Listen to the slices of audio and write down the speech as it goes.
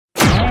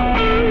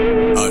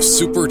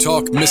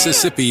SuperTalk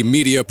Mississippi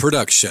media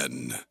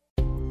production.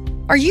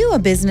 Are you a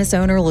business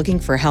owner looking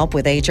for help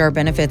with HR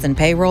benefits and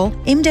payroll?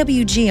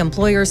 MWG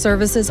Employer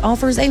Services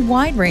offers a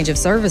wide range of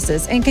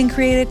services and can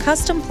create a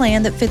custom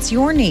plan that fits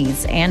your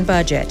needs and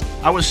budget.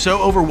 I was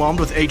so overwhelmed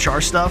with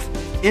HR stuff.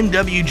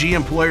 MWG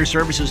Employer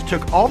Services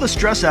took all the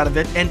stress out of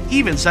it and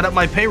even set up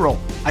my payroll.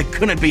 I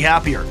couldn't be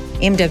happier.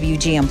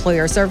 MWG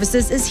Employer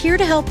Services is here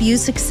to help you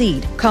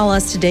succeed. Call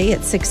us today at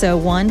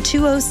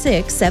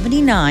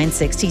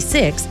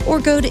 601-206-7966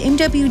 or go to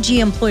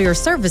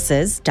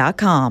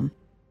MWGEmployerServices.com.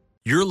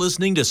 You're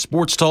listening to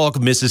Sports Talk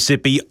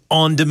Mississippi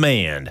On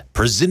Demand,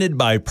 presented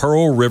by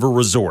Pearl River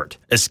Resort.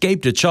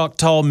 Escape to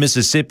Choctaw,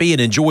 Mississippi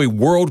and enjoy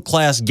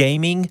world-class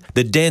gaming,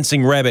 the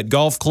Dancing Rabbit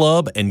Golf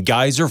Club, and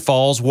Geyser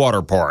Falls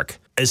Water Park.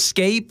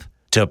 Escape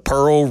to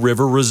Pearl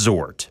River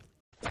Resort.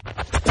 To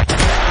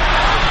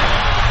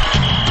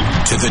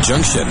the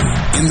junction,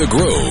 in the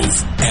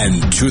Grove,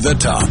 and to the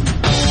top.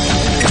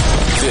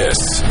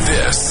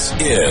 This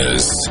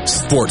is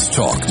Sports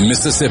Talk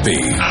Mississippi.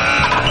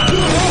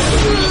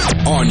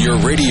 On your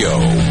radio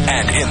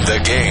and in the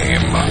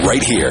game,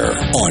 right here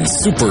on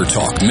Super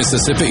Talk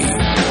Mississippi.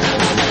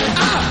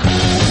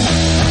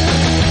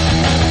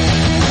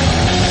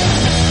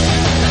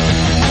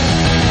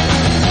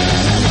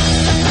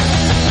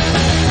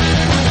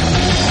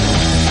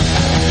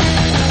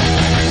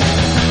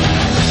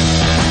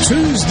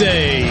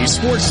 Tuesday,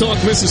 Sports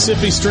Talk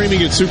Mississippi,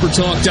 streaming at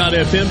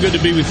supertalk.fm. Good to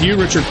be with you,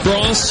 Richard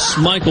Cross,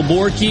 Michael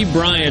Borky,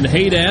 Brian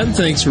Haydad.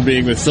 Thanks for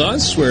being with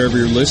us wherever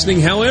you're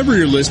listening. However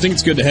you're listening,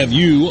 it's good to have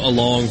you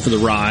along for the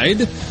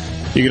ride.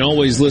 You can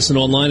always listen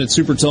online at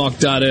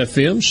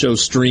supertalk.fm, show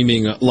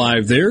streaming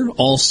live there.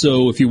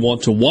 Also, if you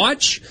want to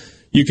watch,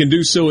 you can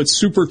do so at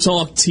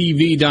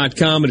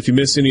supertalktv.com. And if you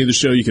miss any of the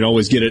show, you can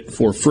always get it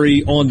for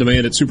free on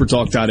demand at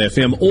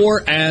supertalk.fm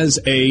or as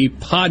a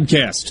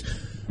podcast.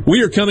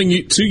 We are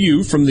coming to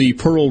you from the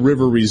Pearl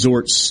River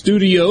Resort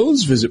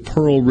Studios. Visit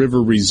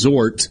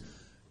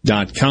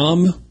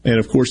pearlriverresort.com. And,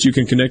 of course, you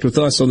can connect with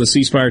us on the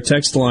C Spire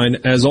text line,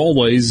 as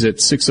always, at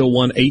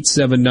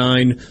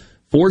 601-879-4395,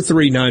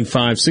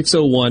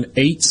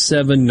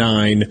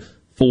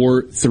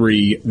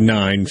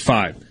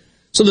 601-879-4395.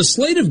 So the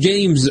slate of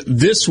games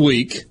this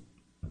week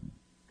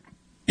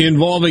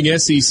involving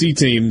SEC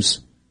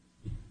teams,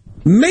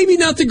 maybe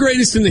not the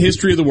greatest in the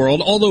history of the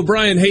world, although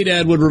Brian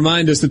Haydad would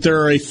remind us that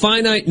there are a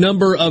finite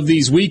number of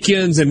these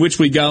weekends in which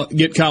we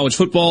get college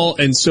football,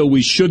 and so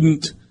we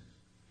shouldn't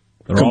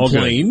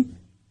complain.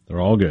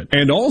 They're all good.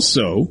 And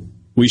also,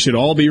 we should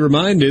all be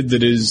reminded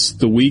that is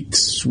the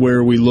weeks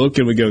where we look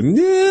and we go,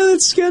 that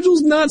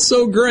schedule's not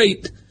so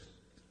great,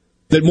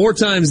 that more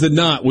times than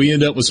not, we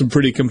end up with some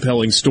pretty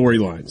compelling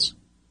storylines.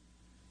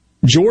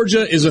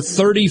 Georgia is a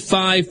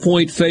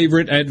 35-point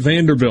favorite at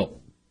Vanderbilt.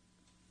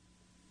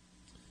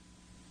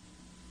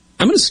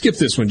 I'm going to skip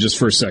this one just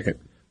for a second.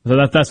 So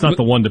that's not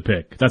the one to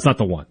pick. That's not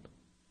the one.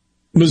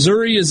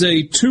 Missouri is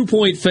a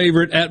 2-point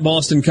favorite at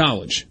Boston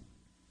College.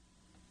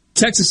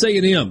 Texas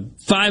A&M,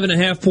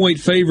 5.5-point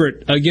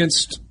favorite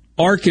against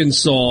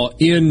Arkansas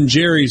in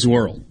Jerry's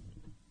World.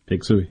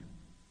 Big Suey.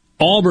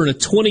 Auburn, a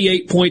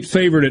 28-point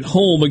favorite at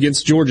home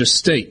against Georgia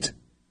State.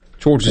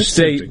 Georgia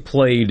State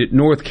played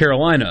North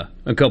Carolina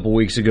a couple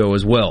weeks ago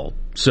as well.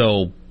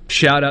 So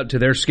shout out to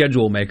their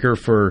schedule maker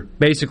for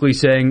basically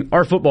saying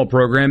our football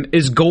program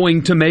is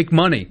going to make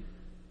money.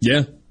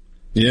 Yeah.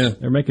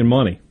 They're making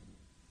money.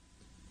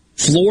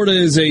 Florida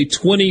is a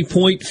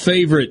 20-point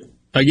favorite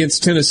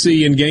against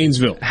Tennessee in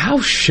Gainesville. How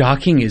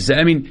shocking is that?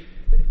 I mean,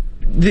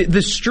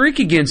 the streak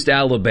against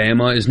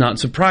Alabama is not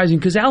surprising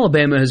because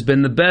Alabama has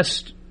been the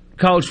best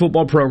college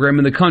football program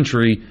in the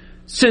country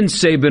since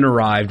Saban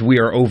arrived. We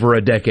are over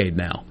a decade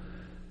now.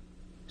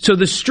 So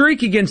the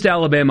streak against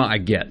Alabama, I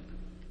get.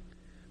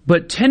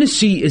 But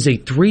Tennessee is a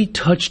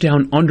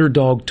 3-touchdown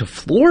underdog to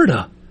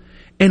Florida.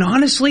 And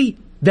honestly,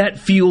 that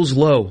feels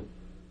low.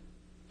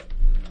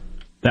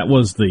 That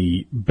was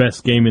the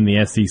best game in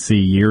the SEC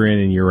year in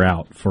and year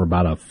out for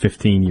about a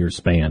 15-year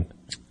span.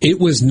 It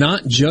was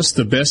not just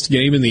the best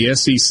game in the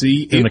SEC.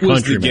 It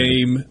was the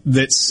game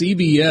that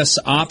CBS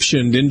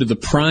optioned into the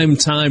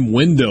primetime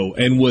window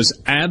and was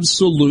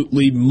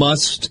absolutely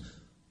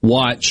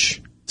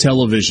must-watch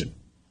television.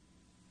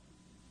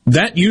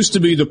 That used to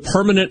be the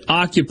permanent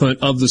occupant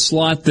of the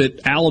slot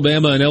that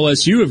Alabama and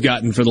LSU have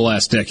gotten for the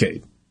last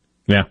decade.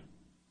 Yeah.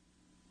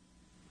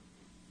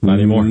 Not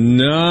anymore.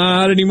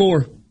 Not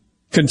anymore.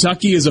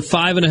 Kentucky is a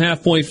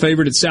 5.5-point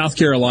favorite at South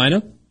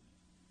Carolina.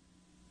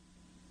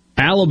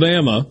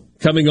 Alabama,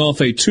 coming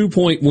off a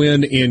 2-point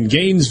win in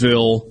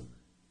Gainesville,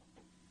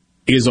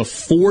 is a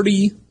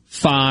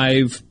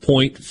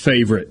 45-point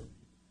favorite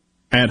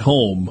at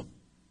home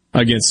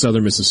against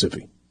Southern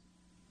Mississippi.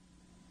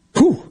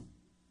 Whew.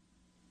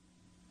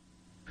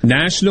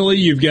 Nationally,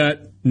 you've got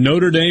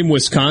Notre Dame,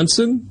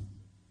 Wisconsin,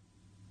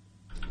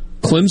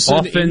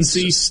 Clemson,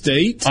 NC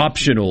State.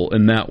 Optional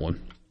in that one.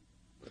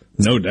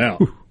 No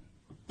doubt.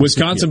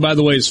 Wisconsin, by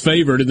the way, is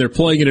favored, and they're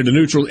playing it at a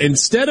neutral.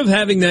 Instead of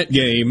having that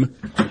game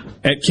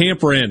at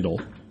Camp Randall,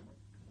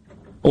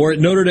 or at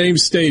Notre Dame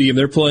Stadium.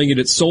 They're playing it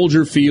at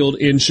Soldier Field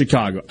in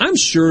Chicago. I'm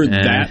sure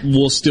that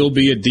will still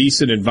be a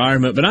decent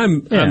environment, but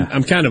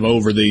I'm kind of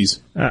over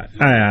these.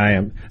 I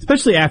am,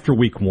 especially after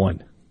week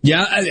one.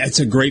 Yeah, that's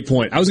a great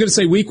point. I was going to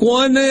say week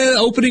one,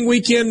 opening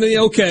weekend,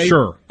 okay.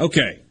 Sure.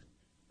 Okay.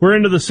 We're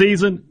into the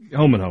season,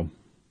 home and home.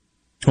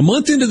 A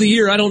month into the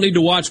year, I don't need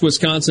to watch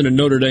Wisconsin and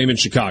Notre Dame in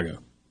Chicago.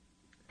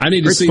 I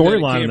need to see that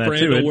at Camp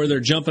Randall where they're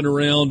jumping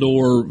around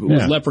or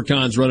with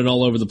leprechauns running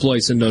all over the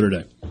place in Notre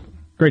Dame.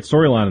 Great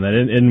storyline in that.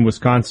 In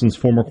Wisconsin's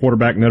former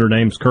quarterback, Notre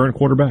Dame's current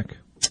quarterback.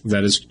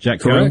 That is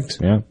Jack correct.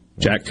 Cohn. Yeah.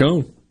 Jack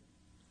Cohn.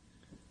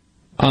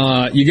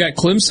 You got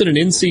Clemson and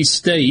NC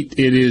State.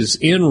 It is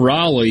in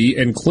Raleigh,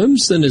 and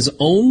Clemson is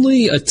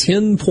only a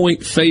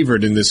 10-point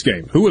favorite in this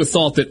game. Who would have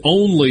thought that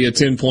only a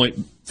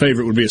 10-point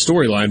favorite would be a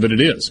storyline, but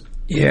it is.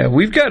 Yeah,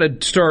 we've got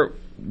to start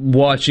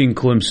watching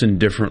Clemson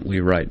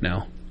differently right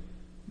now.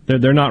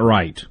 They're not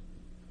right.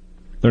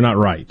 They're not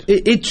right.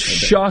 It's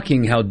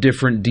shocking how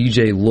different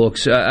DJ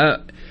looks. I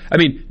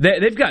mean,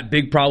 they've got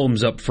big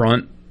problems up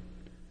front.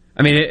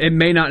 I mean, it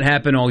may not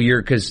happen all year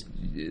because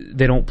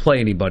they don't play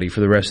anybody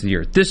for the rest of the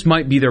year. This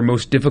might be their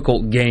most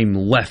difficult game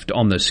left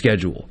on the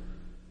schedule.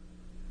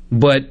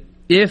 But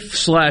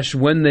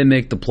if/when they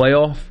make the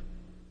playoff,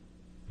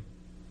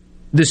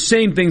 the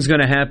same thing's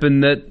going to happen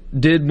that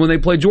did when they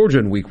played Georgia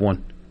in week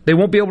one. They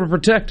won't be able to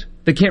protect.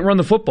 They can't run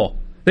the football.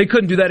 They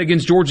couldn't do that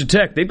against Georgia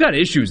Tech. They've got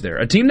issues there.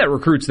 A team that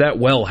recruits that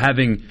well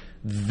having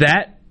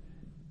that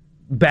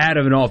bad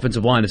of an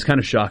offensive line is kind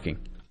of shocking.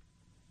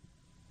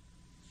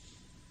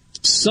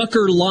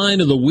 Sucker line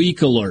of the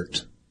week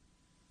alert.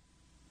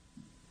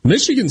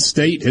 Michigan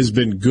State has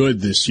been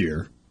good this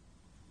year.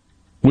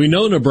 We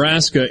know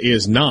Nebraska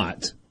is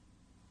not.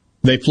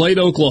 They played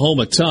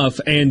Oklahoma tough,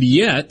 and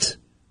yet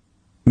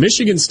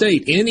Michigan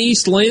State in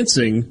East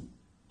Lansing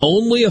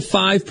only a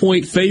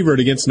 5-point favorite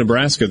against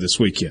Nebraska this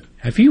weekend.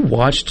 Have you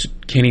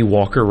watched Kenny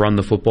Walker run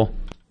the football?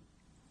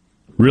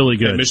 Really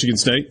good. At Michigan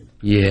State?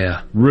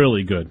 Yeah.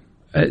 Really good.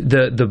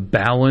 The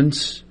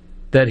balance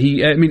that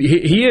he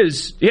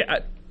is. Yeah,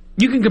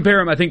 you can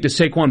compare him, I think, to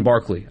Saquon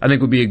Barkley. I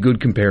think would be a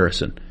good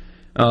comparison.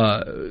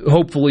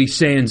 Hopefully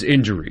sans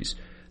injuries.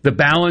 The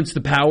balance,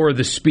 the power,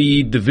 the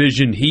speed, the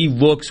vision, he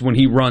looks when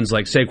he runs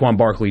like Saquon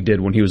Barkley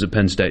did when he was at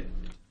Penn State.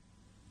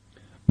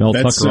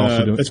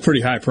 That's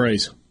pretty high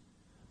praise.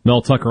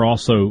 Mel Tucker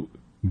also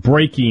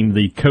breaking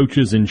the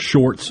coaches in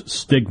shorts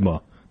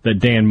stigma that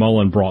Dan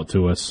Mullen brought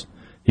to us.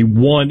 He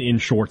won in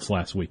shorts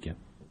last weekend.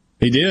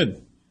 He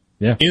did.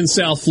 Yeah. In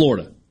South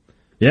Florida.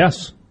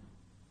 Yes.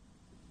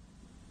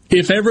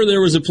 If ever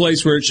there was a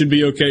place where it should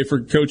be okay for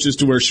coaches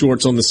to wear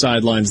shorts on the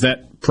sidelines,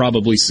 that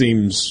probably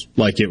seems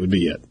like it would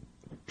be it.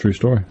 True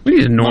story. We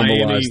need to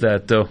normalize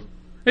that, though.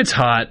 It's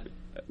hot.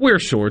 Wear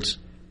shorts.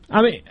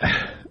 I mean,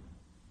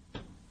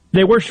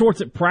 they wear shorts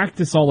at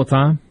practice all the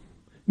time.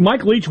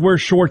 Mike Leach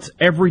wears shorts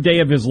every day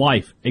of his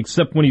life,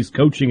 except when he's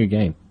coaching a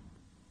game.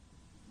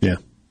 Yeah.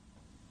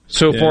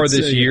 So far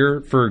this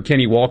year for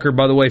Kenny Walker,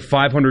 by the way,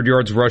 500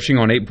 yards rushing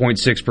on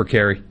 8.6 per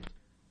carry.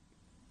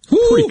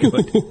 Pretty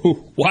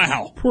good.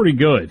 Wow. Pretty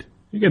good.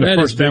 You get a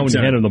first down when you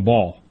hand him the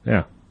ball.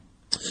 Yeah.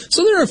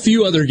 So there are a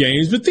few other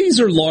games, but these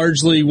are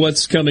largely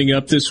what's coming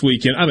up this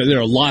weekend. I mean, there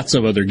are lots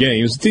of other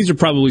games. These are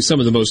probably some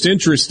of the most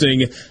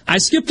interesting. I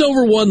skipped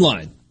over one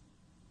line.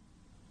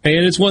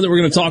 And it's one that we're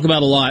going to talk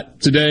about a lot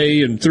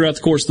today and throughout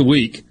the course of the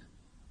week.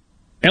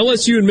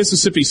 LSU and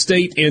Mississippi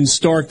State in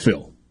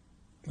Starkville.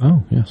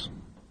 Oh, yes.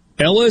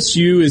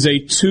 LSU is a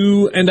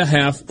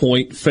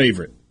 2.5-point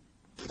favorite.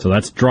 So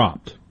that's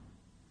dropped.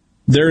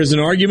 There is an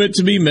argument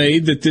to be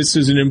made that this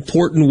is an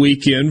important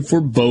weekend for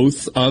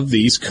both of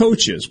these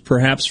coaches,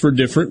 perhaps for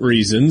different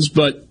reasons,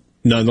 but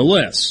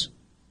nonetheless.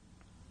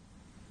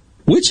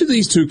 Which of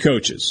these two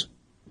coaches,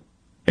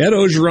 Ed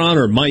Orgeron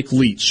or Mike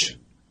Leach,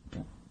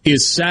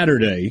 is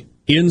Saturday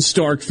in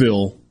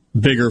Starkville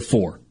bigger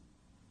for?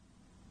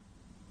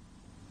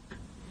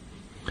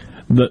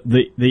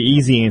 The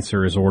easy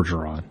answer is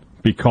Orgeron,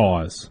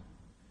 because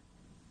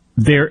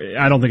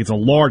I don't think it's a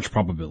large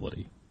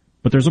probability,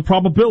 but there's a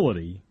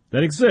probability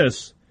that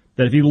exists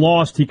that if he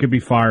lost, he could be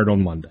fired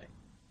on Monday.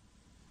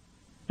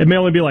 It may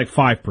only be like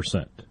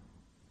 5%,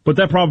 but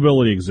that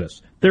probability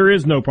exists. There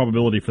is no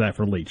probability for that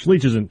for Leach.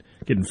 Leach isn't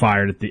getting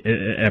fired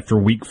after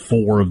week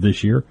 4 of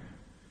this year.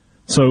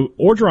 So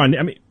Orgeron,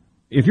 I mean,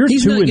 if you're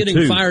he's 2-2, not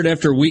getting fired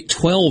after week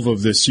 12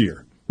 of this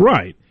year,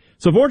 right?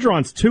 So if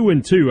Orgeron's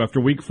 2-2 after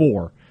week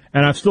 4,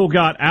 and I've still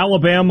got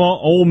Alabama,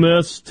 Ole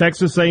Miss,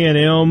 Texas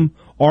A&M,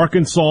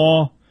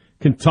 Arkansas,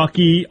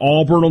 Kentucky,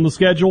 Auburn on the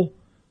schedule,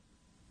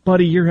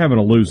 buddy, you're having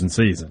a losing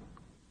season.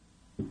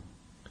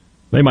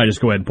 They might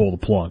just go ahead and pull the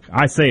plug.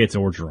 I say it's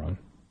Orgeron.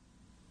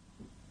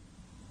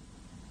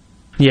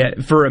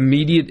 Yeah, for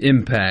immediate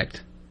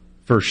impact,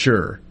 for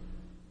sure.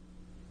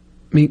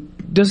 I mean,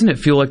 doesn't it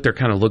feel like they're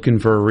kind of looking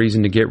for a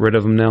reason to get rid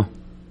of him now?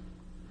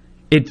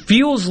 It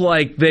feels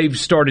like they've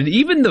started,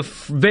 even the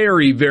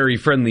very, very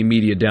friendly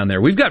media down there.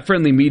 We've got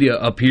friendly media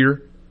up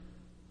here.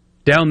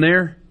 Down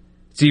there,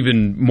 it's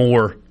even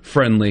more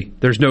friendly.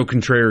 There's no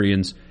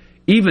contrarians.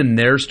 even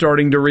they're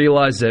starting to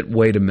realize that,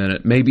 wait a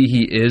minute, maybe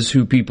he is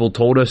who people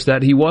told us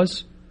that he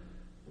was.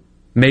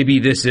 Maybe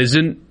this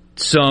isn't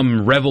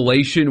some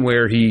revelation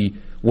where he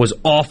was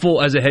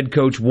awful as a head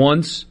coach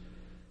once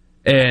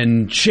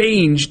and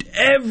changed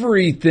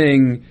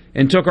everything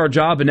and took our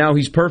job and now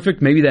he's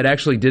perfect. Maybe that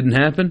actually didn't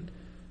happen.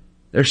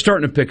 They're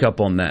starting to pick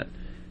up on that.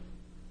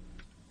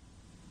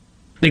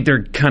 I think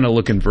they're kind of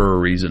looking for a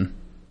reason.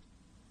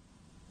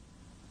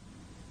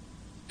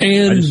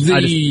 And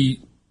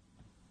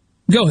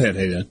go ahead,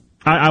 Hayden.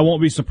 I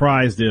won't be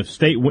surprised if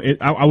State.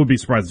 I would be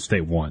surprised if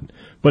State won,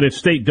 but if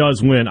State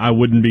does win, I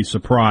wouldn't be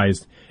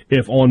surprised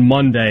if on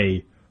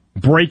Monday,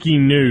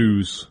 breaking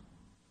news,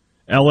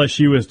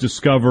 LSU has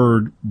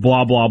discovered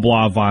blah blah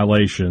blah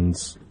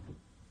violations,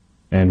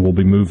 and we'll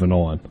be moving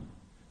on.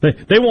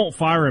 They won't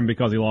fire him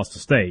because he lost to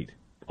State,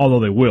 although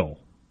they will,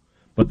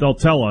 but they'll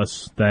tell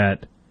us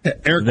that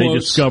air they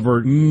quotes,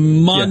 discovered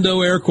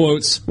Mondo air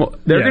quotes. Well,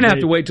 they're going to have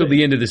to wait till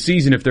the end of the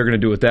season if they're going to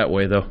do it that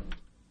way, though.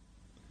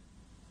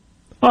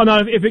 Oh, no,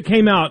 if it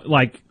came out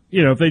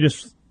if they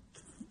just...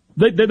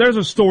 there's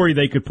a story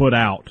they could put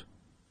out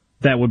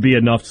that would be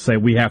enough to say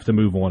we have to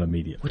move on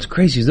immediately. What's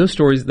crazy is those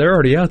stories, they're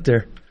already out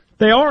there.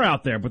 They are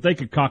out there, but they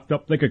could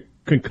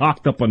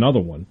concoct up another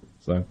one.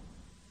 So,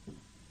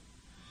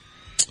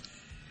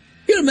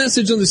 Get a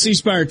message on the C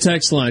Spire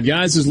text line.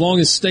 Guys, as long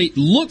as State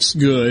looks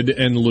good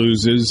and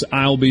loses,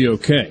 I'll be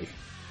okay.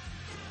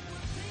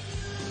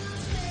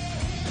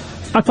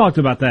 I talked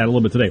about that a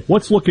little bit today.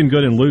 What's looking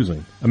good and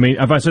losing? I mean,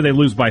 if I said they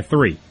lose by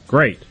 3,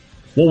 great.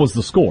 What was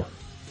the score?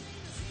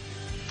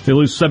 If they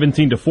lose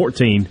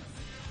 17-14,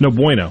 no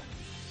bueno.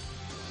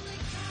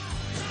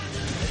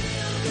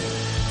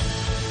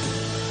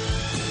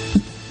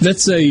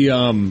 That's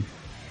a,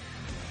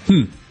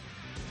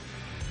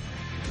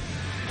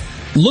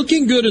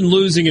 Looking good and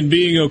losing and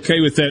being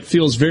okay with that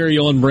feels very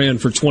on brand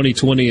for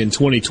 2020 and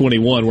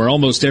 2021, where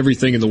almost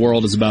everything in the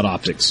world is about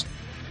optics.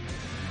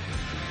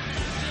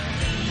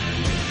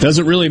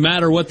 Doesn't really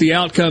matter what the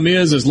outcome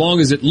is as long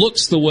as it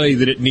looks the way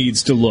that it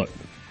needs to look.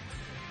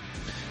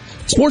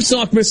 Sports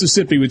Talk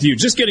Mississippi with you.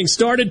 Just getting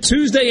started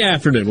Tuesday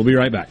afternoon. We'll be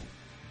right back.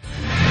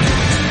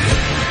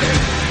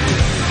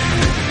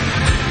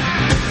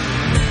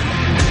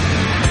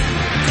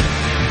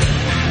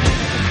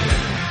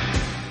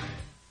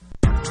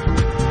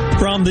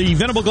 From the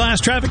Venable Glass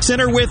Traffic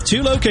Center with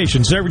 2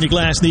 locations serving your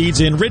glass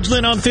needs in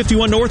Ridgeland on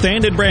 51 North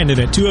and in Brandon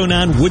at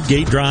 209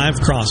 Woodgate Drive,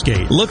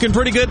 Crossgate. Looking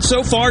pretty good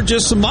so far.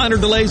 Just some minor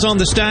delays on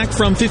the stack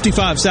from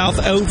 55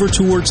 South over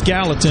towards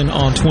Gallatin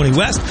on 20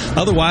 West.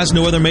 Otherwise,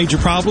 no other major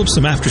problems.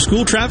 Some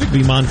after-school traffic.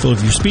 Be mindful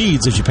of your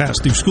speeds as you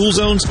pass through school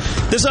zones.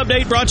 This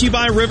update brought to you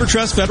by River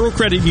Trust Federal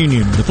Credit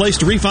Union, the place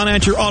to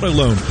refinance your auto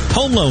loan,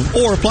 home loan,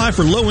 or apply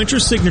for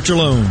low-interest signature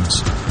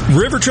loans.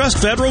 River Trust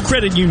Federal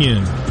Credit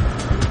Union.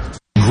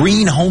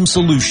 Green Home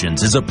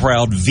Solutions is a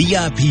proud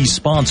VIP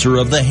sponsor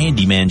of the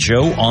Handyman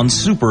Show on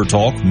Super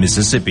Talk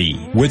Mississippi.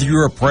 Whether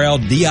you're a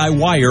proud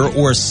DIYer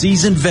or a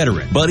seasoned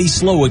veteran, Buddy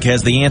Slowick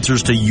has the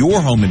answers to your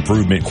home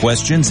improvement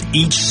questions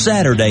each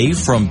Saturday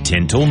from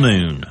 10 till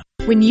noon.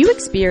 When you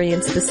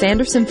experience the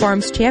Sanderson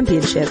Farms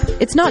Championship,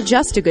 it's not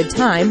just a good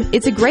time,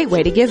 it's a great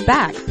way to give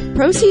back.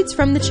 Proceeds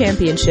from the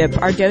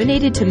championship are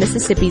donated to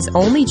Mississippi's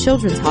only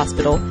children's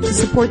hospital to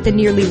support the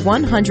nearly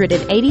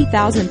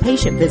 180,000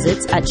 patient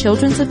visits at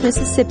Children's of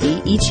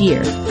Mississippi each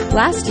year.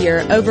 Last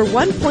year, over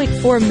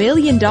 $1.4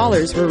 million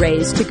were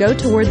raised to go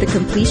toward the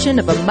completion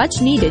of a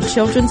much-needed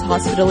children's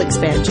hospital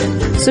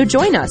expansion. So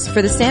join us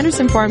for the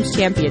Sanderson Farms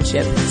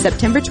Championship,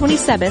 September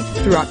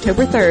 27th through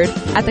October 3rd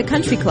at the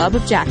Country Club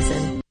of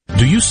Jackson.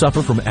 Do you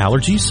suffer from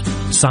allergies,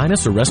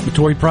 sinus, or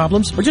respiratory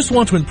problems, or just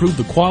want to improve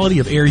the quality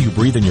of air you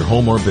breathe in your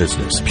home or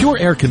business? Pure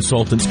Air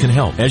Consultants can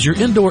help. As your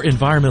indoor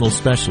environmental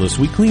specialist,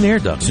 we clean air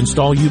ducts,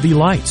 install UV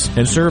lights,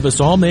 and service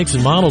all makes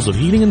and models of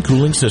heating and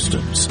cooling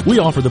systems. We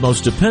offer the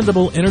most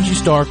dependable Energy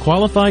Star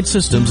qualified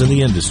systems in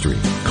the industry.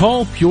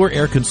 Call Pure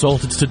Air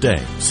Consultants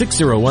today,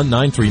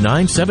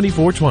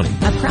 601-939-7420.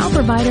 A proud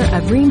provider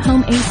of Rheem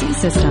Home AC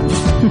systems.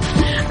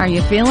 Are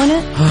you feeling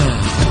it?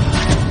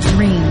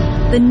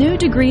 Rheem, the new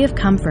degree of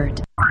comfort.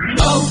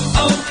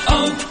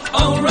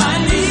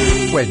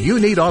 O'Reilly. When you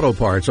need auto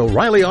parts,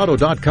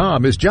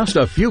 O'ReillyAuto.com is just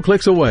a few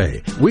clicks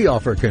away. We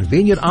offer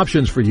convenient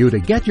options for you to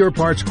get your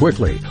parts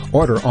quickly.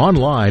 Order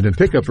online and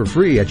pick up for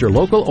free at your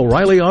local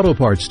O'Reilly Auto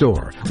Parts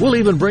store. We'll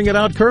even bring it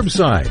out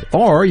curbside.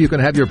 Or you can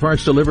have your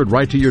parts delivered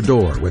right to your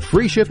door with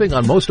free shipping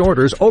on most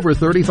orders over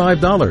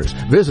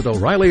 $35. Visit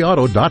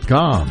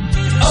O'ReillyAuto.com.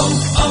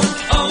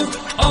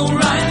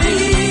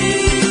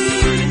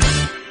 O'Reilly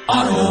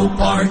Auto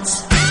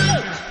Parts.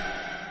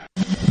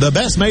 The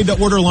best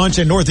made-to-order lunch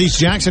in Northeast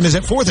Jackson is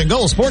at 4th and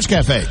Goal Sports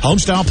Cafe.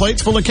 Homestyle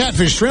plates full of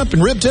catfish, shrimp,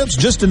 and rib tips,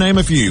 just to name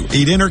a few.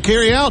 Eat in or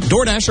carry out,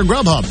 DoorDash or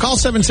Grubhub. Call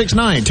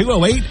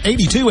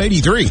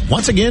 769-208-8283.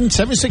 Once again,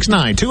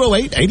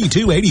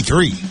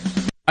 769-208-8283.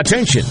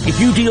 Attention! If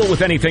you deal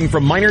with anything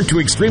from minor to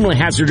extremely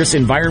hazardous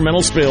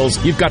environmental spills,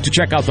 you've got to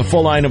check out the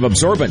full line of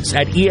absorbents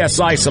at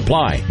ESI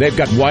Supply. They've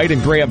got white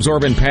and gray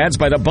absorbent pads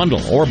by the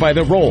bundle or by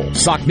the roll,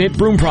 sock knit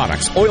broom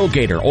products, oil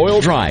gator,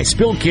 oil dry,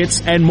 spill kits,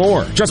 and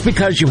more. Just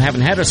because you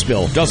haven't had a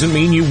spill doesn't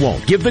mean you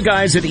won't. Give the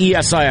guys at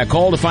ESI a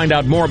call to find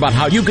out more about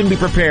how you can be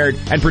prepared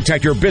and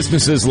protect your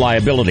business's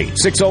liability.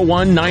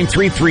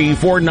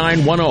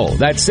 601-933-4910.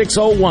 That's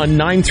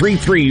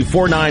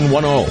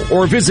 601-933-4910.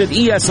 Or visit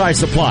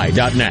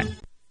esisupply.net.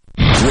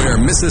 Where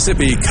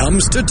Mississippi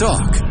comes to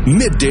talk.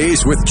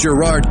 Middays with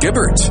Gerard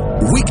Gibbert.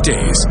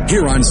 Weekdays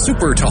here on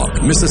Super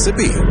Talk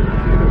Mississippi.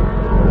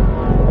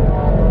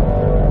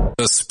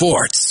 The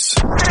sports.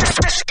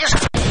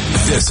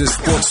 This is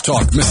Sports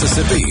Talk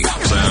Mississippi.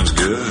 Sounds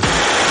good.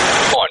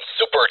 On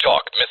Super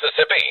Talk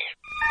Mississippi.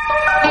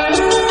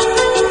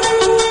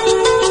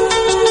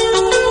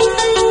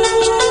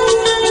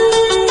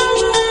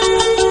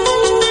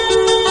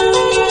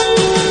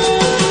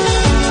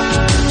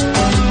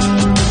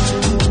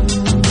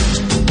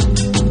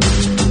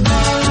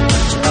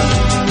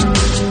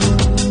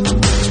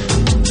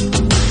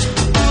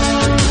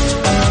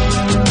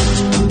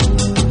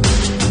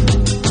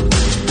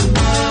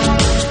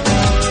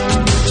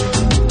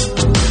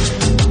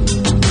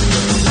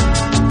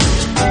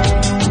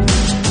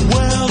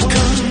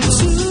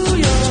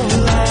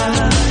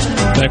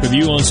 Back with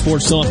you on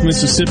Sports Talk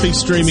Mississippi,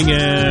 streaming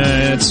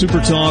at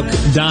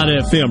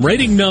supertalk.fm.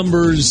 Rating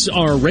numbers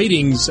are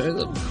ratings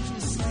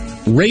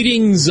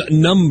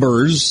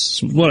numbers,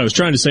 what I was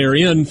trying to say, are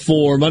in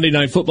for Monday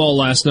Night Football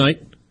last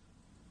night.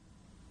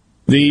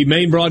 The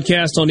main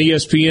broadcast on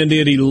ESPN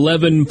did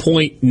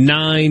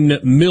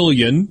 11.9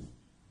 million.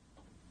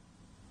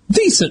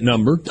 Decent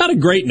number. Not a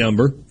great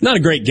number. Not a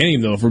great game,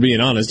 though, if we're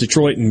being honest.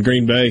 Detroit and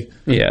Green Bay.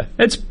 Yeah,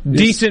 it's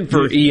decent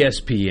for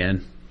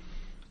ESPN.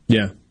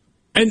 Yeah.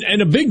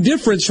 And a big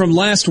difference from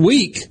last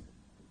week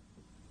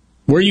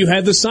where you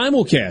had the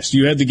simulcast.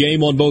 You had the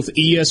game on both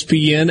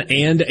ESPN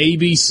and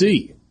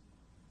ABC.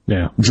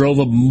 Yeah. Drove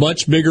a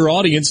much bigger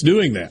audience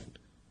doing that.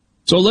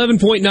 So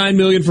 11.9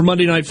 million for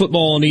Monday Night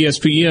Football on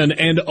ESPN,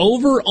 and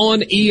over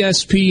on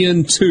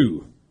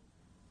ESPN2,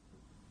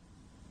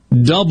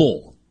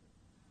 double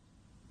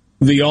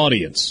the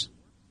audience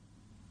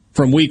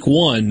from week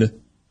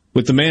one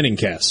with the Manning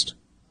cast.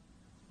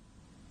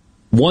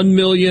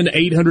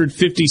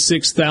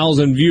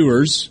 1,856,000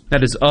 viewers.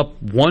 That is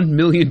up 1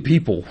 million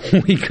people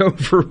week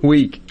over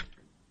week.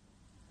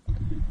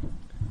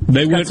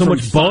 They went so from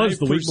much buzz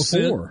the week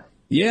 5%. before.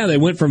 Yeah, they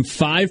went from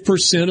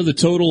 5% of the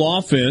total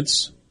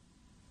offense.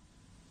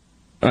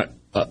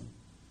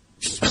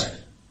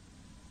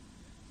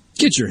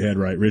 Get your head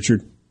right,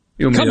 Richard.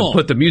 You want me to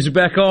put the music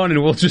back on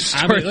and we'll just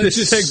start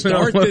this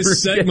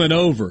segment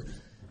over.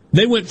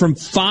 They went from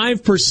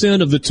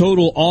 5% of the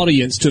total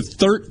audience to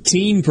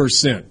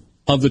 13%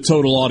 of the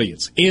total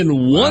audience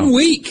in 1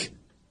 week.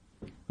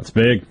 That's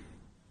big.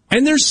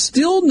 And there's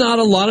still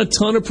not a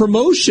ton of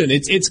promotion.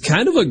 It's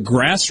kind of a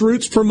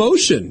grassroots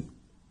promotion.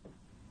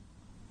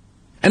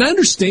 And I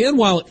understand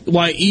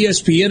why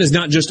ESPN is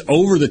not just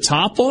over the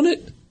top on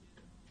it.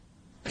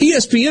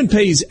 ESPN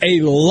pays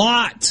a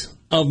lot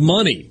of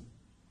money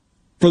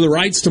for the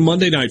rights to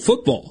Monday Night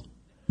Football.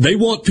 They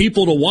want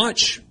people to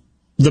watch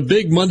the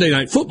big Monday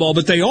Night Football,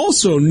 but they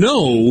also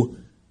know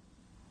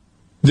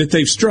that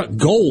they've struck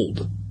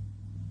gold.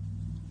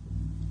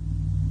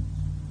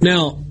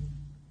 Now,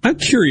 I'm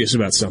curious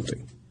about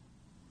something.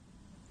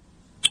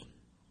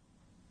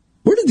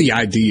 Where did the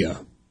idea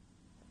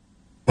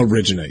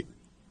originate?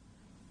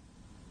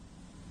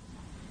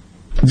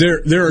 There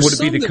are would it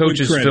be the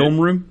coach's film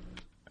room?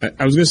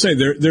 I was going to say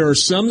there are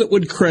some that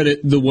would credit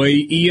the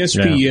way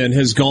ESPN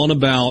has gone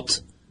about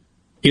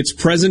its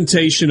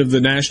presentation of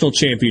the national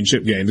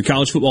championship game, the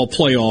college football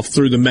playoff,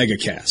 through the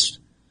megacast,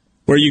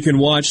 where you can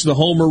watch the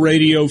Homer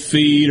radio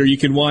feed, or you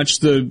can watch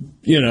the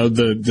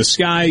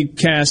Sky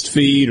cast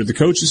feed, or the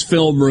coach's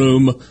film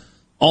room,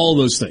 all of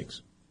those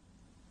things.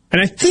 And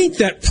I think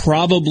that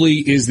probably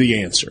is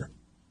the answer.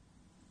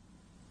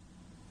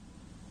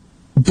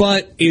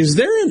 But is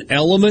there an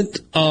element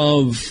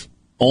of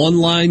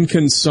online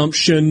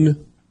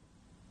consumption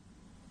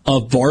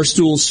of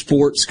Barstool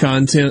Sports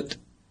content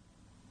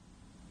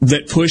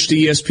that pushed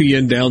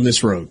ESPN down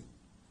this road?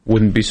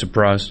 Wouldn't be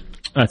surprised.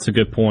 That's a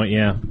good point,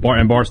 yeah.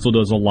 And Barstool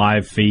does a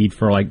live feed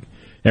for like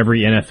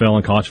every NFL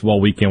and college football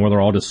weekend where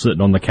they're all just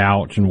sitting on the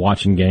couch and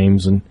watching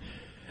games. And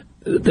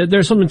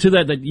there's something to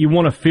that you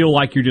want to feel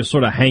like you're just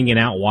sort of hanging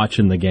out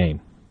watching the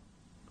game.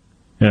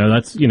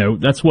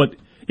 That's what,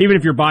 even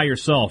if you're by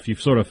yourself, you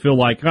sort of feel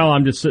like, oh,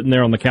 I'm just sitting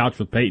there on the couch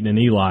with Peyton and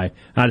Eli.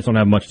 I just don't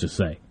have much to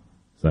say.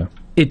 So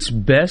it's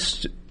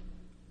best,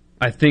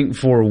 I think,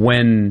 for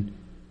when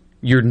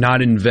you're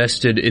not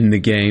invested in the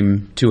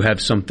game to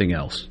have something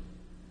else.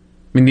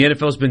 I mean, the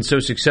NFL's been so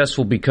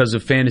successful because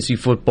of fantasy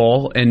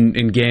football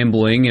and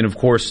gambling, and of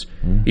course,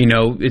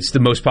 it's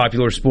the most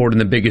popular sport in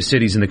the biggest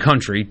cities in the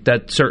country.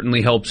 That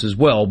certainly helps as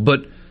well. But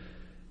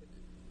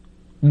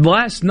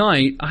last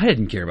night, I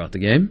didn't care about the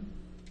game.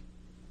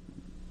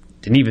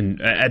 didn't even.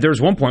 There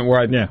was one point where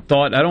I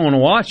thought I don't want to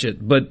watch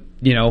it, but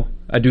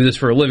I do this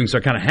for a living, so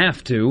I kind of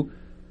have to.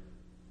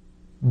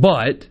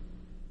 But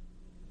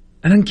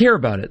I didn't care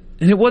about it,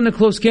 and it wasn't a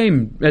close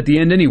game at the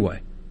end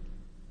anyway.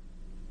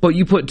 But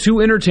you put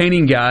two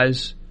entertaining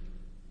guys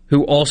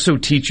who also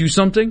teach you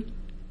something,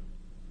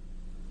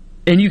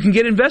 and you can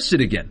get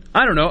invested again.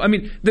 I don't know. I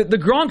mean, the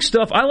Gronk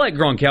stuff, I like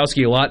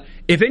Gronkowski a lot.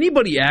 If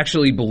anybody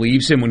actually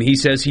believes him when he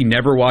says he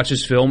never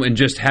watches film and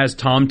just has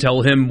Tom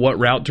tell him what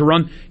route to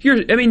run,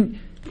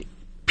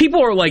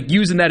 people are like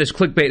using that as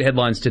clickbait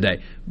headlines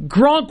today.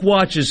 Gronk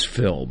watches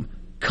film.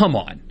 Come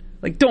on.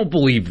 Don't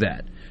believe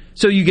that.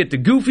 So you get the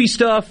goofy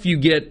stuff, you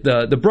get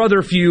the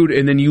brother feud,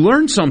 and then you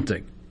learn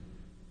something.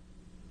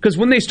 Because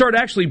when they start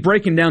actually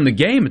breaking down the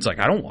game, it's like,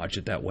 I don't watch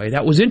it that way.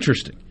 That was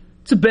interesting.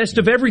 It's the best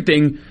of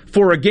everything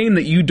for a game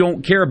that you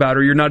don't care about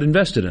or you're not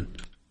invested in.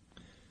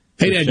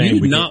 Hey, Dad, you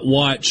did not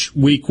watch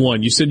Week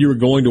 1. You said you were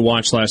going to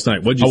watch last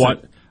night. What did you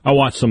think? I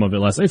watched some of it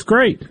last night. It's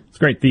great. It's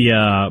great.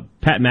 The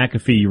Pat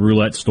McAfee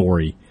roulette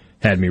story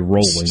had me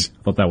rolling.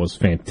 I thought that was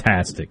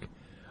fantastic.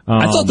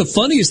 I thought the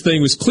funniest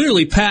thing was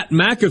clearly Pat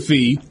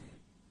McAfee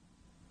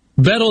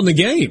bet on the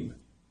game.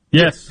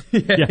 Yes.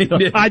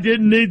 Yeah. I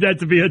didn't need that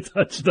to be a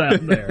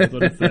touchdown there. That's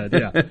what it said.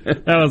 Yeah.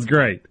 That was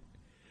great.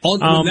 When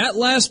that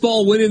last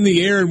ball went in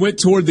the air and went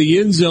toward the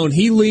end zone,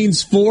 he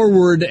leans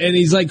forward and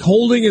he's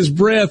holding his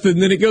breath,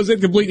 and then it goes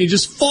incomplete and he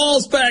just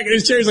falls back in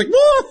his chair. He's like,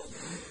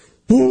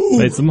 whoa!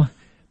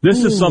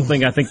 This is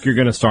something I think you're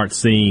going to start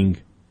seeing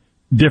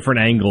different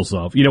angles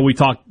of.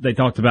 They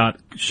talked about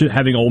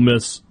having Ole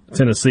Miss,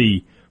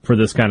 Tennessee for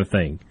this kind of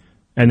thing.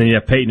 And then you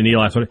have Peyton and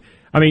Eli.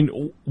 I mean,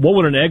 what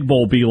would an Egg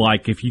Bowl be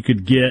like if you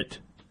could get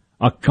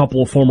a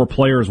couple of former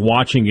players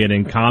watching it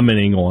and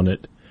commenting on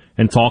it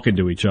and talking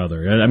to each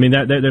other? I mean,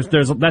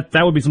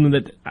 that would be something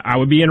that I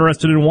would be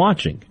interested in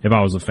watching if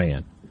I was a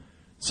fan.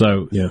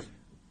 So, yeah,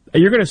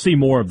 you're going to see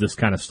more of this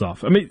kind of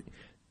stuff. I mean,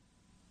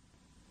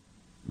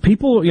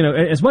 people,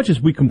 as much as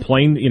we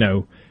complain,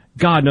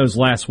 God knows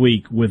last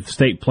week with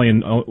State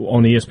playing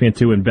on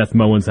ESPN2 and Beth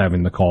Mowins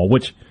having the call,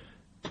 which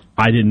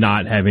I did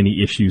not have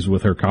any issues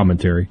with her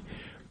commentary,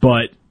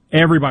 but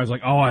everybody's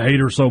like, oh, I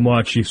hate her so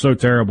much. She's so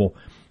terrible.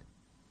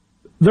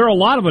 There are a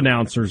lot of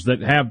announcers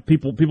that have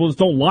people just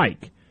don't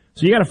like.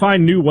 So you got to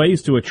find new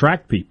ways to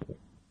attract people,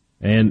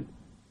 and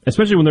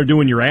especially when they're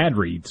doing your ad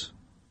reads.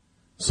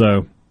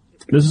 So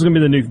this is going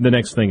to be the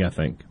next thing, I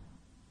think.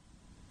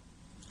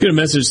 Get a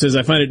message that says,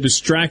 I find it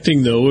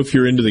distracting, though, if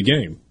you're into the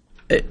game.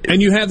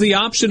 And you have the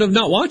option of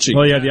not watching.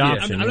 Well, you have the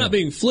option. I'm not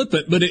being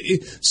flippant, but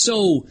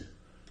so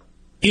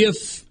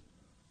if,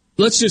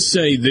 let's just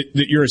say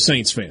that you're a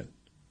Saints fan,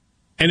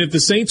 and if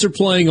the Saints are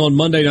playing on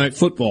Monday Night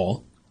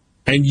Football,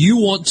 and you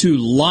want to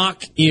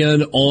lock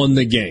in on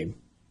the game,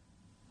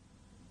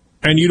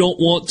 and you don't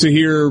want to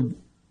hear,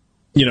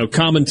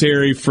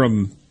 commentary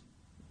from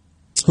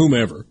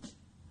whomever,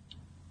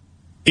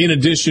 in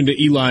addition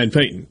to Eli and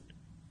Peyton,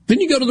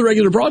 then you go to the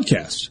regular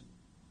broadcast.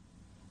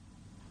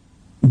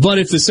 But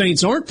if the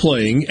Saints aren't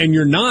playing and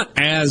you're not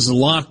as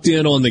locked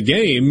in on the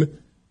game,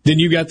 then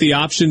you got the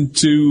option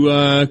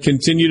to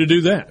continue to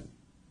do that.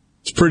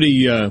 It's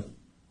pretty... I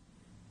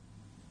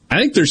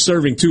think they're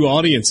serving two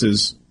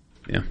audiences.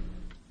 Yeah.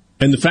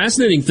 And the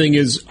fascinating thing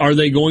is, are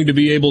they going to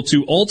be able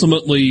to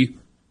ultimately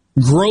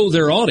grow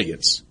their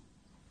audience?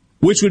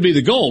 Which would be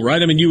the goal,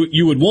 right? I mean,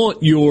 you would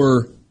want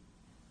your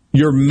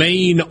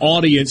main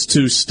audience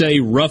to stay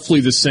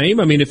roughly the same.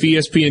 I mean, if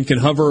ESPN can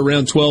hover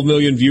around 12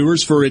 million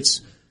viewers for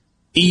its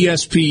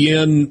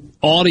ESPN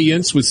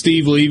audience with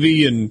Steve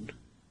Levy and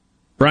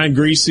Brian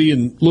Griese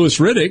and Louis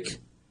Riddick,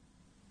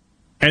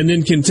 and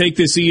then can take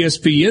this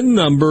ESPN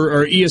number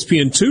or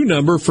ESPN2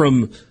 number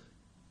from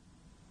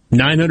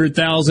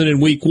 900,000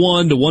 in week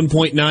 1 to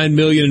 1.9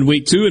 million in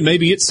week 2, and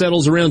maybe it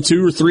settles around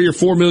 2 or 3 or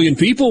 4 million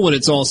people when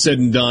it's all said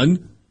and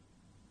done,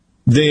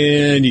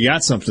 then you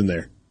got something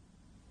there.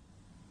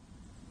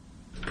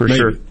 For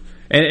sure.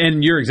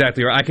 And you're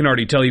exactly right. I can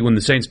already tell you when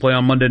the Saints play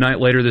on Monday night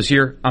later this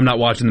year, I'm not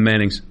watching the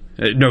Mannings.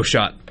 No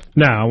shot.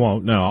 No, I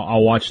won't. No,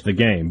 I'll watch the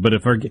game. But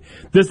if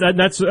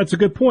that's a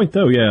good point,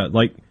 though. Yeah,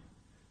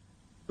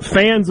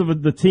 fans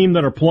of the team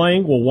that are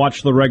playing will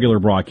watch the regular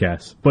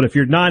broadcast. But if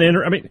you're not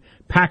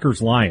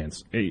Packers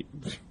Lions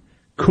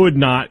could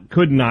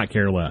not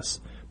care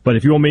less. But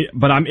if you want me,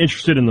 but I'm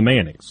interested in the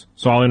Mannings,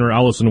 so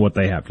I'll listen to what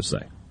they have to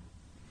say.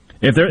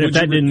 If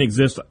that didn't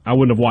exist, I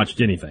wouldn't have watched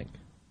anything.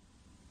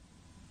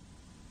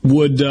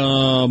 Would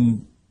you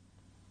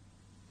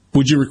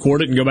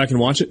record it and go back and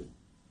watch it?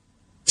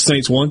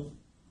 Saints won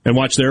and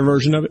watch their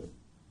version of it?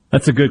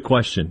 That's a good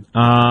question.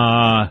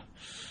 That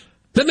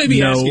may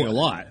be asking a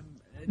lot.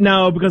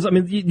 No, because,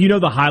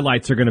 the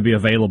highlights are going to be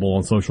available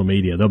on social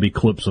media. There'll be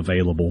clips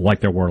available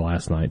like there were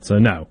last night. So,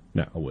 no,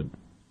 I wouldn't.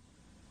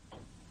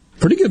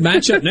 Pretty good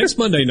matchup next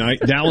Monday night,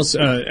 Dallas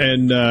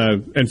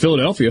and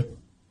Philadelphia.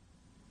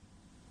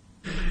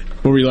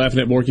 What were you laughing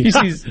at, Borky? You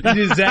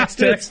see Zach's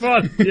text?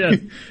 Fun. Yes.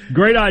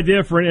 Great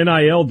idea for an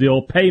NIL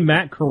deal. Pay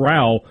Matt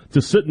Corral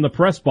to sit in the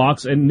press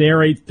box and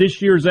narrate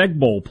this year's Egg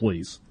Bowl,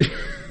 please.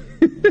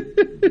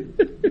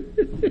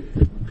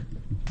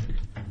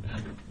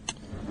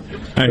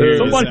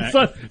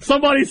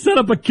 Somebody set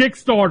up a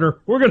Kickstarter.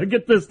 We're going to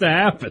get this to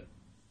happen.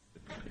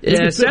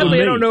 Yeah,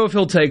 sadly, I don't know if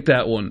he'll take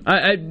that one.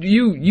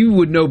 You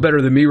would know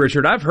better than me,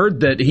 Richard. I've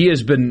heard that he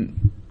has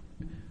been,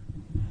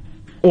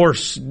 or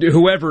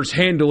whoever's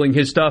handling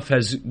his stuff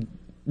has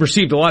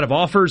received a lot of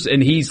offers,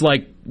 and he's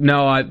like,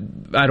 no, I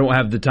don't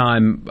have the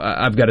time.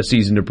 I've got a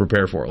season to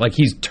prepare for. Like,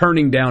 he's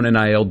turning down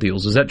NIL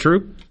deals. Is that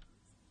true?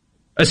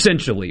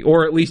 Essentially,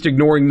 or at least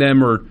ignoring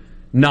them or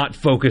not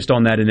focused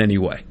on that in any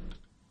way.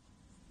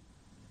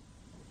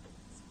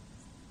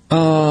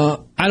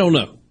 I don't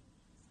know.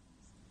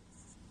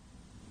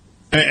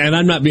 And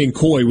I'm not being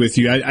coy with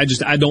you.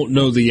 I don't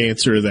know the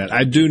answer to that.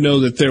 I do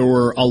know that there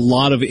were a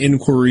lot of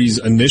inquiries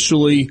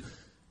initially,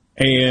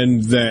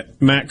 and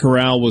that Matt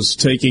Corral was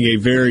taking a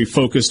very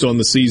focused on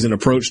the season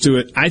approach to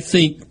it. I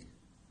think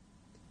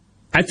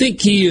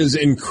he is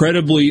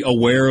incredibly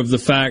aware of the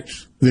fact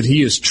that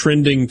he is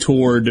trending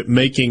toward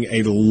making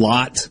a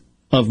lot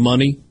of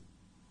money.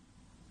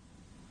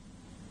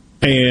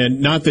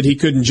 And not that he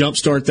couldn't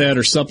jumpstart that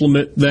or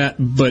supplement that,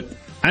 but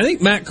I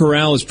think Matt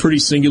Corral is pretty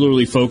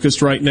singularly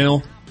focused right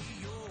now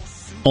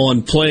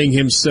on playing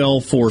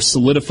himself or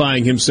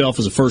solidifying himself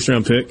as a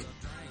first-round pick.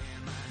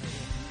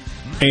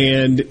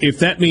 And if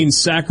that means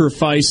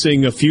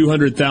sacrificing a few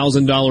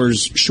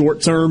 $100,000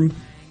 short-term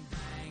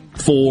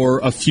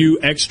for a few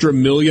extra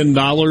 $1 million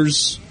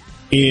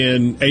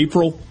in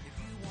April,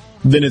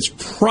 then it's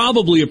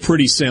probably a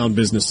pretty sound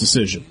business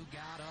decision.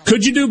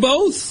 Could you do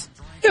both?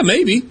 Yeah,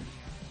 maybe.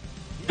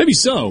 Maybe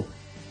so.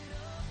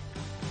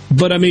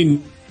 But, I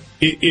mean,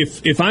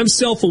 if I'm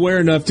self-aware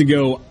enough to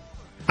go,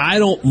 I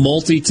don't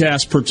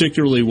multitask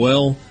particularly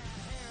well,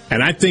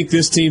 and I think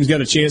this team's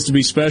got a chance to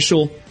be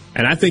special,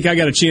 and I think I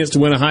got a chance to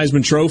win a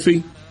Heisman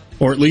Trophy,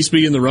 or at least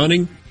be in the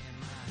running,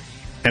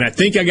 and I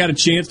think I got a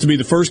chance to be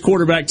the first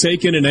quarterback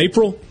taken in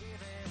April,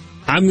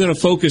 I'm going to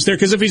focus there.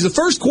 Because if he's the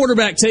first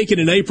quarterback taken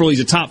in April, he's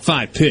a top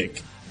 5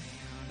 pick.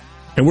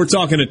 And we're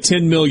talking a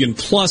 $10 million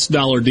plus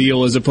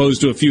deal as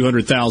opposed to a few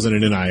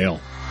 $100,000 in NIL.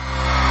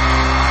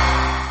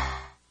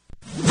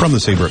 From the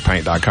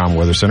SeabrookPaint.com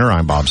Weather Center,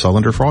 I'm Bob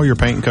Sullender. For all your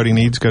paint and coating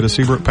needs, go to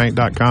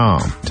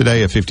SeabrookPaint.com.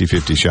 Today, a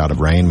 50-50 shot of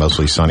rain,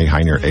 mostly sunny,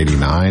 high near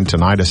 89.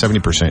 Tonight, a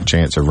 70%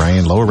 chance of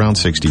rain, low around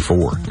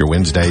 64. Your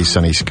Wednesday,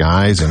 sunny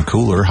skies and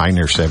cooler, high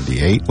near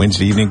 78.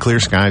 Wednesday evening,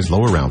 clear skies,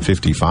 low around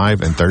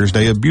 55. And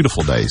Thursday, a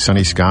beautiful day,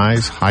 sunny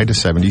skies, high to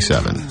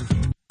 77.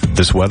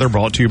 This weather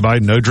brought to you by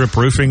No Drip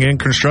Roofing and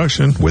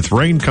Construction. With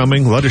rain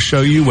coming, let us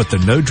show you what the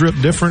No Drip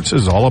difference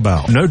is all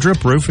about. No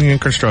Drip Roofing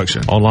and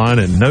Construction. Online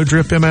at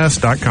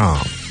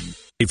NoDripMS.com.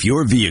 If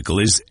your vehicle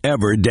is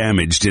ever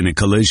damaged in a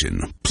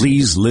collision,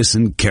 please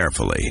listen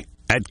carefully.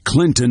 At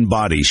Clinton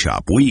Body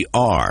Shop, we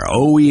are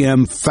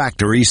OEM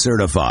factory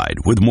certified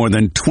with more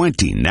than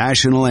 20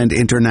 national and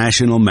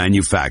international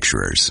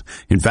manufacturers.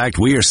 In fact,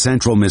 we are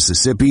Central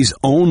Mississippi's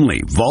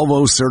only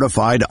Volvo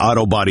certified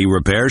auto body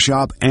repair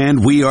shop,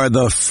 and we are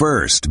the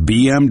first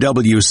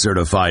BMW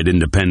certified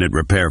independent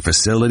repair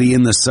facility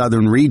in the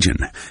southern region.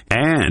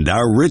 And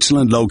our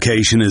Richland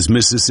location is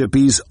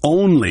Mississippi's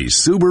only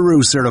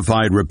Subaru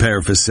certified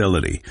repair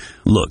facility.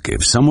 Look,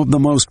 if some of the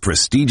most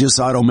prestigious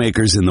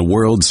automakers in the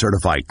world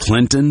certify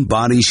Clinton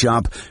Body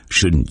Shop,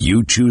 shouldn't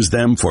you choose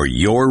them for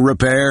your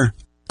repair?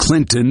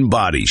 Clinton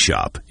Body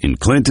Shop in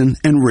Clinton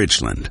and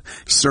Richland.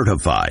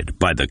 Certified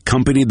by the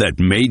company that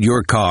made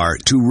your car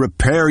to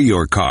repair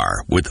your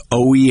car with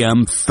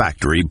OEM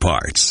factory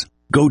parts.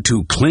 Go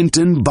to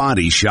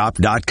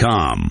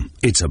ClintonBodyShop.com.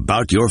 It's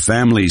about your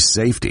family's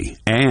safety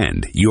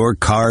and your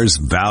car's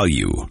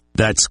value.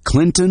 That's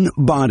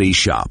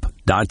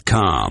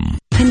ClintonBodyShop.com.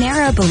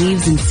 Panera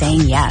believes in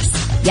saying yes.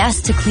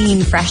 Yes to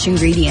clean, fresh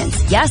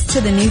ingredients. Yes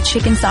to the new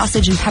chicken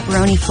sausage and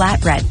pepperoni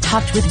flatbread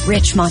topped with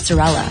rich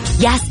mozzarella.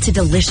 Yes to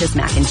delicious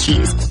mac and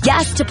cheese.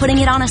 Yes to putting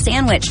it on a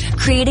sandwich,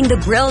 creating the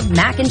grilled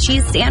mac and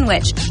cheese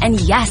sandwich.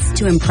 And yes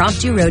to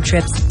impromptu road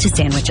trips to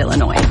Sandwich,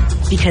 Illinois.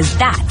 Because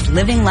that's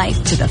living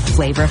life to the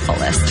flavor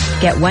fullest.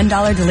 Get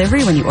 $1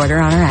 delivery when you order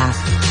on our app.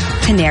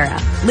 Panera.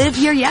 Live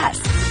your yes.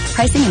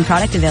 Pricing and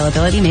product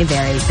availability may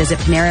vary. Visit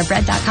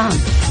PaneraBread.com.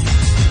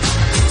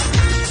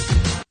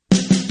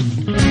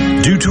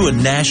 Due to a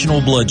national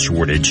blood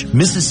shortage,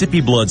 Mississippi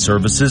Blood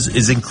Services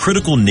is in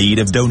critical need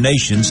of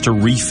donations to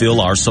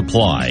refill our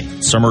supply.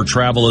 Summer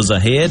travel is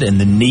ahead and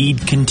the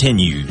need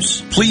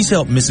continues. Please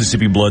help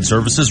Mississippi Blood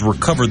Services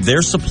recover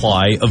their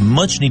supply of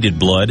much-needed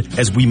blood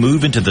as we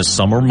move into the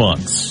summer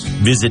months.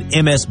 Visit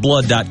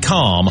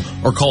msblood.com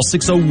or call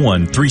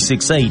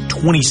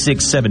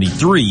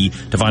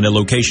 601-368-2673 to find a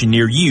location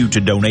near you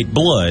to donate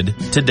blood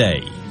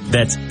today.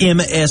 That's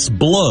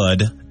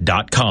msblood.com.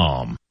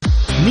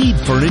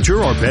 Need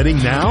furniture or bedding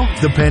now?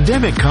 The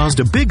pandemic caused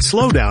a big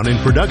slowdown in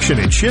production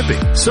and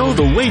shipping, so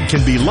the wait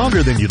can be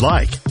longer than you'd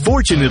like.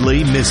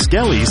 Fortunately, Miss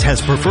Skelly's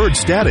has preferred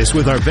status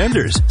with our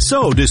vendors,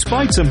 so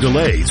despite some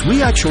delays,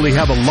 we actually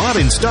have a lot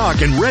in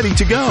stock and ready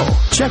to go.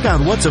 Check out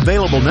what's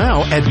available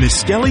now at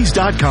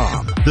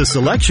MissSkelly's.com. The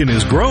selection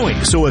is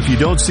growing, so if you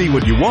don't see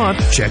what you want,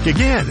 check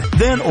again.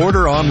 Then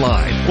order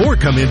online or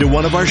come into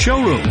one of our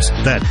showrooms.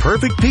 That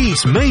perfect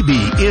piece may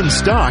be in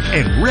stock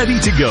and ready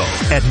to go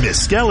at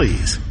Miss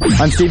Skelly's.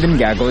 I'm Stephen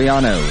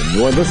Gagliano, and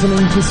you're listening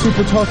to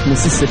Super Talk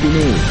Mississippi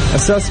News. A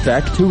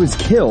suspect who was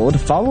killed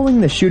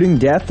following the shooting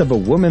death of a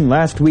woman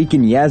last week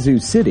in Yazoo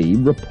City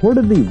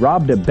reportedly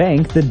robbed a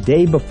bank the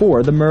day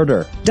before the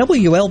murder.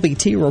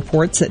 WLBT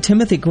reports that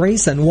Timothy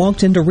Grayson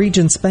walked into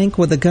Regions Bank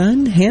with a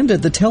gun,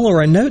 handed the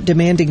teller a note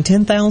demanding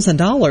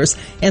 $10,000,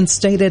 and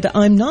stated,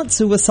 "I'm not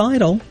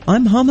suicidal,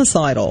 I'm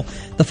homicidal."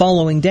 The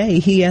following day,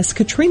 he asked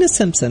Katrina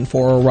Simpson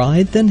for a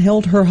ride, then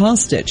held her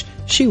hostage.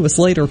 She was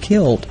later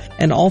killed.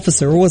 An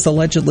officer was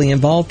allegedly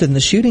involved in the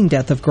shooting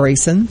death of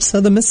Grayson, so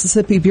the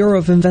Mississippi Bureau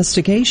of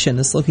Investigation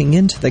is looking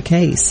into the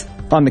case.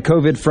 On the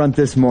COVID front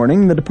this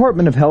morning, the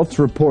Department of Health's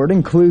report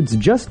includes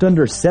just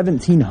under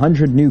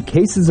 1,700 new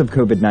cases of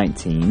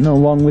COVID-19,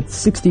 along with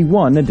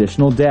 61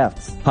 additional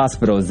deaths.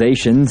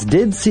 Hospitalizations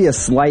did see a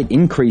slight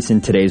increase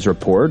in today's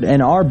report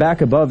and are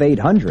back above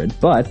 800,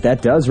 but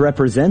that does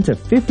represent a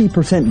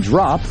 50%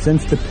 drop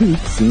since the peak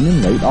seen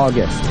in late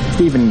August.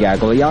 Stephen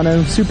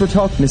Gagliano, Super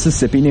Talk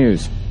Mississippi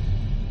News.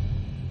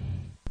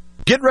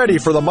 Get ready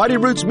for the Mighty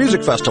Roots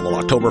Music Festival,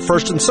 October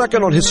 1st and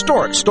 2nd on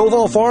historic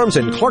Stovall Farms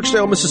in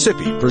Clarksdale,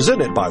 Mississippi,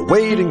 presented by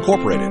Wade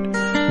Incorporated.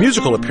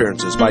 Musical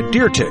appearances by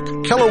Deer Tick,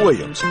 Keller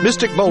Williams,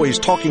 Mystic Bowie's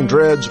Talking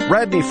Dreads,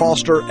 Radney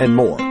Foster, and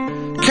more.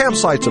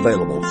 Campsites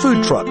available,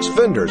 food trucks,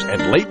 vendors,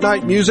 and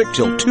late-night music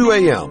till 2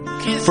 a.m.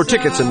 For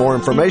tickets and more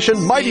information,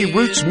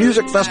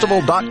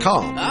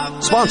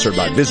 MightyRootsMusicFestival.com. Sponsored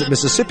by Visit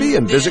Mississippi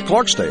and Visit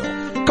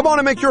Clarksdale. Come on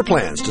and make your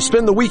plans to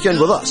spend the weekend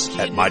with us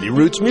at Mighty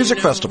Roots Music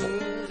Festival.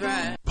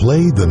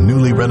 Play the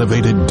newly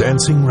renovated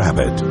Dancing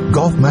Rabbit.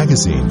 Golf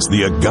Magazine's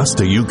The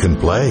Augusta You Can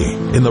Play.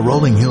 In the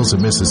rolling hills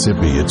of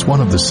Mississippi, it's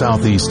one of the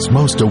Southeast's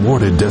most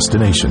awarded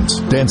destinations.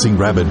 Dancing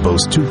Rabbit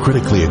boasts 2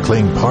 critically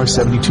acclaimed par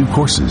 72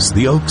 courses,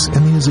 the Oaks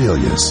and the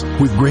Azaleas.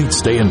 With great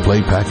stay and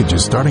play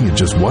packages starting at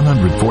just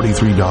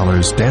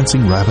 $143,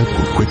 Dancing Rabbit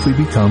will quickly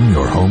become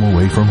your home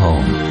away from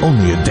home.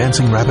 Only at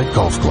Dancing Rabbit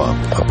Golf Club,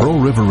 a Pearl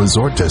River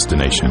resort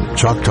destination,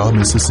 Choctaw,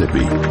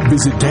 Mississippi.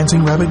 Visit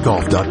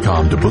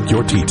DancingRabbitGolf.com to book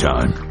your tee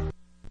time.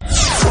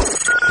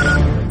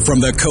 From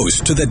the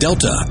coast to the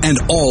Delta and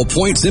all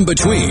points in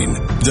between,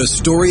 the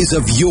stories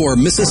of your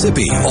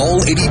Mississippi,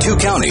 all 82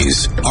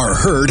 counties, are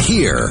heard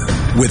here.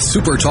 With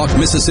Super Talk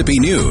Mississippi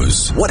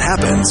News, what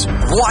happens?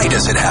 Why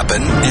does it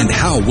happen? And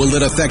how will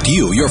it affect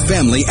you, your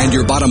family, and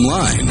your bottom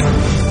line?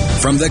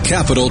 From the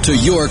capital to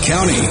your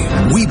county,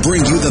 we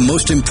bring you the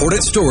most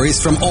important stories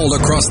from all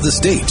across the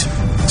state.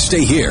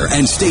 Stay here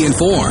and stay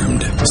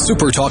informed.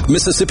 Super Talk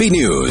Mississippi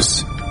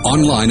News.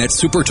 Online at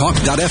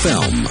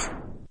supertalk.fm.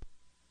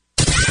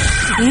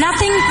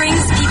 Nothing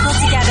brings people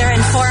together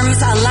and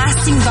forms a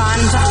lasting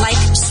bond like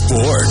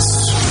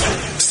sports.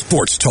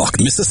 Sports Talk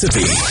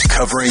Mississippi,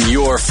 covering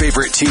your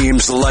favorite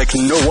teams like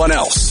no one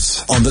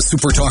else. On the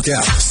Super Talk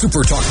app,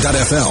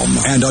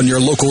 supertalk.fm, and on your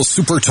local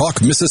Super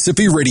Talk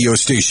Mississippi radio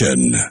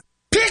station.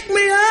 Pick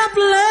me up,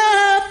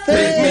 love.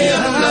 Pick me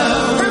up,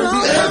 love.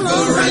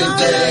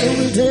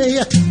 Every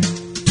day.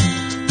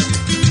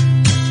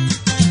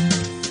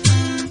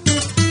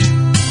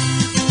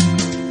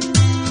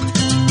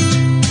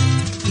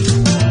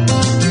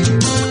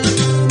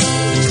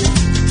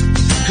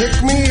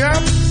 Pick me up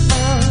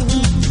from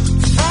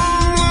the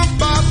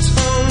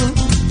bottom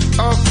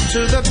up to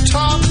the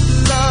top,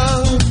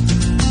 love,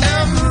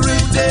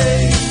 every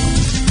day.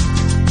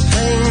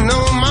 Paying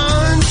no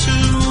mind to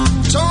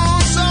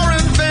taunts or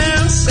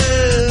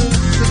advances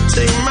to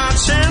take my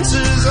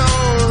chances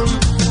on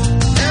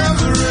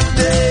every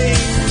day.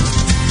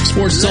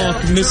 Sports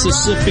Talk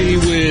Mississippi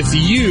with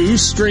you,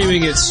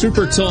 streaming at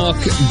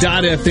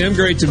supertalk.fm.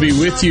 Great to be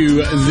with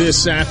you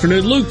this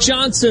afternoon. Luke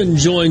Johnson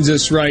joins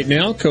us right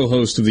now,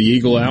 co-host of the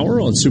Eagle Hour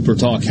on Super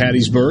Talk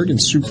Hattiesburg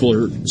and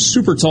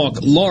Super Talk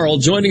Laurel,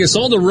 joining us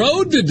on the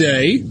road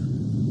today,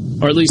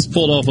 or at least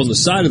pulled off on the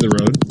side of the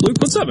road. Luke,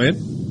 what's up, man?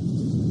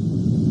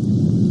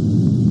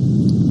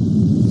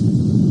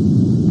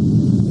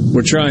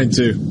 We're trying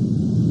to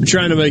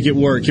make it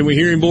work. Can we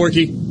hear him,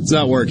 Borky? It's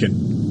not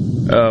working.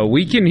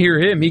 We can hear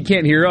him. He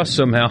can't hear us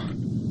somehow.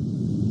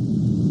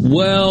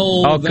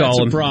 Well, I'll that's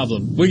call a him.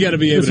 problem. We got to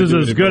be able to do it. This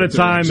is as good a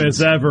time as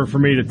ever for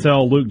me to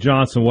tell Luke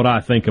Johnson what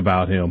I think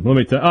about him. Let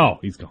me tell. Oh,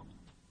 he's gone.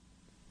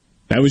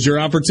 That was your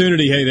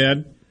opportunity, hey,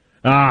 Dad.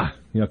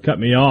 Cut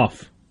me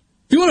off. If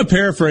you want to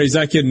paraphrase,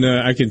 I can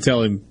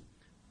tell him.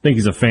 I think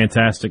he's a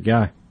fantastic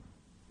guy.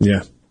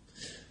 Yeah.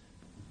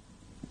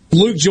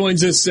 Luke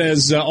joins us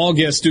as all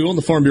guests do on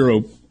the Farm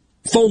Bureau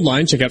phone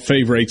line. Check out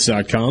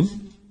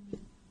favorites.com.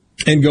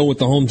 And go with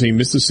the home team,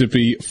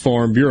 Mississippi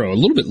Farm Bureau. A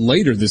little bit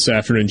later this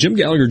afternoon, Jim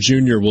Gallagher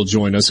Jr. will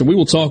join us, and we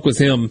will talk with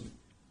him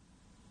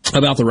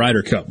about the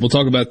Ryder Cup. We'll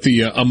talk about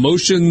the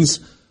emotions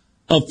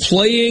of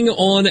playing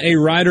on a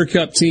Ryder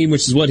Cup team,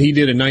 which is what he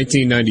did in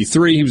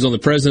 1993. He was on the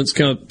President's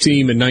Cup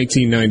team in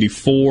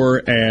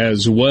 1994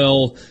 as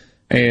well,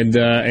 and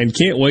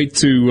can't wait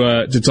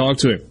to talk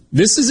to him.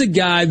 This is a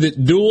guy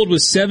that dueled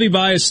with Seve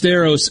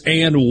Ballesteros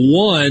and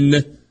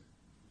won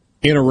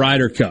in a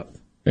Ryder Cup.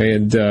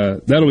 And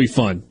that'll be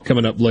fun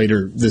coming up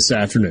later this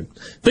afternoon. I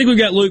think we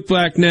got Luke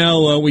back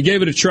now. We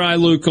gave it a try,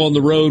 Luke, on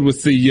the road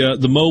with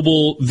the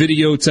mobile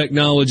video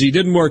technology.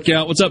 Didn't work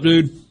out. What's up,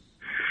 dude?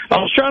 I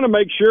was trying to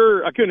make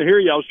sure, I couldn't hear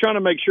you. I was trying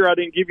to make sure I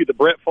didn't give you the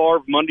Brett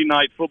Favre Monday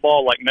Night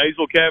Football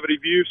nasal cavity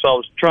view, so I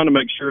was trying to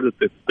make sure that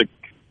the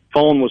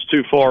phone was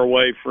too far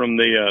away from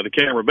the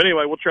camera. But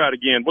anyway, we'll try it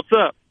again. What's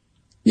up?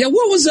 Yeah,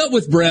 what was up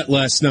with Brett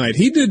last night?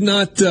 He did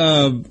not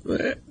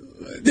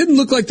didn't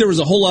look like there was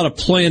a whole lot of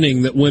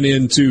planning that went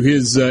into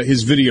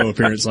his video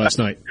appearance last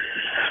night.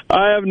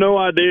 I have no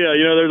idea.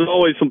 There's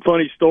always some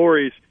funny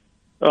stories.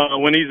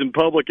 When he's in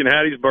public in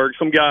Hattiesburg,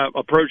 some guy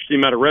approached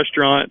him at a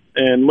restaurant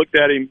and looked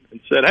at him and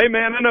said, "Hey,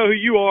 man, I know who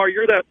you are.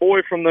 You're that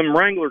boy from them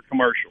Wrangler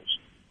commercials."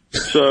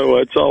 So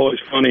it's always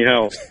funny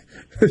how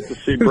to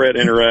see Brett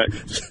interact.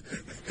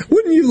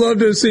 Wouldn't you love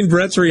to have seen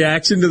Brett's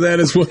reaction to that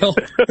as well?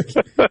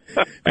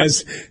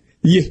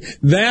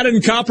 That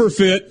and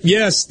Copperfit,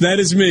 yes, that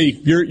is me.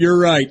 You're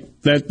right.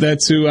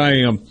 That's who I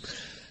am.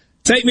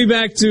 Take me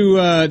back to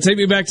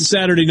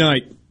Saturday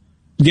night.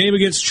 Game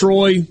against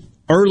Troy.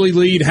 Early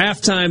lead,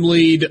 halftime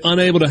lead,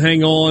 unable to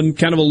hang on,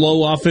 kind of a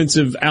low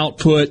offensive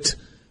output.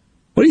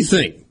 What do you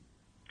think?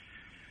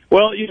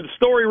 Well, the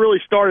story really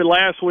started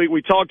last week.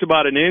 We talked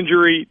about an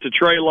injury to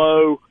Trey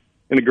Lowe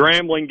in the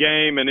Grambling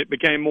game, and it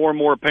became more and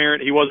more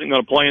apparent he wasn't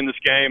going to play in this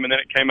game, and then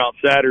it came out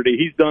Saturday.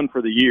 He's done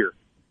for the year.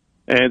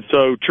 And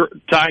so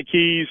Ty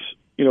Keys,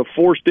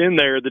 forced in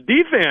there. The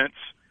defense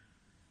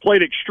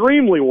played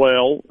extremely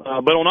well,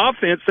 but on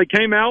offense, they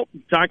came out.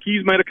 Ty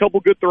Keys made a couple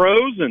good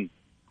throws, and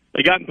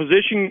they got in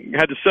position,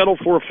 had to settle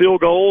for a field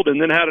goal, and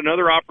then had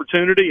another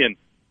opportunity. And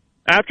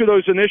after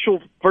those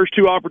initial first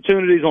two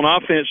opportunities on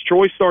offense,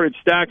 Troy started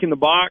stacking the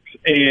box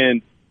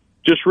and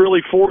just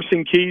really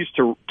forcing Keys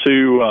to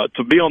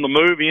be on the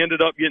move. He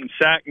ended up getting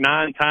sacked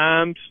 9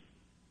 times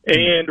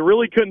and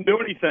really couldn't do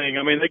anything.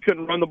 I mean, they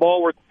couldn't run the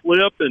ball worth a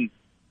flip.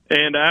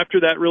 And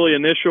after that really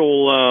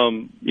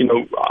initial,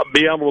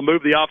 be able to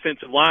move the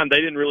offensive line, they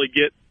didn't really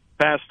get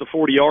past the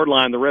 40-yard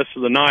line the rest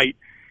of the night.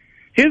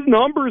 His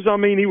numbers,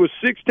 he was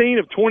 16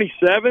 of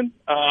 27,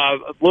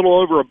 a little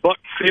over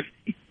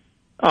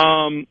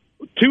 $150.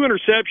 2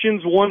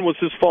 interceptions. One was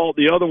his fault.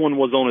 The other one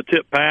was on a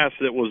tip pass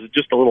that was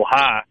just a little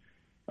high.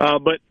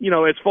 But,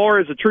 as far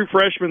as a true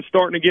freshman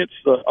starting against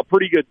a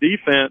pretty good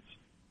defense,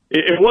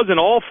 it wasn't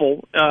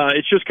awful.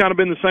 It's just kind of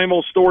been the same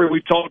old story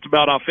we've talked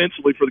about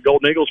offensively for the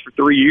Golden Eagles for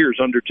 3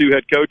 years under 2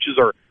 head coaches,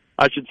 or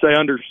I should say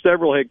under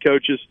several head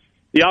coaches.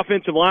 The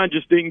offensive line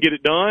just didn't get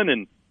it done,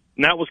 and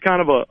that was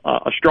kind of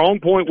a strong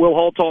point Will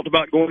Hall talked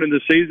about going into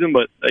the season,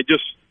 but they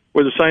just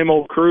were the same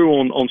old crew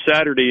on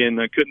Saturday and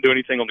couldn't do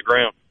anything on the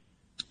ground.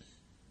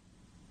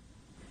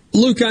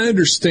 Luke, I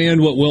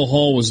understand what Will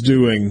Hall was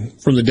doing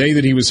from the day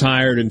that he was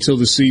hired until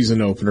the season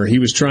opener. He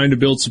was trying to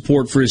build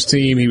support for his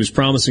team. He was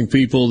promising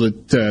people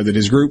that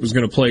his group was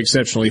going to play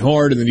exceptionally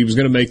hard and that he was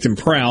going to make them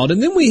proud.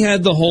 And then we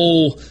had the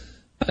whole,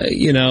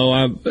 kind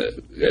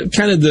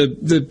of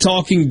the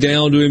talking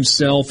down to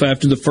himself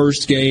after the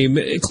first game.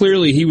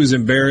 Clearly, he was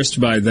embarrassed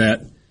by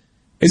that.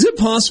 Is it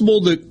possible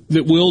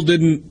that Will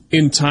didn't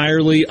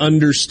entirely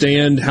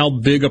understand how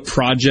big a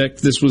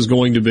project this was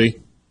going to be?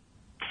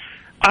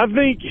 I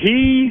think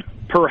he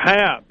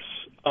perhaps,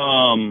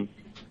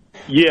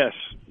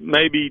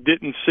 maybe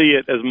didn't see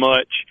it as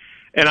much.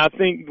 And I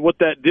think what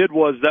that did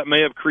was that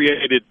may have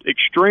created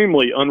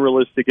extremely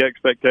unrealistic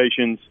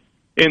expectations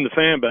in the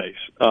fan base.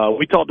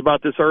 We talked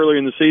about this earlier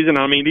in the season.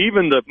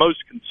 Even the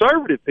most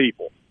conservative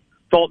people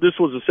thought this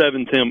was a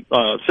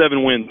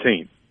 7-win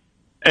team.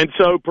 And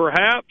so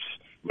perhaps,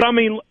 but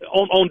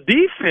on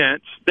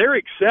defense, they're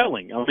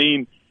excelling.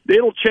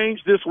 It'll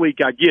change this week,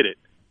 I get it.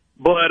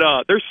 But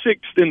they're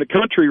 6th in the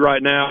country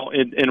right now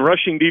in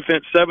rushing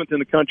defense, 7th in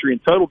the country in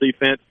total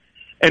defense.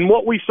 And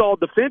what we saw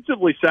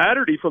defensively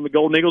Saturday from the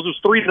Golden Eagles was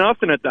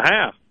 3-0 at the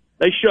half.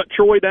 They shut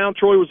Troy down.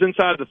 Troy was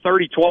inside the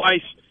 30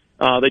 twice.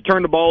 They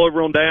turned the ball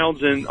over on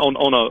downs and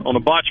on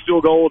a botched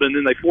field goal, and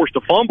then they forced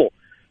a fumble.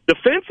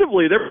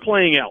 Defensively, they're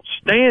playing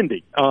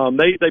outstanding.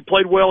 They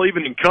played well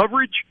even in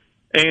coverage,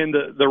 and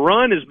the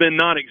run has been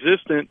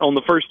non-existent on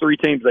the first 3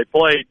 teams they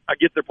played. I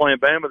get they're playing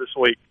Bama this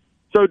week.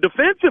 So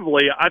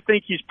defensively, I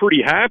think he's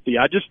pretty happy.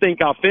 I just think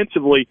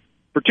offensively,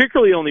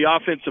 particularly on the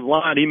offensive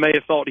line, he may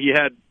have thought he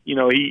had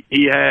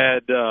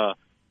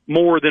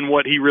more than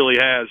what he really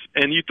has.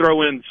 And you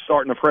throw in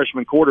starting a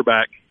freshman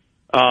quarterback,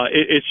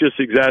 it's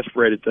just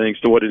exasperated things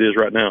to what it is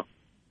right now.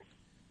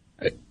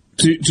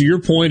 To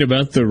your point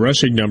about the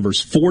rushing numbers,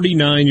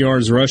 49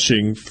 yards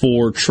rushing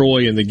for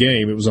Troy in the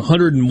game. It was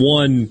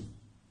 101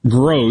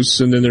 gross,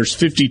 and then there's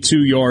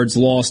 52 yards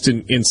lost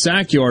in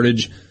sack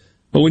yardage.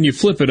 But when you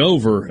flip it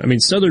over,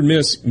 Southern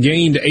Miss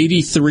gained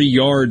 83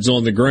 yards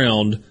on the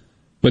ground,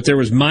 but there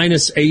was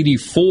minus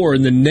 84,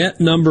 and the net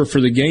number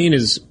for the game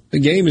is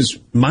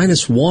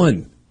minus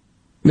 1.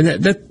 I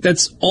mean,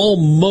 that's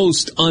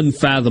almost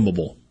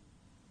unfathomable.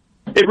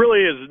 It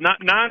really is. 9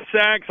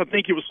 sacks. I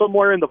think it was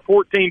somewhere in the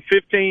 14,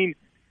 15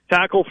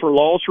 tackle for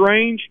loss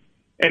range,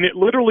 and it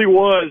literally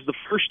was the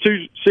first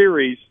 2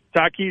 series.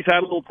 Tykees had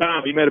a little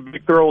time. He made a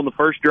big throw on the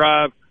first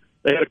drive.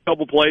 They had a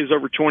couple plays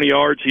over 20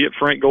 yards. He hit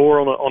Frank Gore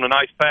on a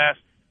nice pass.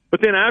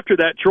 But then after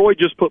that, Troy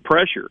just put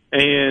pressure.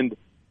 And,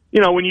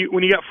 when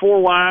you got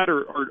 4 wide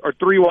or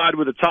 3 wide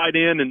with a tight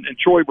end and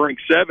Troy brings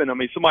 7, I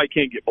mean, somebody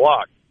can't get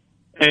blocked.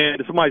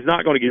 And somebody's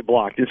not going to get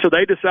blocked. And so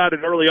they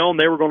decided early on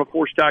they were going to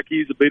force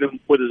Tykees to beat him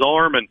with his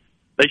arm, and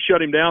they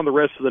shut him down the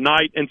rest of the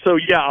night. And so,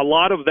 yeah, a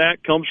lot of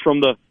that comes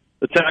from the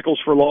tackles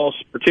for loss,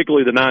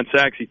 particularly the 9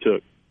 sacks he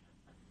took.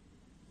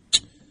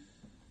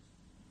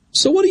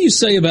 So what do you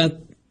say about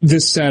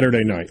this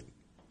Saturday night?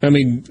 I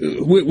mean,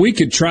 we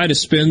could try to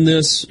spin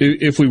this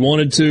if we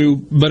wanted to,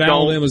 but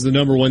Alabama's the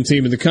number 1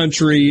 team in the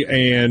country,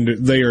 and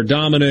they are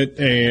dominant,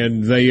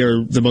 and they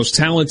are the most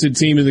talented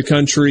team in the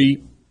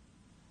country.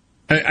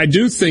 I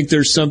do think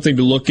there's something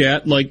to look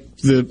at, like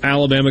the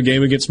Alabama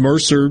game against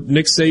Mercer.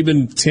 Nick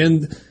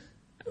Saban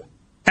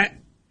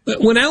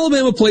when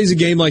Alabama plays a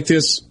game like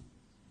this,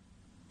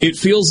 it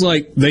feels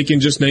like they can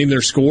just name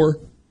their score.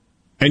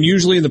 And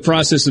usually in the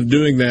process of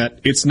doing that,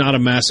 it's not a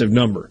massive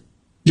number.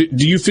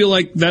 Do you feel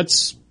like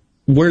that's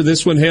where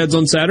this one heads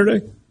on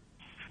Saturday?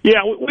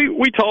 Yeah,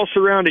 we tossed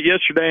around it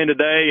yesterday and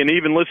today, and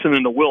even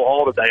listening to Will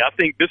Hall today. I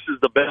think this is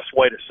the best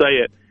way to say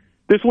it.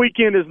 This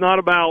weekend is not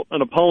about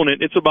an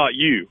opponent. It's about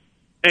you.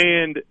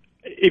 And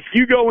if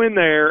you go in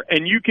there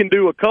and you can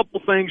do a couple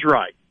things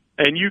right,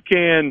 and you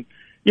can,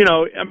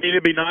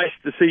 it'd be nice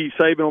to see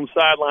Saban on the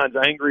sidelines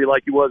angry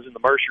like he was in the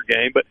Mercer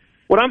game. But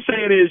what I'm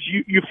saying is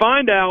you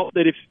find out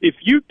that if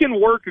you can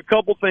work a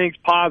couple things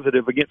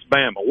positive against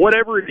Bama,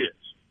 whatever it is,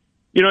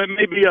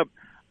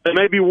 it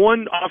may be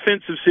one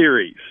offensive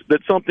series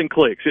that something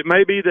clicks. It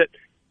may be that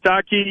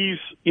Tykees,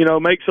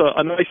 makes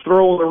a nice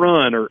throw on the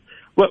run, or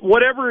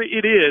whatever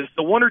it is,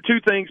 the 1 or 2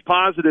 things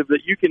positive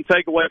that you can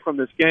take away from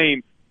this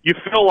game, you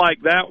feel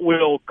like that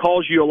will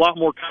cause you a lot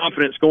more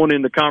confidence going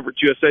into the Conference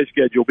USA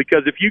schedule.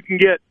 Because if you can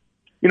get,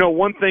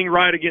 one thing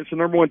right against the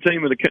number 1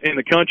 team in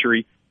the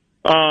country,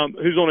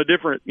 who's on a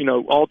different,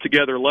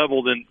 altogether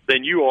level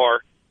than you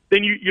are,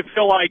 then you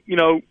feel like,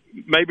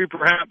 maybe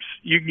perhaps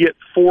you can get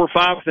 4 or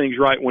 5 things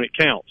right when it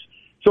counts.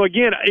 So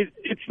again,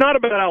 it's not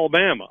about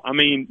Alabama. I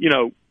mean,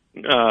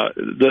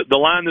 the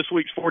line this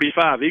week's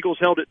 45. Eagles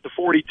held it to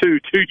 42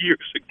 2 years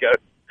ago.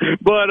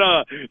 But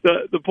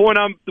the point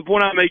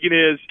I'm making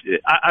is,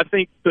 I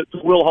think that to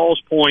Will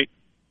Hall's point,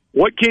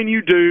 what can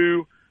you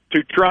do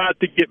to try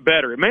to get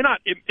better? It may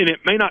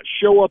not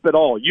show up at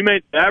all.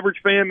 The average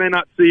fan may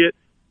not see it.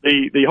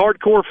 The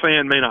hardcore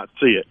fan may not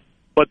see it.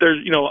 But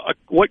there's,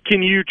 what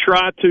can you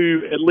try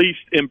to at least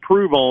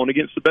improve on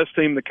against the best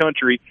team in the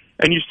country?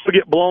 And you still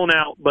get blown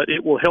out, but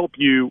it will help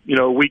you,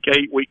 week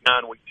 8, week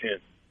 9, week 10.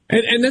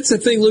 And that's the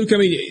thing, Luke. I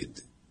mean,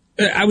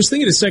 I was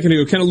thinking a second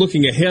ago, kind of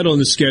looking ahead on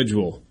the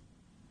schedule.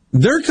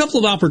 There are a couple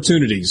of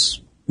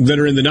opportunities that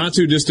are in the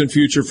not-too-distant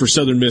future for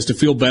Southern Miss to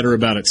feel better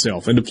about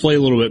itself and to play a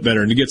little bit better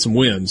and to get some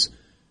wins.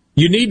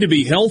 You need to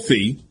be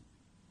healthy,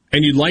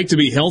 and you'd like to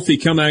be healthy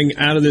coming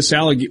out of this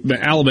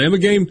Alabama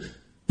game,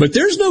 but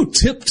there's no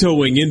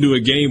tiptoeing into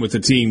a game with a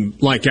team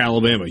like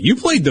Alabama. You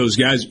played those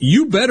guys.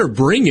 You better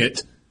bring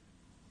it.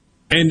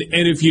 And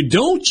if you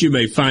don't, you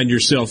may find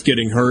yourself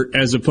getting hurt,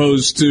 as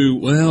opposed to,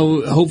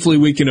 well, hopefully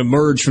we can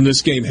emerge from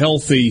this game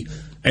healthy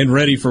and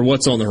ready for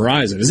what's on the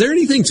horizon. Is there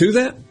anything to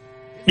that?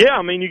 Yeah,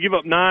 I mean, you give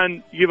up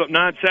 9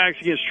 sacks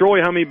against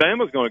Troy. How many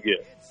Bama's going to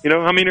get?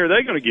 How many are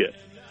they going to get?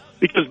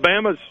 Because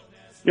Bama's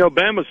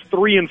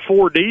 3 and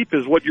 4 deep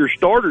is what your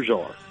starters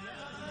are.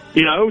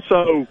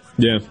 So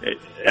yeah.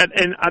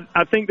 And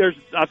I think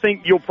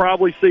you'll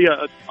probably see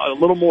a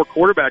little more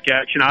quarterback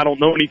action. I don't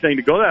know anything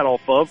to go that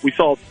off of. We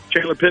saw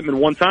Chandler Pittman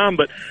one time,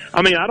 but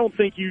I mean, I don't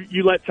think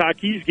you let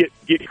Tykees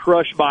get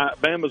crushed by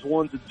Bama's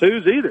 1s and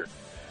 2s either.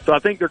 So I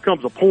think there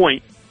comes a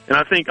point, and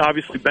I think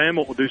obviously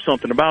Bama will do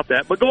something about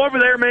that. But go over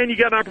there, man. You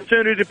got an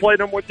opportunity to play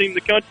number 1 team in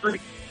the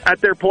country at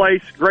their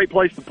place. Great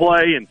place to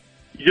play, and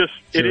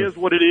it is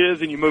what it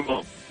is, and you move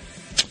on.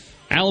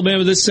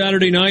 Alabama this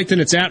Saturday night, then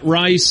it's at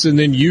Rice, and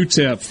then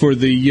UTEP for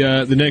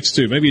the next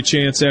 2. Maybe a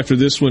chance after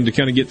this one to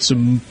kind of get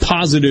some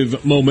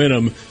positive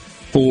momentum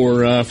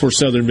for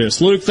Southern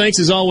Miss. Luke, thanks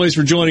as always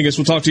for joining us.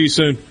 We'll talk to you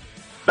soon.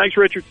 Thanks,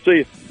 Richard. See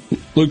you.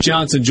 Luke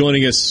Johnson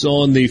joining us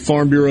on the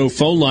Farm Bureau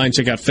phone line.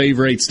 Check out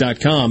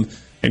favorites.com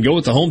and go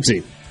with the home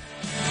team.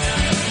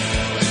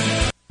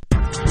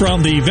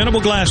 from the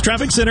Venable Glass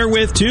Traffic Center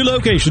with 2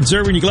 locations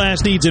serving your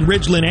glass needs in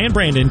Ridgeland and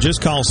Brandon.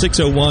 Just call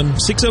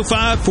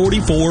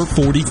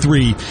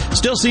 601-605-4443.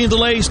 Still seeing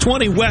delays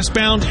 20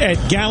 westbound at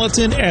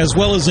Gallatin, as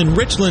well as in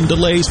Richland,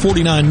 delays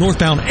 49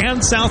 northbound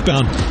and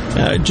southbound.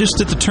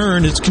 Just at the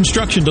turn, it's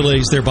construction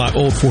delays there by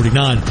Old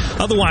 49.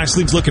 Otherwise,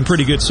 things looking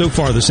pretty good so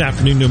far this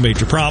afternoon. No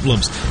major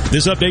problems.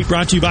 This update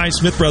brought to you by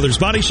Smith Brothers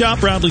Body Shop,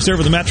 proudly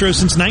serving the Metro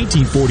since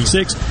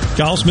 1946.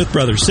 Call Smith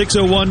Brothers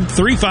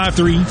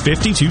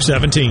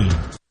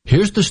 601-353-5217.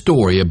 Here's the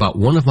story about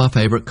one of my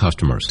favorite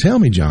customers. Tell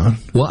me, John.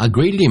 Well, I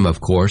greeted him, of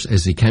course,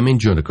 as he came in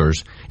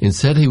Juniker's and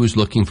said he was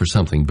looking for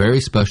something very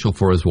special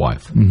for his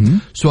wife. Mm-hmm.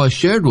 So I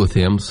shared with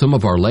him some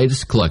of our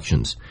latest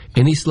collections,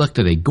 and he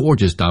selected a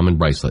gorgeous diamond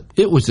bracelet.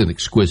 It was an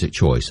exquisite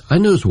choice I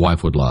knew his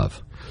wife would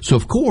love. So,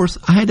 of course,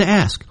 I had to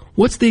ask,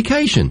 what's the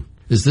occasion?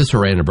 Is this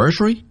her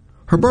anniversary?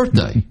 Her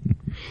birthday?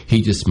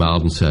 He just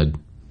smiled and said,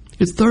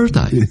 it's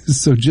Thursday.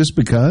 So just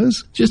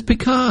because? Just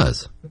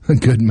because. A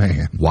good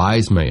man.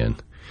 Wise man.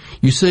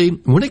 You see,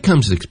 when it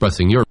comes to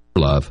expressing your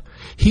love,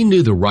 he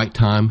knew the right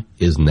time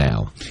is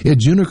now. At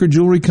Juniker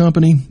Jewelry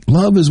Company,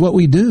 love is what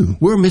we do.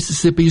 We're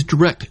Mississippi's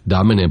direct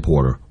diamond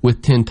importer.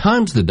 With 10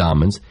 times the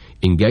diamonds,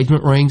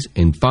 engagement rings,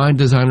 and fine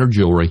designer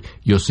jewelry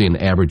you'll see in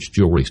average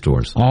jewelry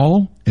stores.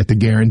 All at the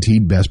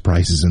guaranteed best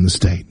prices in the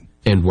state.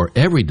 And where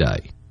every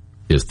day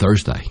is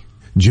Thursday.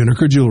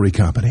 Juniker Jewelry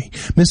Company,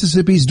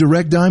 Mississippi's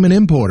direct diamond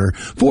importer,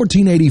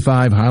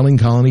 1485 Highland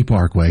Colony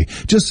Parkway,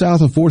 just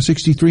south of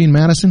 463 in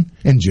Madison,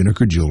 and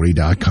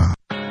JunikerJewelry.com.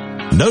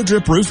 No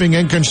Drip Roofing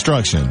and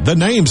Construction. The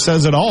name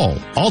says it all.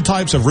 All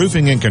types of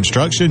roofing and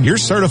construction. Your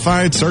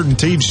certified,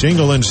 certainteed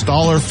shingle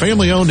installer,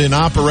 family owned and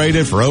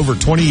operated for over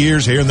 20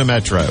 years here in the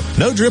Metro.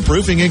 No Drip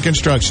Roofing and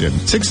Construction.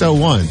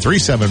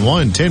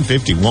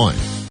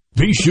 601-371-1051.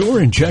 Be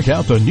sure and check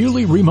out the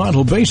newly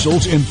remodeled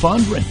Basil's in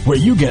Fondren, where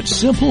you get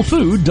simple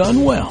food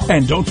done well.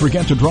 And don't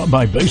forget to drop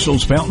by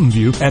Basil's Fountain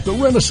View at the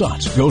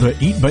Renaissance. Go to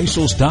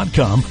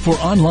eatbasils.com for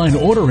online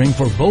ordering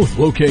for both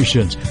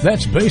locations.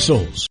 That's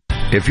Basil's.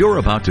 If you're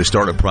about to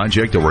start a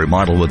project or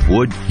remodel with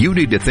wood, you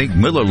need to think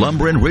Miller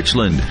Lumber in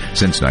Richland.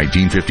 Since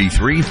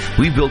 1953,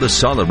 we've built a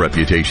solid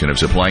reputation of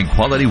supplying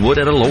quality wood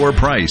at a lower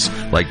price,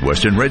 like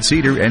Western Red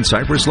Cedar and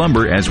Cypress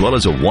Lumber, as well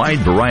as a wide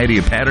variety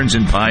of patterns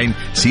in pine,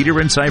 cedar,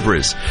 and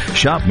cypress.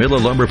 Shop Miller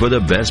Lumber for the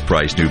best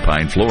price new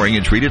pine flooring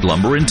and treated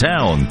lumber in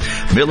town.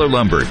 Miller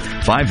Lumber,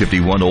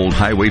 551 Old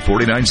Highway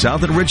 49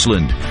 South in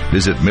Richland.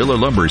 Visit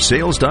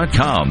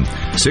MillerLumberSales.com,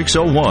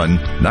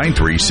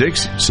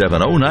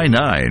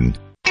 601-936-7099.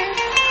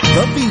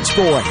 The Beach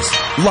Boys,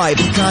 live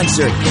in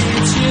concert.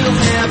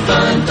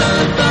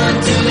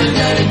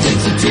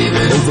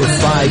 Over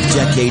 5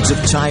 decades of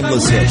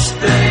timeless hits.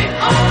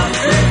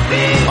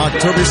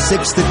 October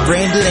 6th at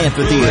Brandon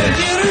Amphitheater.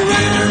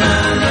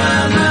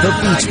 The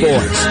Beach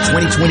Boys,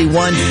 2021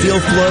 Feel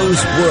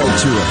Flows World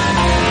Tour.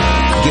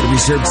 Get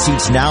reserved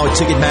seats now at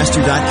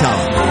Ticketmaster.com.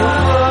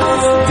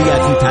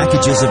 VIP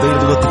packages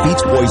available at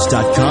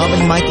thebeachboys.com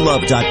and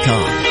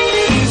MikeLove.com.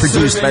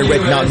 Produced by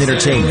Red Mountain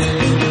Entertainment.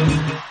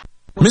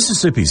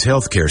 Mississippi's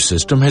healthcare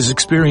system has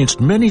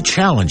experienced many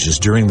challenges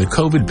during the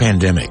COVID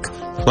pandemic,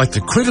 like the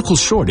critical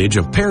shortage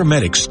of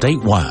paramedics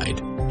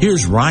statewide.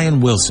 Here's Ryan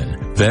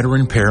Wilson,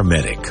 veteran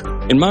paramedic.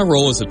 In my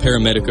role as a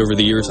paramedic over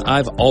the years,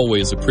 I've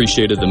always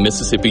appreciated the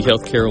Mississippi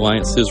Healthcare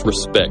Alliance's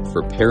respect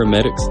for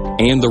paramedics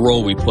and the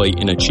role we play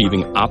in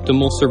achieving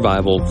optimal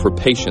survival for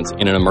patients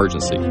in an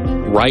emergency.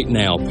 Right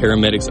now,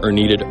 paramedics are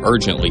needed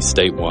urgently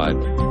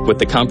statewide. With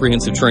the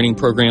comprehensive training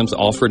programs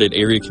offered at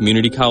area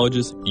community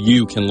colleges,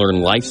 you can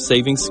learn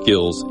life-saving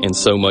skills and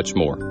so much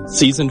more.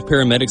 Seasoned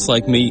paramedics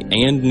like me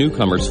and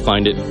newcomers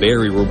find it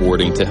very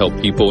rewarding to help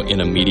people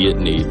in immediate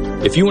need.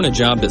 If you want a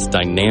job that's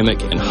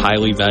dynamic and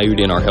highly valued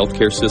in our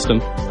healthcare system,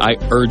 I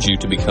urge you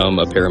to become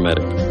a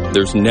paramedic.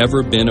 There's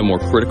never been a more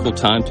critical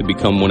time to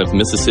become one of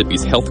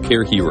Mississippi's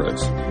healthcare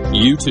heroes.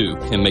 You too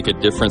can make a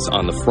difference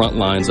on the front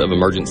lines of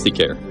emergency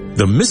care.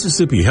 The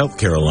Mississippi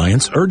Healthcare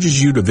Alliance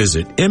urges you to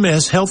visit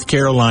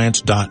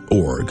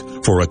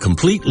mshealthcarealliance.org for a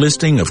complete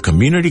listing of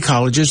community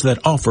colleges that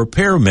offer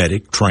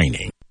paramedic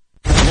training.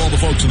 For all the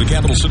folks in the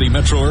Capital City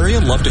metro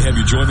area, love to have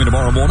you join me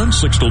tomorrow morning,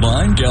 6 to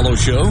 9, Gallo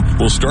Show.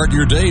 We'll start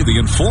your day the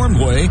informed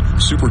way.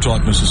 Super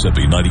Talk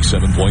Mississippi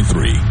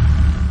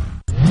 97.3.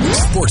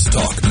 Sports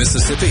Talk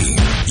Mississippi,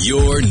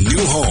 your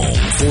new home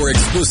for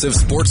exclusive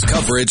sports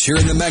coverage here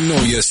in the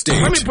Magnolia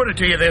State. Let me put it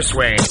to you this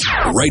way.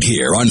 Right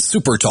here on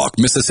Super Talk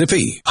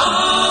Mississippi.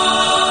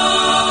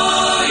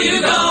 Oh,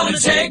 you're gonna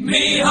take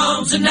me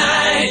home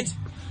tonight.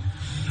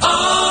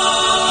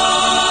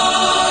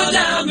 Oh,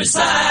 down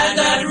beside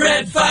that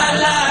red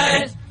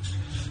firelight.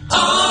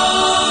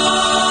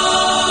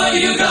 Oh,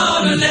 you're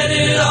gonna let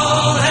it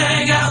all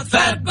hang out.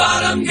 Fat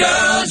bottom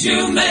girls,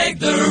 you make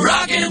the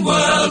rockin'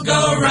 world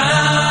go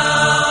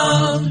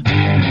round. Hey,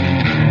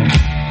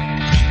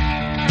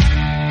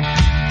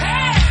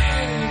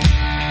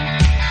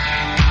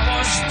 I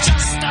was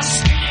just a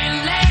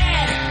skinny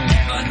lad,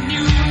 never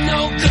knew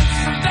no good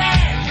from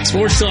bad.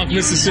 Sports Talk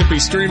Mississippi,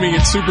 streaming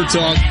at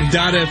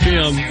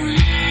supertalk.fm.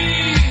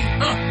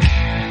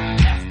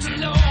 Left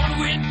alone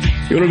with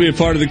you want to be a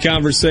part of the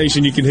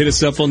conversation, you can hit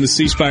us up on the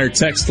C Spire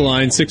text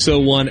line,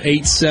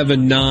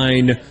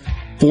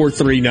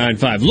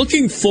 601-879-4395.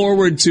 Looking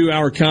forward to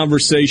our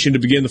conversation to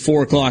begin the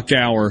 4 o'clock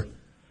hour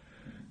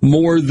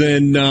more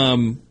than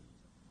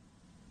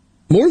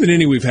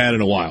any we've had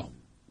in a while.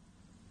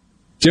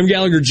 Jim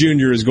Gallagher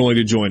Jr. is going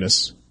to join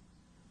us.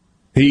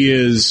 He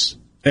is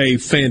a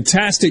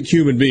fantastic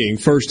human being,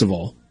 first of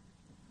all.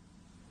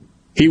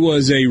 He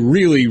was a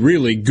really,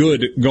 really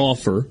good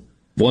golfer.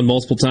 Won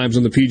multiple times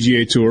on the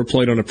PGA Tour,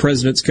 played on a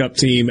President's Cup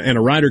team and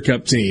a Ryder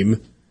Cup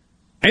team.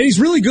 And he's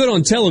really good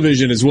on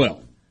television as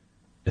well.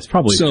 It's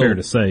probably fair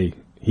to say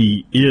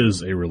he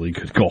is a really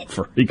good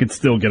golfer. He could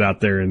still get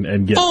out there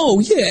and get... Oh,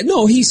 yeah.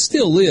 No, he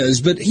still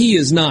is, but he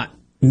is not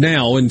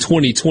now in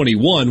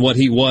 2021 what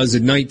he was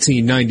in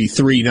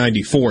 1993,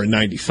 94, and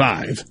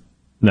 95.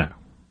 No.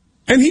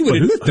 And he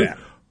would admit that.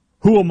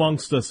 Who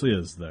amongst us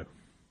is, though?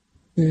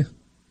 Yeah.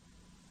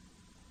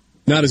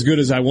 Not as good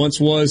as I once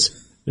was.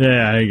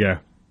 Yeah, there you go.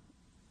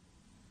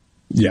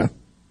 Yeah.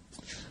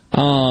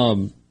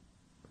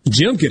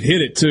 Jim could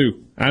hit it,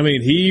 too. I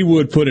mean, he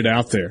would put it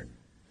out there.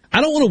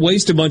 I don't want to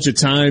waste a bunch of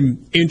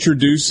time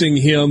introducing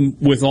him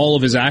with all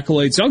of his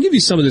accolades. So I'll give you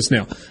some of this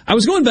now. I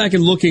was going back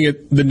and looking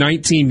at the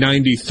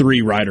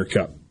 1993 Ryder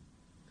Cup.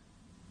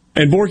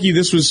 And, Borky,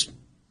 this was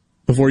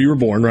before you were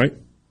born, right?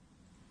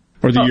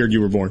 Or the year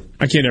you were born?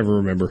 I can't ever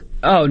remember.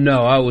 Oh, no,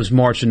 I was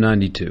March of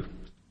 92.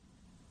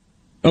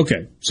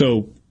 Okay,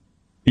 so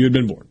you had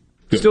been born.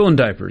 Good. Still in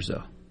diapers,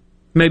 though.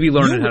 Maybe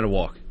learning how to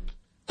walk.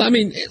 I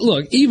mean,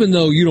 look, even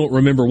though you don't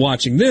remember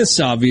watching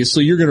this,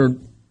 obviously, you're going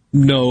to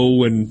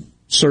know and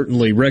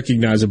certainly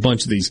recognize a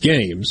bunch of these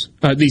names.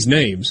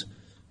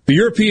 The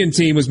European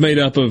team was made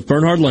up of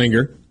Bernhard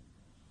Langer,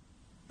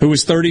 who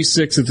was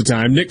 36 at the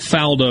time, Nick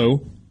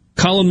Faldo,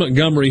 Colin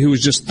Montgomery, who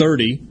was just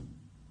 30,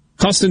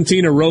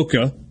 Costantino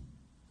Rocca,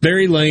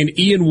 Barry Lane,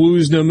 Ian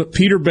Woosnam,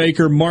 Peter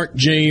Baker, Mark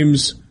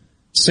James,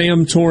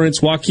 Sam Torrance,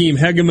 Joaquim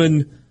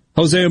Hegeman,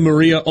 Jose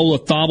Maria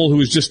Olazabal, who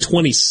was just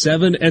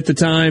 27 at the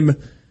time,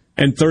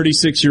 and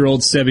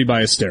 36-year-old Seve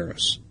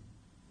Ballesteros,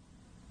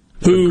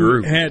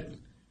 who had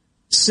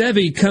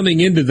Seve coming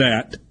into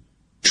that,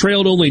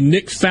 trailed only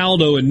Nick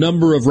Faldo in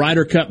number of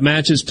Ryder Cup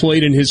matches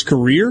played in his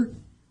career.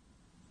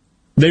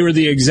 They were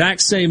the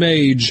exact same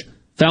age.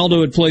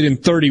 Faldo had played in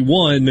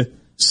 31.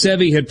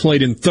 Seve had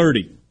played in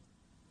 30.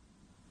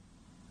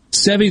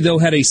 Seve, though,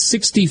 had a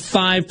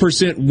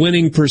 65%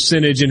 winning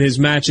percentage in his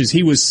matches.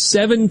 He was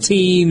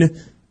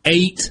 17,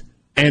 8,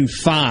 and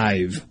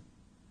 5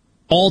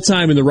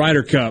 all-time in the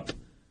Ryder Cup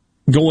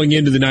going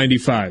into the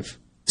 95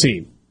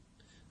 team.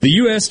 The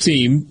U.S.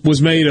 team was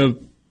made of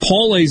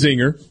Paul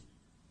Azinger,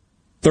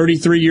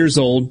 33 years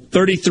old,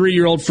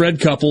 33-year-old Fred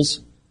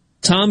Couples,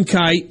 Tom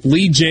Kite,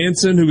 Lee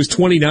Jansen, who was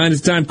 29 at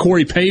the time,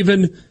 Corey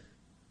Pavin,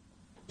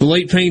 the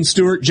late Payne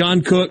Stewart,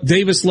 John Cook,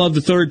 Davis Love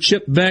III,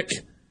 Chip Beck,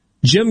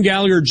 Jim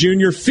Gallagher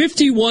Jr.,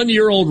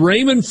 51-year-old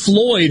Raymond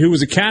Floyd, who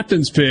was a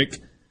captain's pick,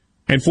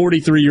 and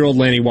 43-year-old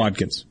Lanny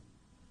Wadkins.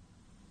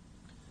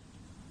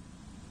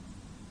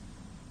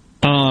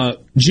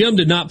 Jim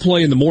did not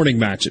play in the morning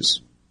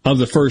matches of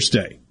the first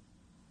day,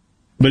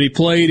 but he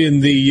played in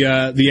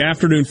the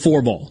afternoon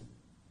four-ball.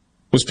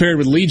 Was paired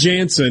with Lee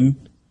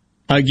Jansen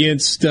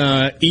against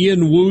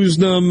Ian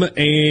Woosnam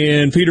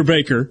and Peter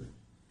Baker,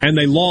 and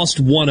they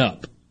lost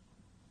 1-up.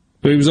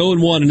 So he was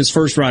 0-1 in his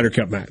first Ryder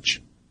Cup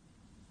match.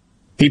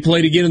 He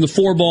played again in the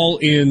four-ball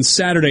in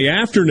Saturday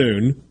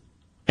afternoon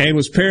and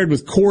was paired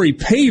with Corey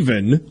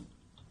Pavin,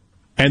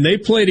 and they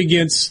played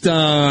against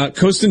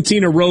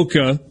Costantino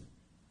Rocca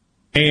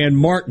and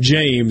Mark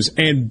James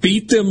and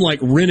beat them like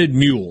rented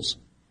mules.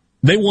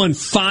 They won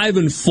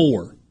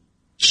 5-4.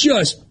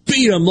 Just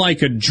beat them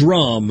like a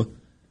drum.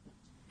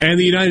 And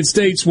the United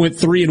States went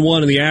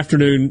 3-1 in the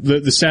afternoon,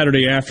 the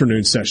Saturday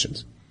afternoon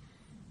sessions.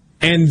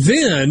 And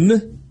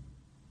then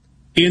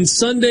in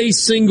Sunday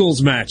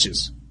singles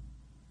matches,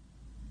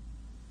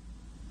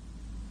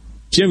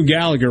 Jim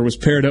Gallagher was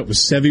paired up with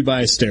Seve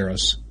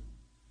Ballesteros.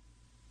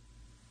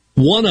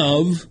 One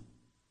of,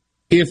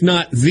 if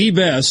not the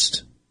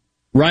best,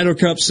 Ryder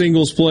Cup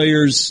singles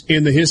players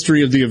in the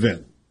history of the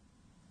event.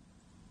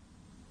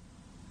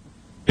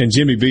 And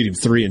Jimmy beat him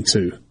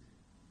 3-2.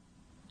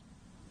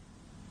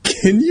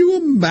 Can you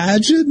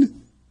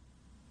imagine?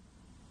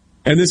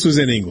 And this was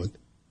in England.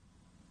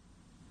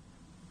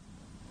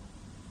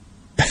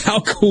 How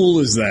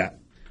cool is that?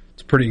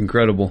 It's pretty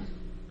incredible.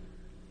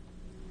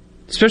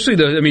 Especially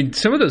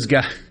some of those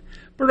guys,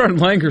 Bernhard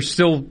Langer's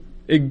still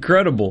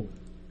incredible.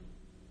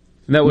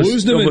 And that was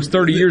Woosnam almost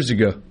 30 years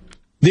ago.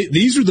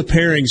 These are the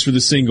pairings for the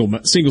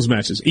singles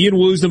matches. Ian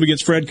Woosnam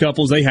against Fred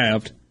Couples, they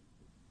halved.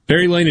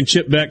 Barry Lane and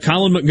Chip Beck,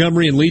 Colin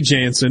Montgomery and Lee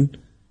Jansen,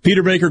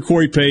 Peter Baker,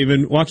 Corey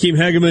Pavin, Joaquim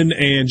Hegeman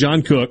and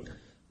John Cook,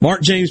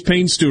 Mark James,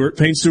 Payne Stewart.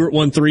 Payne Stewart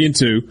won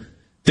 3-2.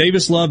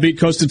 Davis Love beat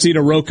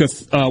Costantino Rocca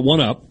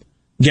 1-up.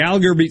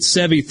 Gallagher beat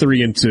Seve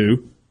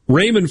 3-2.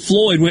 Raymond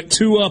Floyd went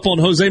 2-up on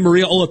Jose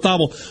Maria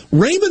Olazabal.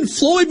 Raymond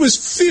Floyd was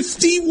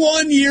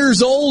 51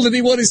 years old and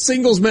he won his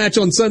singles match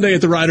on Sunday at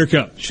the Ryder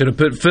Cup. Should have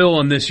put Phil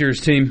on this year's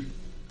team.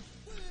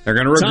 They're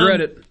going to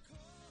regret it.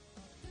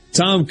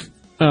 Tom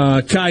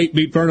Kite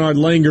beat Bernhard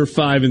Langer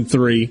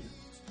 5-3.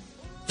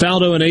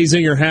 Faldo and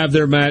Azinger have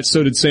their match.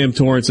 So did Sam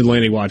Torrance and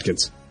Lanny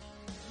Watkins.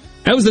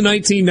 That was the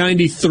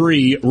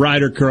 1993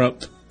 Ryder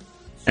Cup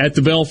at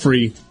the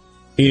Belfry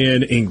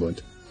in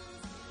England.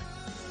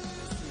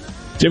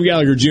 Jim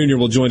Gallagher Jr.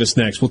 will join us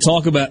next. We'll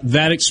talk about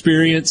that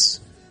experience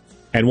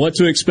and what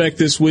to expect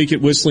this week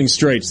at Whistling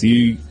Straits.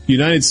 The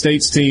United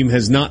States team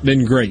has not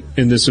been great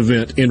in this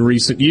event in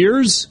recent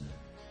years.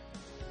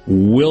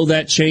 Will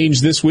that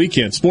change this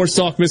weekend? Sports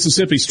Talk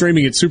Mississippi,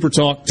 streaming at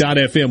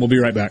supertalk.fm. We'll be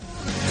right back.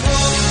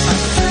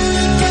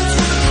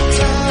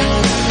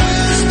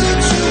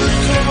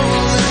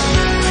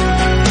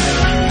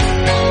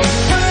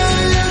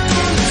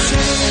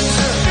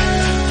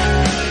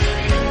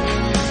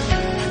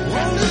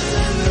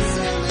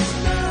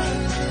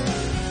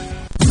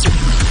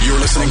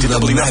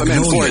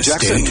 WFMN Florida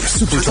Jackson,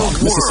 Super Talk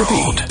Mississippi,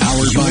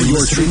 powered by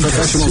your street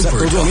professionals at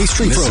Baroni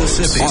Street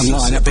Pros.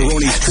 Online at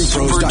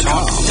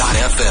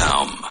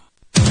baronistreetpros.com.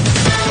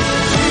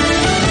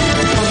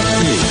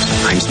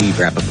 I'm Steve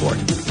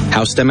Rappaport.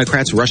 House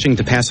Democrats rushing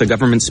to pass a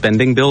government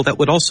spending bill that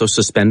would also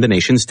suspend the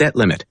nation's debt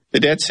limit. The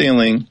debt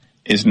ceiling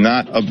is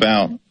not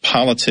about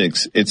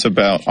politics. It's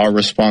about our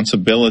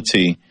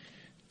responsibility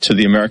to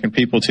the American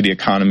people, to the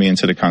economy, and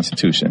to the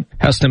Constitution.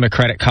 House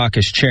Democratic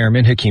Caucus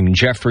Chairman Hakeem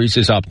Jeffries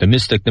is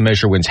optimistic the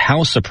measure wins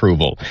House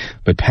approval,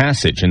 but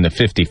passage in the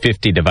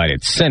 50-50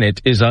 divided Senate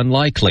is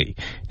unlikely.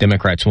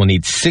 Democrats will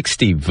need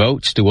 60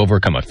 votes to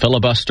overcome a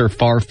filibuster.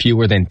 Far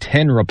fewer than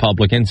 10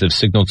 Republicans have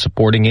signaled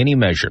supporting any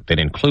measure that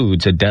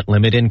includes a debt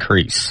limit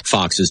increase.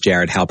 Fox's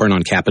Jared Halpern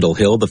on Capitol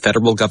Hill. The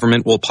federal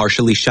government will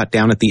partially shut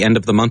down at the end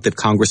of the month if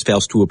Congress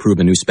fails to approve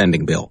a new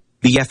spending bill.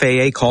 The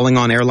FAA calling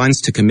on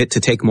airlines to commit to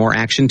take more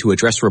action to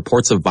address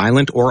reports of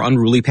violent or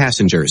unruly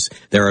passengers.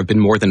 There have been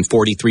more than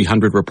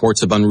 4,300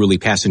 reports of unruly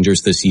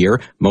passengers this year.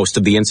 Most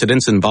of the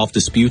incidents involve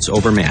disputes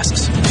over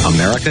masks.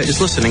 America is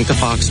listening to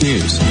Fox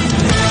News.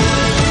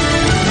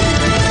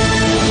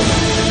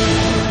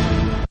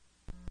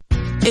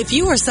 If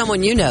you or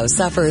someone you know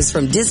suffers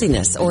from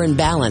dizziness or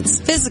imbalance,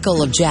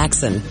 Physical of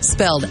Jackson,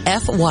 spelled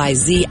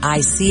F-Y-Z-I-C-A-L,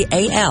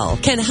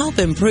 can help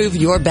improve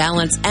your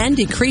balance and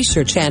decrease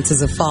your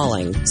chances of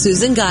falling.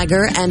 Susan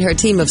Geiger and her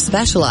team of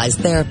specialized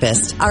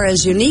therapists are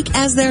as unique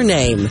as their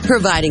name,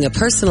 providing a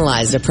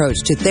personalized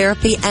approach to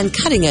therapy and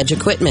cutting-edge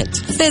equipment.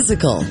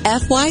 Physical,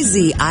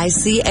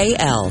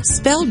 F-Y-Z-I-C-A-L,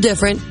 spelled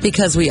different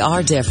because we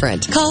are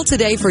different. Call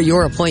today for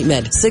your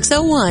appointment,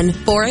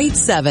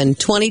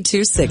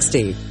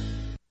 601-487-2260.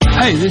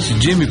 Hey, this is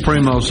Jimmy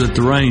Primos at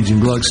the range in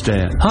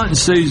Gluckstadt. Hunting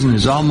season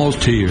is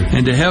almost here,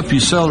 and to help you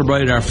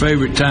celebrate our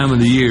favorite time of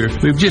the year,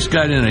 we've just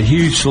got in a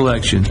huge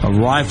selection of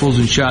rifles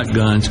and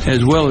shotguns,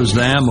 as well as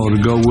the ammo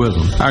to go with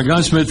them. Our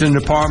gunsmithing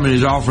department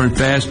is offering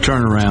fast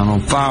turnaround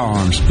on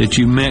firearms that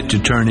you meant to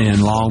turn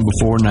in long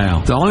before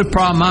now. The only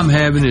problem I'm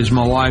having is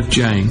my wife,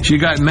 Jane. She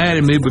got mad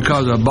at me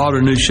because I bought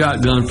a new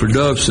shotgun for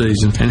dove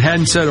season and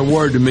hadn't said a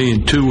word to me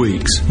in 2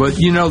 weeks. But,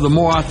 you know, the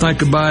more I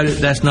think about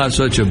it, that's not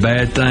such a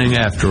bad thing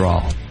after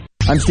all.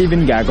 I'm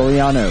Stephen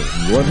Gagliano.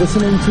 You're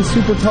listening to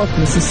Super Talk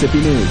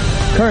Mississippi News.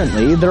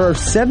 Currently, there are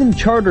 7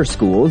 charter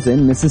schools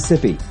in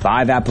Mississippi.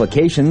 5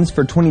 applications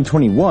for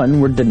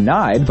 2021 were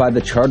denied by the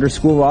Charter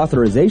School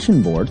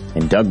Authorization Board,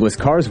 and Douglas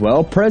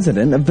Carswell,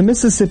 president of the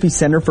Mississippi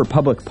Center for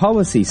Public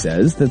Policy,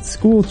 says that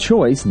school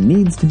choice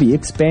needs to be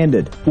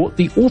expanded. What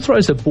the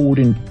Authorizer Board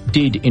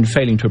did in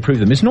failing to approve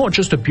them is not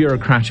just a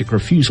bureaucratic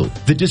refusal.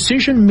 The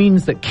decision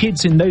means that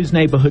kids in those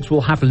neighborhoods will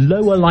have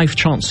lower life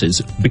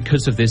chances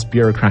because of this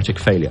bureaucratic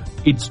failure.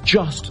 It's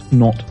just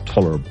not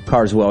tolerable.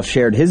 Carswell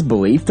shared his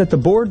belief that the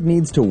board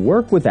needs to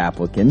work with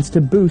applicants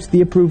to boost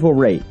the approval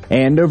rate.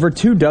 And over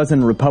 24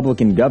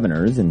 Republican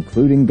governors,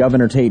 including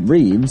Governor Tate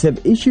Reeves,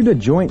 have issued a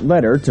joint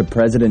letter to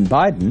President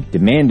Biden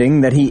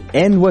demanding that he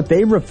end what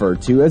they refer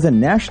to as a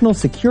national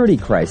security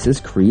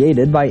crisis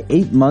created by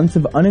 8 months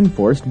of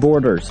unenforced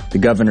borders. The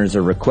governors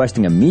are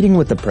requesting a meeting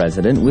with the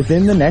president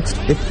within the next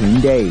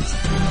 15 days.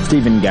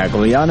 Stephen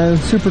Gagliano,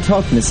 Super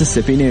Talk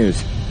Mississippi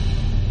News.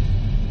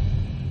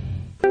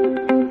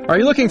 Are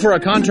you looking for a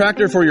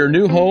contractor for your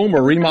new home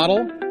or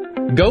remodel?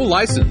 Go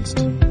licensed.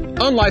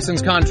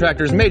 Unlicensed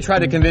contractors may try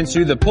to convince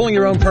you that pulling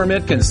your own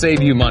permit can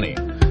save you money,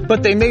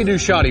 but they may do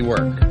shoddy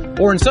work,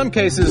 or in some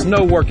cases,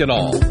 no work at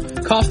all,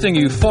 costing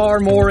you far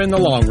more in the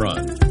long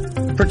run.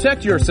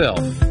 Protect yourself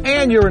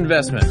and your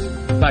investment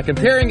by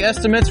comparing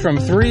estimates from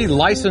 3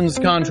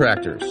 licensed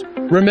contractors.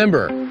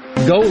 Remember,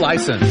 go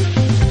licensed.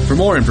 For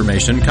more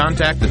information,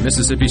 contact the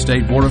Mississippi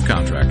State Board of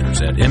Contractors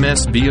at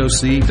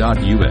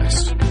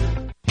msboc.us.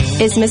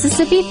 Is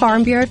Mississippi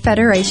Farm Bureau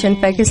Federation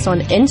focused on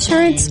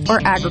insurance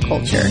or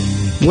agriculture?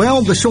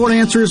 Well, the short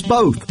answer is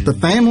both. The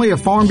family of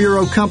Farm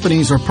Bureau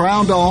companies are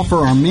proud to offer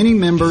our many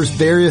members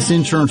various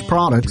insurance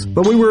products,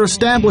 but we were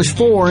established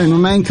for and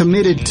remain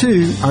committed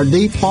to our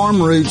deep farm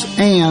roots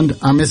and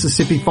our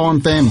Mississippi farm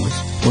families.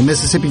 When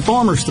Mississippi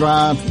farmers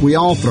thrive, we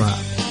all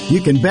thrive. You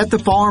can bet the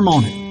farm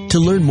on it. To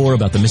learn more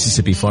about the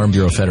Mississippi Farm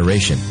Bureau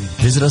Federation,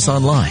 visit us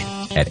online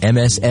at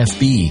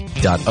msfb.org.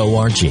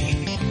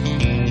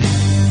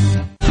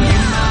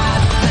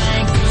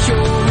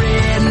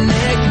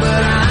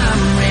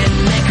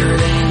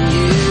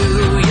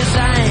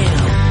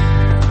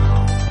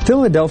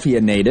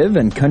 Philadelphia native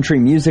and country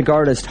music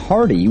artist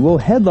Hardy will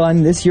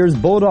headline this year's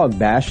Bulldog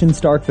Bash in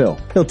Starkville.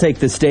 He'll take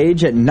the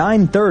stage at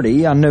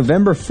 9:30 on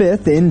November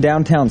 5th in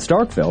downtown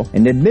Starkville,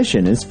 and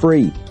admission is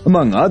free.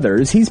 Among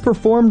others, he's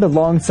performed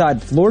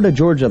alongside Florida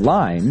Georgia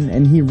Line,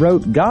 and he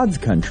wrote God's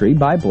Country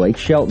by Blake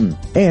Shelton.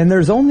 And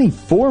there's only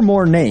 4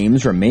 more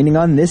names remaining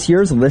on this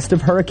year's list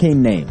of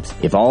hurricane names.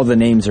 If all the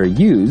names are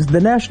used, the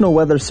National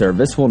Weather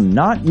Service will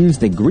not use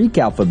the Greek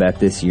alphabet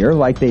this year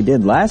like they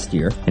did last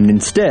year, and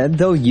instead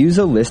they'll use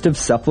a list of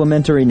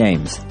supplementary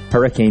names.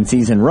 Hurricane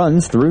season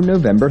runs through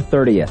November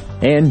 30th.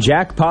 And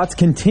jackpots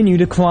continue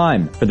to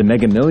climb. For the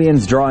Mega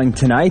Millions drawing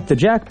tonight, the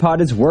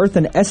jackpot is worth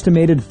an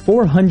estimated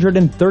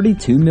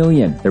 $432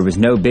 million. There was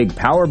no big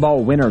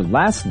Powerball winner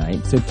last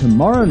night, so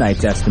tomorrow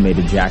night's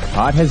estimated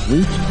jackpot has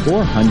reached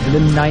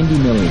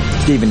 $490 million.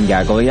 Stephen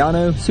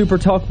Gagliano,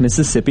 SuperTalk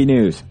Mississippi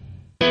News.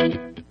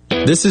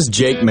 This is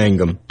Jake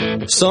Mangum.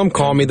 Some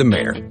call me the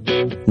mayor.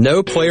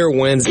 No player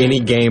wins any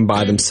game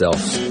by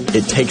themselves.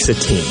 It takes a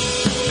team.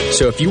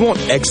 So if you want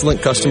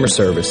excellent customer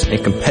service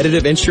and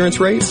competitive insurance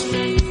rates,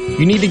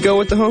 you need to go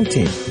with the home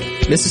team,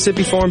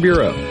 Mississippi Farm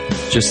Bureau,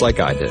 just like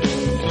I did.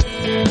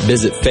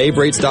 Visit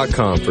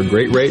favrates.com for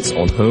great rates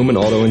on home and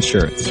auto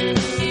insurance.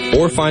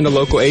 Or find a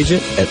local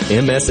agent at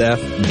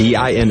msfbins.com.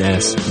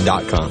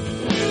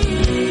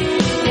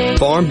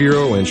 Farm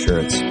Bureau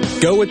Insurance.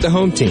 Go with the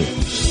home team.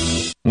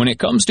 When it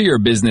comes to your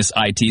business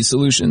IT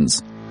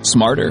solutions,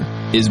 smarter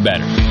is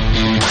better.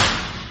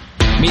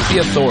 Meet the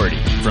authority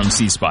from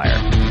C-Spire.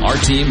 Our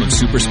team of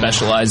super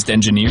specialized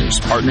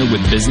engineers partner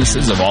with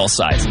businesses of all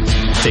sizes,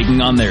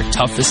 taking on their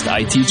toughest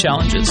IT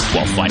challenges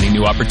while finding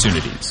new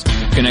opportunities.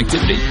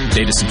 Connectivity,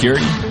 data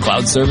security,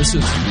 cloud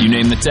services, you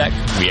name the tech,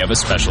 we have a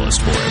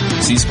specialist for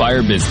it.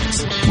 C-Spire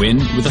Business. Win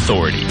with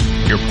authority.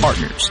 Your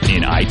partners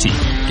in IT.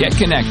 Get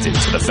connected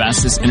to the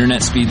fastest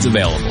internet speeds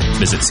available.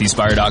 Visit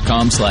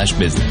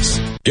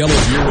cspire.com/business.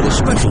 Gallo's here with a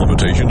special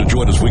invitation to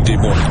join us weekday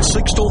morning,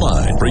 6 to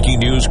 9. Breaking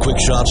news, quick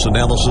shots,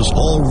 analysis,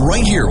 all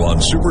right here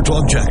on Super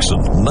Talk Jackson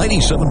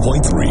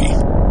 97.3.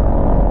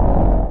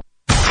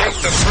 Take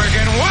the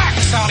friggin'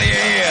 wax out of your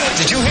ear.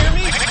 Did you hear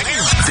me?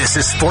 This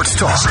is Sports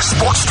Talk.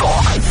 Sports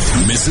Talk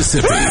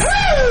Mississippi.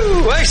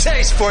 Woo! I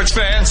say, sports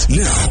fans.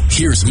 Now,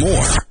 here's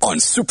more on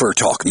Super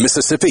Talk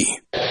Mississippi.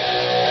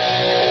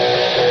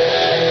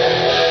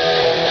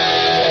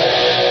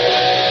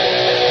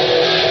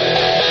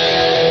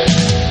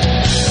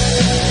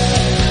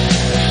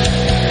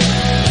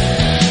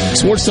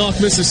 Sports Talk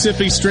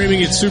Mississippi,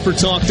 streaming at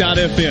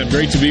supertalk.fm.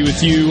 Great to be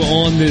with you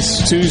on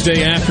this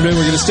Tuesday afternoon.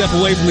 We're going to step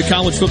away from the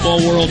college football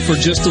world for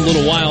just a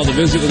little while to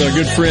visit with our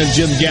good friend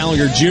Jim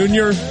Gallagher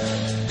Jr.,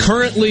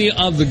 currently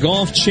of the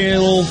Golf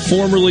Channel,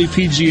 formerly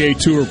PGA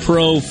Tour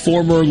pro,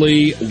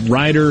 formerly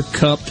Ryder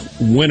Cup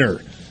winner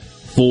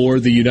for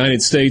the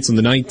United States on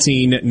the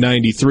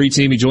 1993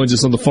 team. He joins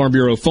us on the Farm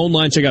Bureau phone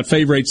line. Check out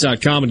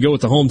favorites.com and go with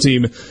the home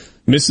team,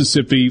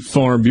 Mississippi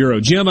Farm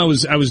Bureau. Jim, I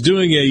was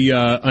doing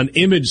an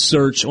image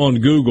search on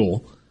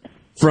Google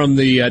from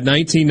the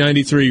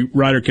 1993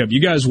 Ryder Cup.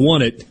 You guys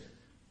won it.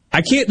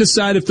 I can't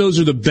decide if those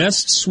are the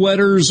best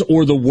sweaters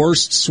or the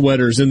worst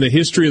sweaters in the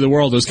history of the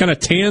world. Those kind of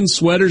tan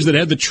sweaters that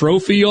had the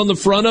trophy on the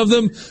front of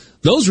them.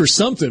 Those were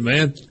something,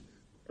 man.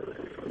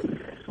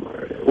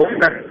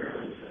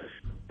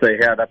 They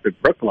had up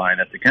at Brookline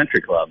at the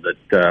country club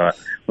that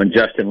when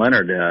Justin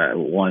Leonard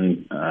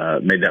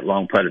made that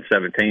long putt at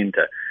 17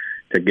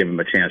 to give him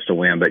a chance to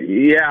win. But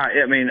yeah,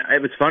 I mean,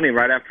 it was funny.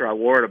 Right after I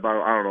wore it,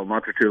 about a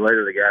month or two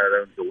later, the guy that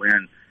owned the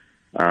win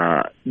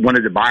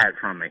wanted to buy it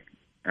from me,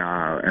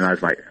 and I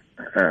was like,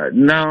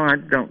 "No, I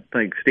don't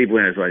think." Steve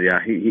Wynn is like, "Yeah."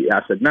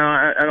 I said, "No,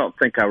 I don't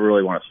think I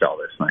really want to sell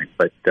this thing."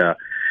 But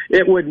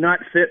it would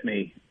not fit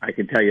me. I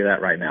can tell you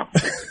that right now.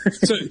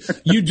 So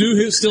you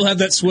do still have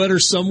that sweater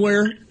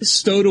somewhere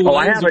stowed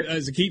away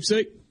as a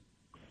keepsake?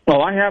 Oh,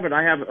 I have it.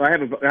 I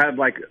have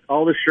like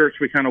all the shirts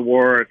we kind of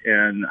wore,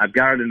 and I've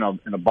got it in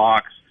a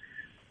box.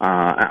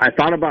 I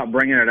thought about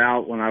bringing it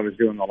out when I was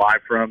doing the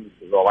live from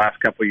the last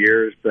couple of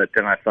years, but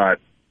then I thought,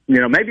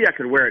 maybe I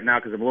could wear it now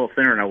because I'm a little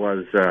thinner than I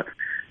was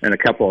in a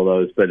couple of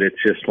those. But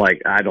it's just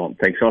like, I don't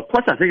think so.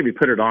 Plus, I think if you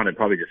put it on, it'd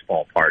probably just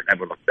fall apart. That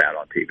would look bad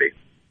on TV.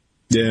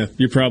 Yeah,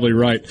 you're probably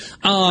right.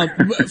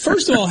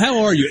 First of all,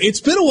 how are you? It's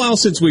been a while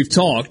since we've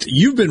talked.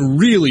 You've been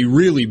really,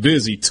 really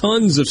busy.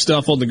 Tons of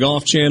stuff on the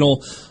Golf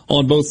Channel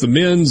on both the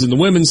men's and the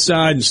women's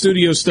side, and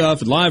studio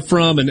stuff and live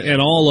from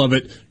and all of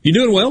it. You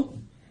doing well?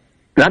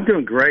 I'm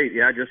doing great.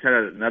 Yeah, I just had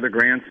another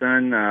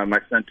grandson. My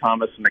son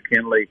Thomas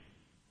McKinley.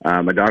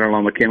 My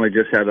daughter-in-law McKinley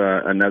just had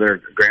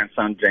another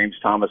grandson, James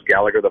Thomas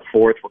Gallagher IV.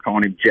 We're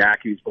calling him Jack.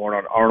 He was born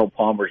on Arnold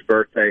Palmer's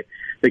birthday.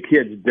 The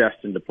kid's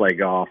destined to play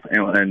golf.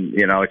 And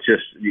it's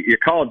just, you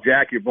call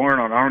Jack, you're born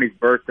on Arnie's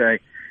birthday.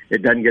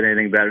 It doesn't get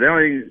anything better. The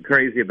only thing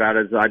crazy about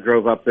it is I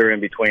drove up there in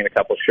between a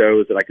couple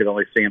shows that I could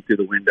only see him through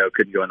the window,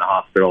 couldn't go in the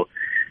hospital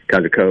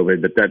because of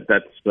COVID. But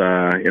that's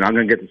I'm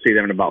going to get to see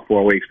them in about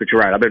 4 weeks. But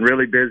you're right. I've been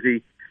really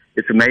busy.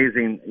 It's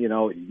amazing.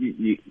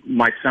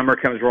 My summer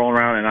comes rolling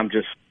around and I'm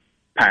just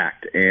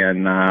packed.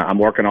 And I'm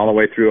working all the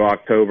way through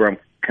October. I'm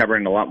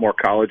covering a lot more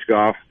college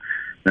golf.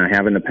 than I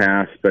have in the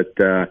past. But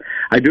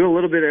I do a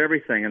little bit of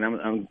everything, and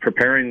I'm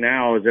preparing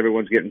now as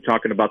everyone's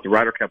talking about the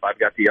Ryder Cup. I've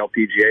got the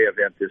LPGA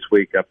event this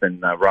week up in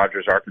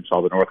Rogers,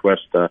 Arkansas, the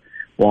Northwest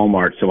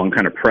Walmart. So I'm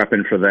kind of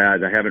prepping for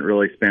that. I haven't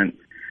really spent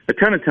a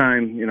ton of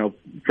time,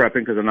 prepping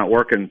because I'm not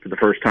working for the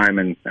first time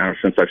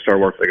since I started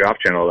working for the Golf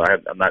Channel.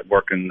 I'm not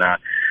working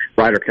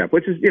Ryder Cup,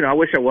 which is, I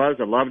wish I was.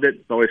 I loved it.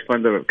 It's always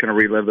fun to kind of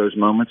relive those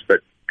moments. But,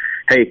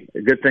 hey,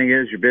 the good thing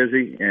is you're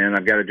busy, and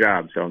I've got a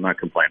job, so I'm not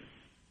complaining.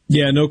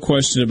 Yeah, no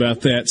question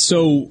about that.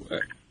 So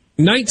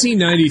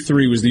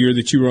 1993 was the year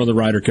that you were on the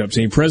Ryder Cup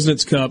team.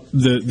 President's Cup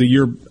the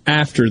year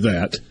after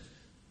that.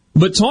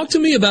 But talk to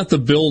me about the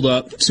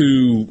build-up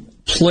to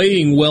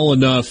playing well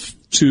enough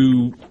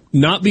to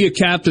not be a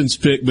captain's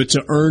pick, but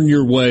to earn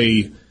your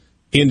way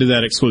into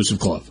that exclusive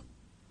club.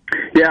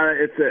 Yeah,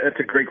 it's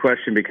a great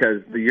question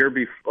because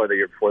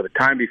the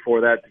time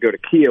before that to go to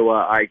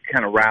Kiowa, I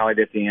kind of rallied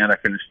at the end. I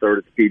finished third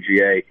at the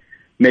PGA,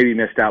 maybe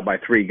missed out by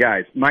 3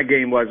 guys. My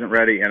game wasn't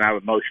ready, and I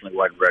emotionally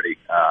wasn't ready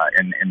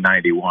in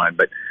 91.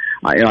 But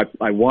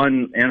I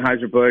won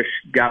Anheuser-Busch,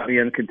 got me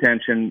in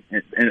contention,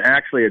 and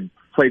actually had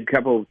played a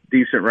couple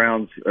decent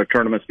rounds of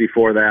tournaments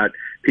before that.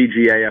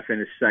 PGA, I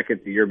finished second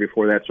the year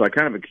before that, so I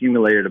kind of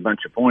accumulated a bunch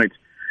of points.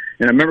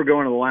 And I remember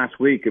going to the last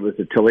week, it was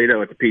at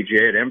Toledo at the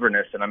PGA at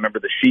Inverness, and I remember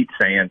the sheet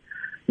saying,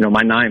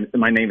 my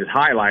name is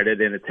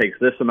highlighted, and it takes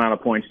this amount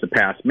of points to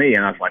pass me.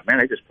 And I was like, man,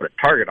 I just put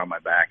a target on my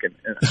back. And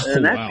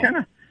that kind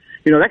of,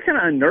 that kind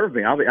of unnerved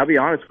me. I'll be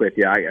honest with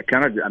you.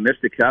 I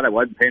missed the cut. I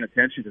wasn't paying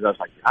attention because I was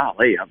like,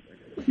 golly,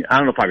 I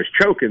don't know if I was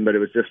choking, but it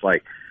was just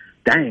like,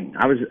 dang,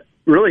 I was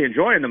really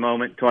enjoying the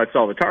moment until I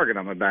saw the target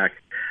on my back.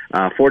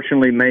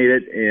 Fortunately made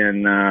it,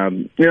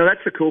 and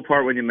that's the cool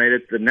part when you made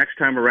it. The next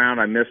time around,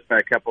 I missed by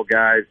a couple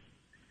guys.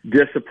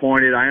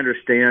 Disappointed. I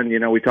understand.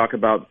 We talk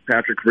about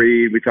Patrick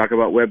Reed, we talk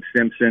about Webb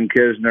Simpson,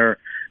 Kisner,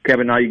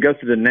 Kevin. Now you go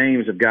through the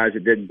names of guys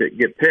that didn't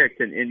get picked,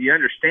 and you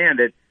understand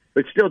it,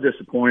 but it's still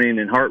disappointing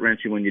and heart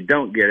wrenching when you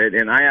don't get it.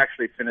 And I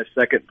actually finished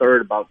second,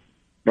 third about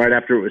right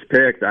after it was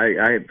picked.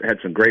 I had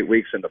some great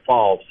weeks in the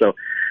fall, so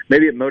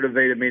maybe it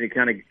motivated me to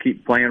kind of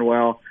keep playing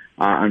well.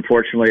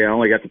 Unfortunately, I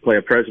only got to play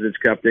a President's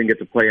Cup, didn't get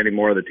to play any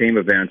more of the team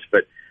events,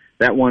 but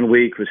that 1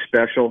 week was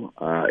special.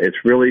 It's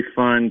really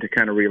fun to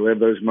kind of relive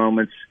those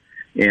moments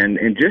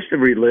and just to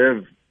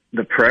relive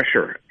the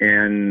pressure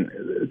and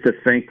to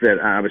think that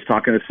I was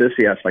talking to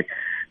Sissy. I was like,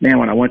 man,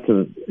 when I went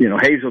to,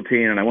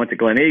 Hazeltine and I went to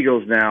Glen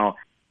Eagles now,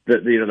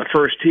 the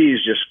first tee is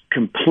just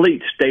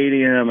complete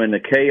stadium and the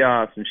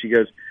chaos. And she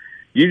goes,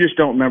 you just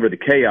don't remember the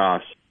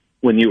chaos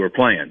when you were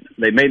playing.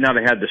 They may not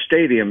have had the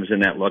stadiums in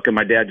that look. And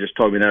my dad just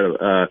told me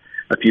that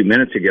a few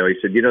minutes ago. He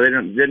said, they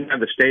didn't have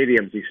the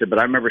stadiums. He said, but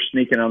I remember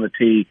sneaking on the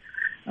tee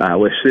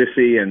with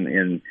Sissy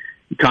and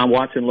Tom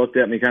Watson looked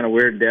at me kind of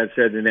weird. Dad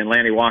said, and then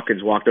Lanny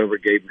Watkins walked over,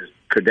 gave him his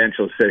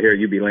credentials, said, here,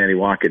 you be Lanny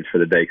Watkins for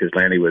the day, because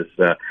Lanny was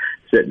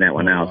sitting that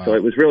one out. Wow. So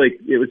it was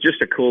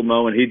just a cool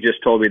moment. He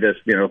just told me this,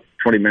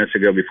 20 minutes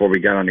ago before we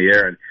got on the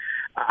air. And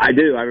I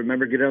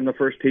remember getting on the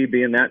first tee,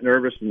 being that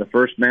nervous in the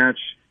first match.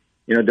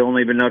 Don't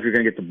even know if you're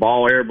going to get the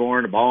ball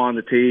airborne, the ball on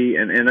the tee.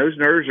 And those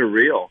nerves are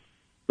real.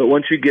 But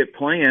once you get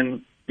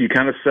playing, you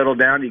kind of settle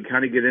down, you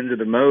kind of get into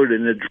the mode,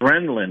 and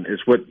adrenaline is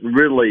what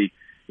really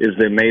is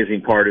the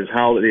amazing part, is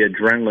how the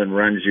adrenaline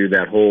runs you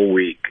that whole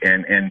week.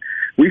 And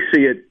we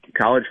see it in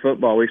college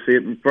football, we see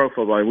it in pro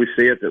football, we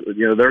see it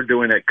that they're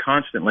doing it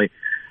constantly.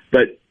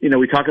 But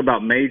we talk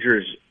about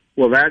majors.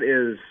 Well, that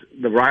is,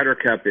 the Ryder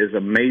Cup is a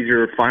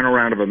major, final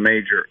round of a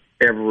major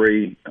I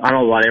don't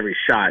know about every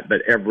shot,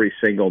 but every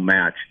single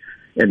match.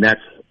 And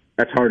that's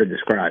hard to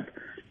describe.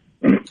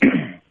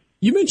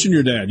 You mentioned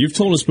your dad. You've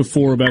told us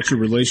before about your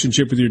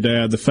relationship with your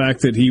dad, the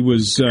fact that he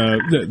was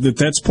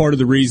that's part of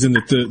the reason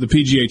that the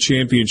PGA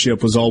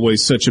Championship was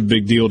always such a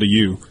big deal to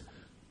you.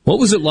 What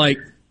was it like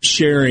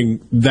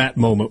sharing that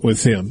moment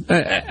with him?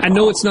 I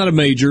know it's not a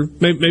major.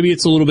 Maybe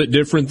it's a little bit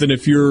different than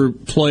if you're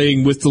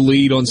playing with the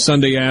lead on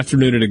Sunday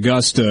afternoon at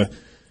Augusta.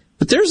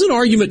 But there's an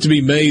argument to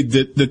be made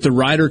that the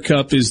Ryder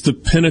Cup is the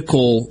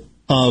pinnacle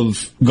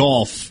of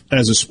golf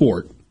as a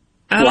sport.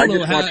 I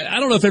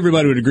don't know if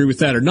everybody would agree with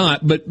that or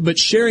not, but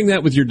sharing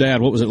that with your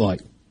dad, what was it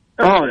like?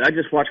 Oh, I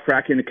just watched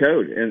Cracking the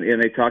Code,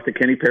 and they talked to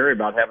Kenny Perry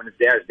about having his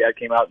dad. His dad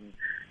came out in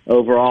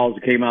overalls,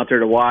 came out there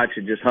to watch,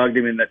 and just hugged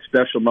him in that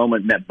special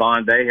moment and that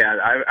bond they had.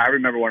 I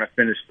remember when I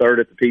finished third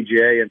at the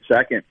PGA and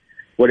second,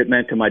 what it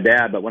meant to my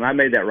dad. But when I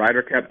made that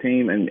Ryder Cup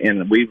team, and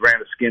we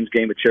ran a Skins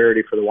game of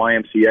charity for the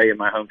YMCA in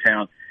my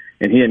hometown,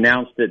 and he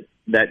announced it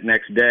that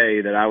next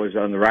day that I was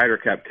on the Ryder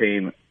Cup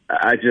team,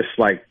 I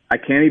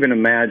can't even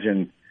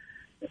imagine,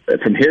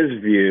 from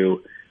his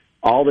view,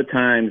 all the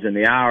times and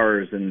the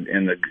hours and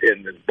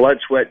the blood,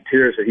 sweat, and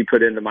tears that he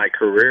put into my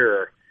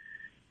career,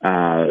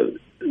 how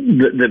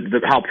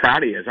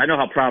proud he is. I know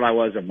how proud I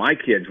was of my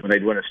kids when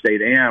they'd win a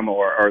state am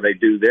or they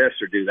do this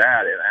or do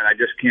that, and I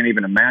just can't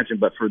even imagine.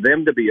 But for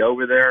them to be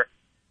over there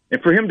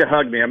and for him to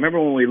hug me, I remember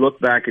when we look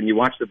back and you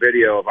watch the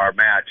video of our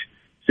match,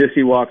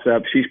 Sissy walks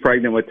up, she's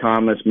pregnant with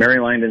Thomas, Mary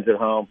Langdon's at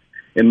home,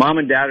 And Mom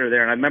and Dad are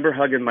there, and I remember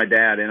hugging my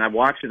dad, and I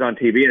watched it on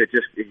TV, and it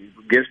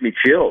gives me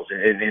chills,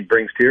 and it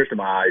brings tears to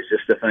my eyes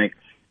just to think,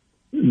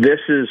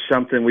 this is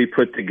something we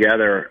put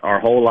together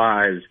our whole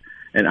lives,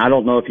 and I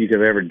don't know if you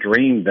could have ever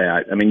dreamed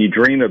that. I mean, you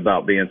dream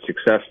about being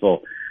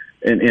successful,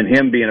 and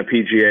him being a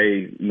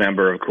PGA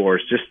member, of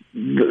course, just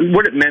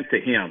what it meant to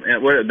him,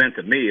 and what it meant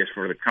to me is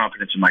for the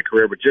confidence in my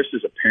career, but just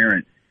as a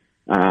parent,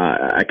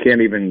 I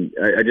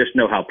just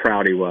know how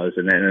proud he was,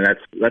 and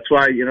that's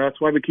why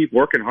we keep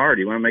working hard.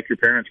 You want to make your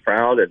parents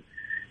proud, and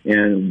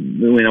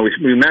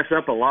we mess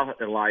up a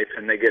lot in life,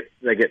 and they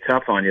get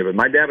tough on you. But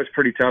my dad was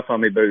pretty tough on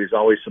me, but he was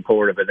always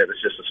supportive, and it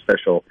was just a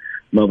special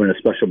moment, a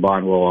special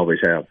bond we'll always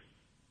have.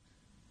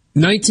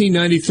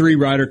 1993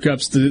 Ryder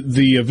Cups,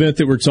 the event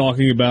that we're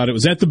talking about, it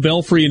was at the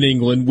Belfry in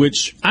England,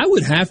 which I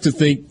would have to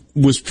think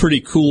was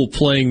pretty cool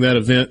playing that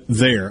event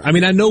there. I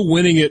mean, I know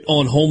winning it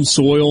on home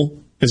soil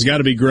has got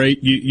to be great.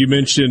 You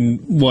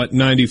mentioned,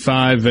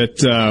 95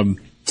 at it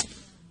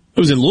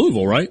was in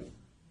Louisville, right?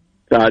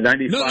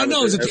 95. No,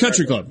 it was at the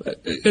Country Club.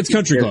 It's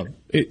Country Club.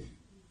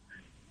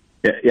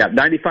 Yeah,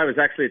 95 was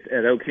actually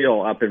at Oak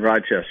Hill up in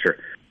Rochester.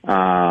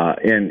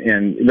 But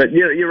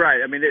you're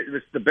right. I mean,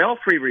 the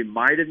Belfry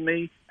reminded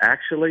me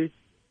actually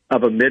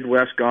of a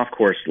Midwest golf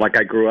course like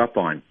I grew up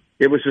on.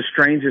 It was the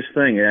strangest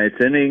thing. It's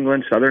in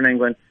England, southern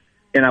England,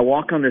 and I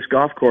walk on this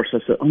golf course. I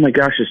said, "Oh my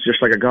gosh, it's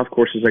just like a golf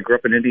course as I grew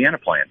up in Indiana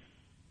playing."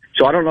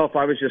 So I don't know if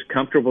I was just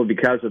comfortable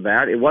because of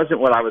that. It wasn't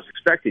what I was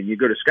expecting. You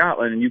go to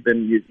Scotland and you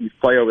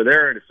play over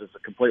there, and it's just a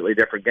completely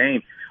different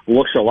game. It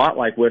looks a lot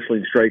like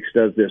Whistling Straits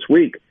does this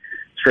week.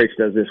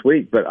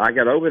 But I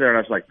got over there and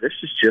I was like, this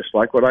is just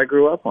like what I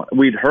grew up on.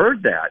 We'd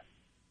heard that,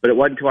 but it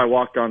wasn't until I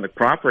walked on the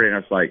property and I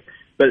was like,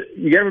 but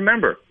you got to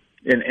remember,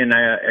 and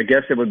I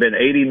guess it would have been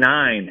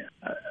 89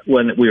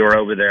 when we were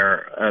over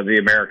there, the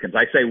Americans.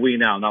 I say we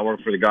now, I'm not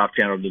working for the Golf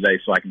Channel today,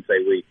 so I can say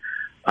we.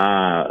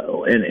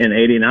 In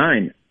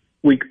 89,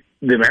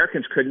 the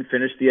Americans couldn't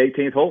finish the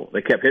 18th hole.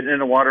 They kept hitting in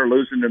the water,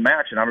 losing the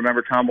match. And I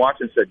remember Tom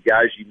Watson said,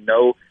 guys,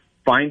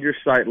 find your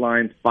sight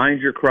lines,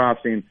 find your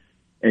crossing,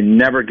 and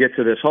never get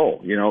to this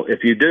hole.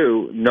 If you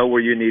do, know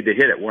where you need to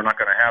hit it. We're not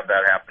going to have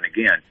that happen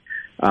again.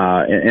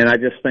 And I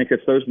just think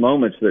it's those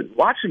moments that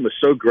Watson was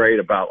so great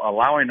about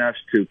allowing us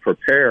to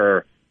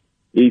prepare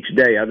each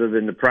day, other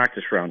than the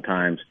practice round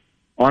times,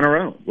 on our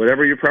own,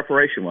 whatever your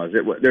preparation was.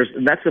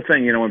 That's the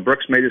thing, when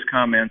Brooks made his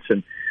comments,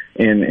 and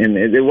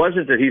it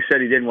wasn't that he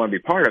said he didn't want to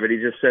be part of it. He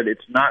just said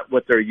it's not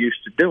what they're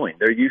used to doing.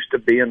 They're used to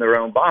being their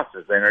own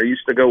bosses, and they're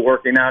used to go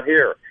working out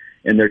here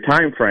in their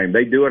time frame.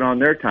 They do it on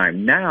their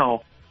time.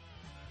 Now,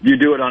 you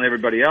do it on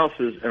everybody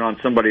else's and on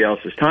somebody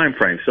else's time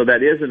frame. So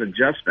that is an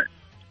adjustment.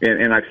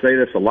 And I say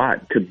this a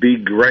lot. To be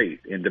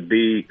great and to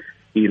be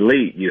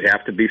elite, you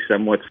have to be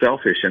somewhat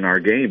selfish in our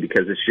game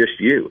because it's just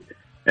you.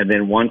 And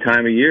then one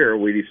time a year,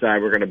 we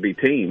decide we're going to be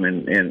team,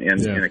 and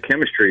a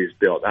chemistry is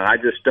built. And I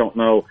just don't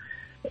know.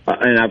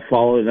 And I've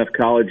followed enough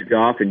college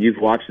golf, and you've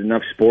watched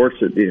enough sports,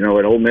 at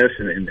Ole Miss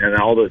and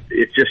all the.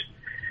 It's just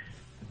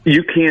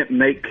you can't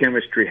make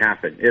chemistry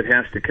happen. It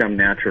has to come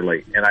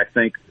naturally. And I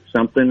think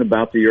something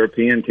about the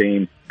European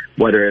team,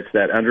 whether it's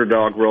that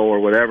underdog role or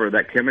whatever,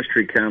 that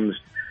chemistry comes.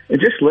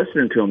 And just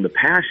listening to them, the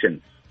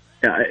passion,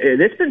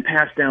 it's been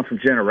passed down from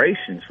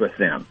generations with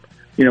them.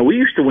 We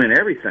used to win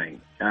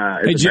everything.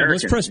 Hey, Jim,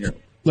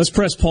 let's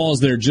press pause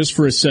there just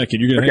for a second.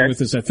 You're going to hang with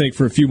us, I think,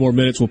 for a few more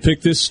minutes. We'll pick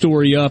this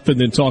story up and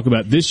then talk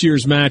about this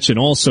year's match and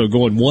also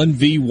going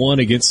 1v1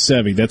 against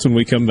Seve. That's when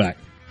we come back.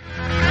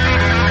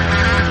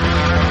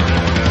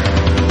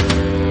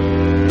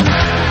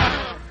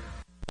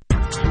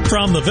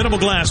 From the Venable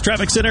Glass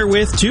Traffic Center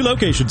with 2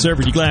 locations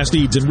serving your glass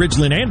needs in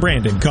Ridgeland and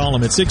Brandon. Call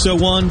them at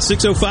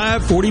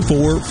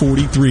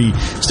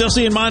 601-605-4443. Still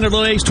seeing minor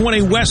delays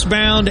 20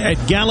 westbound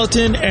at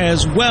Gallatin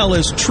as well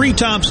as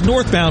Treetops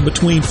northbound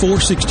between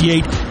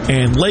 468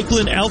 and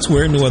Lakeland.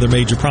 Elsewhere, no other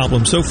major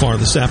problems so far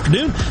this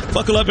afternoon.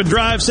 Buckle up and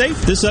drive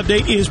safe. This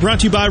update is brought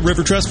to you by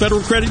River Trust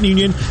Federal Credit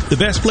Union, the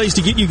best place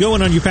to get you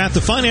going on your path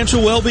to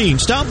financial well-being.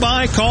 Stop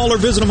by, call, or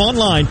visit them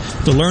online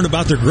to learn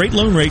about their great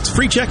loan rates,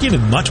 free check-in,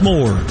 and much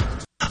more.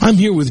 I'm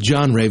here with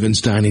John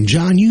Ravenstein, and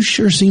John, you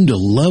sure seem to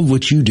love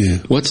what you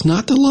do. What's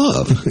not to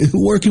love?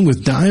 Working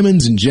with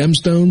diamonds and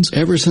gemstones?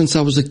 Ever since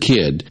I was a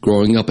kid,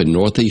 growing up in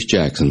Northeast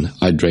Jackson,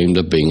 I dreamed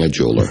of being a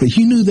jeweler.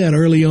 You knew that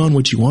early on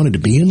what you wanted to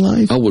be in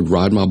life? I would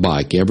ride my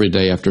bike every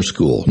day after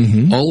school,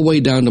 all the way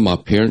down to my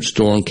parents'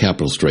 store on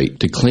Capitol Street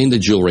to clean the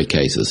jewelry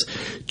cases,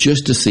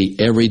 just to see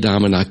every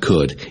diamond I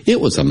could.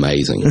 It was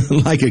amazing.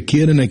 Like a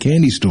kid in a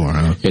candy store,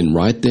 huh? And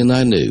right then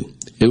I knew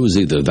it was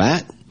either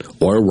that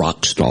or a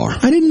rock star.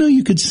 I didn't know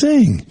you could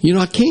sing.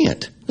 I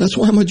can't. That's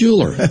why I'm a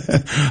jeweler.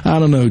 I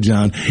don't know,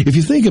 John. If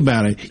you think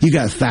about it, you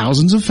got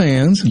thousands of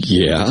fans.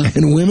 Yeah.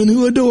 And women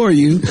who adore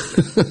you.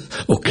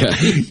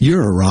 Okay.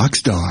 You're a rock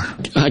star.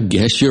 I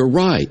guess you're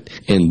right.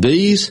 And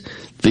these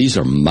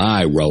are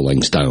my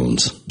Rolling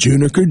Stones.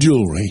 Juniker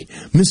Jewelry,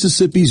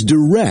 Mississippi's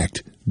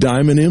direct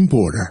diamond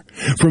importer.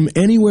 From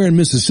anywhere in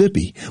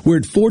Mississippi, we're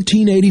at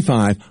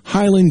 1485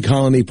 Highland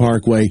Colony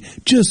Parkway,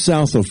 just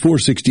south of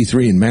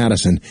 463 in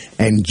Madison,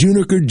 and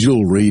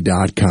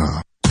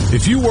JunikerJewelry.com.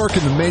 If you work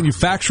in the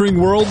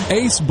manufacturing world,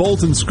 Ace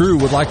Bolt & Screw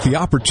would like the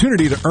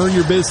opportunity to earn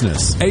your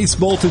business. Ace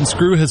Bolt &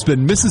 Screw has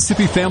been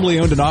Mississippi family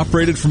owned and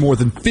operated for more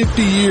than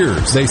 50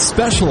 years. They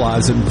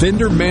specialize in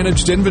vendor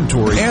managed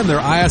inventory and they're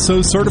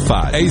ISO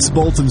certified. Ace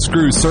Bolt &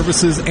 Screw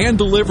services and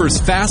delivers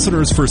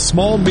fasteners for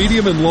small,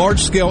 medium, and large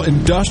scale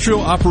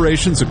industrial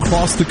operations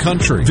across the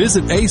country.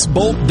 Visit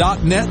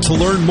acebolt.net to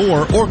learn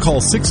more or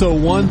call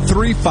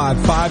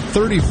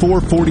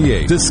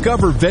 601-355-3448.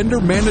 Discover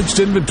vendor managed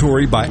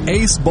inventory by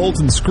Ace Bolt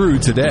 & Screw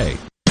today.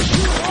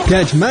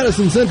 Catch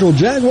Madison Central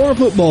Jaguar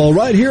football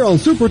right here on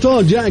Super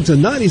Talk Jackson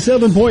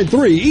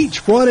 97.3 each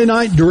Friday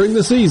night during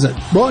the season.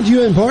 Brought to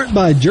you in part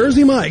by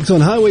Jersey Mike's on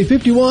Highway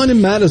 51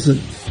 in Madison.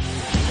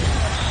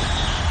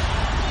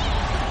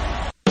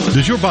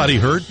 Does your body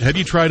hurt? Have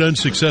you tried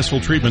unsuccessful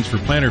treatments for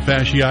plantar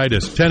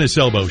fasciitis, tennis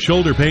elbow,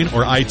 shoulder pain,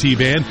 or IT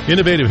band?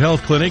 Innovative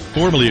Health Clinic,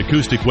 formerly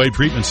Acoustic Wave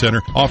Treatment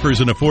Center,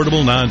 offers an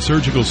affordable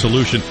non-surgical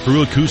solution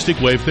through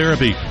acoustic wave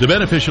therapy. The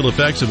beneficial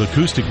effects of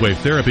acoustic wave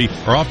therapy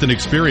are often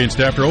experienced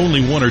after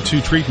only 1 or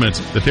 2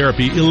 treatments. The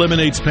therapy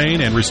eliminates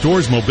pain and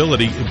restores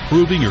mobility,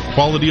 improving your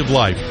quality of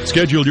life.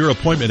 Schedule your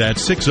appointment at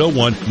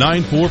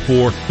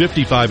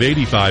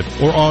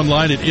 601-944-5585 or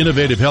online at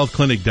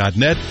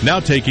innovativehealthclinic.net. Now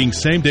taking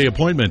same-day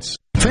appointments.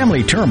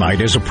 Family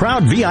Termite is a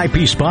proud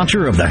VIP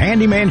sponsor of the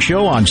Handyman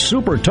Show on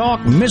Super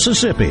Talk,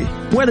 Mississippi.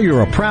 Whether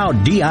you're a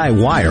proud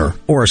DIYer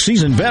or a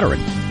seasoned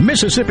veteran,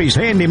 Mississippi's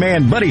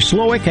handyman Buddy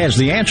Slowick has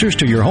the answers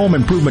to your home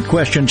improvement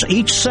questions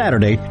each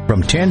Saturday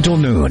from 10 till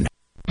noon.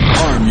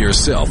 Arm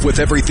yourself with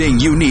everything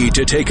you need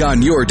to take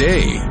on your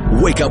day.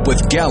 Wake up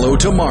with Gallo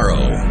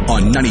tomorrow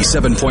on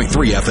 97.3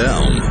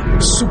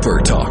 FM. Super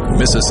Talk,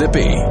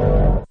 Mississippi.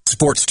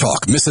 Sports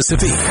Talk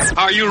Mississippi.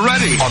 Are you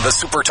ready? On the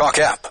Super Talk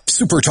app,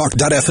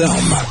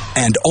 supertalk.fm,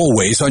 and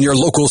always on your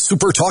local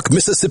Super Talk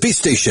Mississippi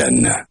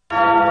station.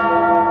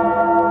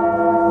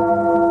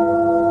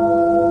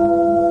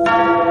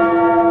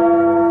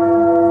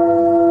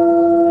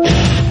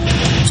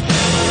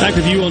 Back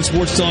with you on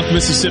Sports Talk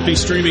Mississippi,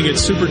 streaming at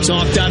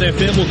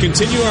supertalk.fm. We'll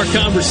continue our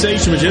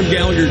conversation with Jim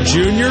Gallagher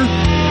Jr.,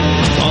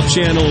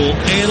 off-channel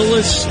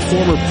analyst,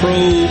 former pro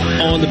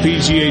on the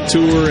PGA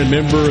Tour, and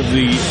member of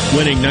the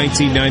winning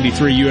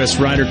 1993 U.S.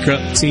 Ryder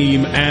Cup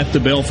team at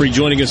the Belfry,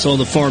 joining us on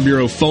the Farm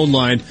Bureau phone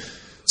line.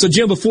 So,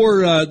 Jim,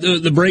 before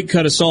the break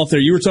cut us off there,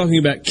 you were talking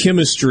about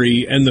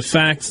chemistry and the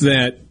fact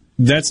that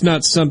that's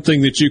not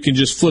something that you can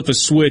just flip a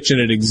switch and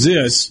it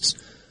exists.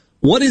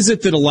 What is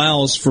it that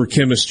allows for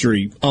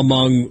chemistry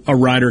among a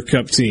Ryder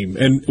Cup team?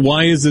 And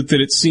why is it that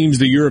it seems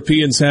the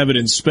Europeans have it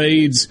in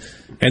spades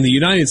and the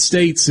United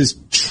States is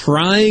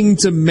trying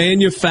to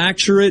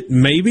manufacture it,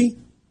 maybe?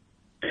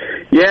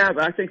 Yeah,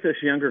 but I think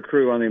this younger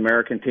crew on the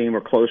American team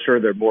are closer.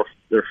 They're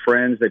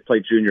friends. They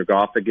play junior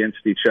golf against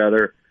each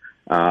other.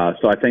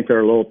 So I think they're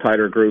a little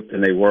tighter group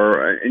than they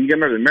were. And you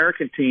remember, the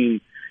American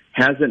team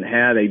hasn't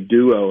had a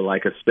duo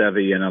like a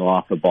Stevie and a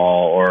Off the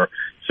Ball or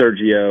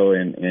Sergio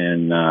and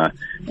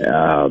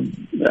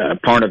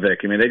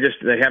Parnavik. I mean,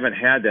 they haven't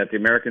had that. The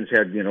Americans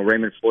had,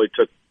 Raymond Floyd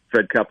took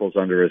Fred Couples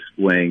under his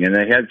wing, and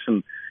they had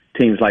some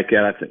teams like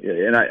that.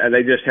 And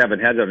they just haven't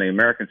had that on the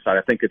American side.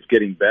 I think it's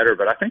getting better,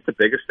 but I think the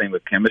biggest thing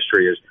with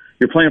chemistry is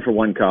you're playing for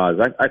one cause.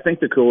 I think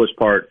the coolest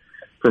part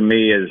for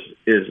me is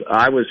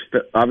I was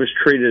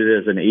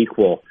treated as an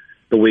equal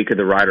the week of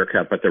the Ryder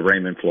Cup at the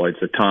Raymond Floyds,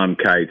 the Tom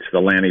Kites, the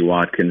Lanny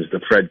Watkins,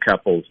 the Fred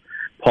Couples,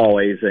 Paul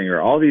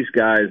Azinger, all these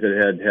guys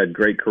that had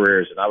great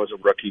careers. And I was a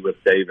rookie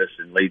with Davis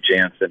and Lee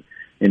Jansen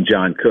and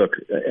John Cook.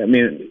 I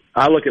mean,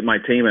 I look at my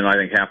team and I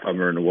think half of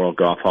them are in the World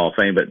Golf Hall of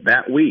Fame, but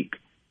that week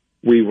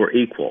we were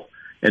equal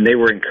and they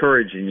were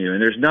encouraging you.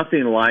 And there's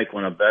nothing like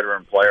when a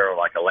veteran player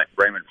like a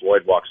Raymond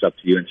Floyd walks up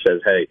to you and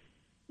says, "Hey,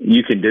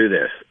 you can do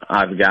this.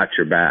 I've got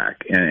your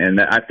back."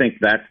 And I think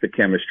that's the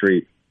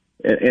chemistry.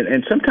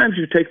 And sometimes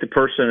you take the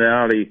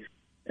personality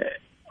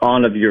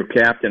on of your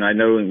captain. I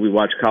know when we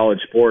watch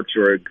college sports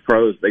or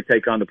pros, they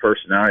take on the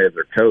personality of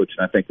their coach,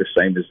 and I think the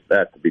same is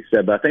that to be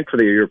said. But I think for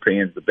the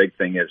Europeans, the big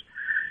thing is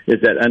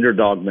that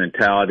underdog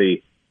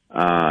mentality,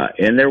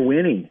 and they're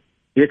winning.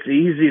 It's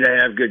easy to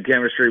have good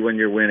chemistry when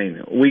you're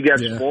winning. We got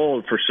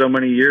spoiled for so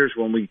many years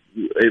when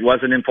it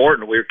wasn't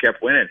important. We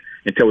kept winning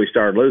until we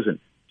started losing.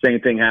 Same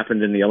thing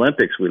happened in the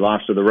Olympics. We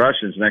lost to the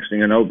Russians. Next thing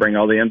you know, bring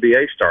all the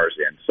NBA stars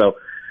in. So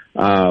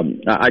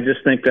I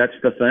just think that's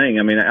the thing.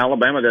 I mean,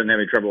 Alabama doesn't have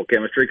any trouble with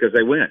chemistry because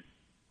they win.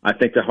 I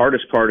think the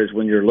hardest part is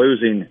when you're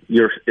losing,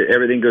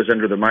 everything goes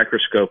under the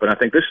microscope. And I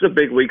think this is a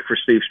big week for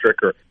Steve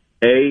Stricker.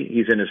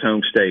 He's in his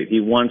home state.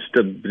 He wants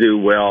to do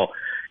well,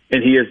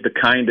 and he is the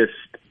kindest,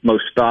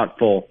 most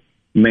thoughtful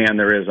man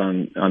there is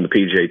on the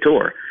PGA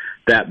Tour.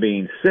 That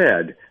being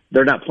said,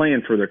 they're not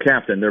playing for their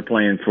captain. They're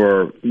playing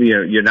for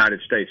United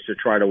States to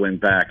try to win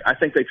back. I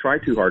think they try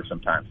too hard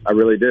sometimes. I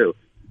really do.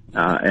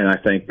 And I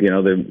think,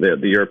 the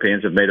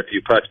Europeans have made a few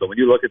putts. But when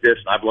you look at this,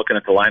 and I'm looking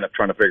at the lineup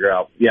trying to figure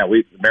out,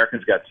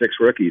 Americans got 6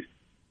 rookies.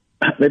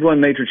 They've won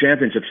major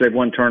championships. They've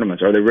won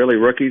tournaments. Are they really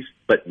rookies?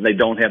 But they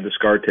don't have the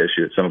scar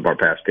tissue that some of our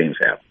past teams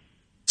have.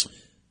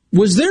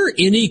 Was there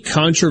any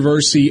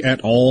controversy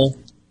at all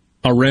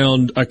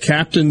around a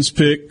captain's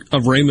pick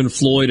of Raymond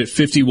Floyd at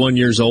 51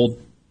 years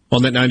old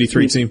on that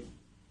 93 team?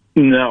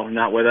 No,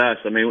 not with us.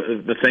 I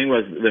mean, the thing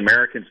was the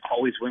Americans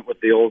always went with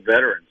the old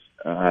veterans.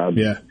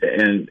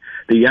 And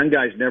the young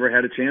guys never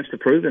had a chance to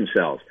prove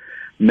themselves.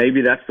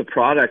 Maybe that's the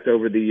product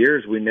over the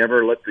years. We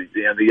never let the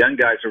young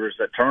guys, there was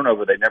that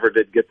turnover. They never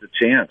did get the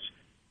chance.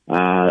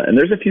 And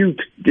there's a few,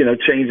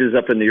 changes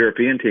up in the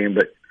European team,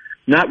 but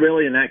not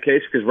really in that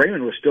case because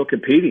Raymond was still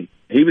competing.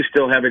 He was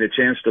still having a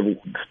chance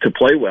to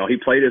play well. He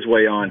played his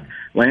way on.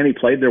 Lanny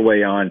played their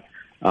way on,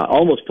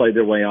 almost played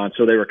their way on,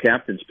 so they were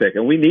captain's pick.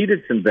 And we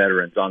needed some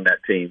veterans on that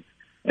team.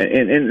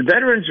 And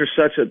veterans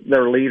are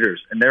they're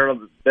leaders, and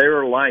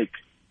they're like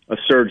a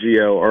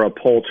Sergio or a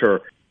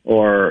Poulter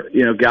or,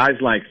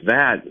 guys like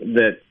that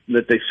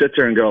they sit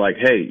there and go like,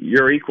 hey,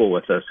 you're equal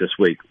with us this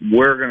week.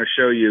 We're going to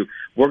show you.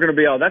 We're going to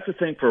be all. That's the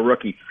thing for a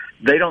rookie.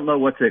 They don't know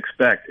what to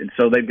expect, and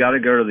so they've got to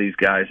go to these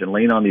guys and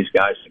lean on these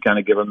guys to kind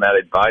of give them that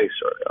advice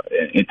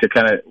and to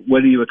kind of,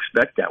 what do you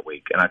expect that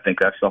week? And I think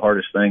that's the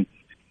hardest thing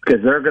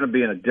because they're going to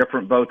be in a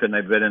different boat than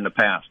they've been in the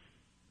past.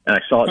 And I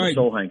saw it in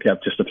Solheim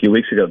Cup just a few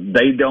weeks ago.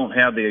 They don't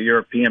have the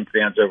European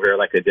fans over here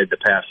like they did the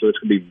past, so it's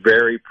going to be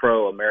very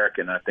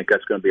pro-American. I think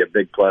that's going to be a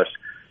big plus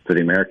for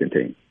the American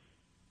team.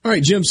 All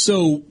right, Jim,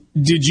 so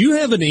did you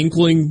have an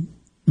inkling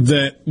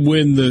that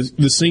when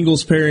the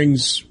singles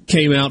pairings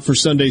came out for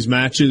Sunday's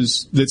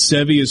matches that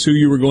Seve is who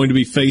you were going to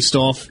be faced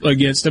off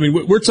against? I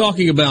mean, we're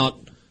talking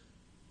about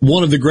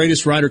one of the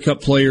greatest Ryder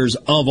Cup players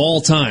of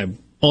all time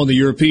on the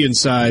European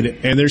side,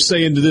 and they're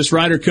saying to this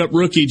Ryder Cup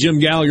rookie, Jim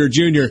Gallagher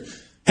Jr.,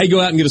 hey,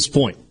 go out and get us a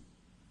point.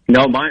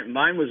 No,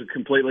 mine was a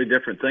completely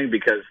different thing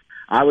because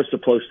I was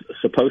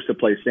supposed to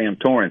play Sam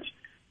Torrance.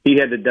 He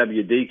had the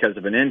WD because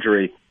of an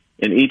injury,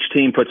 and each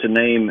team puts a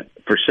name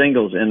for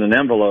singles in an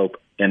envelope,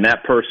 and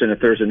that person, if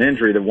there's an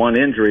injury, the one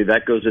injury,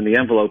 that goes in the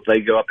envelope. They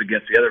go up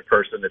against the other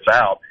person that's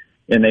out,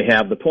 and they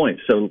have the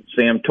points. So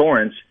Sam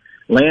Torrance,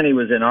 Lanny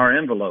was in our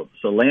envelope.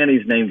 So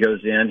Lanny's name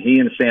goes in. He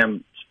and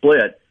Sam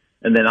split,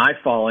 and then I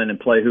fall in and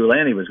play who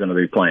Lanny was going to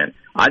be playing.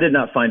 I did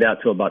not find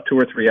out till about 2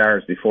 or 3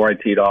 hours before I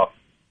teed off.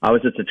 I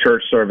was at the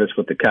church service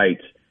with the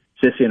kites.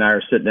 Sissy and I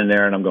are sitting in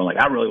there, and I'm going like,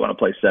 I really want to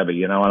play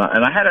Seve, and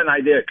I had an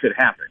idea it could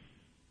happen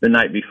the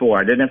night before.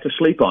 I didn't have to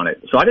sleep on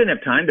it. So I didn't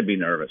have time to be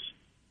nervous.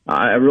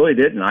 I really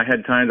didn't. I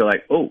had time to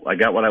I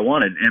got what I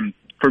wanted. And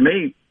for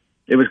me,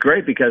 it was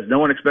great because no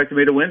one expected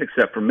me to win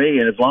except for me.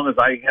 And as long as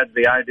I had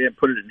the idea and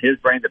put it in his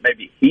brain that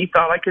maybe he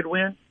thought I could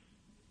win,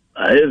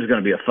 it was going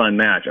to be a fun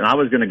match. And I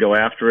was going to go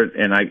after it.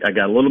 And I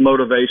got a little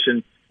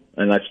motivation.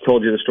 And I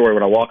told you the story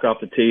when I walk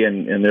off the tee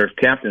and their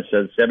captain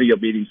says, Seve, you'll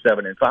beat him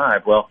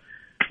 7-5. Well,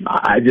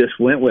 I just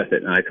went with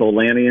it. And I told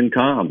Lanny and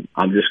Tom,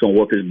 I'm just going to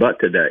whoop his butt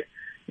today.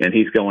 And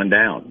he's going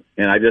down.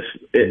 And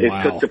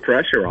it took the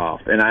pressure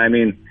off. And I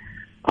mean,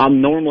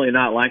 I'm normally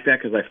not like that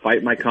because I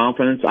fight my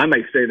confidence. I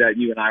may say that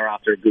you and I are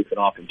out there goofing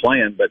off and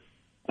playing, but,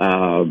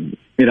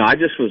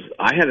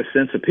 I had a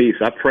sense of peace.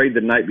 I prayed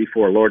the night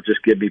before, Lord,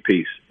 just give me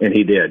peace. And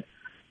he did.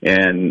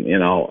 And,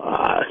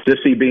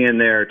 Sissy being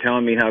there,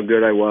 telling me how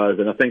good I was.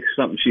 And I think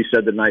something she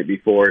said the night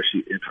before,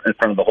 in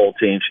front of the whole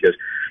team, she goes,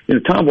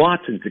 Tom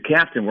Watson's the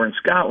captain. We're in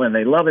Scotland.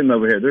 They love him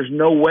over here. There's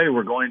no way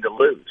we're going to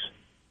lose.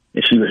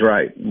 And she was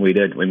right. We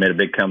did. We made a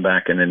big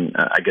comeback, and then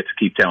I get to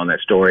keep telling that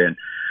story. And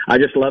I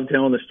just love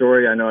telling the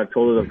story. I know I've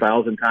told it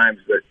 1,000 times,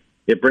 but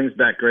it brings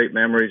back great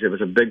memories. It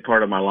was a big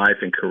part of my life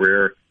and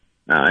career.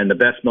 And the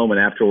best moment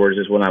afterwards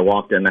is when I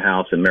walked in the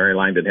house and Mary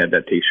Langdon had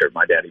that T-shirt,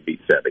 My Daddy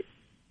Beat Seve.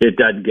 It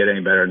doesn't get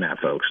any better than that,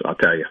 folks. I'll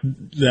tell you.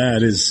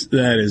 That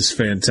is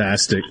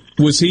fantastic.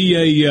 Was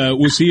he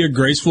a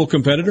graceful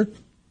competitor?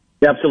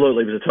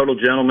 Absolutely. He was a total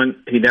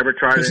gentleman. He never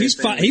tried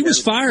anything. He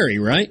was fiery,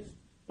 right?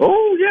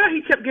 Oh, yeah,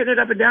 he kept getting it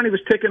up and down. He was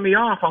ticking me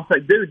off. I was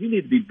like, dude, you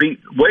need to be beat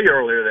way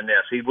earlier than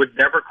this. He would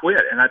never quit.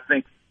 And I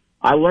think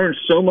I learned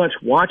so much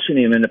watching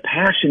him and the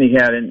passion he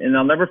had. And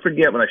I'll never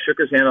forget when I shook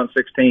his hand on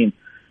 16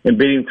 and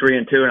beat him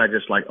 3-2. And I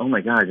just oh, my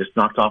God, I just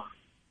knocked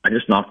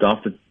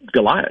off the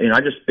Goliath.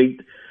 I just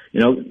beat,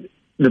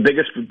 the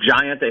biggest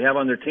giant they have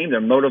on their team, their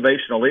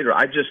motivational leader.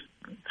 I just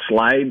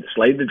slayed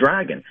the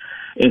dragon.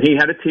 And he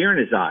had a tear in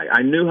his eye.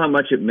 I knew how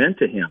much it meant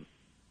to him.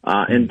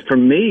 And for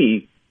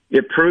me,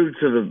 it proved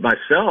to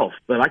myself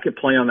that I could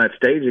play on that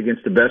stage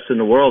against the best in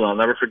the world. I'll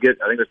never forget,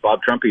 I think it was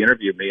Bob Trump, he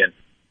interviewed me, and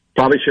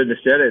probably shouldn't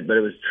have said it, but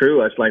it was true.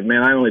 I was like,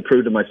 man, I only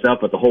proved to myself,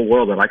 but the whole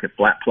world, that I could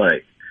flat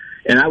play.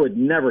 And I would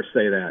never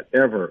say that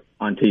ever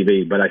on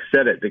TV, but I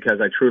said it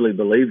because I truly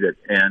believed it.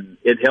 And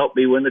it helped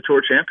me win the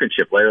Tour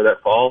Championship later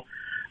that fall.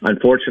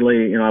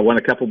 Unfortunately, I won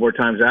a couple more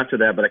times after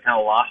that, but I kind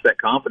of lost that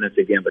confidence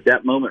again. But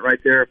that moment right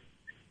there,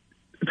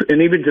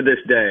 and even to this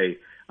day,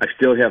 I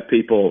still have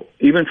people,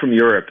 even from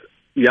Europe,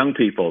 young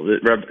people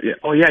that,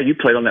 oh yeah, you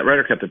played on that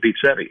Ryder Cup that beat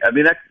Seve. I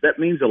mean, that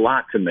means a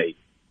lot to me.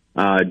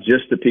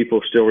 Just that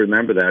people still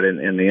remember that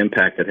and the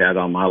impact it had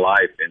on my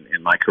life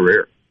and my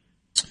career.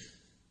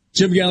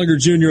 Jim Gallagher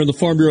Jr. on the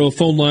Farm Bureau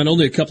phone line.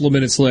 Only a couple of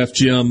minutes left,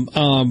 Jim.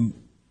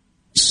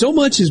 So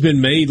much has been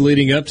made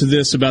leading up to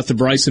this about the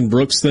Bryson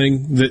Brooks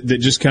thing that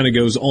just kind of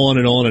goes on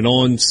and on and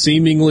on.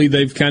 Seemingly,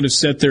 they've kind of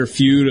set their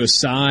feud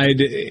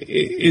aside.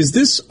 Is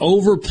this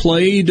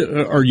overplayed?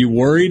 Are you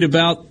worried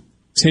about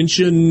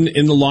tension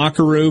in the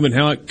locker room and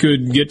how it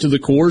could get to the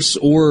course?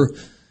 Or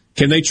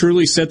can they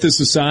truly set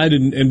this aside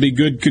and be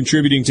good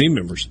contributing team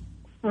members?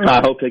 I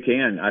hope they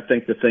can. I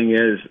think the thing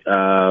is,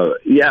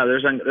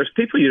 there's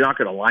people you're not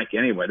going to like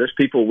anyway. There's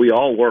people we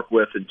all work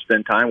with and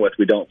spend time with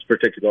we don't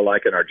particularly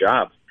like in our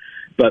jobs.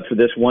 But for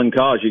this one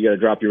cause, you got to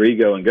drop your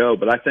ego and go.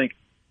 But I think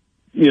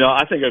it would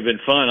have been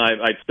fun.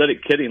 I said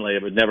it kiddingly.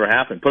 It would never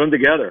happen. Put them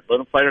together. Let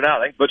them fight it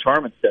out. I think Butch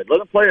Harmon said, let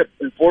them play it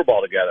in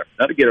 4-ball together.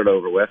 That'll get it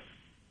over with.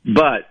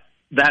 But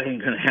that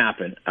ain't going to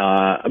happen.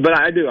 But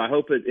I do. I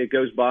hope it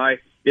goes by.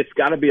 It's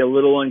got to be a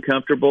little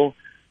uncomfortable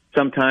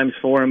sometimes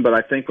for him. But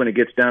I think when it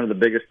gets down to the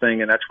biggest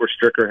thing, and that's where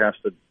Stricker has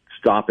to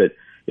stop it,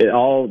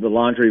 all the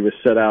laundry was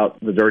set out,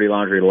 the dirty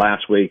laundry,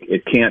 last week.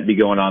 It can't be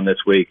going on this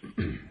week.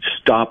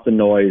 Stop the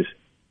noise.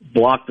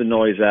 Block the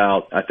noise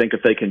out. I think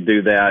if they can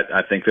do that,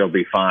 I think they'll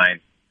be fine.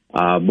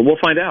 But we'll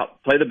find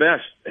out. Play the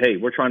best. Hey,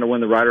 we're trying to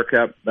win the Ryder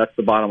Cup. That's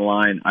the bottom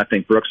line. I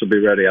think Brooks will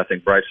be ready. I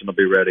think Bryson will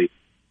be ready.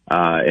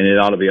 And it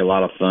ought to be a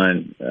lot of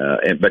fun.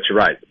 But you're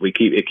right.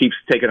 It keeps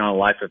taking on a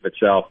life of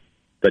itself.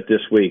 But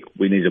this week,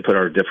 we need to put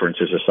our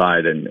differences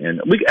aside.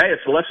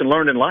 It's a lesson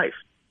learned in life.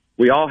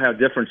 We all have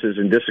differences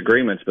and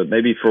disagreements, but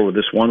maybe for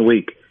this 1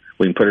 week,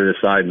 we can put it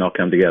aside and all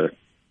come together.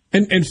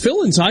 And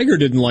Phil and Tiger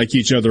didn't like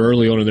each other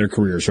early on in their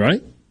careers,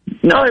 right?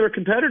 No, they were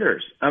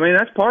competitors. I mean,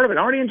 that's part of it.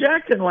 Arnie and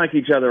Jack didn't like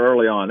each other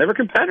early on. They were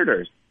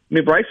competitors. I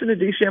mean, Bryson and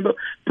DeChambeau.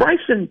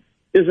 Bryson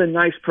is a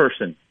nice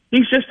person.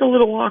 He's just a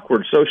little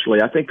awkward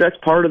socially. I think that's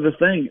part of the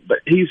thing. But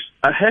he's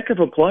a heck of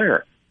a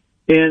player.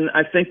 And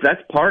I think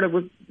that's part of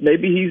what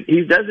maybe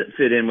he doesn't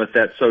fit in with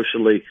that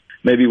socially,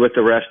 maybe with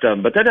the rest of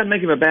them. But that doesn't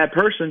make him a bad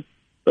person.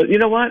 But you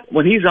know what?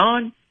 When he's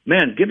on,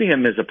 man, give me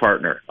him as a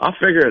partner. I'll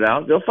figure it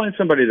out. They'll find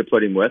somebody to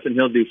put him with, and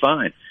he'll do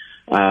fine.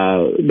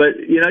 But,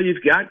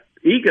 you've got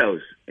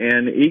egos,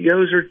 and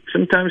egos are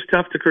sometimes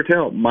tough to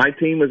curtail. My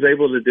team was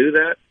able to do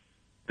that.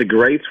 The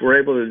greats were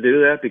able to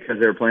do that because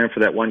they were playing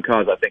for that one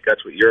cause. I think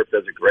that's what Europe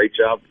does a great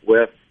job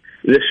with.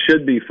 This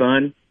should be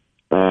fun,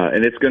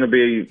 and it's going to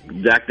be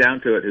back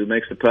down to it. Who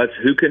makes the putts?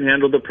 Who can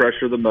handle the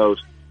pressure the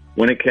most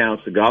when it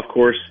counts? The golf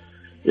course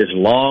is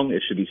long.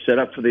 It should be set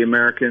up for the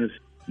Americans.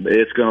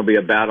 It's going to be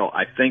a battle.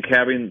 I think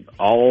having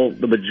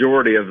the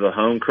majority of the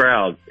home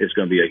crowd is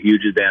going to be a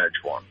huge advantage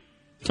for them.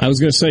 I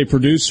was going to say,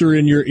 producer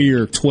in your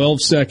ear,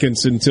 12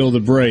 seconds until the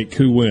break.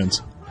 Who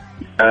wins?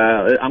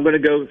 I'm going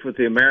to go with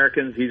the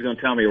Americans. He's going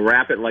to tell me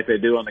wrap it like they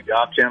do on the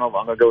Golf Channel.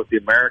 I'm going to go with the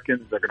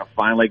Americans. They're going to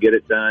finally get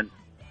it done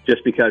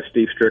just because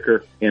Steve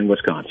Stricker in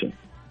Wisconsin.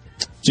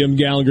 Jim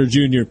Gallagher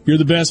Jr., you're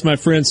the best, my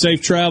friend.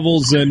 Safe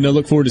travels, and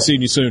look forward to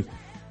seeing you soon.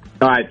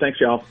 All right,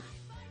 thanks, y'all.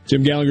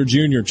 Jim Gallagher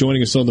Jr.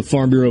 joining us on the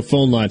Farm Bureau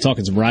phone line,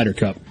 talking some Ryder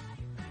Cup.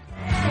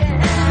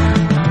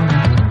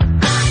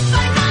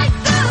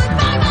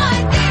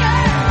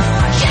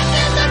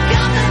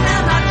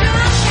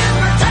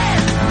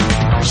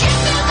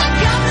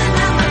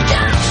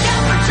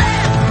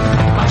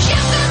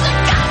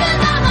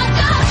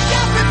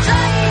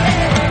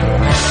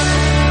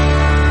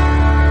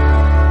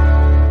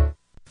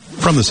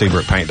 From the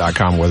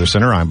SeabrookPaint.com Weather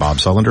Center, I'm Bob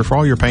Sullender. For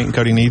all your paint and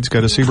coating needs,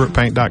 go to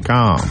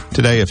SeabrookPaint.com.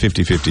 Today, a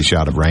 50-50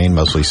 shot of rain,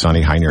 mostly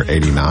sunny, high near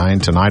 89.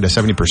 Tonight, a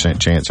 70%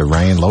 chance of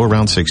rain, low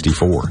around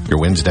 64. Your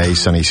Wednesday,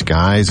 sunny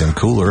skies and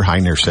cooler, high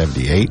near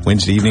 78.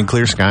 Wednesday evening,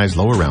 clear skies,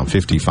 low around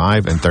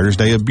 55. And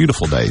Thursday, a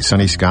beautiful day,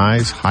 sunny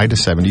skies, high to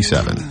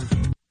 77.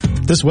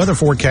 This weather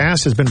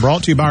forecast has been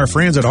brought to you by our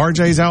friends at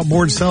RJ's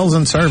Outboard Sales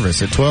and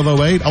Service at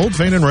 1208 Old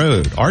Fannin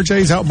Road.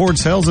 RJ's Outboard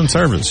Sales and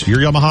Service, your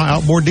Yamaha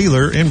outboard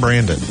dealer in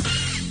Brandon.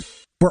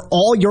 For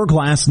all your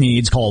glass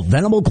needs, call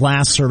Venable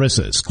Glass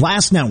Services.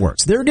 Glass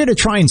Networks, they're going to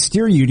try and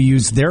steer you to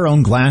use their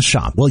own glass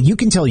shop. Well, you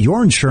can tell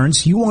your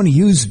insurance you want to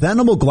use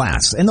Venable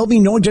Glass, and there'll be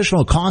no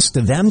additional cost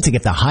to them to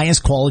get the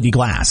highest quality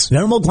glass.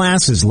 Venable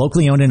Glass is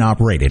locally owned and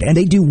operated, and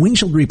they do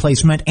windshield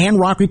replacement and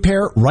rock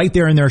repair right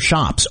there in their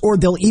shops, or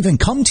they'll even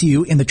come to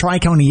you in the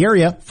Tri-County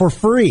area for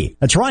free.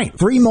 That's right,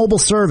 free mobile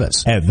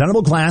service. At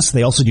Venable Glass,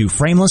 they also do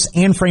frameless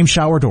and frame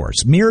shower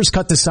doors, mirrors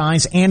cut to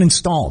size and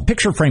installed,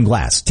 picture frame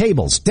glass,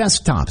 tables,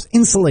 desktops,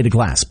 insulated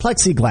glass,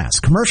 plexiglass,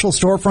 commercial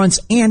storefronts,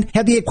 and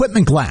heavy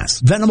equipment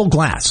glass. Venable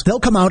Glass. They'll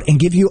come out and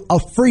give you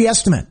a free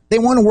estimate. They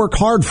want to work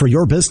hard for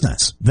your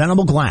business.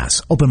 Venable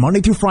Glass. Open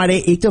Monday through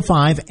Friday, 8 to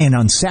 5, and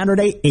on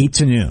Saturday, 8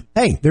 to noon.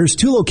 Hey, there's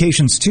 2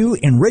 locations too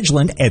in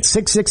Ridgeland at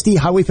 660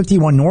 Highway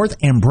 51 North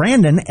and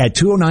Brandon at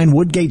 209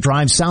 Woodgate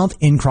Drive South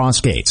in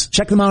Cross Gates.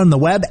 Check them out on the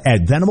web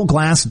at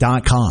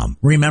venableglass.com.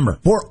 Remember,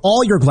 for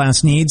all your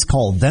glass needs,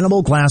 call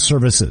Venable Glass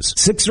Services.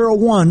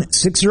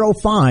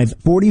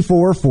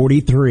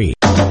 601-605-4443.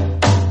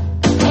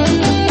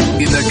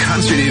 In the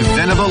concert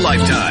event of a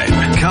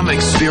lifetime, come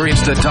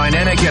experience the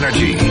dynamic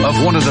energy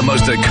of one of the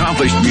most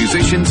accomplished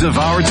musicians of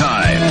our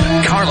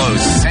time,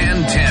 Carlos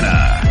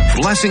Santana.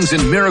 Blessings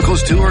and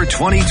Miracles Tour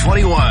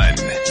 2021.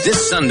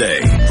 This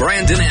Sunday,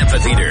 Brandon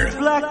Amphitheater.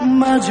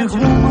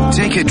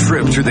 Take a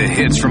trip through the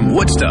hits from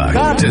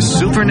Woodstock to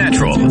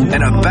Supernatural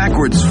and a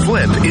backwards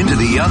flip into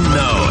the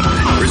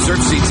unknown. Reserve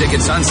seat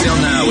tickets on sale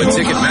now at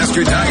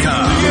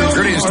Ticketmaster.com.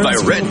 Produced by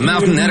Red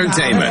Mountain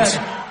Entertainment.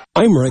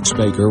 I'm Rex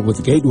Baker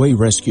with Gateway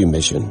Rescue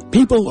Mission.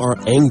 People are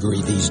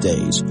angry these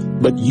days,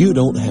 but you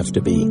don't have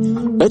to be.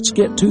 Let's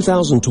get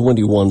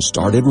 2021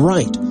 started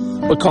right,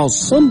 because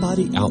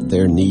somebody out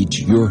there needs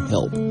your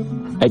help.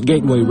 At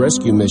Gateway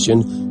Rescue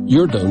Mission,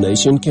 your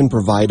donation can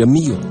provide a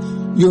meal.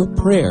 Your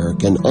prayer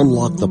can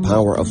unlock the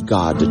power of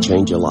God to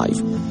change a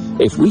life.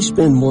 If we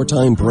spend more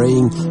time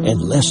praying and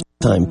less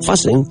time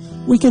fussing,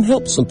 we can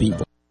help some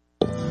people.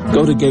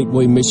 Go to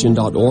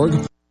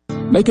gatewaymission.org.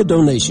 Make a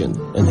donation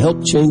and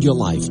help change your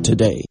life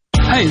today.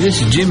 Hey,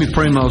 this is Jimmy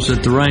Primos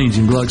at the range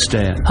in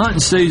Gluckstadt. Hunting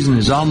season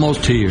is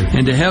almost here,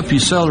 and to help you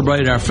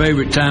celebrate our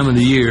favorite time of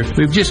the year,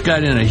 we've just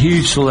got in a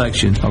huge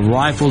selection of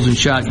rifles and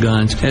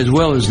shotguns, as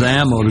well as the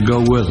ammo to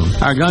go with them.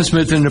 Our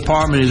gunsmithing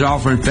department is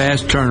offering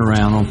fast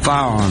turnaround on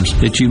firearms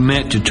that you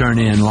meant to turn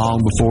in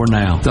long before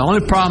now. The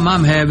only problem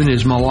I'm having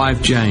is my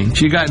wife, Jane.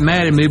 She got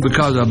mad at me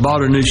because I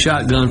bought a new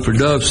shotgun for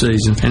dove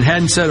season and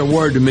hadn't said a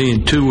word to me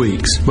in 2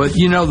 weeks. But,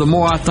 you know, the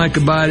more I think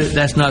about it,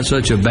 that's not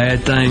such a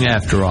bad thing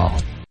after all.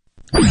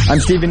 I'm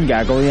Stephen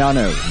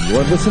Gagliano.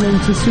 You're listening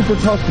to Super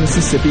Talk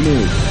Mississippi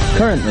News.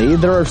 Currently,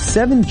 there are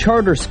 7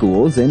 charter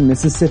schools in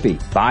Mississippi.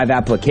 5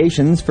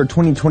 applications for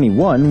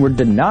 2021 were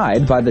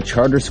denied by the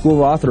Charter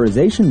School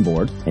Authorization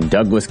Board, and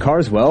Douglas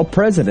Carswell,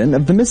 president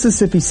of the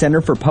Mississippi Center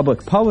for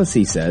Public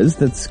Policy, says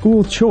that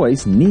school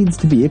choice needs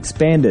to be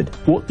expanded.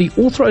 What the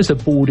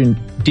Authorizer Board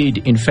did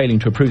in failing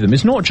to approve them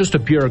is not just a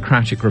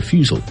bureaucratic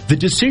refusal. The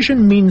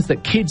decision means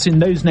that kids in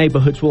those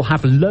neighborhoods will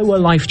have lower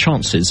life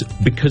chances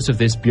because of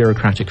this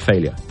bureaucratic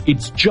failure.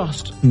 It's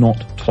just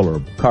not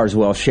tolerable.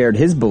 Carswell shared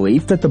his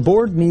belief that the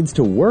board needs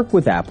to work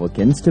with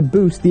applicants to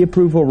boost the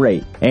approval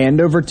rate.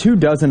 And over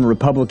 24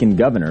 Republican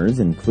governors,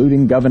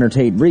 including Governor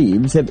Tate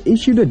Reeves, have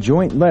issued a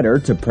joint letter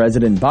to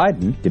President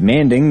Biden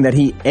demanding that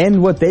he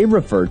end what they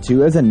refer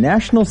to as a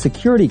national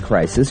security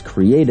crisis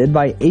created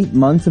by 8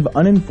 months of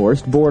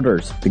unenforced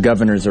borders. The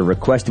governors are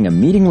requesting a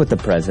meeting with the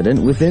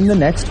president within the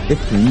next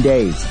 15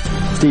 days.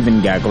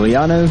 Stephen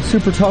Gagliano,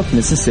 Super Talk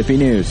Mississippi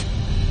News.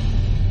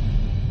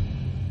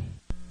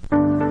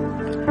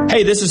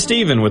 Hey, this is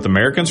Stephen with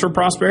Americans for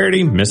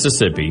Prosperity,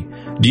 Mississippi.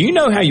 Do you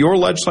know how your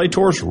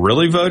legislators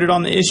really voted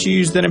on the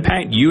issues that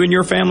impact you and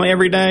your family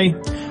every day?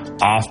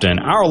 Often,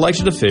 our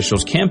elected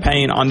officials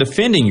campaign on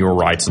defending your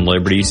rights and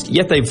liberties,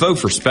 yet they vote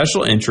for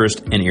special interest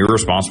and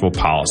irresponsible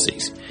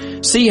policies.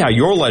 See how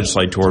your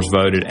legislators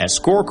voted at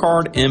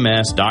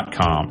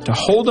scorecardms.com to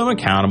hold them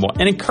accountable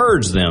and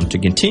encourage them to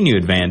continue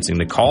advancing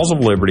the cause of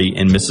liberty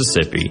in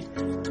Mississippi.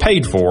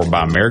 Paid for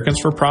by Americans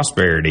for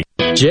Prosperity.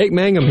 Jake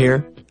Mangum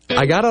here.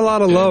 I got a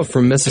lot of love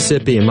from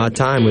Mississippi in my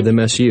time with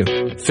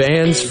MSU.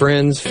 Fans,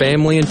 friends,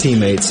 family, and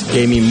teammates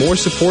gave me more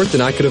support than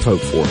I could have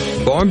hoped for.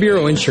 Farm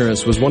Bureau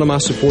Insurance was one of my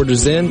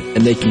supporters then,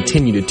 and they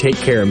continue to take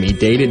care of me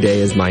day to day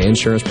as my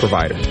insurance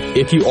provider.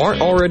 If you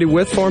aren't already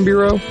with Farm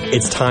Bureau,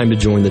 it's time to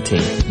join the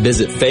team.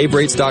 Visit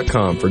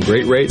favrates.com for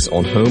great rates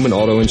on home and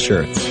auto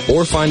insurance,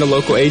 or find a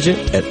local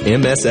agent at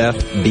msfbins.com.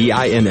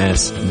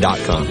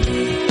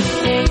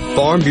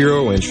 Farm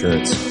Bureau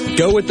Insurance.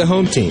 Go with the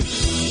home team.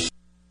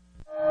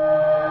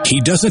 He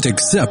doesn't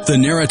accept the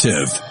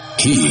narrative.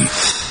 He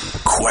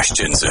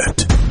questions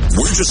it.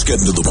 We're just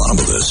getting to the bottom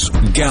of this.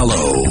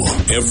 Gallo.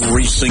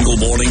 Every single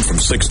morning from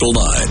 6 till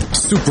 9.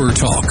 Super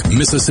Talk,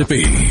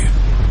 Mississippi.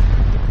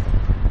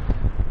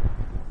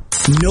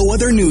 No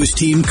other news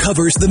team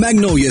covers the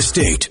Magnolia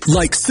State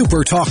like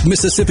Super Talk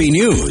Mississippi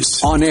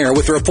News. On air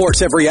with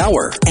reports every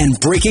hour and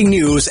breaking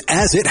news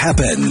as it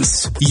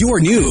happens. Your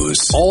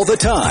news all the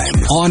time.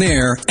 On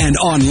air and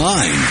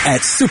online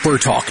at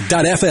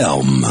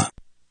supertalk.fm.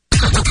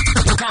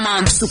 Come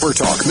on. Super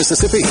Talk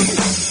Mississippi.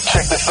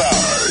 Check this out.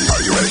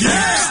 Are you ready?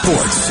 Yeah.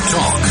 Sports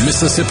Talk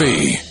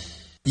Mississippi.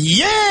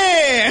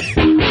 Yeah!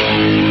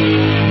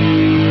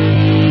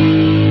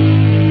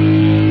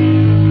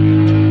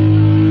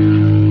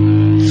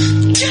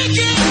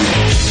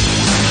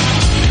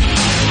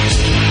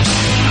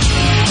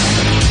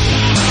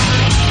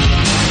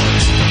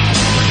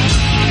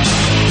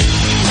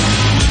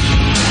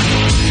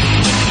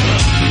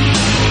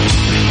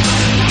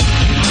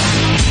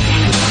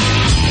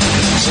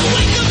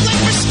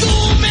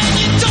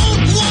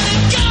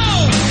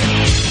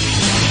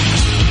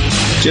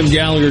 Jim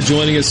Gallagher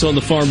joining us on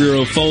the Farm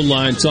Bureau phone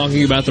line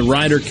talking about the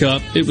Ryder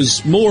Cup. It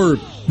was more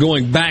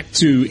going back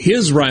to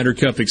his Ryder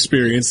Cup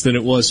experience than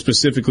it was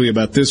specifically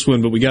about this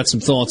one, but we got some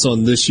thoughts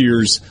on this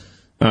year's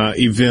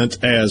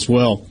event as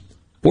well.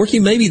 Borky,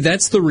 maybe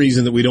that's the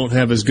reason that we don't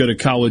have as good a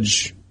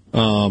college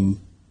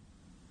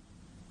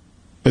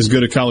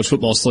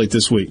football slate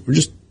this week. We're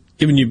just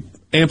giving you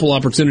ample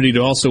opportunity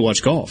to also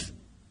watch golf.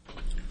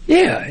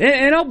 Yeah,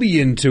 and I'll be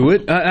into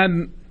it.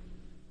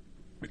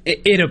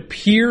 It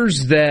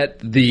appears that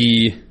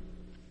the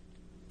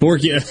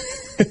Borky,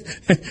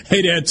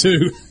 hey Dad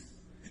too.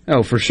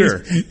 Oh, for sure.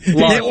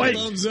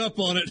 Thumbs up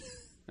on it.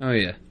 Oh,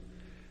 yeah.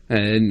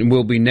 And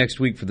we'll be next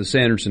week for the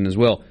Sanderson as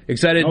well.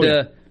 Excited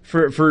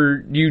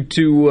for you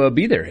to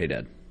be there, Hey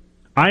Dad.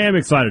 I am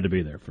excited to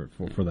be there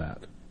for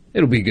that.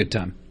 It'll be a good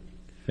time.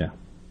 Yeah.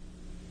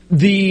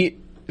 The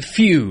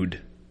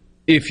feud,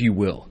 if you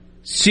will,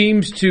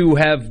 seems to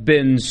have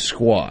been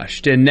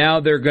squashed, and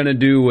now they're going to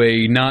do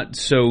a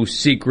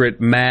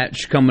not-so-secret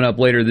match coming up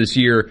later this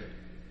year.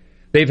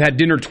 They've had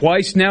dinner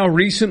twice now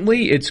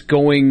recently.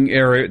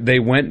 They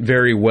went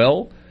very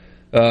well.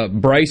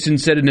 Bryson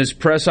said in his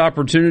press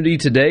opportunity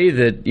today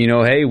that,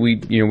 hey,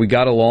 we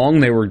got along.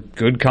 They were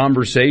good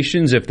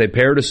conversations. If they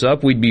paired us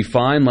up, we'd be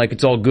fine. Like,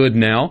 it's all good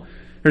now.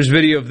 There's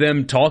video of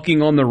them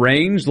talking on the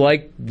range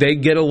like they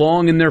get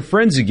along and they're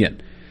friends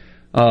again.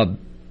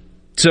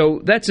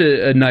 So that's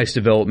a nice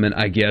development,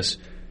 I guess.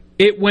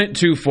 It went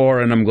too far,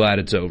 and I'm glad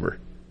it's over.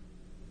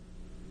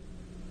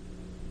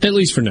 At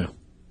least for now.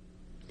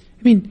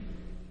 I mean,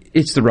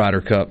 it's the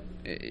Ryder Cup.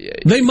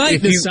 They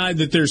might decide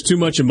that there's too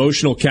much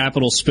emotional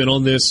capital spent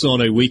on this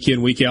on a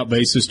week-in, week-out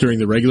basis during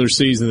the regular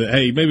season that,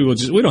 hey, maybe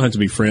we don't have to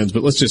be friends,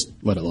 but let's just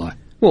let it lie.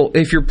 Well,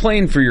 if you're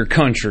playing for your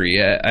country,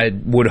 I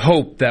would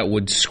hope that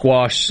would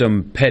squash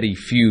some petty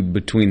feud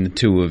between the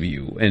two of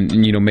you and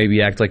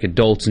maybe act like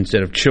adults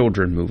instead of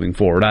children moving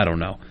forward. I don't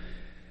know.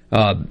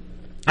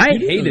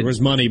 There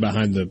was money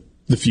behind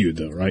the feud,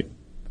 though, right?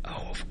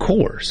 Oh, of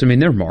course. I mean,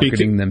 they're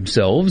marketing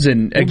themselves.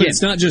 And again, but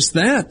it's not just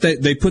that.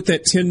 They put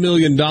that $10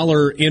 million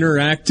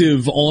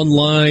interactive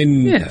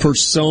online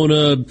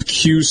persona,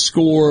 Q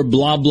score,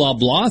 blah, blah,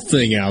 blah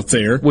thing out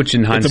there. Which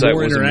in hindsight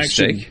was a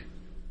mistake.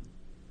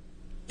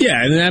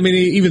 Yeah, and I mean,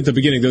 even at the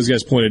beginning, those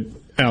guys pointed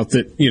out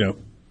that,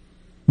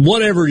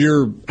 whatever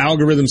your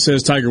algorithm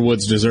says Tiger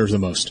Woods deserves the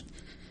most.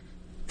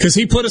 Because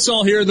he put us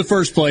all here in the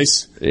first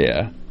place.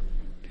 Yeah.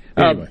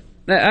 Anyway.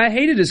 I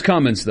hated his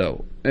comments,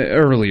 though,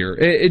 earlier.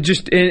 And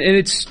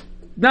it's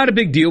not a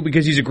big deal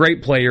because he's a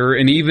great player,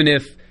 and even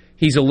if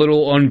he's a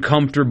little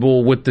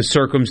uncomfortable with the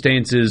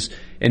circumstances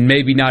and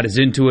maybe not as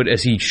into it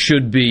as he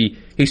should be,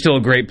 he's still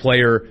a great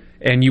player,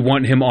 and you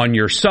want him on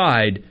your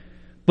side.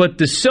 But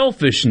the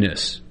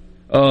selfishness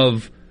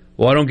of,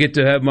 well, I don't get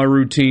to have my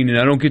routine and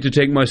I don't get to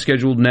take my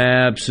scheduled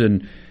naps,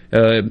 and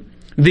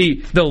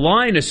the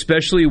line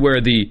especially where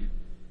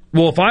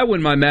if I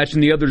win my match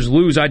and the others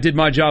lose, I did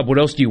my job, what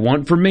else do you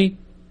want from me?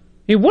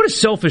 I mean, what a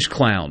selfish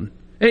clown.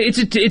 It's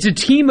a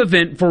team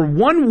event for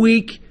 1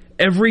 week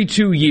every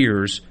 2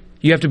 years.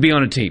 You have to be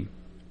on a team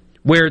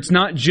where it's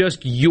not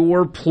just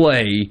your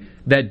play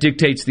that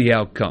dictates the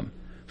outcome.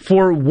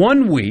 For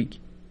 1 week,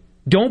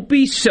 don't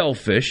be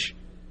selfish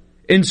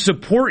and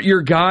support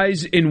your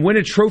guys and win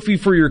a trophy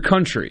for your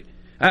country.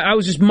 I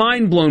was just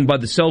mind blown by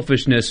the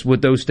selfishness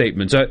with those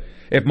statements.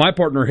 If my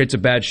partner hits a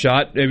bad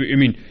shot, I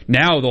mean,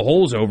 now the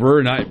hole's over,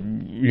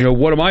 and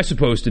what am I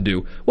supposed to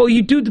do? Well,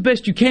 you do the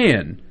best you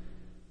can,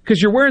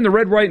 because you're wearing the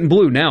red, white, and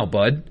blue now,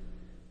 bud.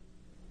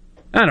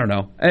 I don't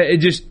know.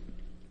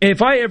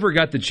 If I ever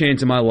got the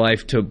chance in my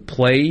life to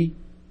play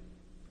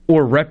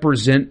or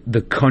represent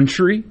the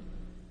country,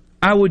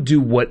 I would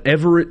do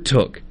whatever it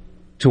took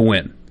to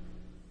win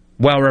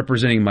while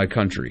representing my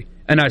country.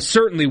 And I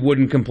certainly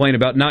wouldn't complain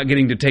about not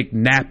getting to take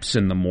naps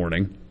in the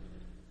morning.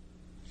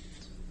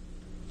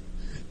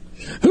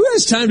 Who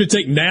has time to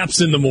take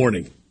naps in the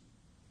morning?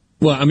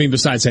 Well, I mean,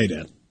 besides Hey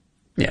Dad.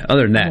 Yeah,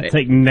 other than that. I don't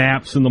take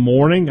naps in the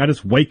morning. I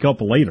just wake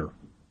up later.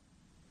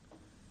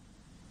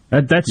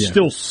 That's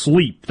still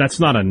sleep.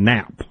 That's not a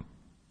nap.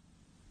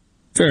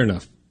 Fair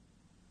enough.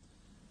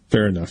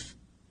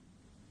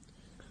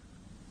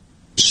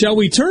 Shall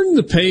we turn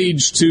the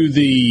page to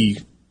the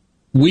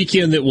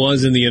weekend that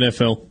was in the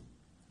NFL?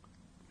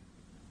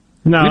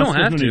 No, we don't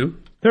have to.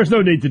 There's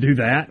no need to do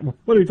that.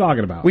 What are you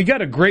talking about? We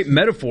got a great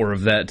metaphor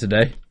of that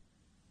today.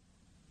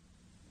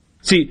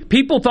 See,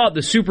 people thought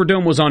the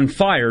Superdome was on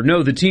fire.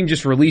 No, the team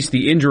just released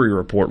the injury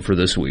report for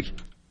this week.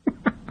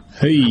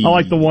 Hey. I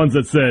like the ones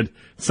that said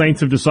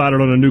Saints have decided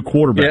on a new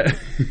quarterback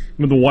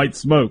with the white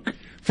smoke.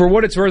 For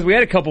what it's worth, we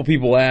had a couple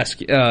people ask.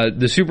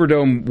 The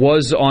Superdome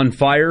was on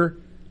fire,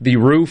 the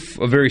roof,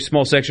 a very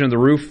small section of the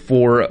roof,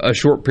 for a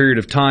short period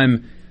of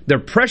time. They're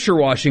pressure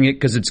washing it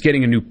because it's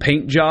getting a new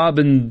paint job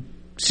and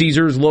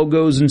Caesars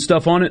logos and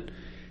stuff on it.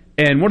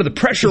 And one of the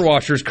pressure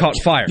washers caught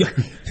fire.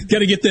 Got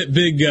to get that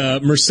big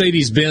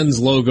Mercedes-Benz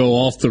logo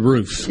off the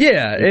roof.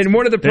 Yeah, and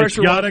one of the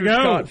pressure washers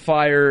caught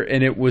fire,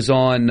 and it was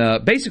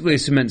on basically a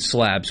cement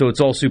slab, so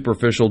it's all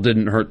superficial,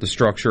 didn't hurt the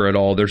structure at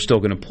all. They're still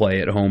going to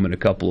play at home in a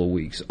couple of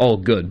weeks. All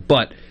good.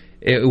 But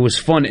it was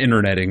fun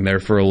interneting there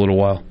for a little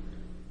while.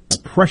 A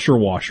pressure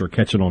washer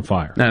catching on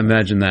fire. Now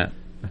imagine that.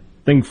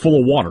 Thing full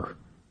of water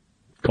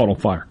caught on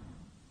fire.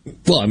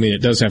 Well, I mean,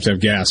 it does have to have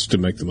gas to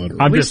make the motor.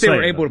 At least they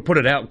were able to put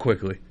it out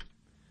quickly.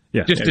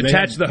 Yeah. Just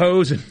detach the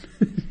hose and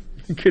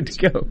good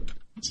to go.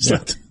 Just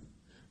let the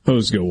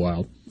hose go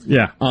wild.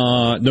 Yeah.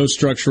 No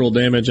structural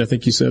damage, I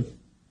think you said?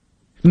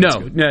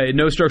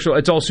 No structural.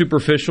 It's all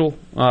superficial.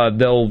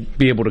 They'll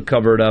be able to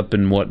cover it up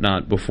and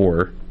whatnot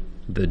before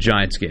the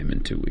Giants game in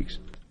 2 weeks.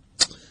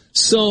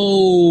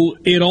 So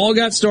it all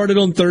got started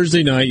on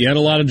Thursday night. You had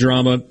a lot of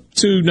drama.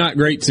 two not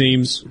great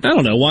teams. I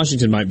don't know.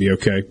 Washington might be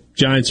okay.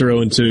 Giants are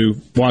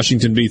 0-2.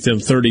 Washington beat them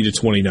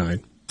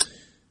 30-29.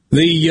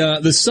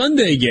 The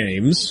Sunday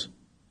games,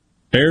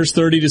 Bears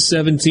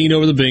 30-17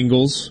 over the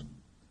Bengals.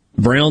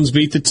 Browns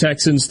beat the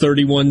Texans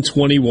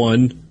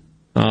 31-21.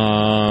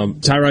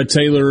 Tyrod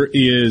Taylor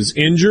is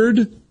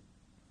injured,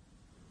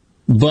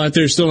 but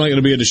there's still not going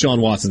to be a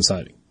Deshaun Watson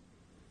sighting.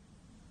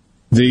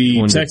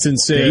 The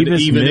Texans said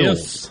Davis even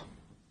Mills.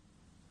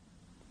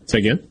 if... Say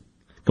again?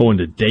 Going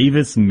to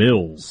Davis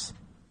Mills.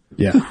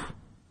 Yeah.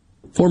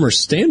 Former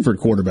Stanford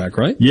quarterback,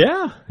 right?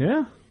 Yeah.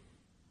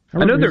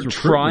 I know they're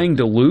trying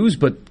to lose,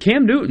 but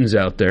Cam Newton's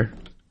out there.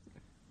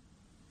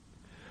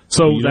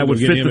 So that would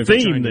fit the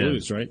theme then.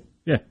 Lose, right?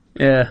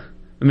 Yeah.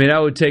 I mean, I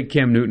would take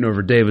Cam Newton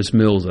over Davis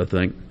Mills, I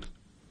think.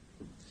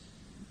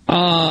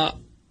 I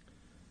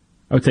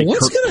would take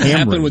what's going to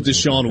happen with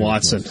Deshaun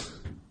Watson?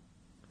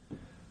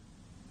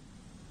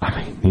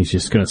 I mean, he's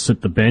just going to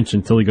sit the bench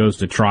until he goes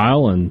to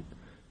trial, and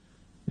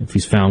if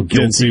he's found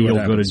guilty, he'll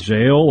go to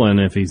jail, and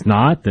if he's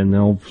not, then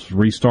they'll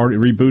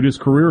reboot his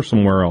career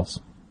somewhere else.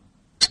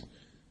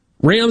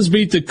 Rams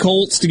beat the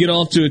Colts to get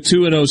off to a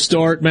 2-0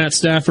 start. Matt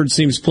Stafford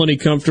seems plenty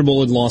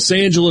comfortable in Los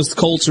Angeles. The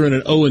Colts are in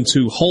an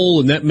 0-2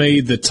 hole, and that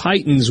made the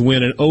Titans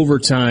win in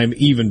overtime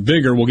even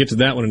bigger. We'll get to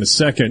that one in a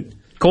second.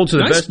 Colts are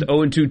the best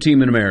 0-2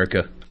 team in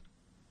America.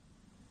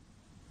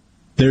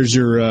 There's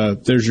your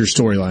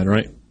storyline,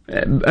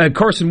 right?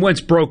 Carson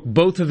Wentz broke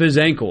both of his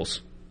ankles.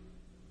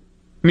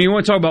 I mean, you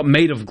want to talk about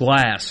made of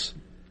glass.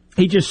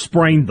 He just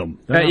sprained them.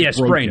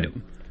 Sprained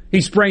them. He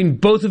sprained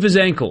both of his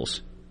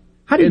ankles.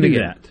 How do you do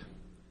that?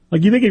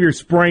 Like, you think if you're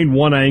sprained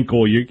one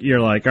ankle, you're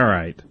like, all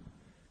right,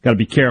 got to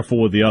be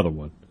careful with the other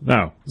one.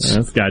 No,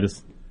 this guy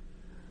just...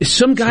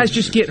 Some guys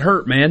just get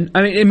hurt, man.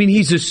 I mean,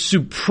 he's a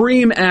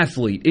supreme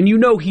athlete, and you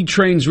know he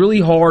trains really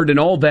hard and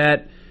all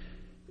that.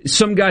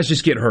 Some guys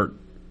just get hurt.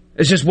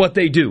 It's just what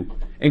they do.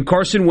 And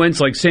Carson Wentz,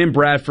 like Sam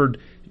Bradford,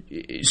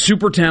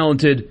 super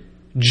talented,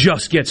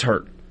 just gets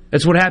hurt.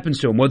 That's what happens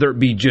to him, whether it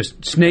be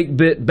just snake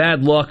bit,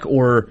 bad luck,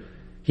 or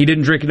he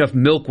didn't drink enough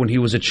milk when he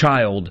was a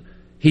child.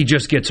 He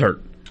just gets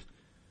hurt.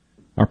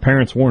 Our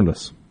parents warned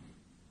us.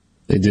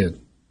 They did.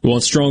 You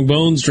want strong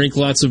bones? Drink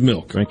lots of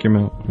milk. Drink your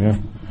milk, yeah.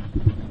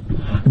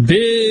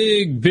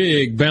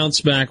 Big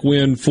bounce-back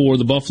win for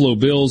the Buffalo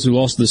Bills, who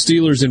lost to the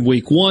Steelers in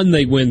Week 1.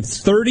 They win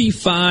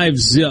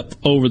 35-0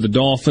 over the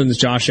Dolphins.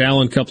 Josh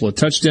Allen, couple of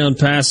touchdown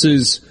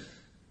passes.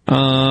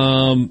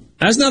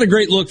 That's not a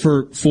great look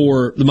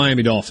for the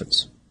Miami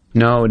Dolphins.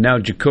 No, now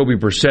Jacoby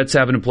Brissett's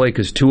having to play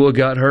because Tua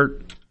got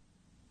hurt.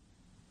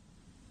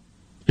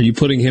 Are you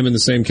putting him in the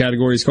same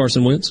category as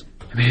Carson Wentz?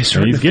 I mean, it's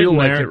starting to feel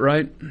like it,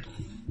 right?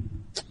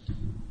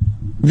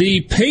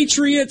 The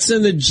Patriots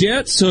and the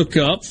Jets hook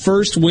up.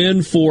 First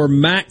win for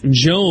Mac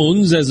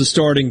Jones as a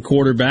starting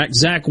quarterback.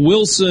 Zach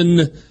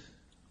Wilson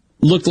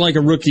looked like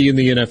a rookie in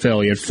the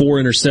NFL. He had 4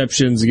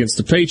 interceptions against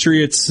the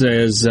Patriots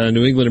as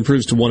New England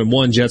improves to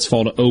 1-1. Jets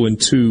fall to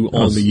 0-2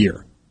 on the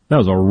year. That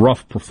was a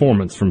rough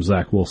performance from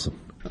Zach Wilson.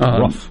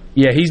 Rough.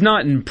 Yeah, he's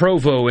not in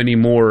Provo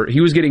anymore. He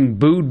was getting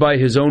booed by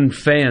his own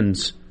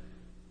fans.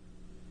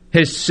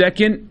 His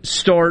second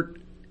start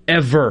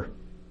ever.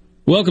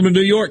 Welcome to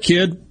New York,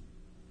 kid.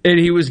 And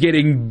he was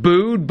getting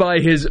booed by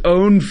his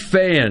own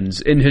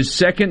fans in his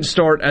second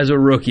start as a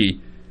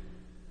rookie.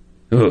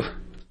 Ugh.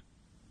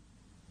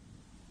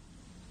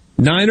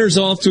 Niners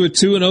off to a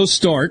 2-0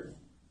 start.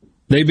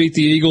 They beat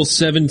the Eagles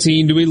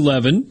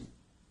 17-11.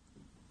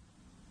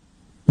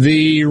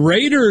 The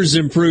Raiders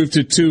improved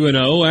to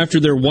 2-0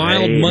 after their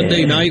wild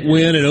Monday night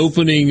win and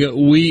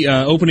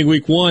opening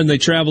week 1. They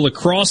travel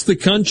across the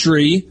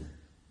country,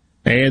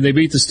 and they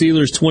beat the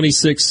Steelers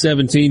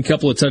 26-17.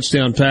 Couple of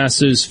touchdown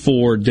passes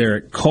for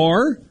Derek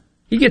Carr.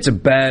 He gets a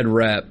bad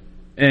rap,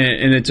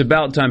 and it's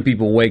about time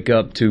people wake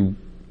up to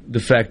the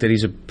fact that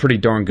he's a pretty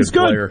darn good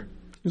player.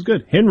 He's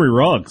good. Henry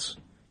Ruggs.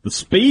 The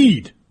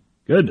speed.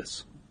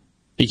 Goodness.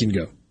 He can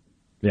go.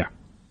 Yeah.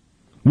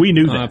 We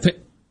knew that.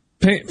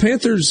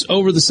 Panthers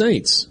over the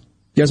Saints.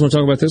 You guys want to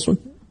talk about this one?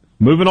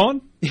 Moving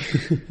on.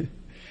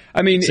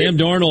 I mean, Sam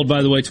Darnold,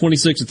 by the way,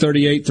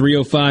 26-38,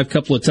 305,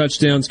 couple of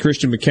touchdowns.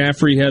 Christian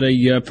McCaffrey had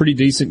a pretty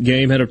decent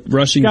game, had a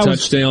rushing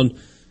touchdown,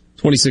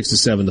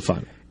 26-7 the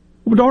final.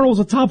 Well, Darnold was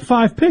a top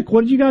 5 pick.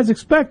 What did you guys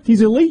expect?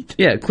 He's elite.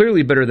 Yeah,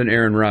 clearly better than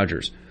Aaron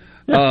Rodgers.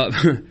 Yeah.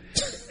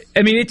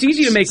 I mean, it's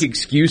easy to make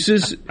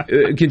excuses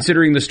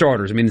considering the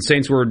starters. I mean, the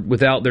Saints were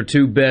without their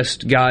 2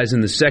 best guys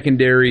in the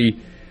secondary,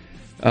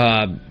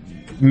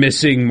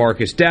 missing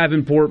Marcus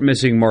Davenport,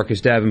 missing Marcus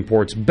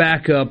Davenport's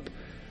backup.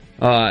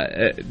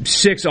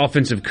 6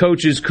 offensive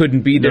coaches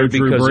couldn't be there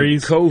because of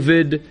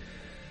COVID.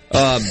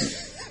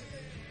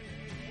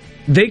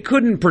 They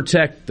couldn't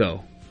protect,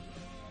 though.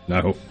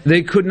 No.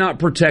 They could not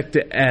protect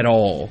it at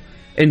all.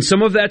 And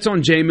some of that's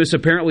on Jameis.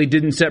 Apparently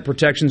didn't set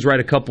protections right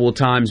a couple of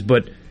times,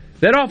 but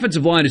that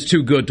offensive line is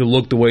too good to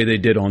look the way they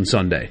did on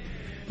Sunday.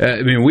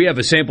 I mean, we have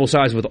a sample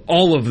size with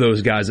all of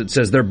those guys that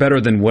says they're better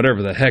than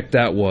whatever the heck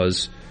that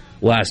was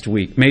last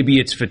week. Maybe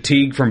it's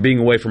fatigue from being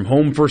away from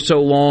home for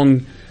so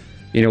long,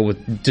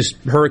 with just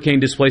hurricane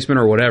displacement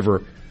or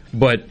whatever.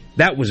 but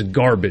that was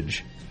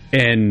garbage.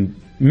 And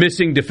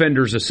missing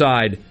defenders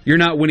aside, you're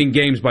not winning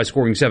games by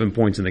scoring 7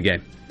 points in the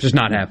game. Just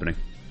not happening.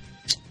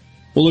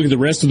 We'll look at the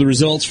rest of the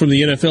results from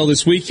the NFL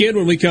this weekend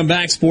when we come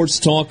back. Sports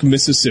Talk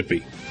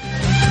Mississippi.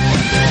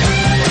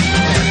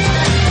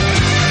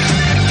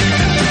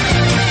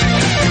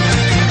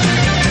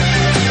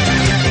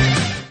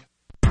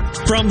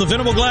 From the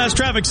Venable Glass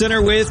Traffic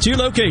Center with 2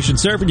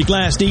 locations serving your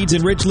glass needs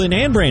in Richland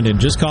and Brandon.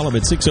 Just call them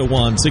at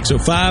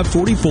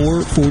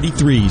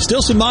 601-605-4443.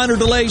 Still some minor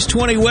delays,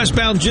 20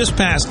 westbound just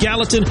past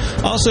Gallatin.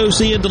 Also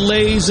seeing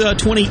delays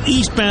 20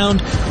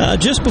 eastbound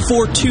just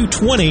before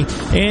 220.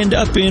 And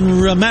up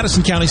in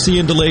Madison County,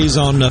 seeing delays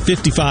on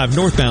 55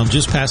 northbound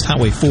just past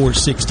Highway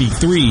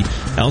 463.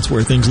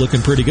 Elsewhere, things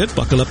looking pretty good.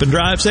 Buckle up and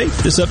drive safe.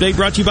 This update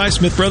brought to you by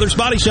Smith Brothers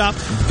Body Shop.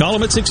 Call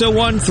them at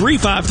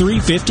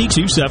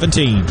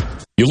 601-353-5217.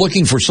 You're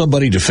looking for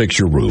somebody to fix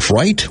your roof,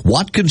 right?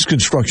 Watkins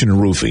Construction and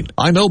Roofing.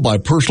 I know by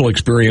personal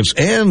experience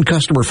and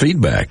customer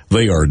feedback,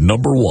 they are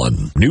number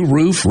one. New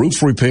roof,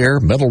 roof repair,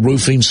 metal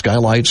roofing,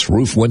 skylights,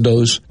 roof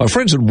windows. Our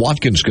friends at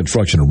Watkins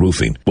Construction and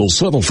Roofing will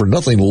settle for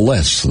nothing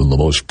less than the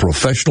most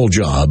professional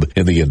job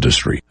in the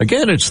industry.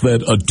 Again, it's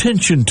that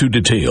attention to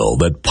detail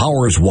that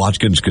powers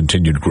Watkins'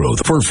 continued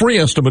growth. For a free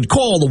estimate,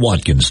 call the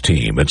Watkins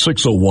team at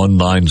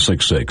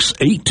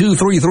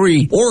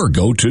 601-966-8233 or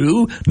go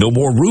to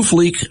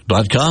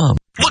nomoreroofleak.com.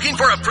 Looking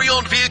for a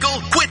pre-owned vehicle?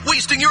 Quit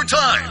wasting your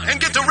time and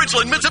get to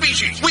Richland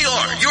Mitsubishi. We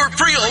are your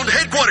pre-owned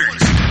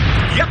headquarters.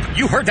 Yep,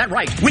 you heard that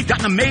right. We've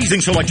got an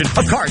amazing selection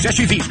of cars,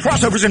 SUVs,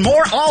 crossovers, and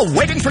more, all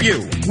waiting for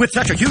you. With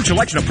such a huge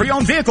selection of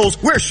pre-owned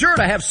vehicles, we're sure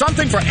to have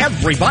something for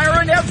every buyer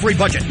and every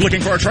budget.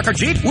 Looking for a truck or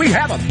Jeep? We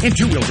have them. In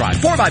 2-wheel drive,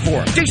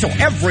 4x4, diesel,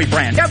 every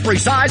brand, every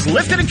size,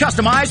 lifted and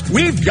customized,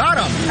 we've got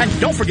them. And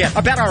don't forget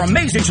about our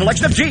amazing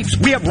selection of Jeeps.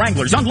 We have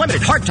Wranglers,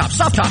 unlimited, hardtops,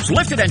 soft tops,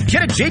 lifted and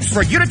kitted Jeeps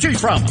for you to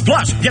choose from.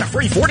 Plus, get a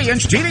free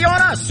 40-inch TV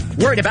on us.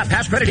 Worried about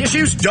past credit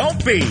issues?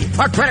 Don't be.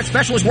 Our credit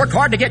specialists work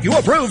hard to get you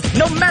approved,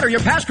 no matter your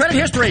past credit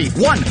history.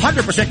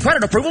 100%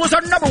 credit approval is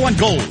our number one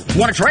goal.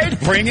 Want to trade?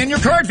 Bring in your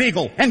current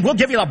vehicle, and we'll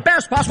give you the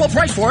best possible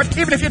price for it,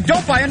 even if you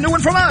don't buy a new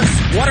one from us.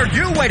 What are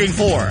you waiting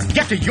for?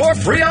 Get to your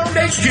pre-owned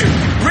HQ,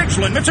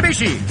 Richland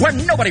Mitsubishi, where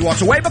nobody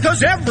walks away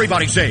because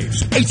everybody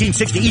saves.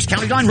 1860 East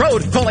County Line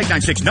Road. Call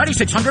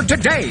 896-9600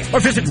 today,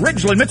 or visit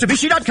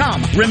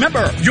RidgelandMitsubishi.com.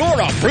 Remember,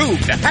 you're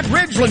approved at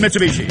Ridgeland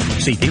Mitsubishi.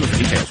 See dealer for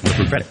details with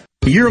approved credit.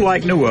 A year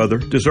like no other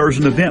deserves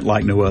an event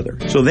like no other.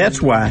 So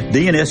that's why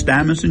D&S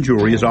Diamonds and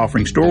Jewelry is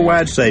offering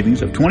store-wide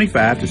savings of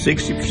 25 to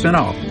 60%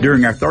 off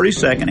during our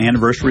 32nd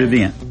anniversary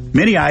event.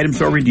 Many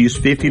items are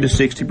reduced 50 to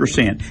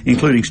 60%,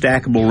 including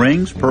stackable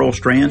rings, pearl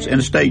strands, and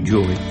estate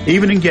jewelry.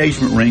 Even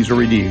engagement rings are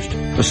reduced.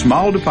 A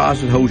small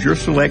deposit holds your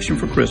selection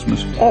for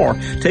Christmas, or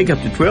take up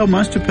to 12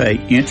 months to pay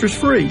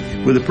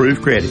interest-free with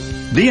approved credit.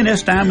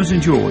 D&S Diamonds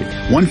and Jewelry,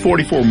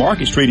 144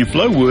 Market Street in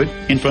Flowood,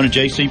 in front of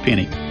J.C.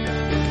 Penney.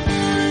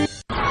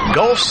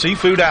 Gulf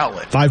Seafood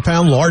Outlet.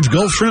 5-pound large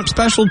Gulf shrimp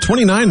special,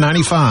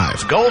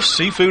 $29.95. Gulf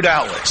Seafood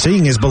Outlet.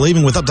 Seeing is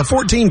believing with up to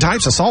 14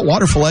 types of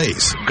saltwater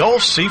fillets.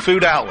 Gulf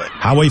Seafood Outlet.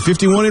 Highway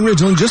 51 in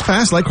Ridgeland, just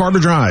past Lake Harbor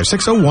Drive,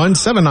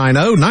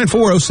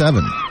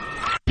 601-790-9407.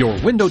 Your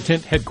window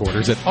tint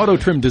headquarters at Auto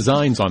Trim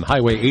Designs on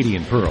Highway 80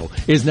 in Pearl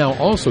is now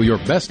also your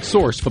best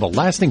source for the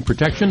lasting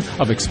protection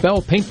of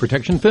Expel paint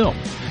protection film.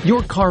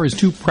 Your car is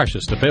too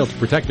precious to fail to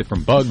protect it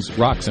from bugs,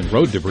 rocks, and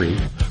road debris.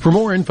 For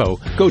more info,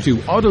 go to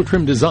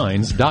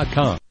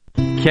autotrimdesigns.com.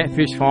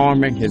 Catfish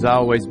farming has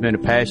always been a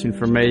passion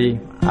for me.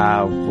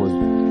 I was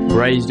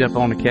raised up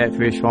on a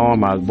catfish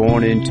farm. I was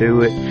born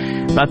into it.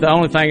 But the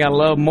only thing I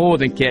love more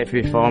than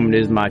catfish farming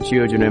is my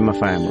children and my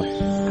family.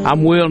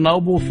 I'm Will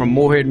Noble from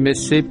Morehead,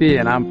 Mississippi,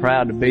 and I'm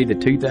proud to be the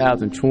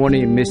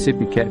 2020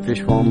 Mississippi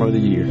Catfish Farmer of the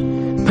Year.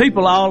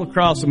 People all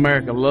across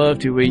America love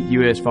to eat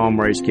U.S.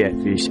 farm-raised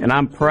catfish, and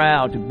I'm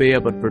proud to be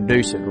able to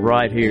produce it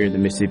right here in the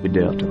Mississippi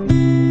Delta.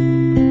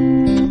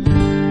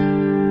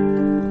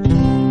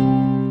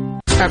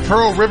 At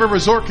Pearl River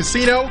Resort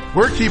Casino,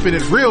 we're keeping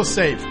it real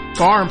safe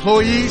for our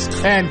employees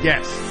and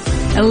guests.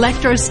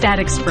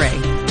 Electrostatic spray,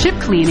 chip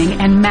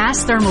cleaning, and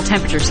mass thermal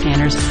temperature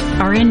scanners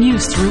are in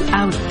use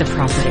throughout the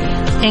property,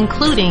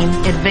 including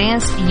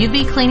advanced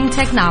UV cleaning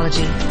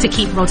technology to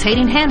keep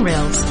rotating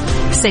handrails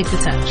safe to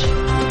touch.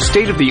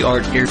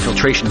 State-of-the-art air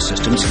filtration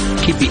systems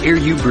keep the air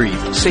you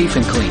breathe safe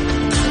and clean.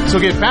 So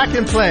get back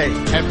and play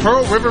at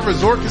Pearl River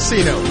Resort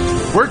Casino.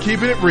 We're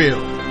keeping it real.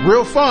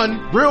 Real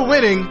fun, real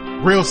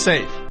winning, real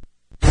safe.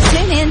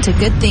 Tune in to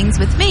Good Things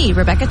with me,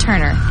 Rebecca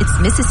Turner. It's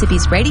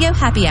Mississippi's Radio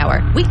Happy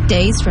Hour,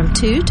 weekdays from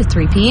 2 to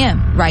 3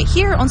 p.m., right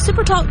here on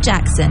Super Talk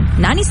Jackson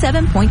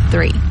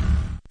 97.3.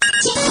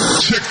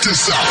 Check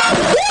this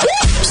out.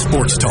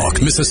 Sports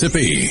Talk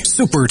Mississippi.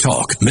 Super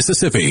Talk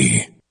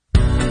Mississippi.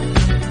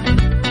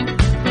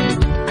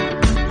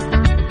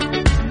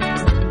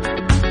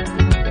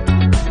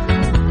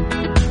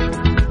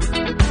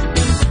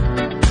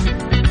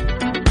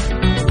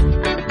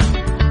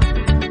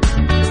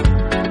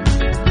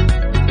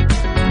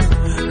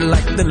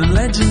 The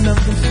legend of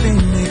the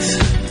phoenix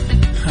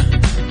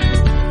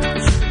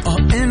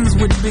all ends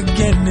with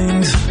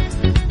beginnings.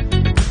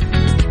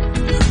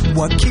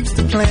 what keeps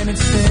the planet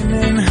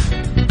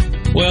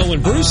spinning. Well,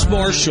 when Bruce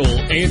Marshall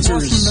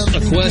answers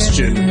a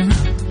question,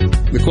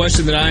 the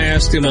question that I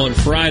asked him on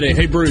Friday,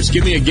 hey, Bruce,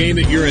 give me a game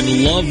that you're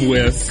in love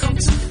with,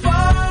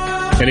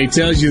 and he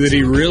tells you that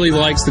he really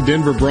likes the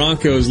Denver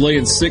Broncos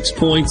laying 6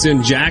 points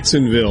in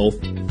Jacksonville.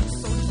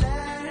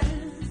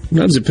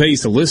 Sometimes it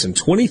pays to listen.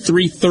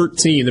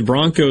 23-13, the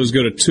Broncos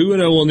go to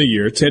 2-0 on the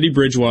year. Teddy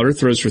Bridgewater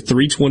throws for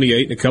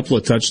 328 and a couple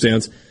of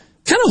touchdowns.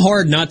 Kind of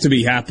hard not to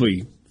be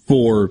happy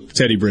for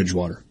Teddy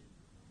Bridgewater.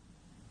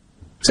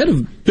 He's had a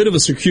bit of a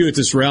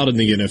circuitous route in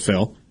the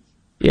NFL.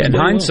 Yeah, in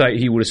hindsight,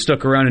 he would have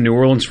stuck around in New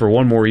Orleans for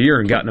one more year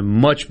and gotten a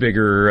much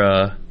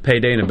bigger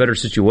payday and a better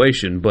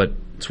situation, but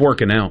it's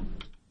working out.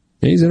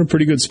 Yeah, he's in a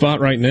pretty good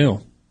spot right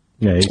now.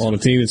 Yeah, he's on a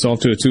team that's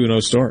off to a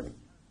 2-0 start.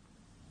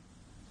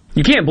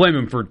 You can't blame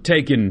him for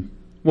taking,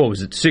 what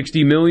was it,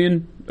 $60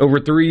 million over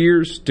 3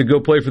 years to go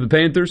play for the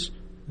Panthers?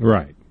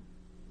 Right.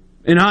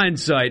 In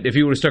hindsight, if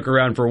he would have stuck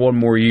around for one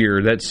more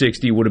year, that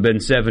 60 would have been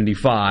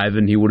 75,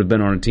 and he would have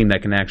been on a team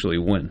that can actually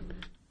win.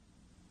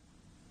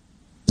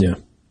 Yeah.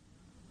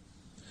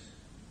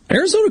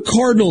 Arizona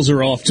Cardinals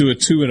are off to a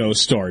 2-0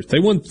 start. They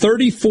won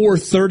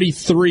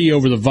 34-33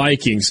 over the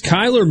Vikings.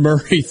 Kyler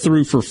Murray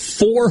threw for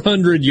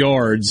 400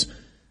 yards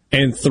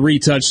and 3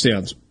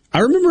 touchdowns. I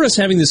remember us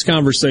having this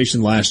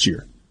conversation last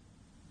year.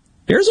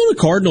 Arizona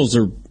Cardinals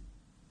are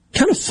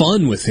kind of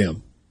fun with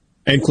him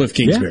and Cliff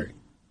Kingsbury.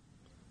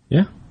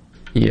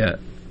 Yeah.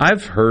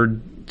 I've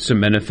heard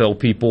some NFL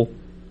people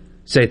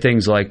say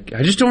things like,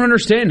 I just don't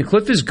understand.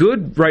 Cliff is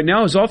good right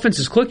now. His offense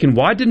is clicking.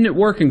 Why didn't it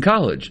work in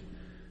college?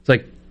 It's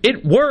like,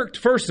 it worked,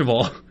 first of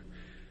all.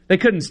 They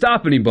couldn't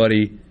stop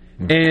anybody.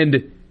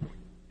 And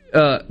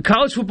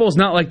college football is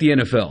not like the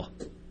NFL.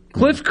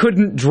 Cliff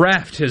couldn't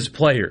draft his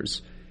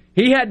players.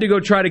 He had to go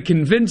try to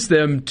convince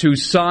them to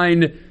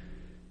sign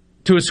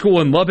to a school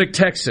in Lubbock,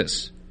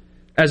 Texas,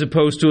 as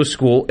opposed to a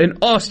school in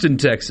Austin,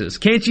 Texas.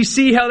 Can't you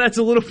see how that's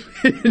a little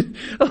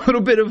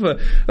bit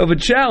of a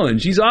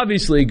challenge? He's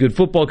obviously a good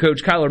football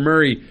coach. Kyler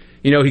Murray,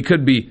 he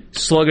could be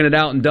slugging it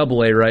out in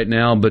Double-A right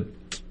now, but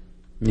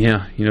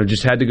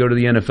just had to go to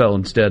the NFL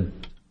instead.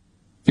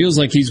 Feels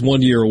like he's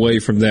 1 year away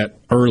from that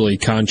early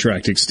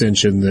contract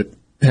extension that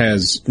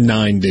has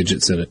 9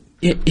 digits in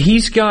it.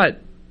 He's got.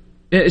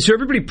 So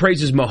everybody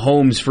praises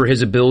Mahomes for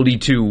his ability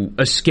to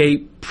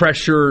escape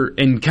pressure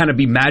and kind of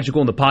be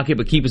magical in the pocket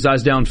but keep his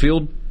eyes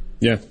downfield.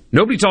 Yeah.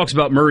 Nobody talks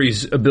about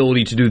Murray's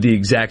ability to do the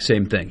exact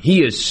same thing.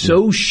 He is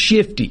so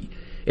shifty.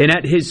 And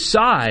at his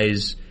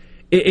size,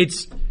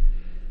 it's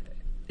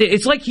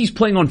like he's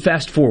playing on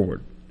fast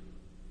forward.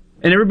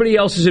 And everybody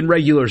else is in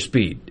regular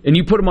speed. And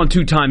you put him on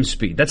 2 times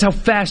speed. That's how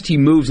fast he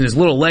moves, and his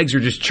little legs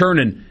are just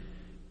churning.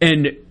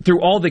 And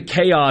through all the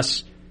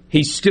chaos,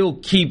 he still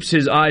keeps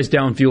his eyes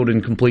downfield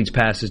and completes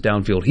passes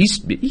downfield.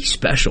 He's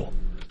special.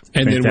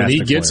 And fantastic then when he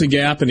gets player. A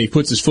gap and he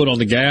puts his foot on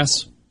the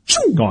gas,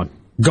 gone.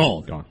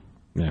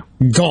 Yeah.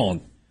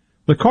 Gone.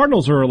 The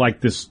Cardinals are like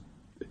this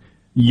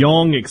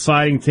young,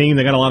 exciting team.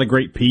 They got a lot of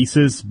great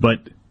pieces, but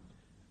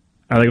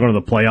are they going to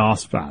the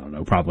playoffs? I don't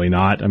know. Probably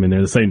not. I mean,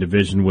 they're the same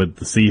division with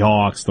the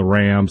Seahawks, the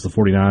Rams, the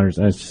 49ers.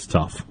 That's just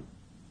tough.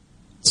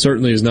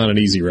 Certainly is not an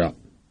easy route.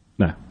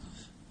 No.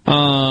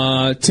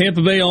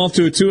 Tampa Bay off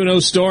to a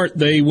 2-0 start.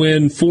 They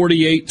win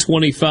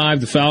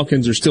 48-25. The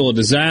Falcons are still a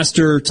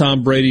disaster.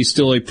 Tom Brady's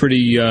still a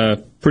pretty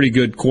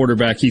good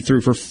quarterback. He threw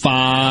for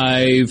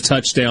 5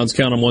 touchdowns.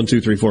 Count them 1, 2,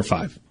 3, 4,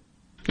 5.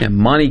 And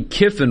Monty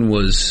Kiffin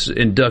was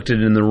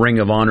inducted in the Ring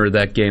of Honor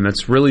that game.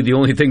 That's really the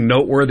only thing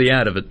noteworthy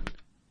out of it.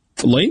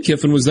 Lane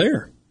Kiffin was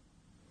there.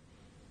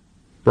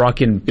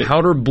 Rocking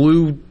powder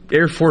blue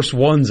Air Force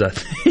Ones, I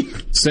think.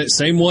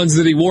 Same ones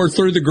that he wore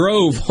through the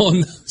Grove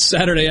on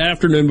Saturday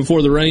afternoon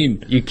before the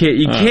rain. You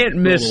can't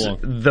miss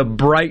the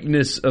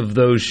brightness of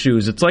those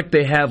shoes. It's like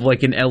they have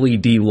like an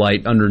LED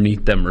light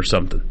underneath them or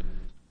something.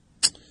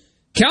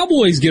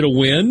 Cowboys get a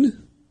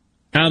win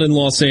out in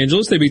Los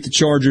Angeles. They beat the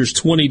Chargers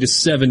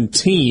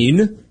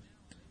 20-17.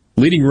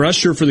 Leading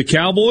rusher for the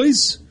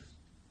Cowboys,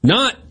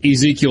 not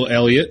Ezekiel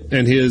Elliott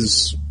and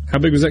his, how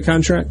big was that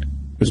contract?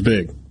 It was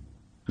big.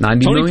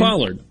 $90 Tony million?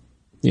 Pollard.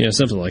 Yeah,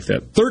 something like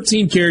that.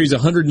 13 carries,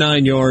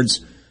 109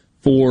 yards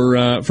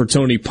for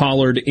Tony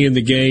Pollard in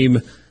the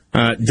game.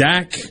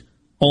 Dak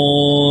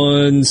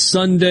on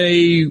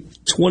Sunday,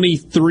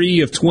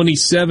 23 of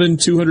 27,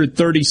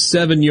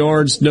 237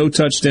 yards, no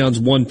touchdowns,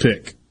 1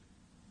 pick.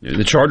 Yeah,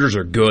 the Chargers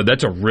are good.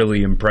 That's a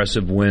really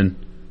impressive win.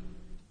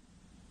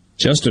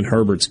 Justin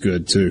Herbert's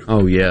good, too.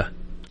 Oh, yeah.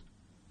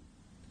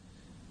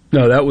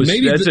 No,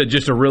 that's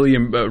just a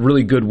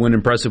really good win,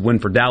 impressive win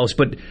for Dallas.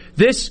 But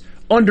this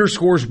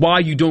underscores why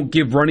you don't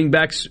give running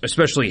backs,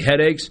 especially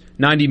headaches,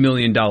 $90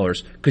 million.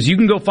 Because you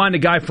can go find a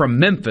guy from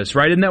Memphis,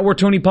 right? Isn't that where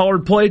Tony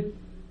Pollard played?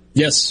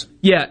 Yes.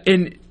 Yeah,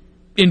 and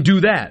do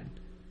that.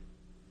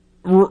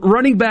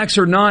 Running backs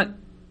are not...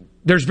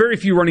 There's very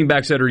few running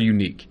backs that are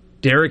unique.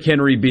 Derrick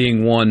Henry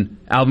being one,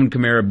 Alvin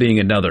Kamara being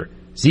another.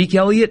 Zeke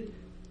Elliott,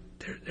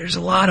 there's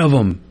a lot of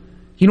them.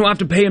 You don't have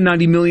to pay him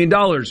 $90 million.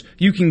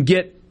 You can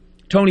get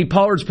Tony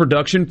Pollard's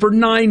production for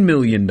 $9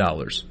 million.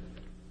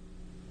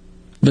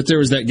 But there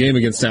was that game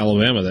against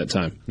Alabama that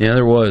time. Yeah,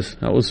 there was.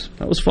 That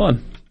was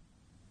fun.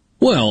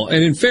 Well,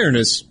 and in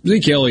fairness,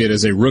 Zeke Elliott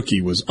as a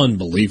rookie was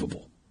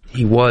unbelievable.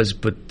 He was,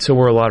 but so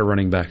were a lot of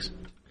running backs.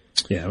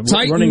 Yeah,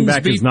 running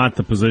back is not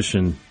the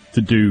position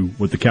to do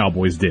what the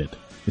Cowboys did.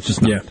 It's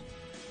just not. Yeah.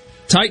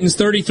 Titans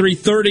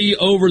 33-30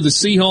 over the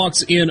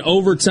Seahawks in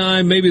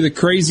overtime. Maybe the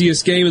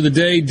craziest game of the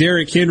day.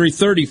 Derrick Henry,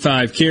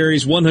 35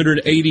 carries,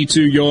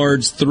 182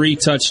 yards, 3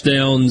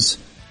 touchdowns.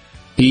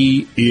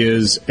 He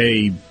is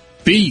a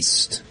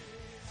beast.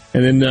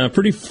 And then a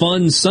pretty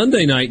fun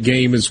Sunday night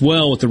game as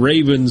well, with the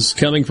Ravens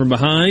coming from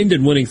behind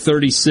and winning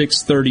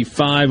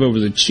 36-35 over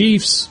the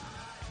Chiefs.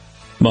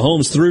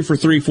 Mahomes threw for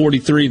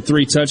 343 and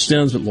 3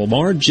 touchdowns, but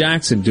Lamar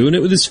Jackson doing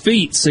it with his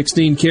feet.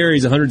 16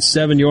 carries,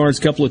 107 yards,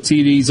 couple of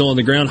TDs on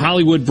the ground.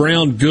 Hollywood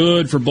Brown,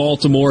 good for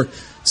Baltimore.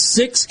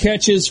 6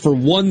 catches for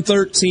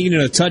 113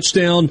 and a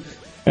touchdown.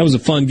 That was a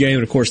fun game.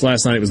 And, of course,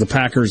 last night it was the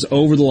Packers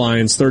over the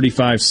Lions,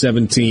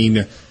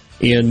 35-17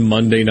 in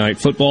Monday Night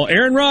Football.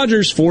 Aaron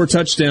Rodgers, 4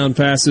 touchdown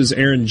passes.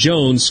 Aaron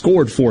Jones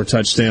scored 4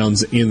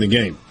 touchdowns in the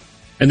game.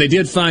 And they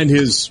did find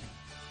his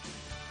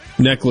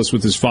necklace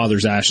with his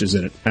father's ashes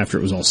in it after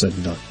it was all said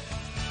and done.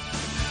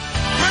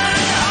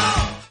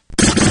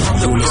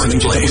 The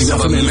birthplace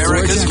of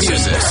America's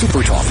music.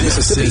 Super Talk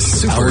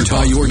Mississippi. Powered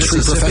by your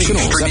true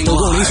professionals at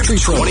Baroni's Tree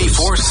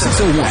Pros.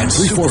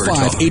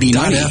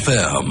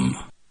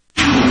 601-345-89FM.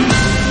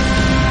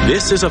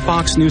 This is a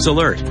Fox News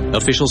alert.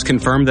 Officials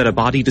confirm that a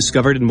body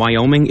discovered in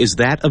Wyoming is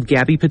that of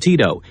Gabby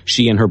Petito.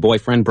 She and her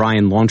boyfriend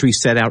Brian Laundrie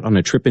set out on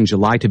a trip in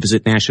July to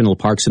visit national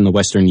parks in the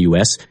western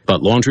U.S.,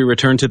 but Laundrie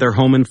returned to their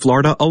home in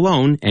Florida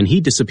alone, and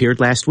he disappeared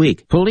last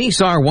week.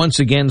 Police are once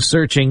again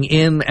searching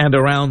in and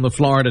around the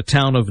Florida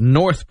town of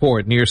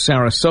Northport near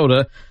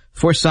Sarasota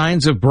for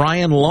signs of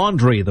Brian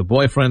Laundrie, the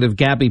boyfriend of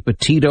Gabby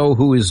Petito,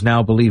 who is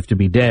now believed to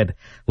be dead.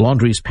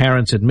 Laundrie's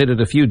parents admitted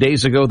a few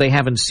days ago they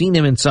haven't seen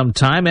him in some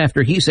time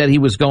after he said he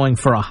was going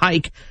for a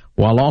hike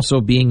while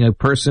also being a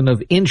person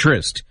of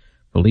interest.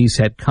 Police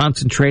had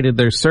concentrated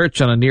their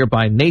search on a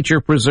nearby nature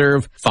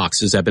preserve.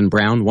 Fox's Eben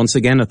Brown. Once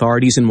again,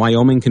 authorities in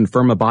Wyoming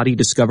confirm a body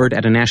discovered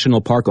at a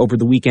national park over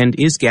the weekend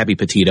is Gabby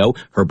Petito.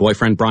 Her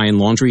boyfriend Brian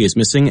Laundrie is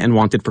missing and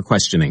wanted for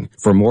questioning.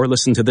 For more,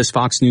 listen to this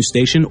Fox News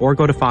station or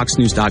go to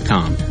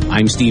foxnews.com.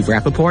 I'm Steve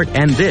Rappaport,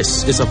 and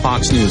this is a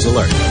Fox News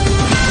Alert.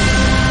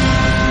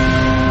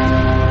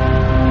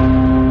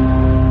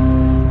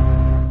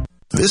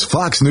 This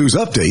Fox News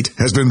update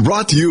has been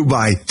brought to you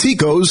by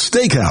Tico's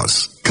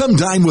Steakhouse. Come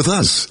dine with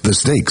us. The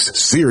steaks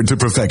seared to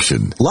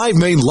perfection. Live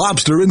Maine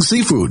lobster and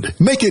seafood.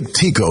 Make it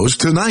Tico's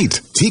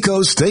tonight.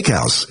 Tico's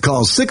Steakhouse.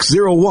 Call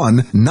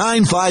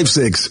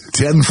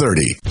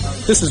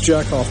 601-956-1030. This is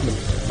Jack Hoffman.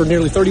 For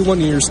nearly 31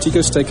 years,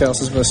 Tico's Steakhouse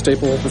has been a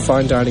staple of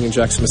fine dining in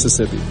Jackson,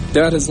 Mississippi.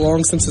 Dad has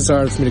long since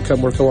desired for me to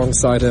come work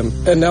alongside him.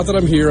 And now that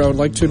I'm here, I would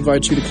like to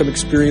invite you to come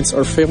experience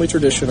our family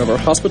tradition of our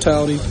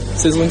hospitality,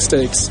 sizzling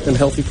steaks, and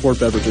healthy poured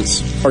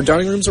beverages. Our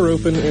dining rooms are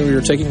open and we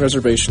are taking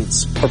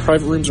reservations. Our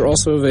private rooms are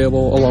also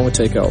available along with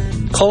takeout.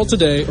 Call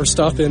today or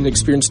stop in and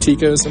experience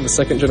Tico's in the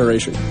second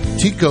generation.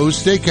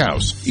 Tico's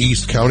Steakhouse,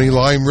 East County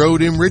Lime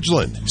Road in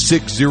Ridgeland,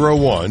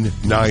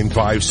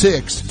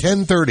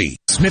 601-956-1030.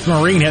 Smith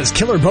Marine has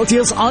killer boat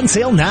deals on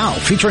sale now,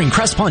 featuring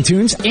Crest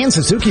Pontoons and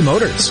Suzuki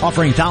Motors,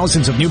 offering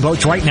thousands of new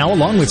boats right now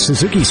along with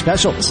Suzuki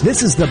specials.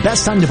 This is the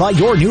best time to buy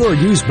your new or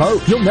used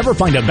boat. You'll never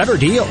find a better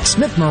deal.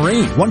 Smith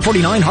Marine,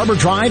 149 Harbor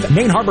Drive,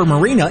 Main Harbor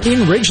Marina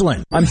in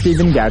Ridgeland. I'm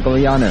Stephen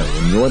Gagliano,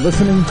 and you're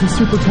listening to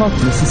Super Talk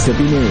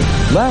Mississippi News.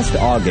 Last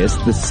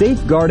August, the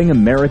Safeguarding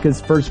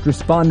America's First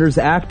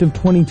Responders Act of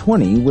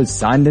 2020 was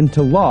signed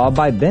into law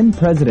by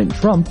then-President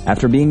Trump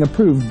after being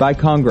approved by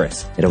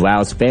Congress. It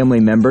allows family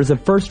members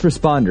of first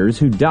responders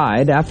who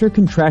died after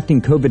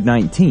contracting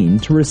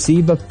COVID-19 to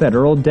receive a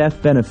federal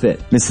death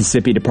benefit.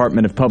 Mississippi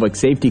Department of Public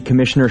Safety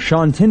Commissioner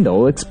Sean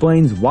Tyndall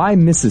explains why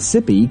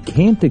Mississippi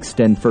can't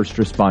extend first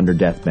responder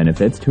death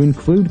benefits to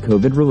include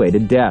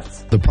COVID-related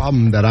deaths. The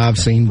problem that I've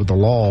seen with the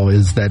law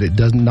is that it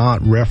does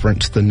not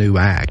reference the new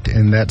act,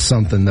 and that's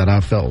something that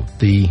I felt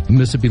the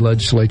Mississippi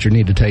legislature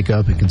need to take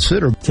up and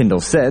consider. Tyndall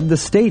said the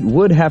state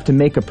would have to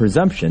make a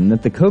presumption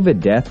that the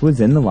COVID death was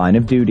in the line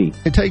of duty.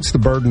 It takes the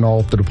burden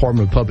off the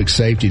Department of Public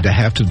Safety to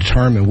have to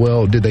determine,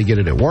 well, did they get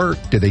it at work?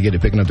 Did they get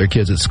it picking up their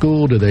kids at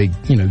school? Did they,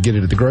 get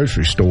it at the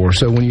grocery store?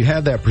 So when you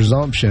have that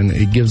presumption,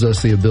 it gives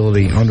us the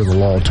ability under the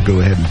law to go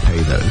ahead and pay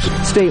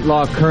those. State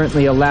law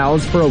currently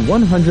allows for a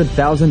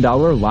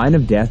 $100,000 line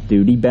of death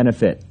duty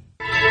benefit.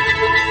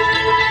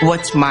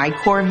 What's my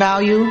core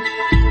value?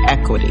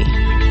 Equity.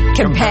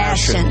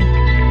 Compassion.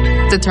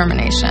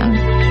 Determination.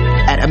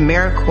 At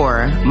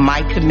AmeriCorps,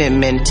 my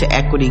commitment to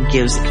equity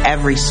gives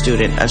every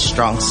student a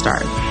strong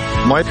start.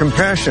 My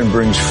compassion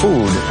brings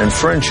food and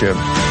friendship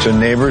to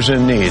neighbors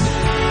in need.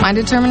 My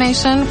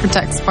determination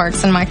protects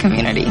parks in my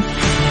community.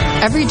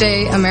 Every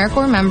day,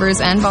 AmeriCorps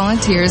members and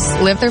volunteers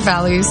live their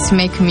values to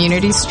make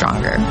communities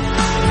stronger.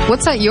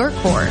 What's at your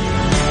core?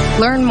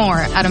 Learn more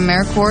at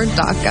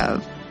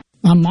AmeriCorps.gov.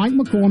 I'm Mike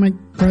McCormick,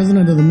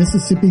 president of the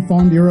Mississippi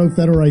Farm Bureau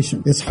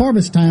Federation. It's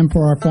harvest time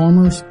for our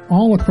farmers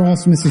all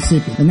across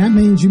Mississippi, and that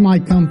means you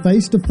might come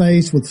face to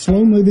face with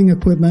slow-moving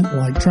equipment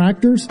like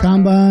tractors,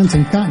 combines,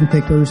 and cotton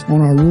pickers on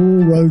our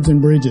rural roads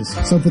and bridges.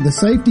 So for the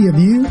safety of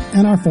you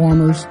and our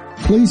farmers,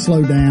 please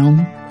slow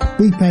down,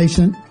 be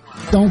patient,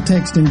 don't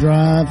text and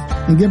drive,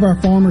 and give our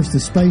farmers the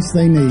space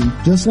they need.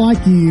 Just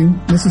like you,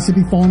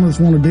 Mississippi farmers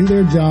want to do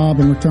their job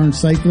and return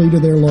safely to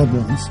their loved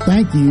ones.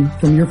 Thank you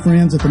from your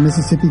friends at the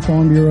Mississippi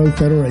Farm Bureau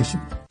Federation.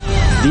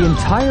 The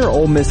entire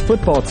Ole Miss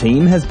football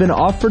team has been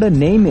offered a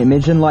name,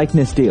 image, and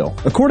likeness deal.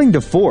 According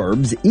to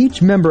Forbes,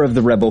 each member of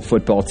the Rebel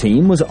football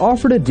team was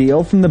offered a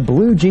deal from the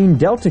Blue Jean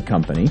Delta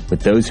Company,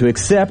 with those who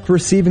accept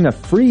receiving a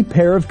free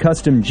pair of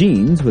custom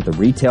jeans with a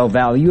retail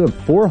value of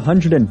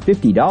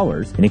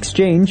 $450 in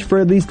exchange for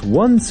at least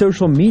one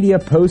social media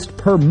post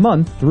per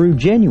month through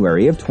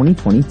January of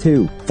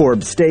 2022.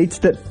 Forbes states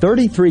that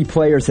 33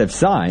 players have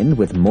signed,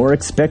 with more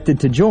expected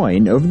to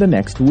join over the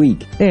next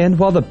week. And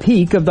while the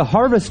peak of the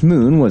harvest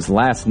moon was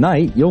last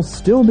night, you'll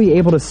still be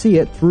able to see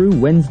it through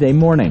Wednesday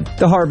morning.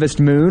 The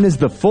harvest moon is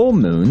the full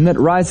moon that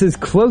rises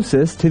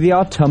closest to the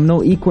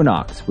autumnal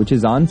equinox, which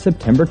is on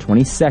September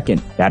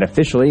 22nd. That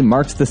officially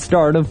marks the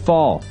start of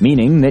fall,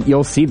 meaning that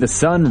you'll see the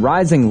sun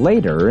rising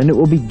later and it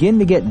will begin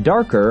to get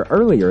darker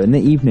earlier in the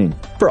evening.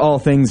 For all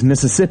things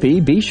Mississippi,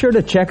 be sure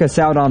to check us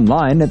out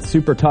online at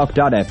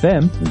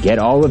supertalk.fm and get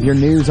all of your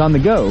news on the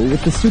go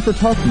with the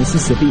Supertalk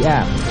Mississippi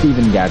app.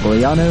 Stephen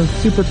Gagliano,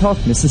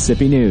 Supertalk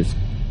Mississippi News.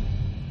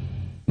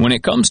 When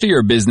it comes to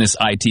your business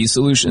IT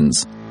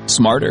solutions,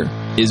 smarter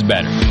is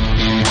better.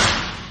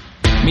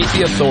 Meet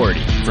the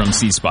authority from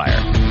C-Spire.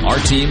 Our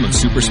team of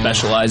super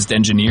specialized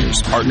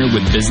engineers partner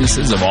with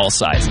businesses of all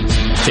sizes,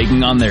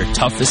 taking on their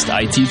toughest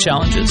IT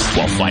challenges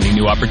while finding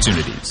new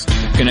opportunities.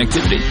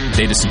 Connectivity,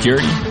 data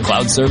security,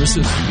 cloud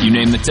services, you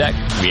name the tech,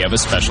 we have a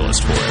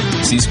specialist for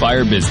it.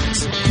 C-Spire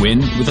Business. Win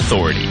with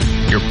authority.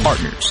 Your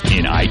partners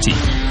in IT.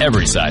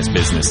 Every size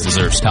business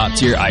deserves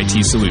top-tier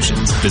IT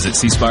solutions. Visit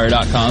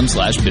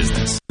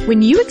cspire.com/business.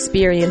 When you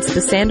experience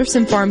the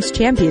Sanderson Farms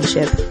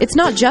Championship, it's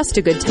not just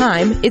a good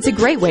time, it's a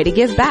great way to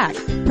give back.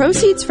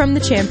 Proceeds from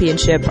the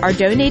championship are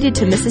donated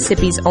to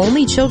Mississippi's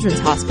only children's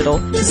hospital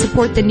to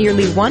support the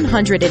nearly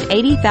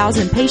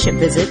 180,000 patient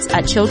visits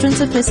at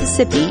Children's of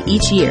Mississippi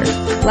each year.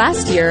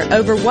 Last year,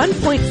 over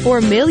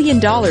 $1.4 million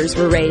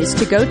were raised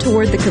to go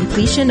toward the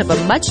completion of a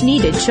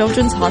much-needed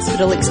children's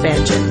hospital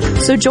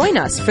expansion. So join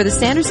us for the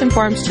Sanderson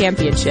Farms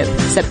Championship,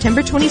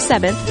 September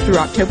 27th through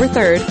October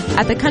 3rd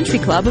at the Country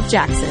Club of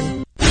Jackson.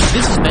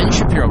 This is Ben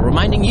Shapiro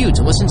reminding you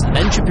to listen to The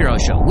Ben Shapiro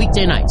Show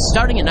weekday nights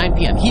starting at 9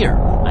 p.m. here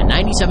on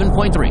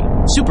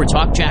 97.3 Super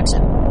Talk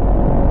Jackson.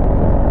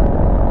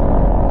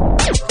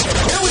 Here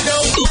we go.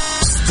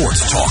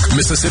 Sports Talk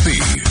Mississippi.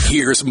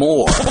 Here's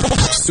more.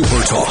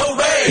 Super Talk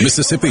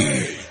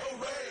Mississippi.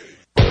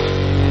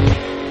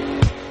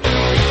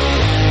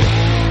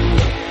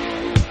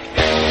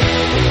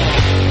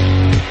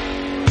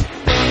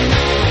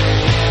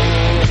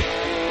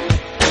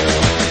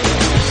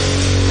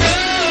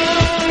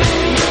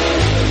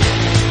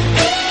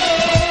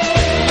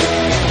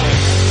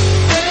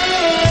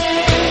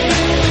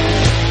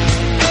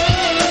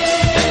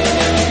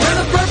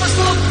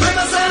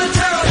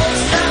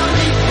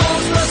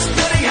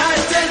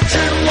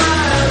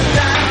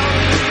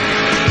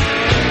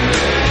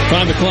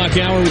 O'clock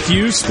hour with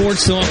you,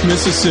 Sports Talk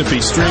Mississippi,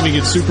 streaming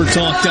at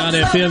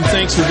supertalk.fm.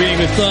 Thanks for being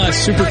with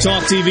us.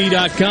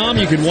 supertalktv.com.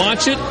 You can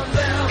watch it.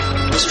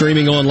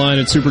 Streaming online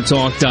at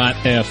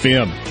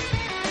supertalk.fm.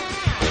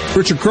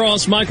 Richard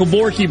Cross, Michael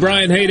Borky,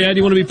 Brian Haydad.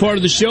 You want to be part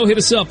of the show? Hit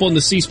us up on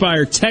the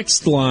C-Spire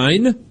text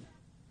line.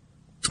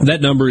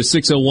 That number is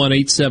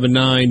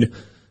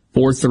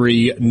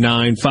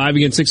 601-879-4395.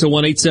 Again,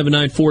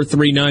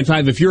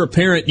 601-879-4395. If you're a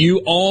parent,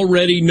 you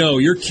already know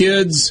your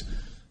kids...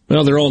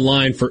 Well, they're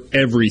online for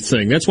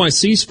everything. That's why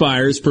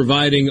C-Spire is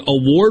providing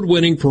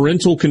award-winning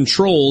parental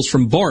controls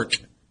from Bark.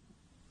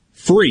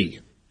 Free.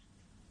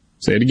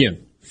 Say it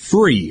again.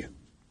 Free.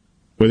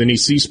 With any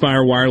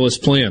C-Spire wireless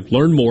plan.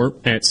 Learn more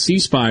at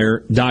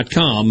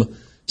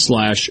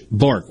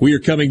cspire.com/bark. We are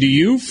coming to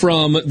you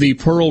from the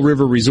Pearl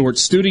River Resort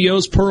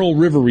Studios. Pearl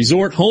River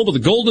Resort, home of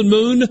the Golden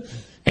Moon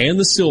and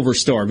the Silver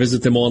Star.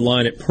 Visit them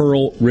online at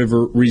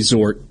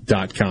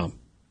pearlriverresort.com.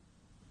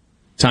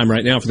 Time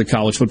right now for the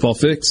College Football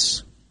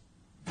Fix.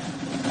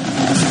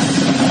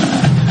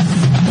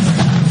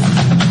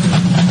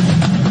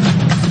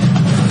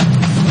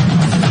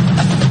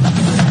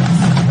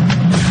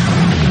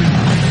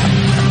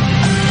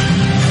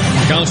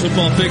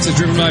 Football Fix is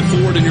driven by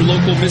Ford and your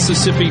local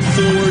Mississippi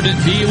Ford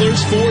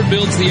dealers. Ford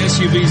builds the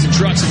SUVs and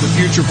trucks of the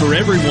future for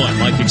everyone,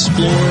 like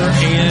Explorer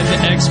and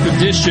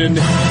Expedition.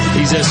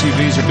 These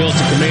SUVs are built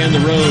to command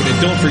the road. And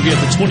don't forget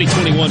the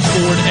 2021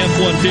 Ford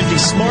F-150,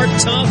 smart,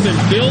 tough, and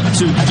built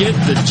to get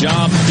the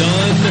job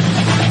done.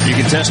 You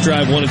can test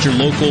drive one at your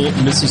local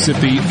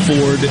Mississippi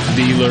Ford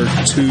dealer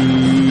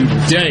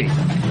today.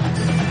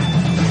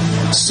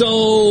 So,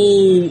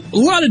 a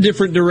lot of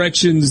different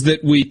directions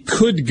that we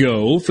could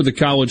go for the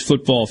college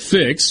football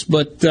fix,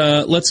 but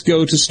let's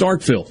go to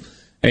Starkville.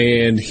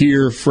 and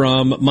hear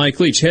from Mike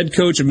Leach, head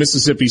coach of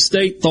Mississippi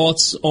State.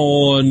 Thoughts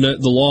on the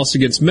loss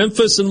against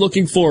Memphis and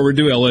looking forward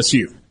to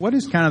LSU. What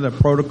is kind of the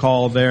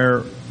protocol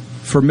there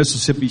for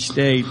Mississippi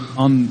State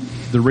on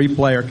the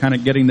replay, or kind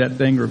of getting that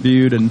thing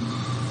reviewed? And,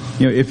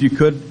 you know, if you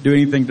could do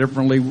anything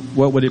differently,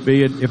 what would it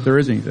be if there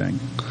is anything?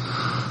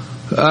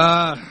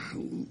 There's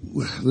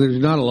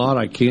not a lot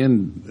I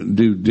can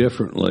do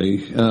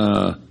differently.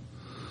 There's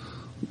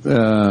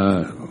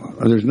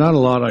not a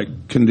lot I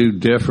can do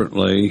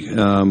differently.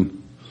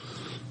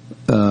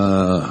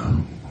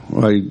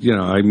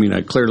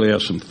 I clearly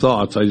have some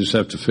thoughts. I just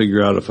have to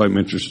figure out if I'm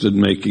interested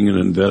in making an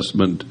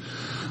investment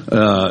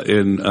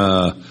in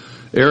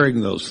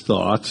airing those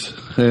thoughts,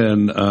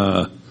 and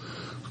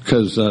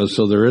because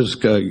so there is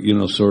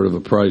sort of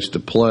a price to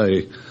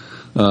play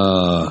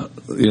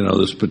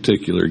this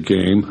particular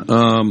game.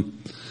 I've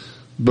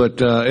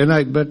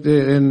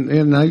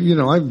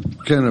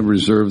kind of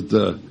reserved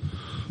the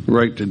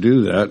right to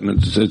do that, and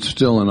it's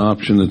still an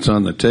option that's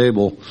on the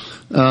table.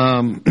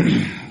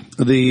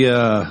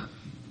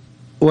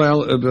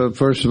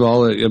 First of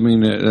all,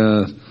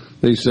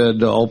 they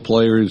said all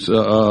plays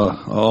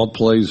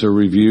are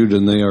reviewed,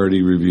 and they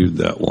already reviewed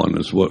that one,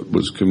 is what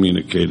was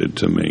communicated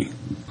to me.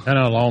 Kind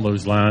of along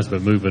those lines,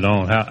 but moving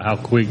on, how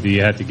quick do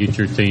you have to get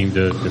your team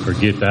to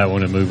forget that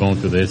one and move on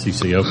to the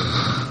SEC Open?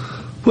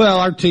 Well,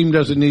 our team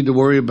doesn't need to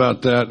worry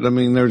about that. I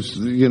mean,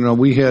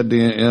 we had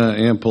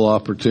ample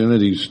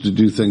opportunities to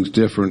do things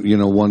different,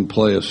 one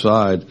play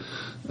aside.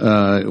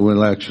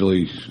 Well,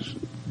 actually,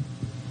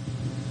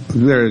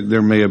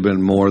 there may have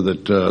been more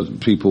that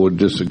people would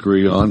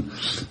disagree on,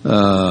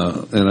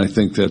 and I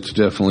think that's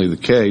definitely the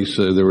case.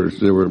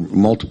 There were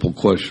multiple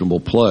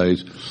questionable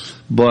plays,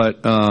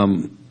 but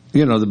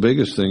the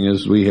biggest thing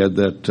is we had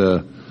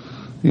that.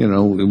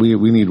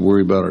 We need to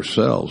worry about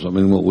ourselves. I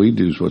mean, what we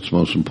do is what's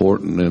most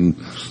important, and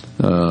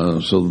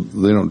so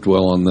they don't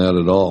dwell on that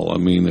at all. I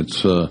mean,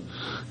 it's I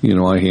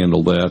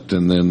handle that,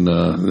 and then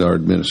our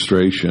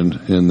administration,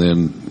 and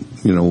then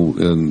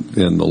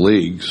in the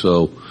league.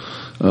 So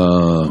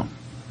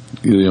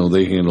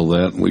they handle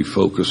that, and we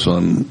focus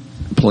on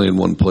playing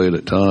one play at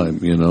a time.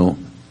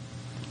 And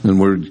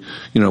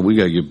we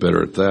got to get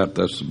better at that.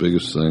 That's the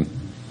biggest thing.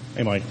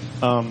 Hey, Mike.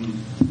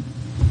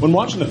 When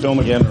watching the film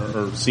again,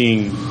 or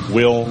seeing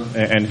Will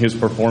and his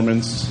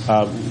performance,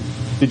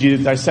 did you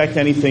dissect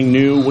anything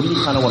new? What do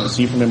you kind of want to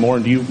see from him more?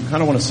 And do you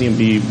kind of want to see him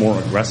be more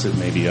aggressive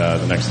maybe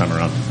the next time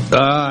around?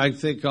 I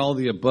think all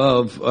the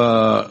above.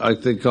 I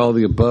think all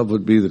the above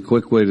would be the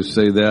quick way to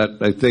say that.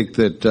 I think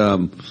that,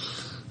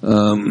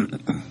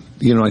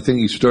 I think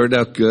he started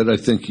out good. I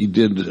think he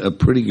did a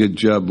pretty good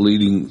job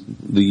leading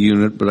the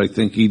unit, but I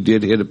think he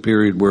did hit a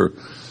period where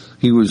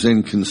he was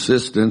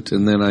inconsistent,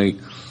 and then I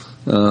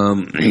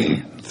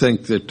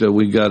think that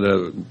we got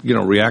to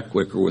react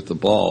quicker with the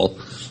ball.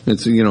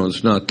 It's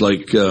not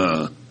like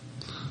to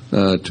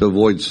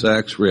avoid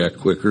sacks, react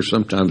quicker.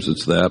 Sometimes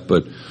it's that,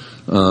 but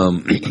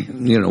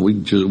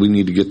we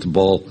need to get the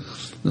ball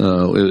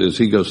as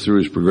he goes through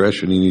his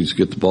progression. He needs to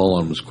get the ball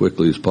on him as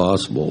quickly as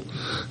possible,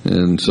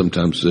 and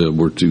sometimes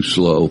we're too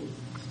slow.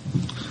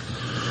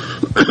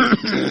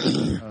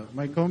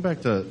 Mike, going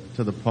back to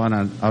the punt,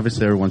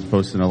 obviously everyone's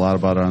posting a lot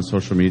about it on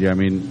social media. I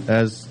mean,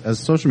 as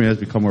social media has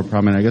become more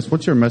prominent, I guess,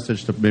 what's your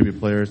message to maybe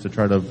players to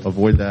try to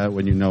avoid that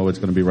when you know it's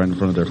going to be right in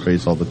front of their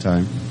face all the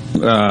time?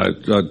 I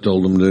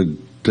told them to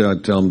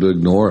tell them to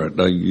ignore it.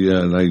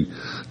 And I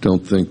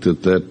don't think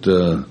that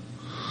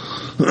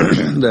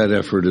that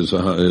effort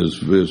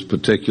is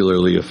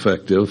particularly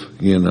effective.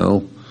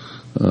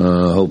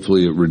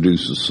 Hopefully it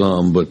reduces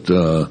some, but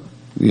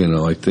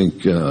I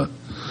think.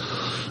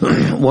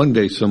 One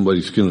day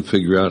somebody's going to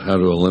figure out how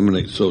to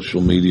eliminate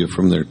social media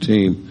from their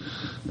team,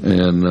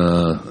 and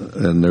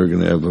they're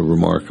going to have a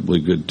remarkably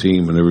good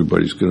team, and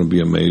everybody's going to be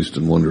amazed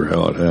and wonder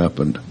how it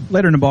happened.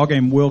 Later in the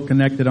ballgame, Will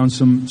connected on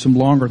some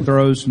longer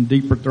throws, some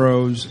deeper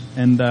throws,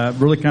 and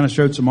really kind of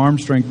showed some arm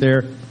strength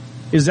there.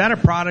 Is that a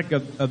product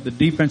of the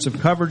defensive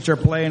coverage they're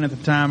playing at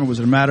the time, or was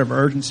it a matter of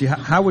urgency?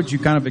 How would you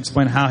kind of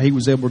explain how he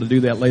was able to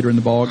do that later in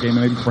the ballgame,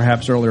 maybe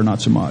perhaps earlier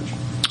not so much?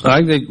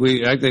 I think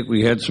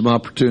we had some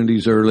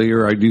opportunities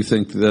earlier. I do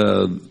think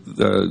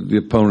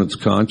the opponent's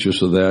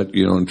conscious of that,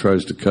 and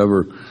tries to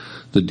cover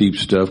the deep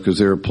stuff because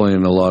they were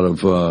playing a lot of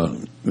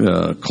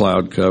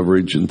cloud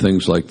coverage and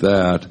things like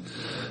that.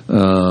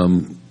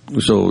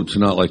 So it's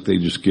not like they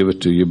just give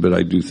it to you, but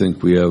I do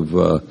think we have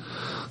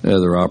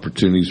other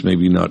opportunities,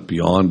 maybe not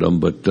beyond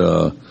them, but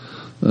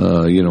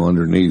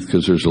underneath,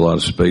 because there's a lot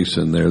of space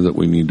in there that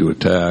we need to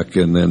attack,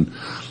 and then.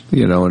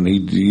 And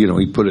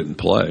he put it in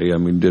play. I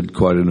mean, did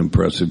quite an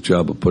impressive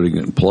job of putting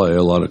it in play.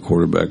 A lot of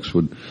quarterbacks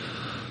would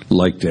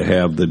like to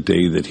have the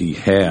day that he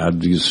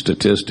had,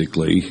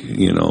 statistically.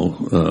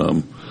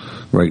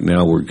 Right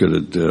now we're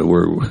good at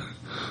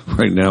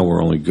right now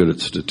we're only good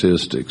at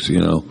statistics.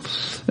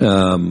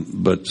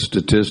 But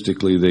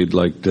statistically they'd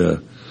like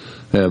to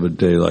have a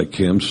day like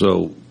him.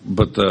 So,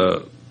 but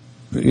the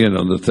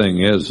thing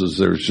is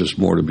there's just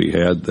more to be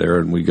had there,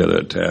 and we got to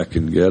attack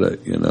and get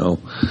it.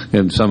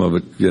 And some of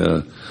it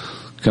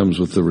comes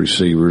with the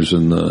receivers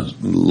and the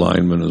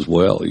linemen as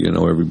well.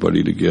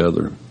 Everybody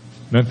together.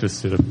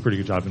 Memphis did a pretty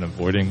good job in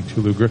avoiding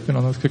Tulu Griffin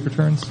on those kick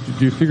returns.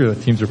 Do you figure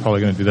that teams are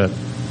probably going to do that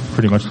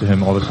pretty much to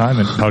him all the time?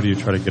 And how do you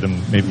try to get him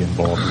maybe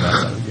involved in that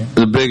side of the game?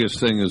 The biggest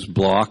thing is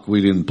block.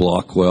 We didn't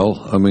block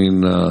well. I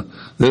mean,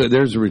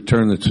 there's a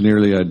return that's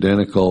nearly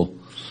identical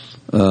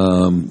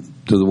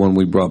to the one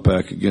we brought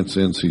back against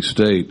NC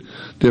State.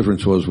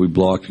 Difference was we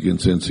blocked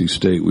against NC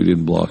State. We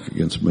didn't block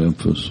against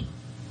Memphis.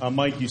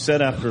 Mike, you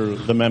said after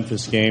the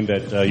Memphis game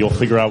that you'll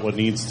figure out what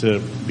needs to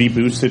be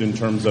boosted in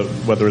terms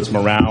of whether it's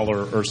morale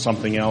or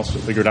something else.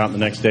 You'll figure it out in the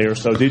next day or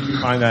so. Did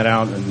you find that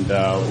out, and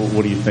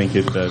what do you think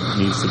it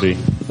needs to be?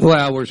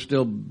 Well, we're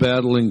still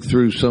battling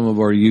through some of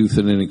our youth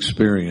and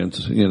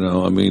inexperience.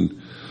 I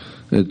mean,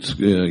 it's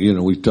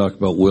we talk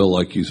about Will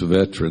like he's a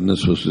veteran.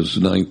 This was his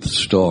 9th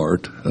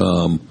start.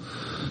 And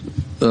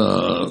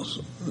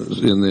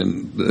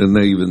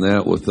even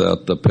that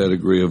without the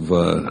pedigree of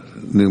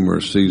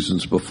numerous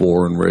seasons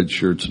before and red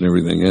shirts and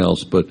everything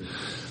else. But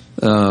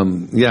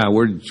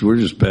we're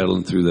just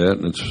battling through that,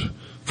 and it's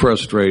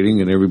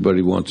frustrating. And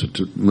everybody wants it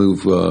to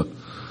move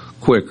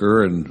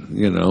quicker, and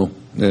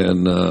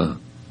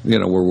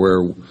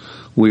we're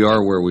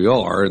where we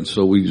are, and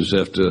so we just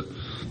have to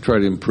try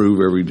to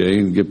improve every day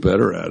and get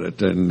better at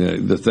it. And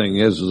the thing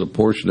is a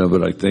portion of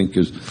it, I think,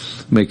 is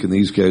making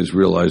these guys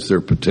realize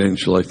their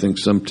potential. I think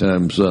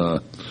sometimes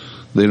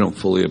they don't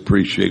fully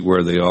appreciate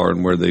where they are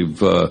and where they've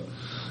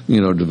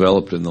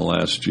developed in the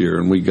last year,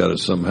 and we got to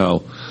somehow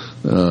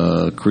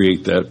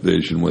create that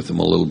vision with them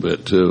a little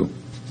bit too.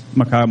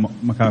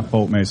 Makai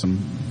Polk made some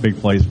big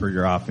plays for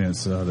your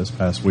offense this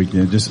past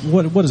weekend. Just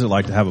what is it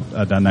like to have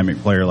a dynamic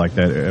player like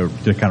that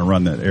to kind of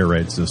run that air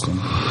raid system?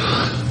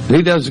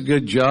 He does a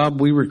good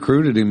job. We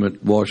recruited him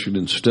at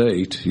Washington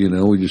State.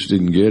 We just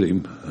didn't get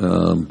him.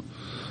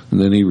 And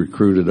then he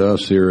recruited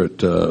us here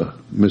at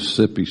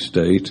Mississippi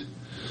State.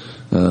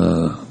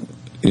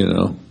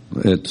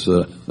 It's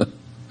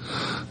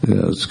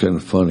it's kind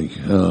of funny.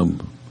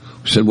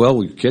 We said, well,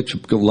 we catch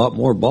a lot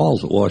more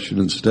balls at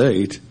Washington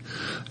State.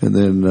 And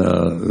then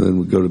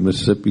we go to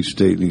Mississippi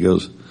State, and he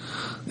goes,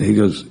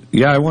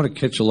 yeah, I want to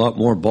catch a lot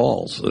more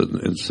balls.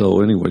 And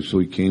so anyway, so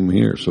he came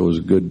here. So it was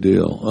a good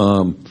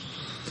deal.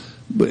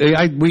 But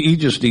he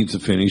just needs to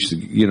finish,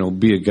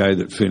 be a guy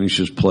that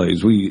finishes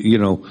plays.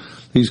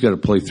 He's got to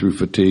play through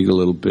fatigue a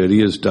little bit.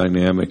 He is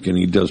dynamic, and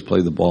he does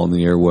play the ball in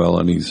the air well,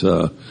 and he's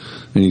a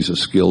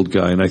skilled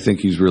guy. And I think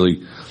he's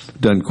really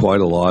done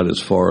quite a lot as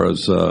far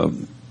as,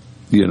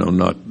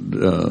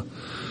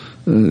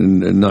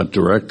 not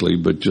directly,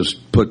 but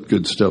just put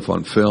good stuff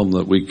on film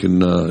that we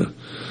can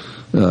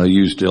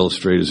use to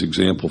illustrate as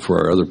example for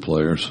our other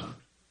players.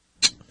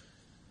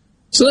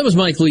 So that was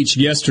Mike Leach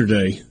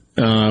yesterday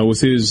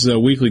with his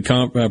weekly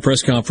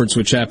press conference,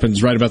 which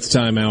happens right about the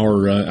time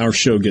our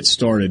show gets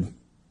started.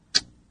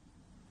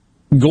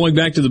 Going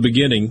back to the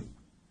beginning,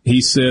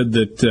 he said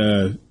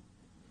that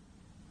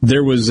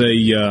there was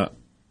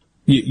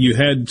you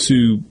had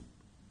to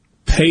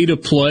pay to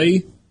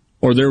play,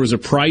 or there was a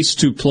price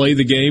to play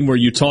the game, where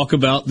you talk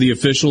about the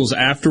officials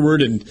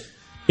afterward, and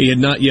he had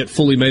not yet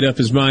fully made up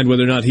his mind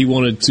whether or not he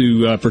wanted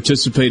to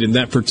participate in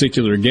that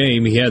particular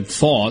game. He had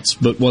thoughts,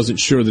 but wasn't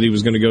sure that he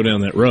was going to go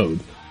down that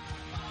road.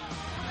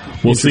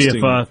 We'll see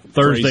if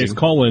Thursday's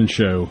call-in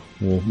show,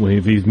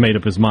 if he's made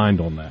up his mind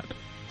on that.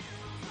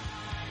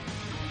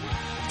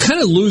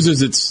 Kind of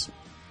loses its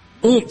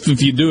oomph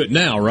if you do it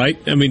now,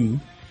 right? I mean,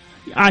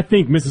 I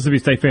think Mississippi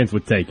State fans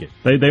would take it.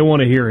 They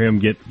want to hear him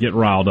get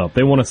riled up.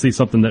 They want to see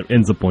something that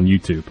ends up on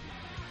YouTube.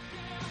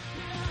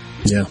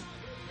 Yeah.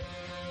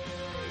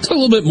 Talk a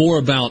little bit more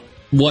about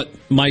what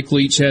Mike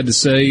Leach had to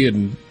say,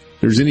 and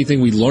if there's anything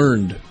we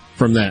learned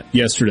from that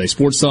yesterday.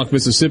 Sports Talk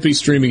Mississippi,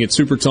 streaming at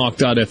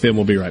supertalk.fm.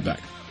 We'll be right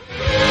back.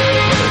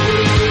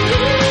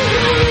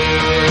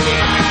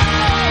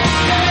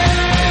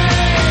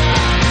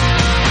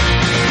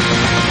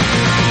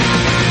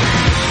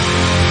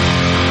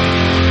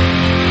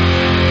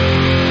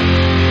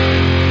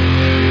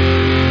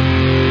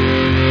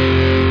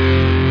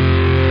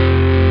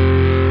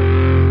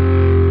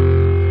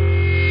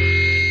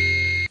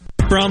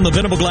 From the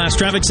Venable Glass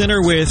Traffic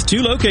Center with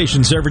 2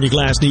 locations serving your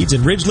glass needs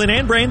in Ridgeland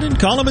and Brandon.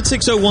 Call them at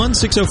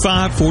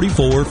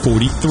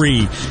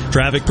 601-605-4443.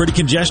 Traffic pretty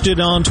congested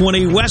on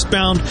 20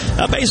 westbound,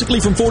 basically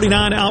from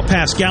 49 out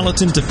past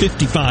Gallatin to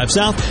 55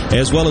 south,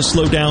 as well as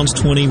slowdowns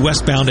 20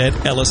 westbound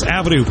at Ellis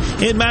Avenue.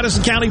 In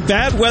Madison County,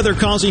 bad weather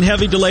causing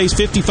heavy delays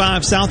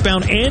 55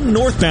 southbound and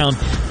northbound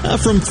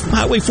from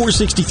Highway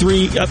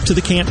 463 up to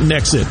the Canton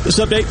exit. This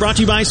update brought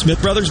to you by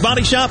Smith Brothers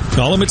Body Shop.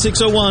 Call them at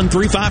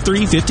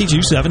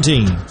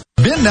 601-353-5217.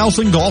 Ben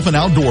Nelson Golf and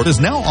Outdoor is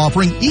now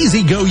offering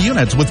Easy Go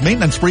units with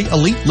maintenance-free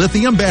elite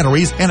lithium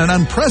batteries and an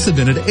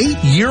unprecedented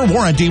 8-year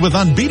warranty with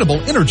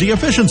unbeatable energy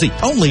efficiency.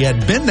 Only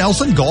at Ben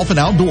Nelson Golf and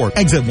Outdoor,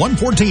 exit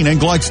 114 in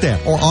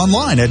Gluckstadt, or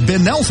online at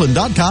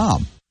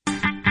bennelson.com.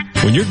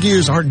 When your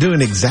gears aren't doing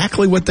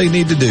exactly what they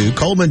need to do,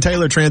 Coleman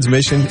Taylor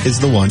Transmission is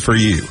the one for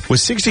you. With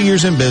 60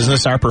 years in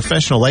business, our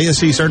professional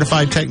ASE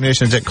certified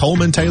technicians at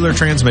Coleman Taylor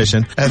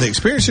Transmission have the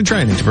experience and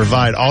training to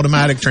provide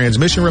automatic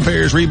transmission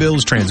repairs,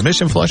 rebuilds,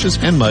 transmission flushes,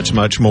 and much,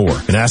 much more.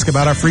 And ask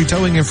about our free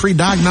towing and free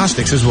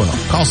diagnostics as well.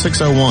 Call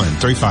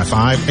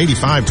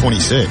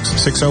 601-355-8526,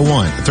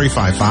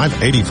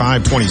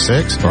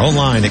 601-355-8526, or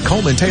online at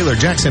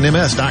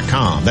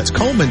ColemanTaylorJacksonMS.com. That's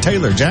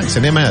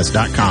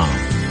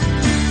ColemanTaylorJacksonMS.com.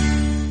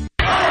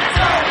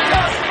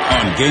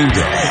 On game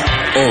day,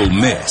 Ole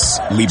Miss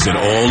leaves it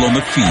all on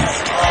the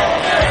field.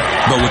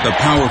 But with the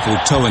powerful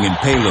towing and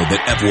payload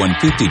that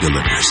F-150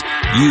 delivers,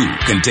 you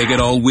can take it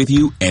all with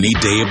you any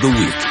day of the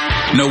week.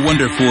 No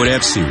wonder Ford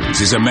F-Series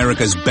is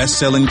America's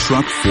best-selling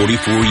truck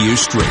 44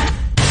 years straight.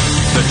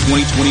 The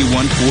 2021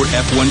 Ford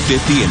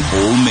F-150 and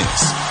Ole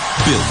Miss,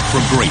 built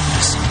for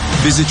greatness.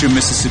 Visit your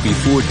Mississippi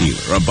Ford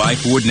dealer or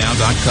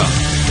buyfordnow.com.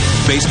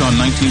 Based on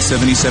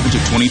 1977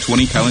 to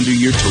 2020 calendar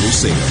year total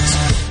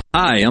sales.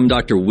 Hi, I'm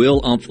Dr.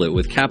 Will Umflett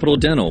with Capital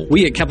Dental.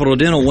 We at Capital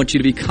Dental want you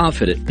to be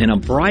confident in a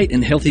bright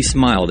and healthy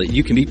smile that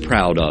you can be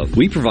proud of.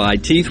 We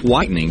provide teeth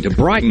whitening to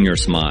brighten your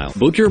smile.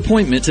 Book your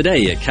appointment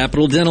today at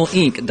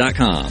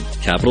CapitalDentalInc.com.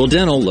 Capital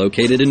Dental,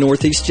 located in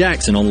Northeast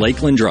Jackson on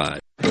Lakeland Drive.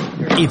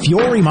 If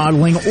you're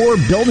remodeling or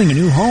building a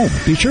new home,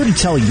 be sure to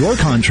tell your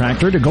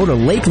contractor to go to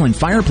Lakeland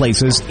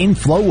Fireplaces in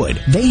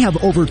Flowood. They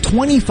have over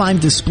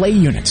 25 display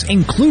units,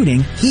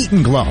 including heat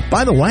and glow.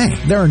 By the way,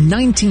 there are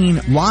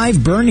 19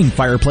 live burning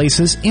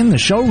fireplaces in the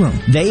showroom.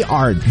 They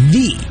are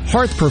the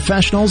hearth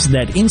professionals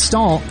that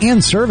install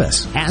and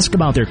service. Ask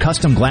about their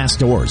custom glass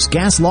doors,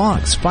 gas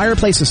logs,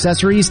 fireplace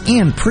accessories,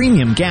 and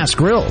premium gas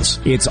grills.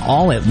 It's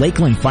all at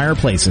Lakeland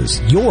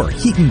Fireplaces, your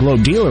heat and glow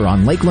dealer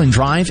on Lakeland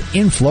Drive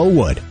in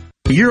Flowood.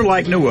 A year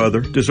like no other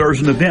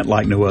deserves an event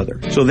like no other.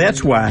 So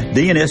that's why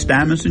D&S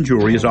Diamonds and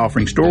Jewelry is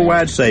offering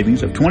store-wide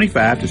savings of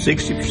 25 to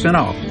 60%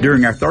 off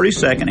during our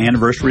 32nd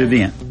anniversary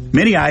event.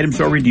 Many items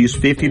are reduced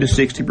 50 to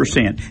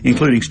 60%,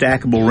 including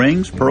stackable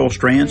rings, pearl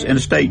strands, and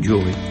estate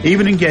jewelry.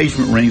 Even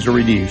engagement rings are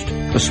reduced.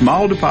 A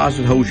small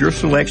deposit holds your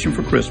selection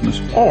for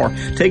Christmas, or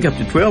take up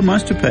to 12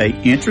 months to pay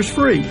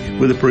interest-free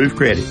with approved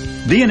credit.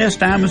 D&S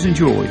Diamonds and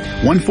Jewelry,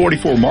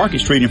 144 Market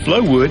Street in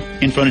Flowood,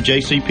 in front of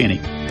J.C.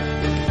 Penney.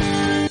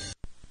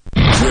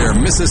 Where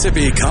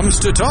Mississippi comes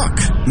to talk.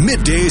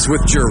 Middays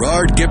with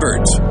Gerard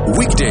Gibbert.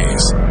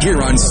 Weekdays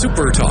here on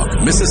Super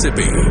Talk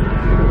Mississippi.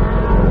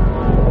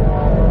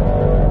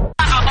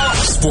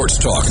 Sports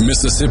Talk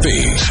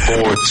Mississippi.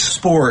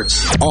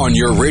 Sports. On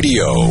your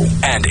radio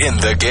and in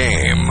the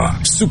game.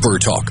 Super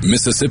Talk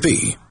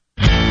Mississippi.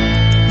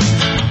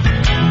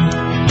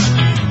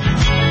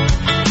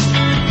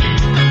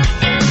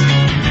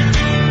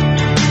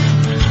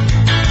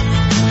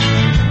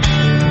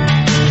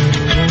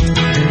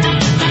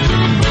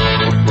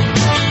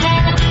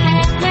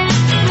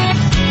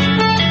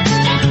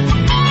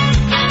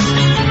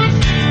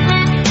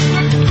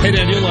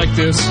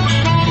 This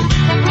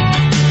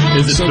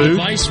is it so food?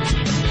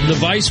 The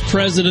vice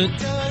president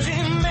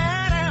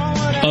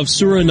of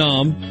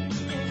Suriname,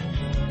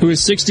 who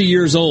is 60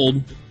 years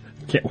old,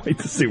 can't wait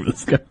to see where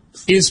this goes,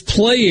 is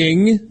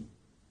playing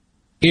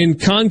in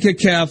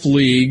CONCACAF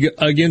League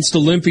against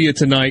Olympia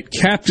tonight,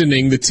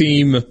 captaining the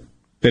team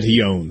that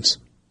he owns.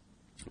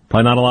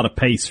 Probably not a lot of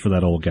pace for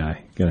that old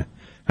guy. Gonna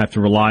have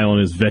to rely on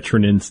his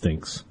veteran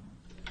instincts.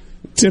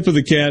 Tip of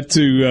the cat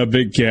to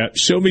Big Cat.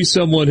 Show me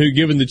someone who,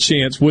 given the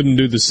chance, wouldn't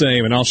do the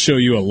same, and I'll show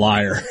you a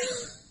liar.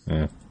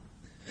 Yeah.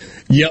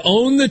 You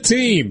own the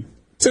team.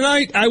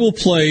 Tonight, I will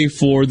play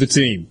for the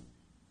team.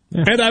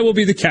 Yeah. And I will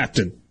be the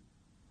captain.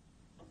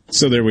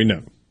 So there we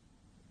know.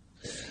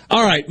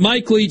 All right,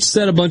 Mike Leach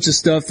said a bunch of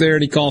stuff there,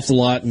 and he coughed a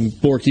lot, and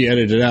Borky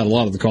edited out a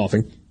lot of the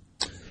coughing.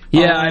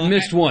 Yeah, I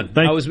missed one.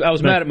 I was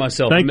mad at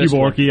myself. Thank you,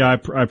 Borky. I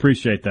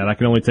appreciate that. I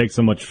can only take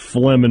so much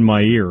phlegm in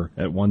my ear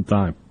at one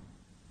time.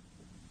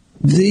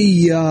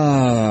 He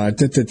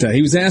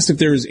was asked if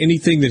there was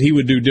anything that he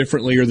would do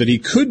differently or that he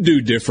could do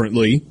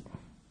differently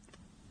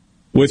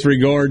with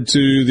regard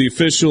to the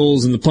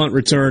officials and the punt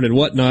return and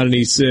whatnot, and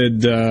he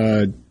said,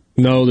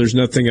 no, there's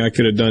nothing I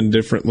could have done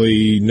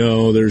differently.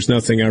 No, there's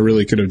nothing I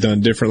really could have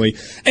done differently,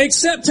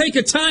 except take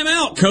a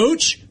timeout,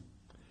 Coach.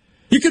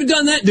 You could have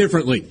done that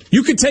differently.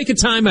 You could take a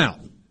timeout.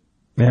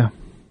 Yeah.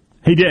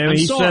 He did. I mean,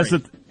 he says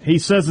that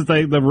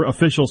the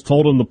officials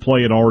told him the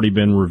play had already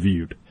been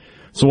reviewed.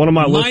 So one of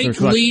my listeners,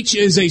 Mike Leach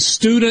is a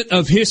student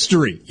of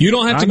history. You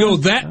don't have to go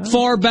that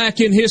far back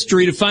in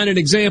history to find an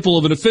example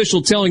of an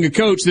official telling a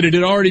coach that it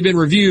had already been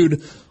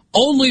reviewed,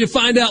 only to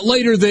find out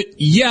later that,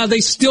 yeah, they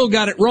still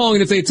got it wrong,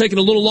 and if they had taken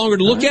a little longer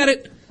to look at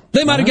it,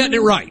 they might have gotten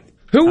it right.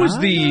 Who was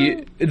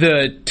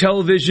the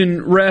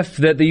television ref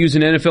that they use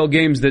in NFL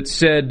games that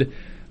said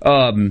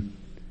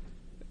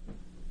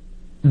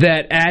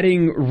that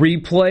adding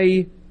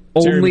replay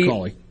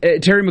only...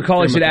 Terry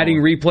McAulay said adding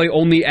replay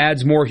only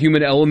adds more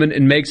human element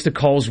and makes the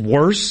calls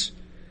worse.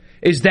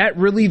 Is that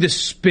really the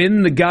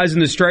spin the guys in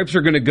the stripes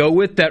are going to go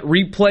with? That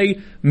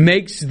replay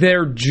makes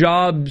their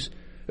jobs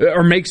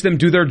or makes them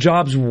do their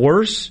jobs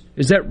worse?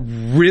 Is that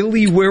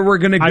really where we're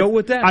going to go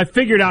with that? I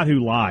figured out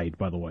who lied,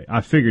 by the way.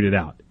 I figured it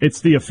out.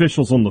 It's the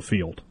officials on the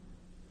field.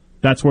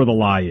 That's where the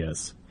lie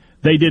is.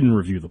 They didn't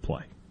review the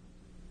play.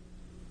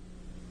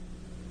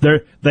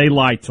 They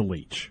lied to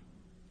Leach.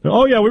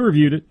 Oh, yeah, we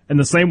reviewed it. And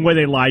the same way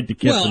they lied to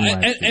Kiffin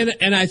last year.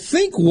 And I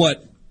think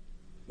what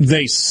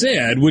they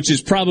said, which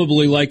is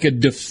probably like a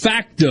de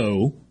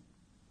facto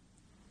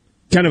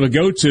kind of a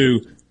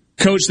go-to,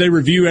 Coach, they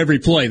review every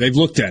play. They've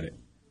looked at it.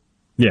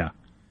 Yeah.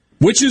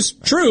 Which is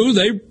true.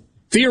 They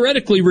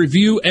theoretically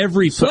review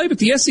every play, but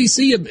the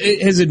SEC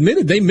has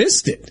admitted they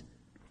missed it.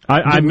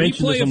 I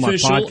mentioned this on my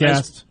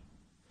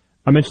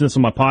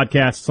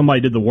podcast.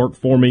 Somebody did the work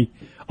for me.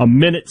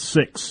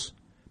 1:06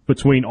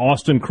 between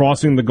Austin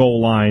crossing the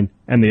goal line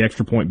and the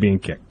extra point being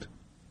kicked.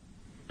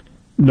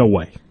 No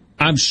way.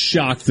 I'm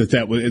shocked that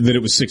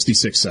it was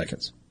 66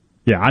 seconds.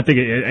 Yeah, I think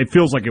it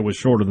feels like it was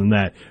shorter than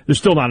that. There's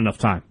still not enough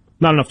time.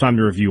 Not enough time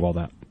to review all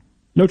that.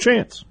 No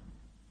chance.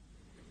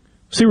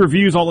 See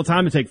reviews all the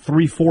time that take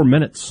 3-4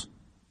 minutes.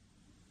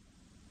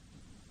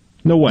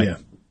 No way. Yeah.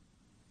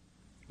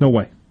 No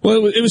way.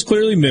 Well, it was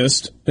clearly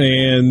missed,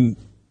 and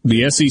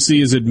the SEC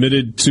has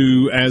admitted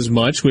to as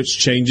much, which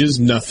changes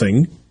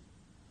nothing.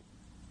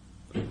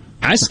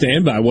 I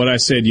stand by what I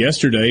said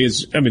yesterday.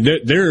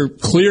 There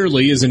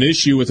clearly is an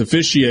issue with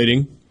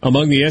officiating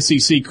among the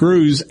SEC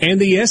crews, and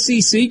the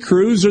SEC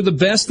crews are the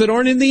best that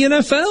aren't in the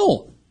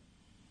NFL.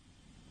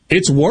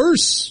 It's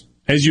worse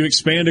as you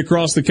expand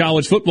across the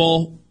college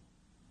football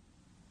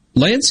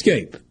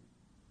landscape.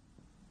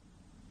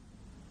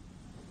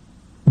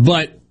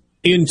 But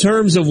in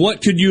terms of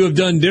what could you have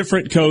done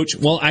different, Coach,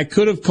 well, I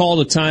could have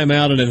called a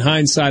timeout, and in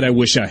hindsight, I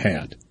wish I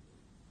had.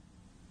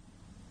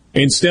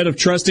 Instead of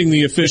trusting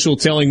the official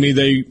telling me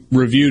they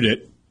reviewed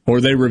it, or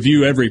they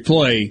review every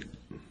play,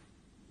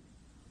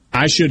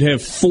 I should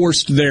have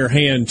forced their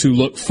hand to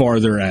look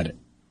farther at it.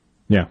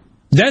 Yeah.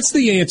 That's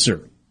the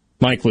answer,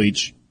 Mike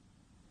Leach,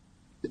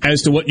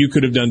 as to what you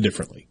could have done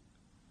differently.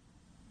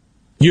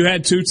 You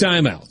had 2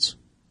 timeouts.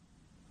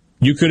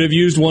 You could have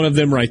used one of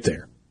them right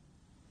there.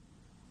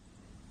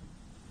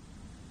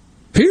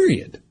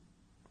 Period.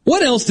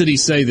 What else did he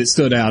say that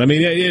stood out? I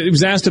mean, it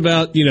was asked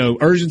about,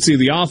 urgency of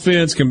the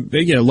offense.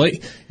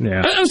 Late.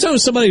 Yeah. I was talking to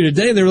somebody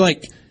today, and they were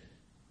like,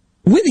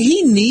 when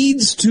he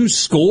needs to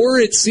score,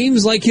 it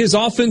seems like his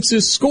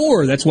offenses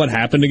score. That's what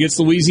happened against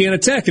Louisiana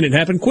Tech, and it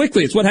happened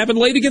quickly. It's what happened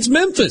late against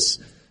Memphis,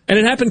 and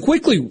it happened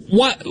quickly.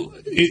 What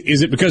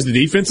is it, because the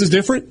defense is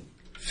different?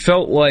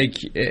 Felt like,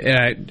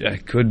 I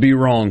could be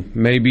wrong,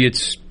 maybe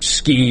it's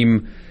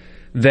scheme,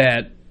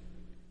 that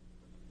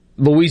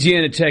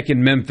Louisiana Tech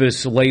and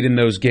Memphis late in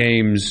those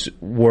games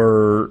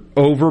were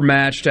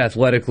overmatched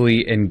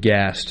athletically and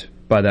gassed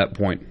by that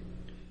point.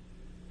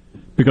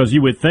 Because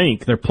you would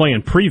think they're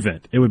playing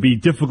prevent. It would be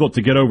difficult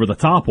to get over the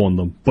top on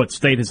them, but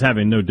State is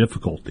having no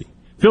difficulty.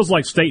 Feels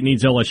like State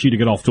needs LSU to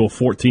get off to a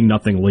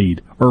 14-0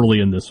 lead early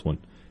in this one,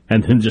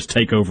 and then just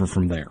take over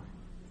from there.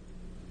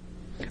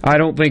 I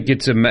don't think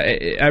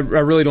I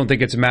really don't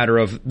think it's a matter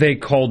of they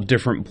called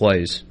different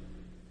plays.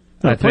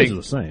 No, plays are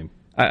the same.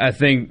 I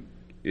think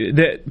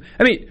that,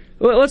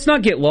 let's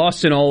not get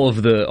lost in all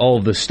of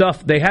the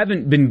stuff. They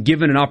haven't been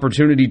given an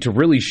opportunity to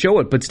really show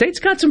it, but State's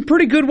got some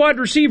pretty good wide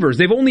receivers.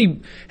 They've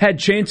only had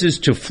chances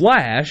to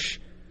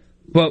flash,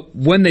 but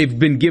when they've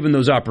been given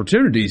those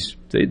opportunities,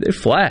 they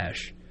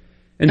flash.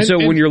 And so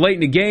when you're late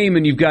in the game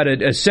and you've got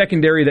a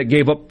secondary that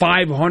gave up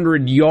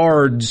 500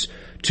 yards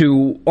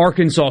to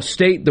Arkansas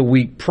State the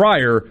week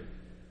prior,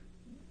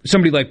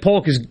 somebody like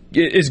Polk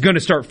is going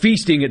to start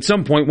feasting at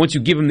some point once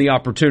you give him the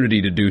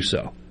opportunity to do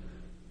so.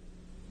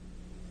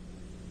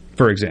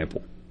 For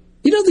example.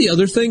 The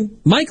other thing?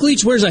 Mike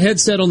Leach wears a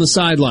headset on the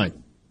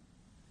sideline.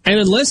 And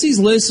unless he's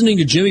listening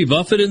to Jimmy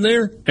Buffett in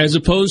there, as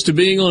opposed to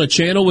being on a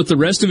channel with the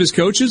rest of his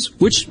coaches,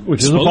 which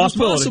is a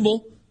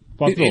possibility.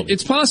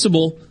 It's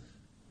possible.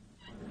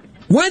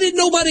 Why did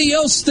nobody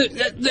else?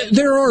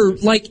 There are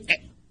like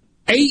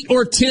 8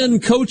 or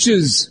 10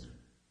 coaches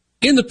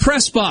in the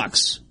press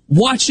box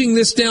watching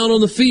this down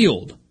on the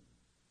field.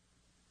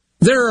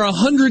 There are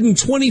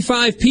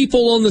 125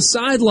 people on the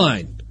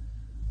sideline.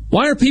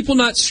 Why are people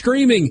not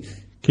screaming,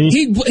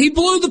 he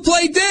blew the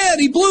play dead,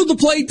 he blew the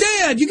play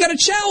dead? You got to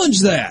challenge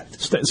that.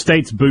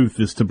 State's booth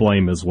is to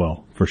blame as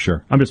well, for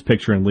sure. I'm just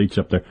picturing Leach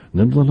up there.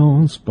 Nibbling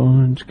on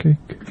sponge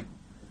cake.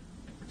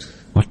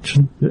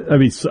 Watching.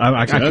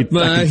 I could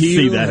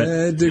see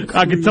that.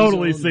 I could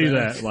totally see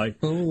that. Like,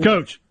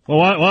 Coach,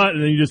 well, what?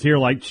 And then you just hear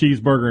like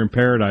Cheeseburger in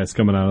Paradise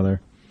coming out of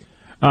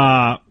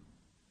there.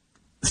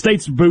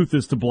 State's booth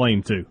is to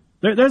blame too.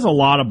 There's a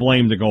lot of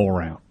blame to go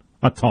around.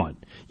 A ton.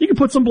 You can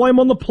put some blame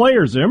on the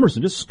players,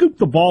 Emerson. Just scoop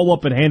the ball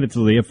up and hand it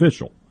to the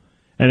official,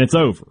 and it's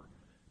over.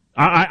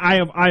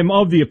 I'm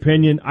of the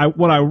opinion.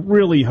 What I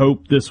really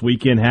hope this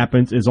weekend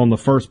happens is on the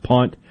first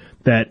punt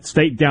that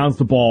State downs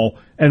the ball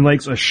and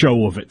makes a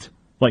show of it.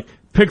 Like,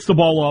 picks the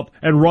ball up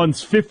and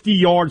runs 50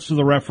 yards to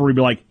the referee,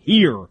 be like,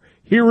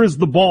 here is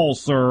the ball,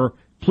 sir.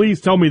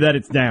 Please tell me that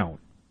it's down.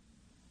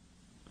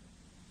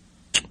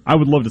 I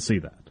would love to see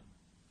that.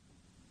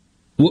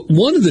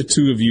 One of the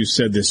two of you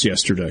said this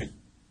yesterday,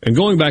 and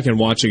going back and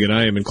watching it,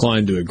 I am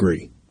inclined to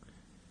agree.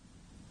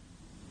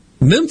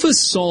 Memphis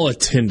saw a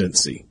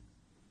tendency.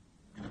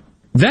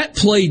 That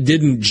play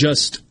didn't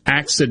just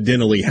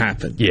accidentally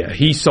happen. Yeah,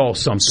 he saw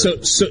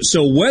something.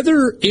 So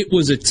whether it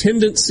was a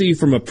tendency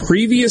from a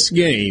previous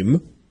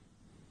game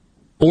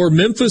or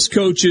Memphis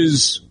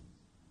coaches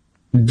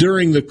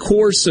during the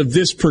course of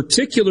this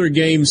particular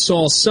game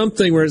saw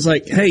something where it's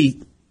like, hey,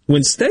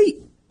 when State,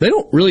 they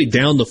don't really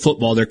down the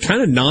football. They're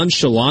kind of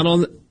nonchalant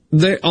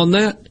on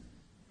that.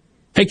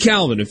 Hey,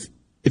 Calvin,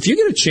 if you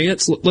get a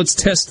chance, let's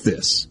test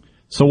this.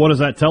 So what does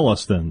that tell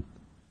us then?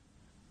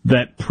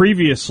 That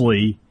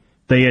previously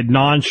they had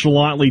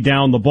nonchalantly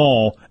downed the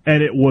ball,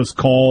 and it was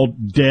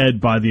called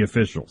dead by the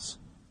officials.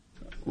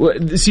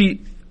 Well,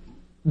 see,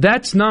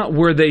 that's not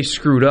where they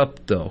screwed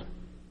up, though.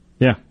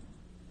 Yeah.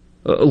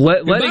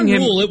 Letting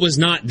him rule, it was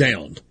not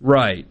downed.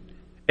 Right.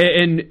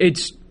 And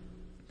it's...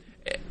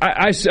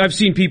 I've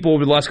seen people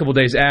over the last couple of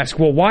days ask,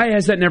 well, why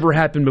has that never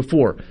happened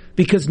before?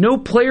 Because no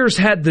players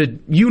had the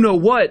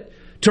you-know-what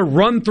to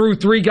run through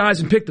three guys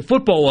and pick the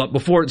football up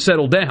before it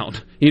settled down.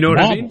 You know what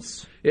I mean?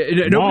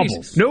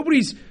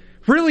 Nobody's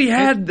really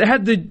had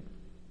the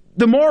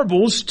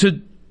marbles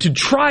to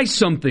try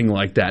something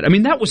like that. I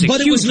mean, that was a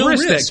huge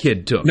risk that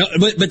kid took. No,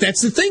 but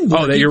that's the thing.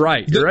 Oh, you're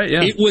right. You're right.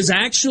 Yeah, it was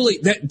actually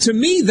that. To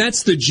me,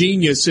 that's the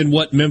genius in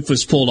what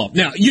Memphis pulled off.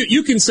 Now,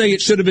 you can say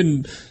it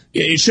shouldn't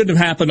have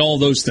happened. All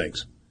those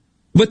things,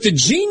 but the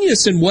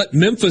genius in what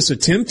Memphis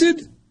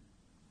attempted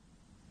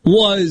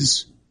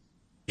was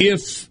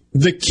if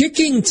the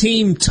kicking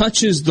team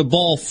touches the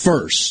ball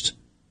first,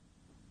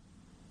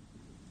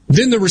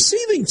 then the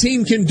receiving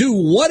team can do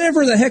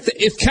whatever the heck.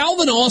 If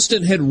Calvin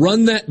Austin had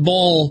run that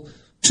ball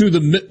to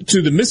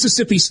the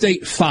Mississippi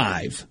State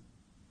 5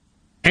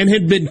 and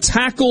had been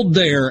tackled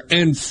there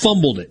and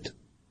fumbled it,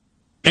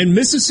 and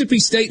Mississippi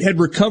State had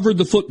recovered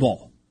the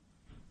football,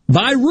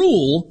 by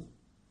rule,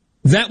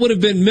 that would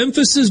have been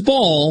Memphis's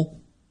ball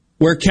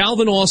where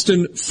Calvin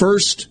Austin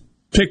first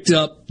picked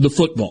up the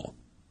football.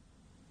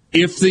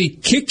 If the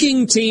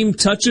kicking team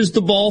touches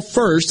the ball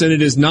first and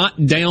it is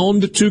not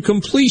downed to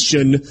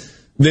completion,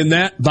 then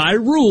that, by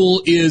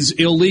rule, is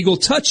illegal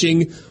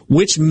touching,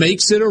 which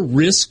makes it a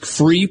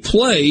risk-free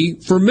play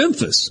for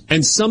Memphis.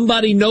 And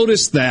somebody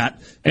noticed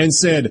that and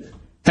said,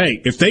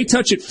 hey, if they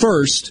touch it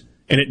first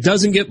and it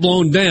doesn't get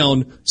blown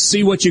down,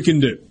 see what you can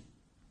do.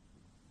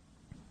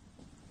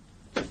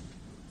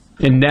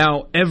 And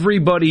now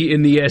everybody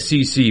in the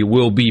SEC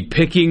will be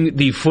picking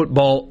the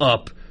football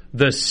up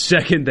the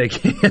second they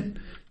can.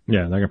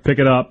 Yeah, they're going to pick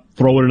it up,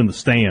 throw it in the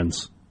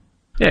stands.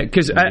 Yeah,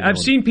 because I've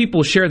seen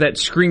people share that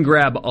screen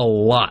grab a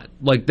lot.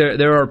 Like,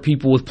 there are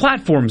people with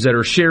platforms that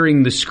are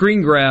sharing the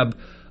screen grab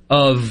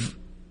of,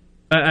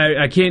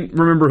 I can't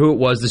remember who it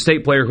was, the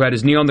State player who had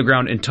his knee on the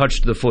ground and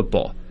touched the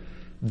football.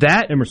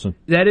 Emerson.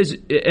 That is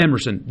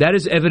Emerson. That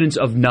is evidence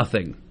of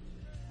nothing.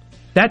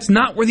 That's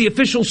not where the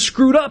officials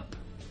screwed up.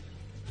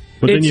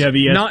 But then you have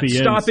ESPN not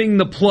stopping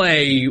the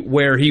play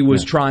where he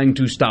was trying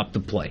to stop the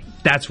play.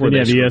 That's where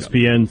then you have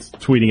ESPN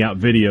tweeting out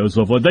videos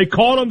of like, they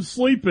caught him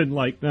sleeping.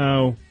 Like,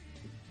 no,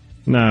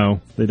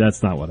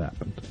 that's not what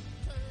happened.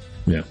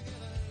 Yeah.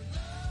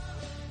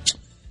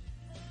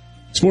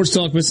 Sports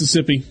Talk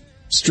Mississippi,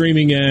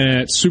 streaming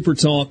at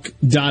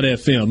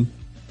supertalk.fm.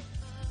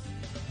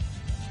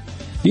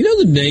 Do you know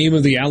the name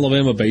of the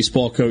Alabama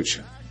baseball coach?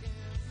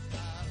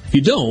 If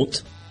you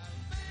don't,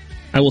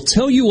 I will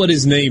tell you what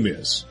his name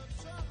is.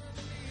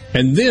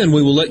 And then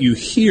we will let you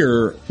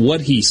hear what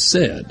he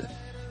said.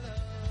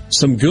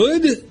 Some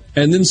good,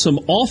 and then some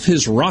off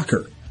his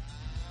rocker.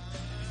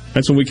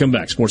 That's when we come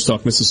back. Sports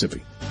Talk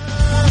Mississippi.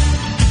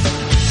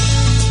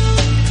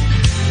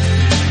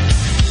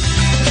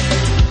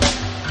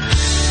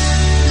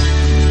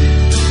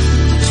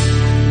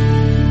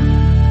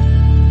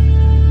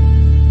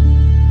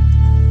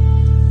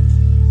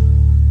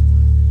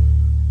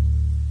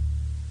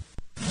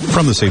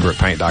 From the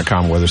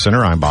SeabrookPaint.com Weather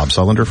Center, I'm Bob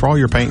Sullender. For all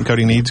your paint and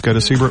coating needs, go to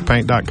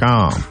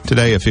SeabrookPaint.com.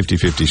 Today, a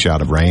 50-50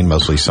 shot of rain,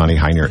 mostly sunny,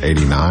 high near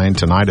 89.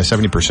 Tonight, a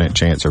 70%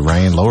 chance of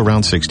rain, low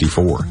around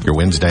 64. Your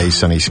Wednesday,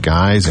 sunny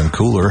skies and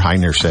cooler, high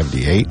near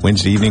 78.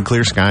 Wednesday evening,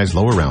 clear skies,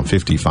 low around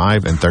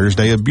 55. And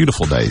Thursday, a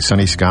beautiful day,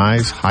 sunny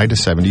skies, high to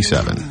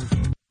 77.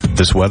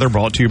 This weather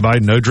brought to you by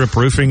No Drip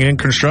Roofing and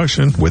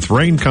Construction. With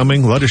rain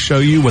coming, let us show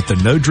you what the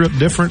No Drip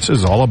difference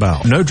is all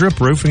about. No Drip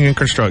Roofing and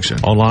Construction.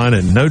 Online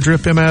at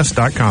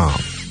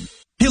NoDripMS.com.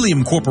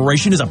 Pilium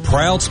Corporation is a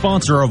proud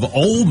sponsor of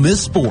Ole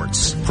Miss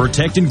Sports.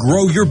 Protect and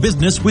grow your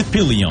business with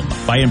Pilium.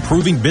 By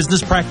improving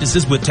business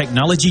practices with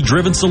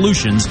technology-driven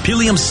solutions,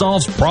 Pilium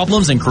solves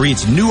problems and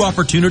creates new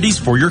opportunities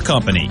for your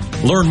company.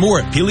 Learn more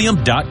at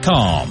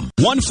Pilium.com.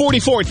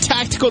 144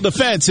 Tactical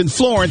Defense in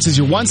Florence is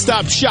your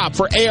one-stop shop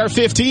for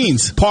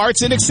AR-15s,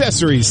 parts, and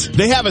accessories.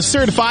 They have a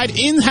certified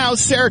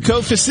in-house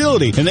Cerakote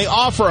facility, and they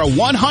offer a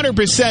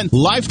 100%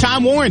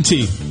 lifetime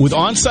warranty with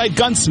on-site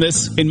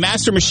gunsmiths and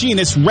master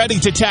machinists ready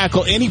to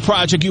tackle any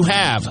project you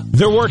have.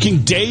 They're working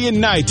day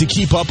and night to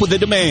keep up with the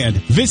demand.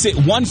 Visit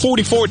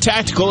 144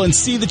 Tactical and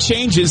see the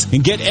changes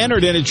and get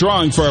entered in a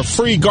drawing for a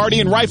free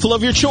Guardian rifle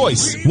of your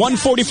choice.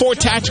 144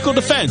 Tactical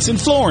Defense in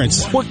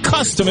Florence, where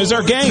custom is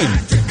our game.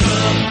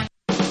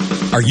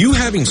 Are you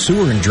having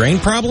sewer and drain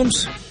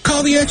problems?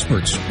 Call the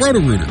experts,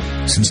 Roto-Rooter.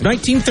 Since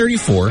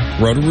 1934,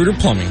 Roto-Rooter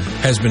Plumbing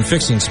has been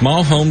fixing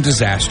small home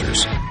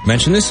disasters.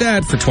 Mention this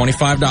ad for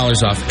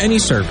 $25 off any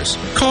service.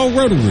 Call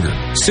Roto-Rooter,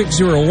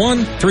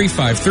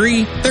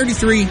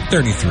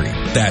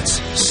 601-353-3333. That's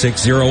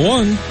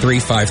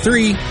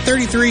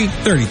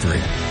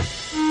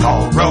 601-353-3333.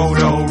 Call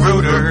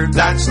Roto-Rooter,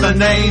 that's the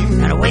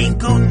name. And away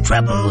goon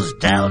troubles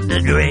down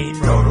the drain.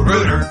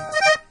 Roto-Rooter.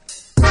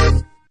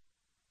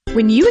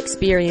 When you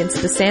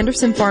experience the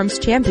Sanderson Farms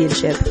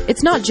Championship,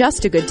 it's not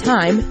just a good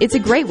time, it's a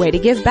great way to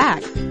give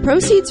back.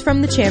 Proceeds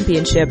from the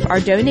championship are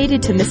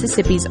donated to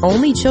Mississippi's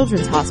only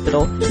children's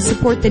hospital to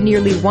support the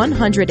nearly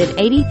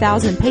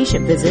 180,000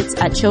 patient visits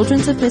at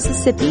Children's of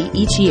Mississippi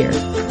each year.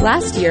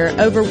 Last year,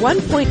 over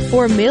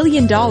 $1.4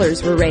 million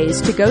were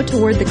raised to go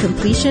toward the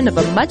completion of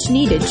a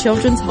much-needed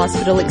children's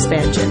hospital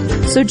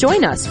expansion. So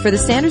join us for the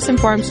Sanderson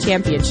Farms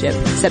Championship,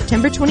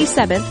 September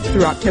 27th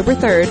through October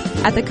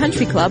 3rd at the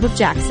Country Club of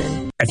Jackson.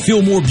 At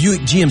Fillmore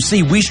Buick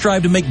GMC, we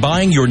strive to make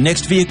buying your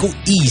next vehicle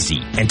easy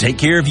and take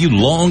care of you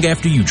long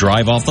after you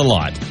drive off the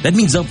lot. That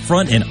means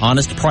upfront and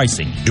honest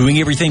pricing, doing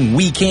everything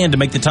we can to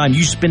make the time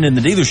you spend in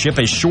the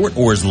dealership as short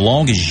or as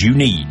long as you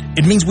need.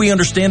 It means we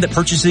understand that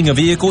purchasing a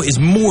vehicle is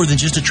more than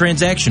just a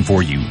transaction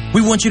for you.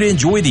 We want you to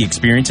enjoy the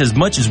experience as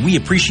much as we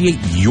appreciate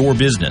your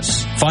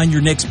business. Find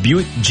your next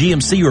Buick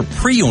GMC or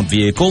pre-owned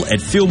vehicle at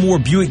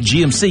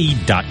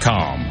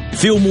FillmoreBuickGMC.com.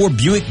 Fillmore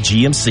Buick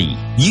GMC.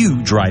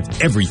 You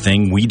drive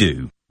everything we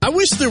do. I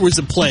wish there was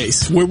a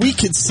place where we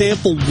could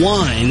sample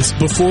wines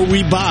before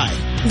we buy.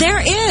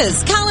 There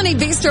is. Colony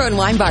Bistro and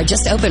Wine Bar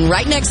just opened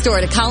right next door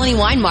to Colony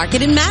Wine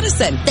Market in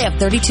Madison. They have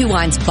 32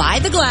 wines by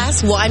the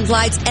glass, wine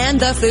flights, and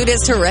the food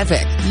is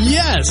terrific.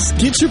 Yes.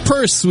 Get your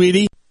purse,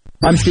 sweetie.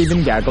 I'm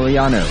Stephen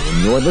Gagliano,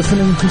 and you're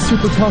listening to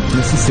Super Talk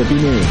Mississippi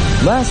News.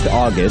 Last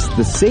August,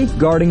 the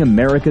Safeguarding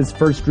America's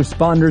First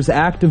Responders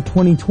Act of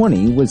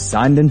 2020 was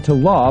signed into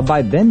law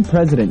by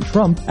then-President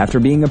Trump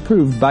after being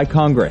approved by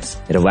Congress.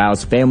 It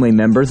allows family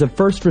members of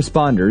first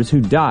responders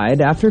who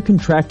died after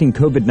contracting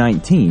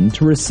COVID-19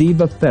 to receive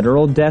a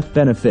federal death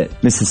benefit.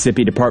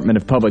 Mississippi Department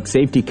of Public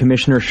Safety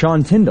Commissioner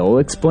Sean Tyndall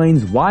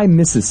explains why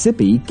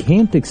Mississippi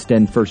can't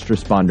extend first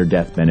responder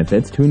death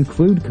benefits to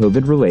include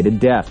COVID-related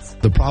deaths.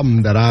 The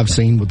problem that I've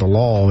seen with the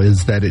law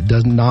is that it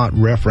does not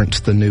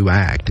reference the new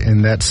act,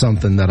 and that's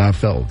something that I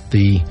felt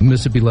the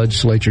Mississippi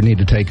legislature need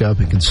to take up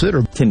and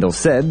consider. Tyndall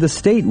said the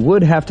state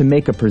would have to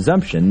make a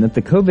presumption that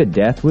the COVID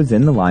death was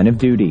in the line of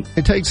duty.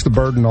 It takes the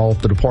burden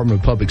off the Department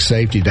of Public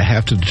Safety to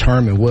have to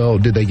determine, well,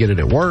 did they get it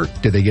at work?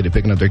 Did they get it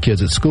picking up their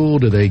kids at school?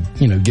 Did they,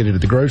 get it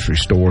at the grocery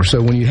store?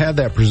 So when you have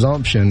that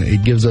presumption,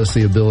 it gives us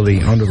the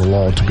ability under the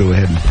law to go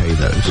ahead and pay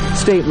those.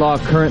 State law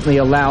currently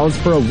allows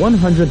for a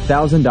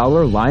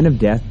 $100,000 line of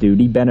death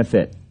duty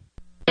benefit.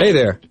 Hey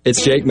there,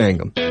 it's Jake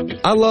Mangum.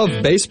 I love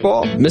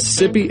baseball,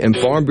 Mississippi, and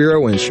Farm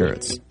Bureau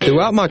insurance.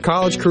 Throughout my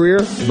college career,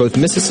 both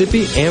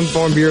Mississippi and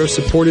Farm Bureau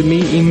supported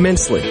me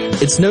immensely.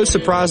 It's no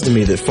surprise to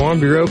me that Farm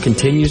Bureau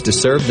continues to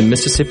serve the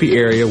Mississippi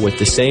area with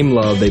the same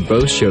love they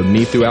both showed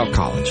me throughout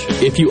college.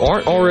 If you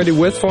aren't already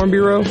with Farm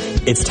Bureau,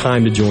 it's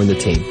time to join the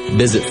team.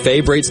 Visit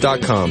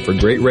favrates.com for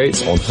great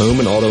rates on home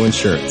and auto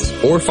insurance,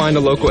 or find a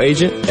local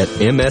agent at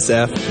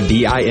msfbins.com.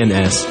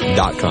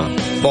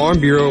 Farm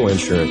Bureau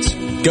Insurance.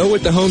 Go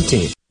with the home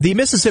team. The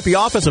Mississippi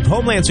Office of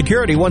Homeland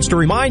Security wants to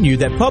remind you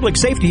that public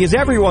safety is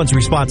everyone's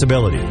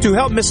responsibility. To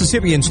help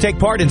Mississippians take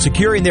part in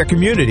securing their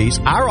communities,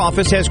 our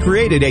office has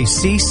created a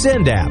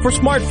CSend app for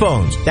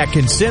smartphones that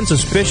can send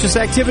suspicious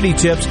activity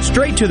tips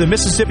straight to the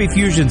Mississippi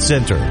Fusion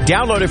Center.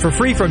 Download it for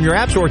free from your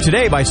app store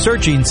today by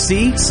searching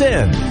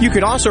CSend. You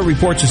can also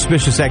report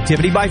suspicious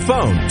activity by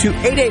phone to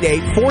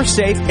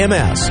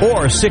 888-4SAFE-MS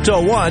or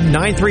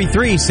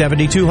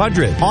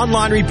 601-933-7200.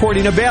 Online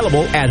reporting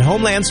available at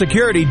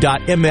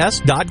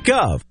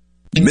homelandsecurity.ms.gov.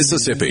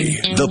 Mississippi,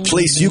 the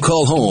place you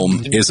call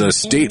home, is a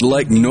state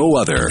like no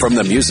other. From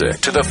the music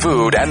to the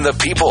food and the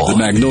people, the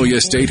Magnolia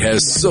State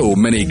has so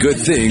many good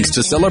things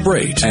to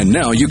celebrate. And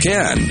now you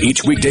can,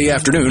 each weekday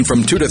afternoon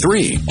from 2 to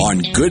 3 on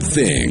Good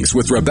Things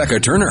with Rebecca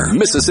Turner,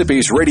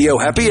 Mississippi's Radio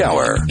Happy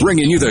Hour,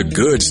 bringing you the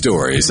good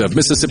stories of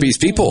Mississippi's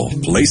people,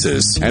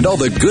 places, and all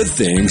the good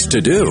things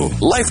to do.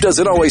 Life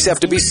doesn't always have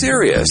to be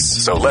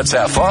serious, so let's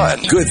have fun.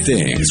 Good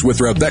Things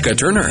with Rebecca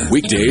Turner,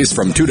 weekdays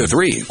from 2 to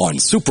 3 on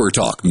Super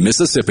Talk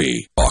Mississippi.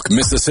 Talk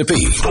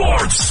Mississippi.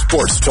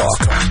 Sports Talk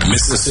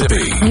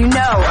Mississippi. You know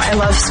I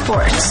love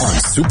sports. On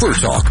Super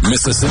Talk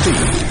Mississippi.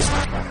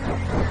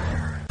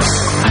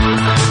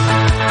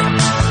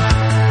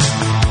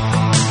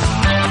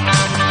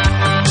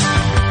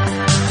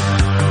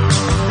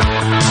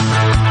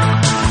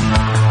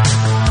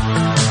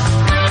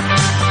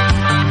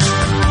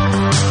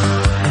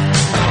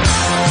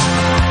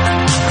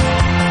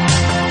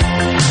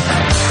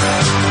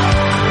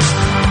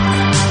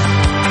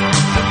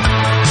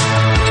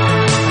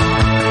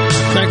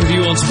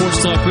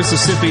 News Talk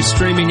Mississippi,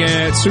 streaming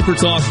at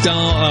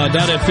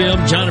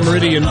supertalk.fm. John and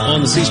Meridian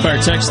on the C Spire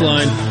text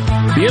line.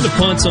 At the end of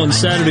punts on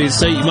Saturday at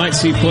State, you might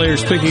see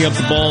players picking up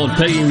the ball and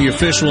pegging the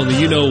official in the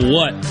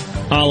you-know-what,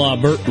 a la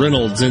Burt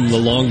Reynolds in The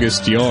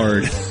Longest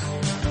Yard.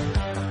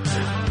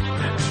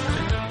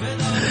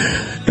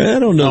 I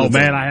don't know. Oh,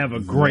 man, I have a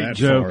great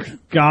joke. Far.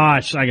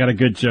 Gosh, I got a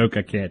good joke.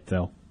 I can't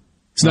tell.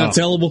 It's not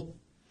tellable?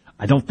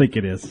 I don't think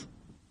it is.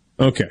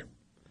 Okay.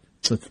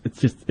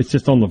 It's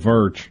just on the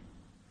verge.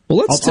 Well,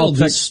 let's tell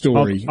this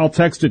story. I'll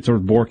text it to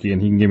Borky, and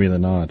he can give me the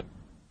nod.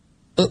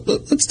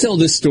 Let's tell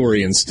this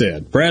story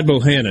instead. Brad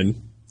Bohannon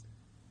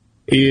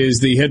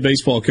is the head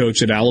baseball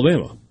coach at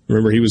Alabama.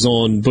 Remember, he was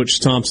on Butch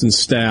Thompson's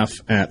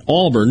staff at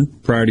Auburn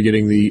prior to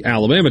getting the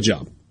Alabama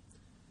job.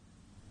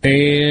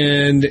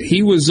 And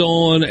he was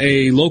on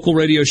a local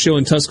radio show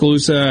in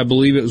Tuscaloosa. I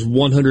believe it was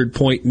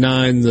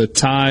 100.9 The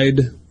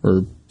Tide,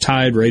 or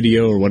Tide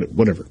Radio, or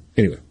whatever.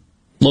 Anyway,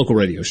 local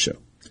radio show.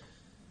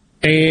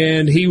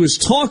 And he was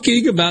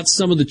talking about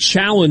some of the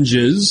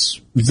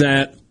challenges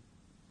that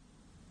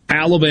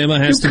Alabama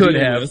has to deal with. You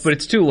could have, but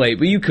it's too late,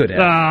 but you could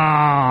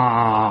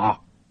have.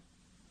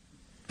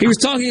 He was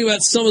talking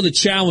about some of the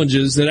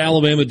challenges that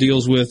Alabama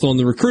deals with on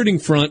the recruiting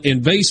front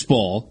in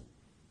baseball.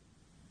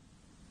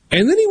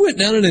 And then he went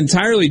down an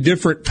entirely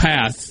different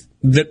path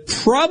that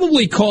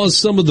probably caused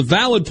some of the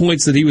valid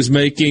points that he was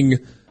making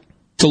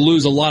to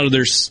lose a lot of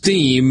their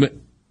steam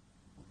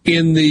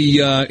in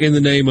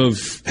the name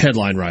of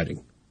headline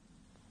writing.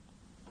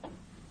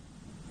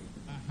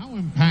 How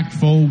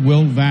impactful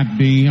will that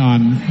be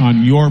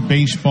on your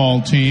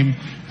baseball team?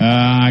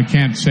 I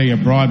can't say a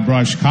broad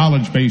brush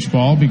college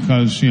baseball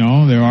because,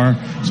 there are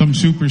some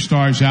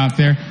superstars out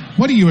there.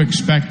 What are you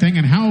expecting,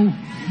 and how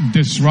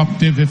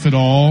disruptive, if at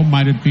all,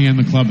 might it be in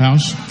the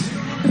clubhouse?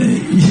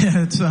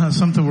 Yeah, it's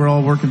something we're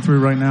all working through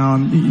right now.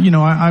 And,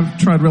 I've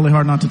tried really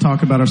hard not to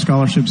talk about our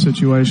scholarship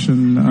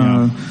situation.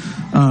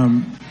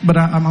 But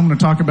I'm going to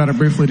talk about it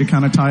briefly to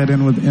kind of tie it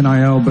in with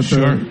NIL. But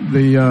sure.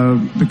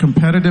 The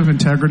competitive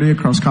integrity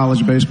across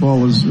college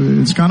baseball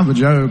it's kind of a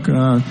joke.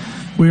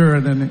 We are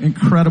at an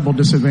incredible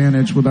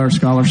disadvantage with our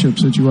scholarship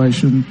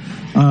situation.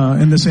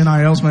 And this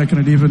NIL is making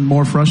it even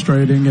more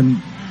frustrating.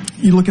 And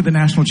you look at the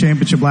national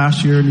championship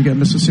last year, and you get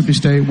Mississippi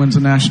State wins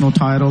the national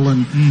title.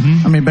 And,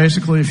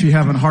 basically, if you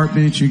have a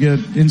heartbeat, you get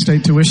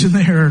in-state tuition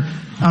there.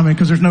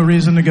 Because there's no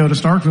reason to go to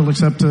Starkville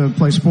except to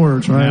play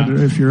sports, right?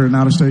 Yeah. If you're an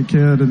out-of-state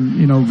kid.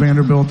 And,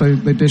 Vanderbilt,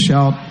 they dish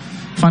out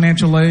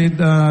financial aid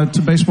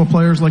to baseball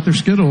players like they're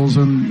Skittles.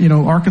 And,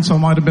 Arkansas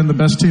might have been the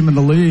best team in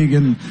the league.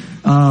 And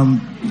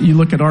you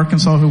look at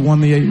Arkansas, who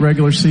won the 8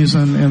 regular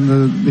season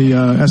and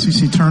the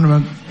SEC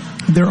tournament.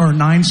 There are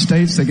 9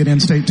 states that get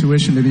in-state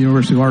tuition to the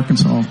University of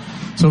Arkansas.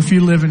 So if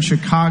you live in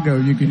Chicago,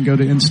 you can go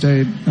to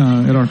in-state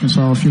at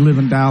Arkansas. If you live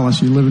in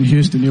Dallas, you live in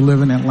Houston, you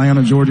live in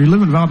Atlanta, Georgia, you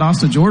live in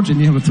Valdosta, Georgia, and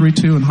you have a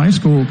 3.2 in high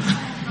school,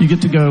 you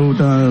get to go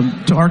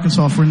to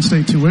Arkansas for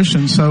in-state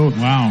tuition. So,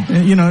 wow.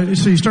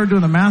 So you start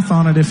doing the math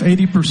on it. If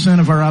 80%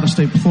 of our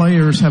out-of-state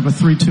players have a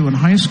 3.2 in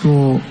high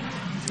school,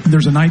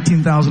 there's a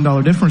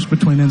 $19,000 difference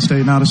between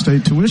in-state and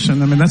out-of-state tuition.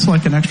 That's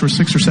like an extra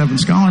 6 or 7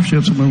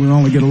 scholarships when we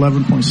only get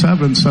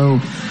 11.7. So,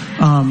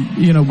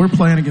 we're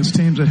playing against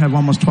teams that have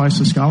almost twice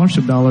the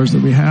scholarship dollars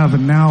that we have.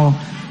 And now,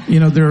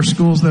 there are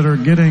schools that are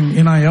getting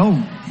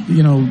NIL,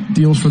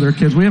 deals for their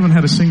kids. We haven't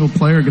had a single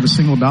player get a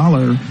single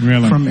dollar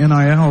from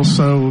NIL.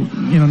 So,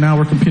 now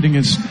we're competing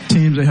against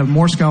teams that have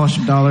more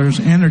scholarship dollars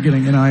and they're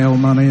getting NIL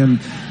money.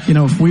 And,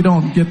 if we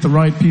don't get the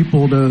right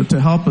people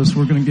to help us,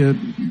 we're going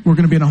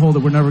to be in a hole that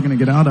we're never going to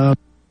get out of.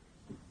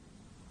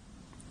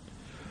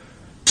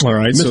 All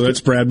right. So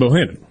that's Brad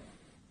Bohannon.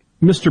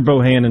 Mr.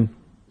 Bohannon,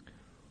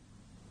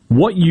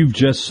 what you've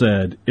just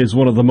said is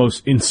one of the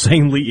most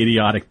insanely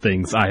idiotic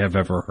things I have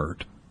ever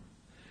heard.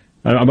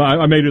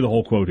 I may do the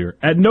whole quote here.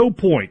 At no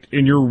point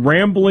in your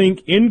rambling,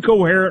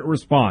 incoherent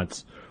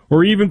response,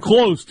 or even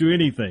close to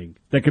anything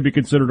that could be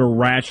considered a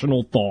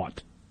rational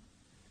thought,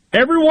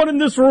 everyone in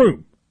this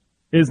room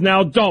is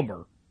now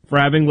dumber for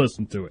having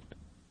listened to it.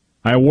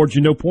 I award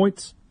you no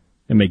points,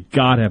 and may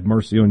God have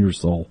mercy on your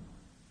soul.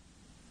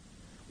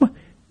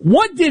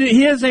 What did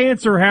his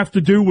answer have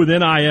to do with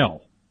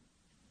NIL?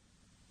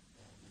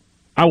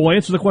 I will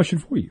answer the question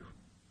for you.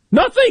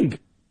 Nothing!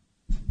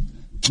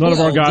 None of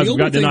our guys have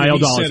got NIL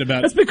dollars.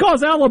 It's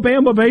because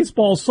Alabama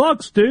baseball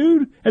sucks,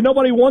 dude, and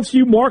nobody wants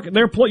you market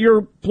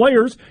your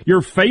players,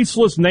 your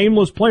faceless,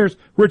 nameless players.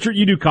 Richard,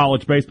 you do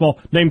college baseball.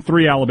 Name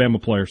 3 Alabama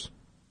players.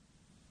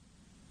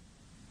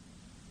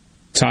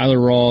 Tyler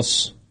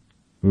Ross.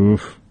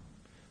 Oof.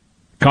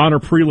 Connor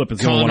Prelip is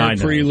the only one I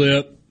know.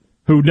 Prelip.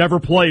 Who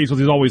never plays because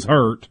he's always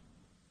hurt.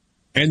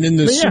 And then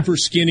the super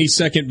skinny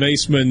second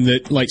baseman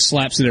that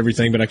slaps at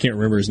everything, but I can't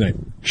remember his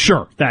name.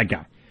 Sure, that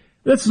guy.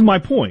 This is my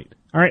point.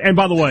 All right, and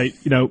by the way,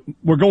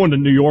 we're going to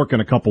New York in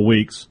a couple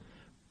weeks.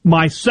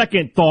 My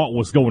second thought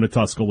was going to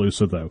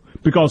Tuscaloosa, though,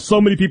 because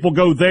so many people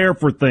go there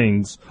for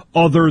things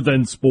other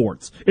than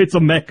sports. It's a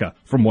mecca,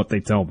 from what they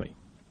tell me.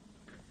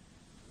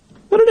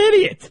 What an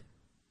idiot.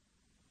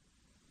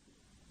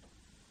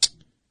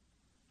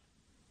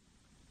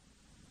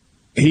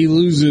 he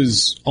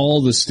loses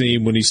all the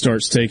steam when he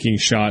starts taking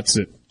shots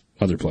at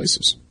other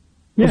places.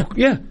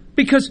 Yeah.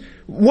 Because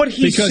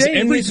saying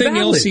everything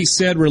is else he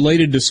said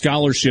related to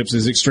scholarships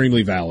is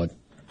extremely valid.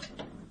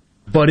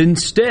 But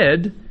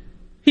instead,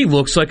 he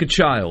looks like a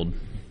child.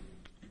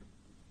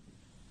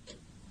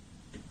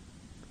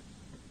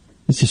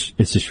 It's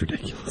just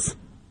ridiculous.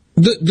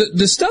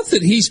 The stuff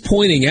that he's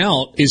pointing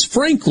out is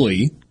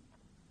frankly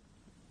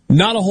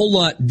not a whole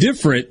lot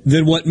different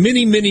than what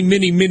many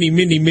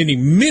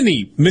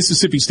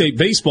Mississippi State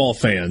baseball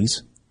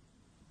fans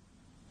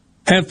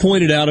have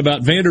pointed out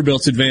about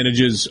Vanderbilt's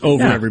advantages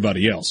over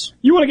everybody else.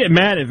 You want to get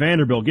mad at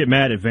Vanderbilt, get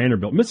mad at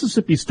Vanderbilt.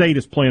 Mississippi State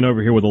is playing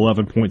over here with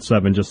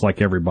 11.7 just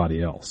like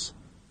everybody else.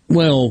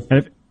 Well,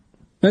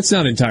 that's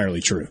not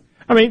entirely true.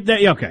 I mean,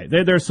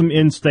 there's some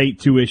in-state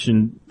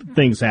tuition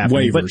things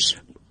happening. Waivers.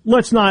 But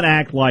let's not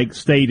act like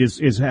State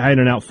is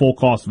handing out full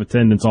cost of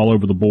attendance all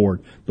over the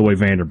board the way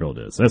Vanderbilt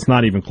is. That's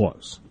not even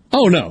close.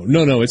 Oh, no,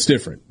 it's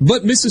different.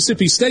 But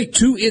Mississippi State,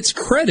 to its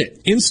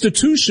credit,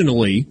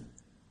 institutionally,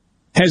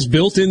 has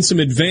built in some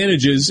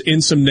advantages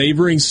in some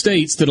neighboring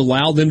states that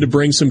allow them to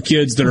bring some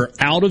kids that are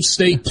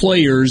out-of-state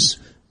players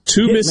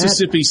to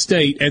Mississippi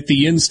State at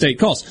the in-state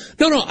cost.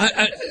 No,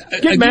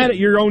 Get mad at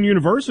your own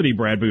university,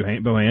 Brad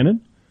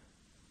Bohannon.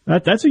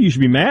 That's what you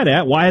should be mad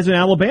at. Why hasn't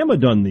Alabama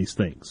done these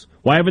things?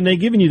 Why haven't they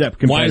given you that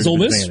competitive Why is Ole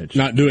Miss advantage?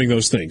 not doing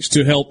those things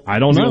to help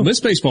the Ole Miss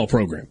baseball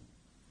program?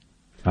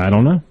 I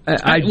don't know.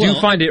 I do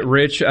find it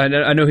rich.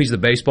 I know he's the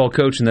baseball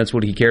coach, and that's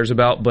what he cares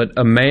about, but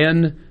a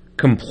man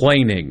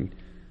complaining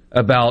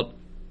about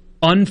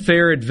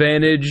unfair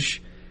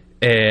advantage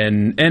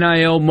and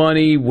NIL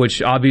money,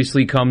 which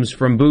obviously comes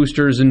from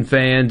boosters and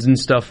fans and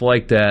stuff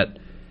like that,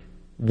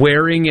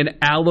 wearing an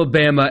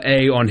Alabama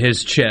A on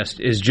his chest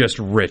is just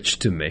rich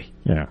to me.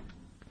 Yeah.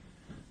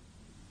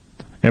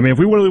 I mean, if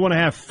we really want to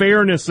have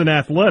fairness in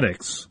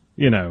athletics,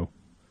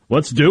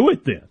 let's do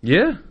it then.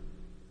 Yeah.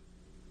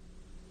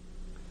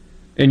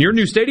 And your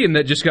new stadium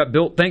that just got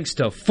built thanks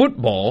to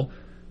football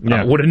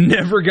would have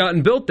never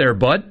gotten built there,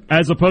 bud.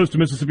 As opposed to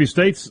Mississippi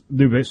State's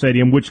new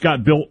stadium, which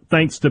got built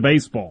thanks to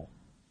baseball.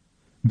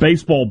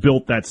 Baseball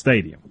built that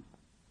stadium.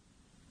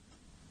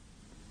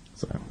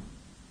 So,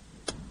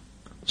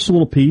 just a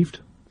little peeved.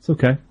 It's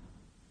okay.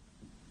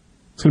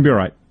 It's going to be all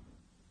right.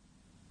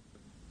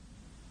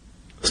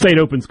 State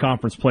opens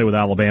conference play with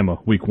Alabama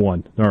week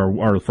 1,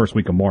 or the first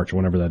week of March, or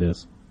whenever that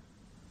is.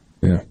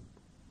 Yeah.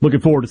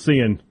 Looking forward to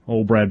seeing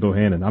old Brad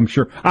Bohannon. I'm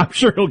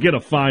sure he'll get a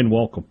fine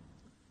welcome.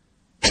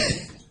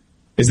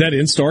 Is that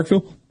in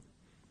Starkville?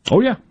 Oh,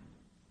 yeah.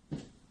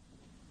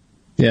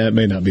 Yeah, it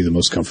may not be the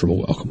most comfortable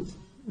welcome.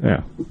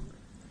 Yeah.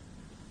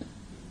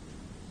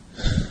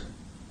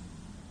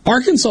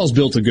 Arkansas's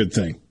built a good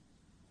thing.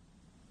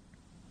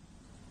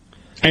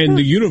 And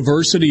the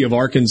University of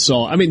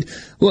Arkansas, I mean,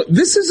 look,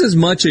 this is as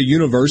much a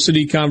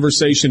university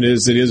conversation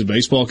as it is a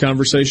baseball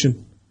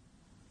conversation.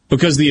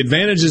 Because the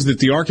advantages that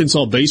the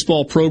Arkansas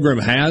baseball program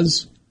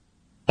has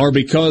are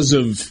because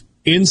of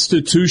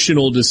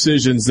institutional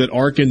decisions that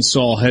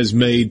Arkansas has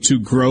made to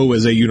grow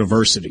as a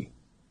university.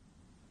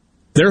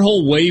 Their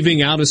whole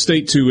waiving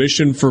out-of-state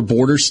tuition for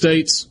border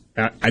states,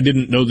 I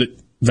didn't know that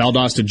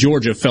Valdosta,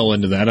 Georgia fell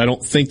into that. I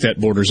don't think that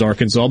borders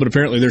Arkansas, but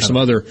apparently there's some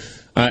other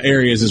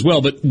areas as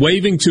well. But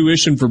waiving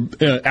tuition for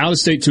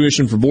out-of-state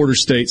tuition for border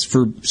states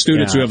for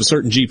students who have a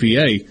certain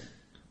GPA,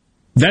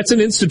 that's an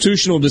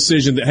institutional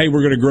decision that, hey,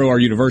 we're going to grow our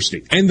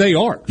university. And they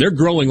are. They're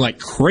growing like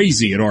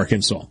crazy in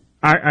Arkansas.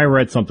 I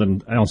read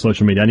something on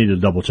social media. I needed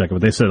to double check it,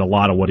 but they said a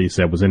lot of what he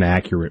said was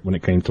inaccurate when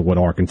it came to what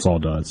Arkansas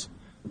does.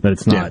 That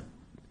it's not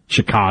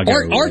Chicago.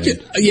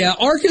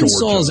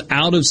 Arkansas's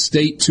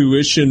out-of-state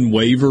tuition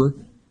waiver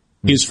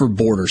is for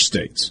border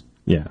states.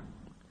 Yeah.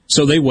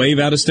 So they waive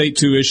out-of-state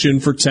tuition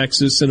for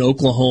Texas and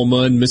Oklahoma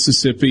and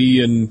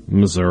Mississippi and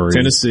Missouri,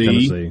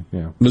 Tennessee,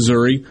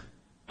 Missouri.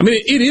 I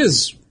mean, it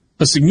is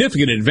a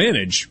significant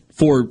advantage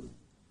for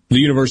the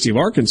University of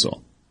Arkansas.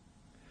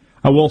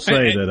 I will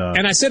say that,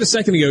 and I said a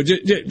second ago.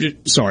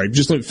 Just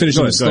let me finish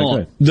on this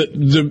thought.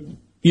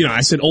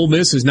 I said Ole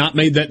Miss has not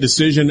made that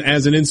decision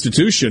as an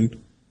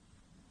institution.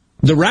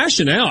 The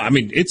rationale, I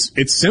mean, it's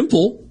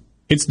simple.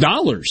 It's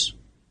dollars.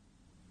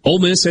 Ole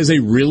Miss has a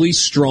really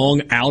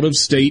strong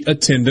out-of-state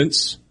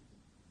attendance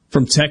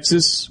from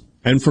Texas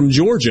and from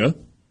Georgia.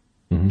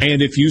 Mm-hmm.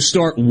 And if you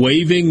start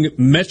waiving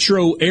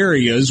metro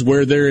areas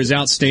where there is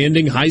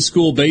outstanding high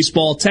school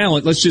baseball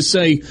talent, let's just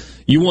say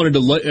you wanted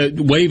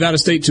to waive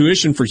out-of-state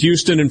tuition for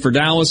Houston and for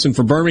Dallas and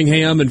for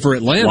Birmingham and for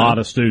Atlanta. A lot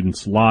of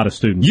students.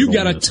 You've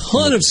got a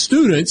ton of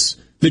students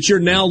that you're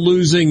now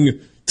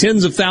losing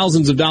tens of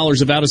thousands of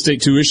dollars of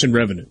out-of-state tuition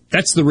revenue.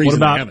 That's the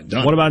reason they haven't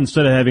done it. What about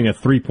instead of having a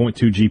 3.2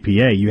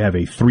 GPA, you have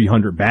a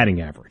 300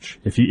 batting average?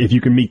 If you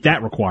can meet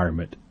that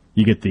requirement,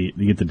 you get the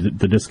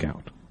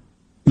discount.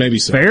 Maybe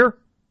so. Fair?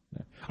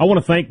 I want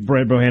to thank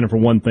Brad Bohannon for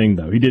one thing,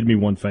 though. He did me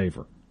one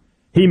favor.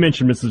 He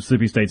mentioned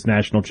Mississippi State's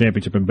national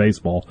championship in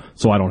baseball,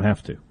 so I don't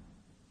have to.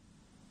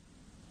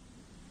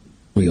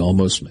 We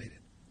almost made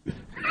it.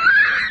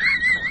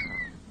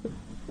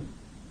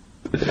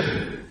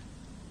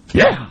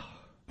 Yeah.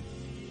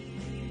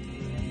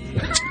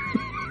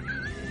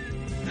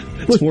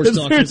 Sports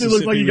Talk Seriously,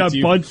 looks like you got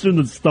punched in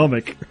the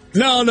stomach.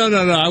 No.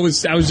 I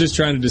was just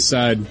trying to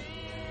decide.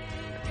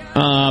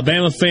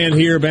 Bama fan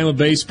here. Bama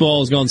baseball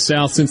has gone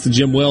south since the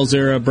Jim Wells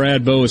era.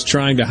 Brad Bowe is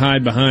trying to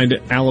hide behind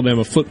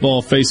Alabama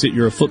football. Face it,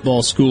 you're a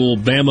football school.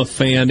 Bama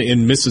fan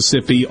in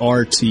Mississippi,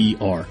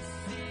 RTR.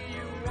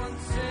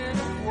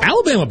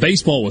 Alabama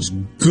baseball was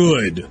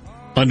good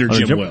under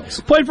Jim Wells.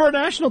 Played for a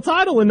national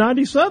title in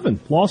 '97.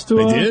 Lost to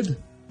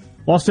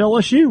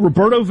LSU.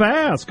 Roberto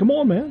Vaz. Come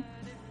on, man.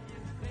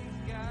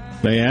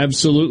 They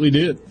absolutely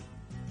did.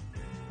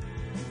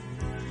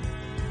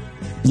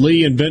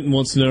 Lee in Benton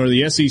wants to know, are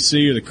the SEC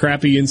or the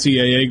crappy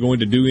NCAA going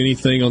to do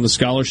anything on the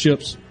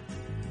scholarships?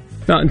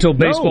 Not until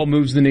baseball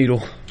moves the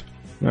needle.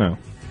 No.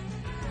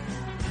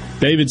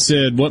 David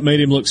said what made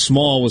him look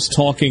small was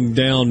talking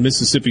down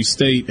Mississippi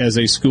State as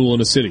a school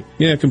in a city.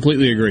 Yeah,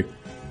 completely agree.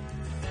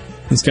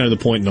 That's kind of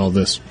the point in all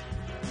this.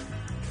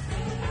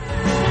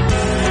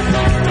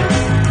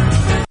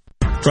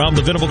 From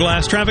the Venable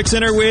Glass Traffic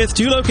Center with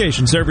 2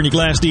 locations serving you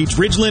Glass Deeds,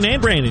 Ridgeland and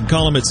Brandon.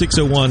 Call them at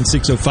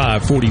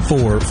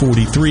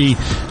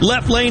 601-605-4443.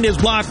 Left lane is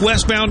blocked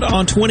westbound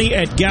on 20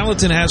 at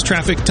Gallatin, has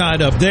traffic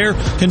tied up there.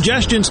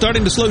 Congestion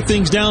starting to slow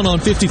things down on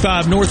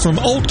 55 north from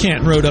Old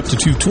Canton Road up to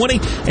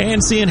 220,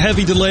 and seeing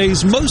heavy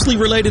delays mostly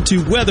related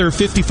to weather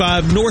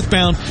 55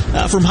 northbound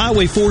from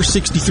Highway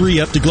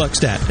 463 up to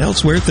Gluckstadt.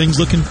 Elsewhere, things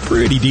looking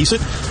pretty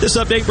decent. This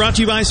update brought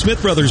to you by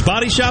Smith Brothers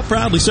Body Shop,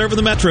 proudly serving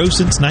the Metro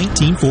since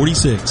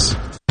 1946.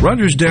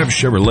 Rogers Dabbs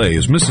Chevrolet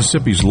is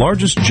Mississippi's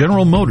largest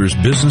General Motors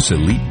business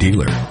elite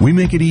dealer. We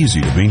make it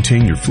easy to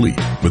maintain your fleet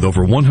with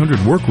over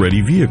 100 work-ready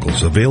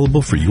vehicles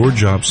available for your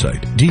job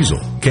site. Diesel,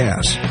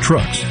 gas,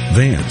 trucks,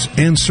 vans,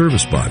 and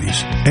service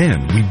bodies.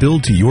 And we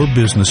build to your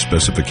business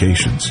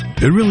specifications.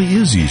 It really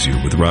is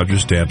easier with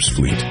Rogers Dabbs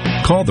Fleet.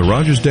 Call the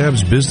Rogers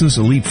Dabbs Business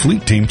Elite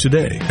Fleet Team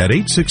today at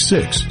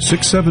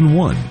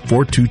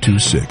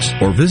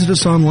 866-671-4226 or visit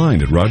us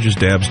online at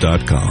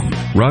rogersdabbs.com.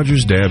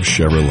 Rogers Dabbs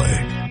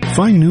Chevrolet.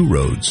 Find new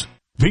roads.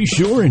 Be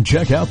sure and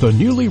check out the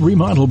newly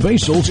remodeled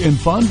Basil's in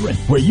Fondren,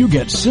 where you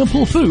get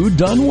simple food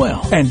done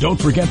well. And don't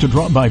forget to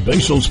drop by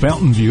Basil's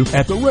Fountain View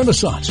at the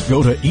Renaissance.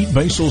 Go to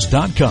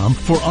eatbasils.com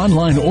for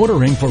online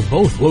ordering for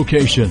both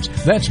locations.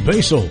 That's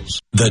Basil's.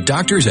 The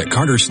doctors at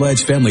Carter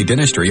Sledge Family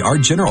Dentistry are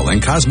general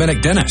and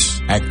cosmetic dentists.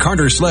 At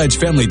Carter Sledge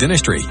Family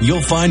Dentistry,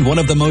 you'll find one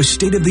of the most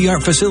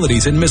state-of-the-art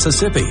facilities in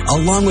Mississippi,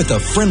 along with a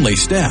friendly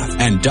staff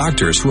and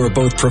doctors who are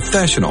both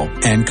professional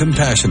and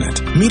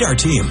compassionate. Meet our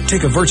team,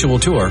 take a virtual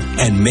tour,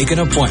 and make an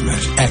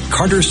appointment at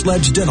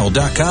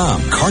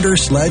CarterSledgeDental.com. Carter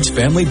Sledge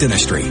Family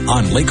Dentistry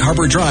on Lake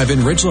Harbor Drive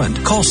in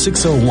Ridgeland. Call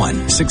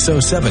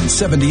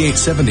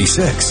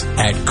 601-607-7876.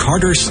 At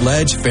Carter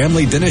Sledge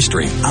Family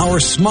Dentistry,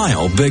 our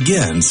smile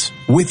begins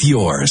with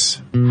yours. 3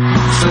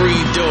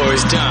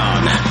 doors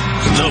down.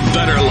 The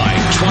Better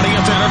Life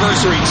 20th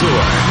Anniversary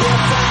Tour.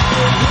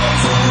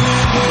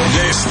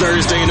 This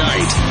Thursday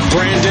night,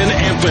 Brandon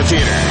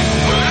Amphitheater.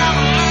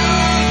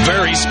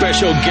 Very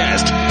special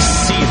guest,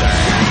 Seether.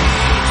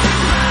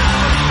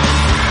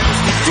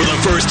 For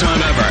the first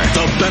time ever,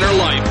 The Better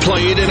Life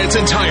played in its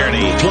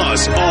entirety,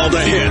 plus all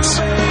the hits.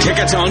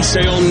 Tickets on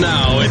sale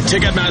now at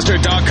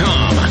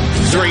Ticketmaster.com.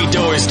 3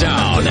 doors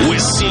down with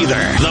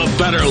Seether. The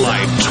Better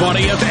Life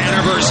 20th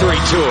Anniversary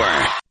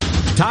Tour.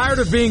 Tired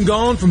of being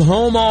gone from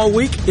home all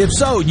week? If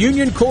so,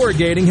 Union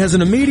Corrugating has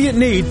an immediate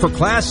need for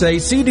Class A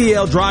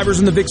CDL drivers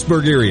in the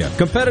Vicksburg area.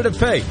 Competitive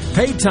pay,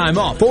 paid time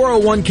off,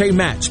 401k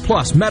match,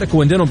 plus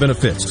medical and dental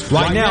benefits.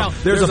 Right now,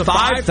 there's a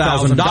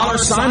 $5,000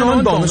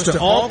 sign-on bonus to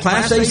all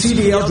Class A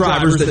CDL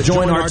drivers that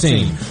join our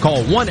team.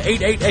 Call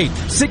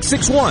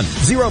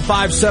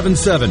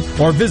 1-888-661-0577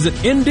 or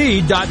visit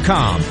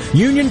Indeed.com.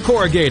 Union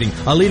Corrugating,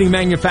 a leading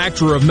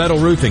manufacturer of metal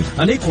roofing,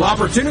 an equal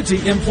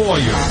opportunity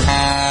employer.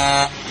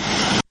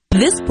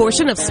 This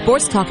portion of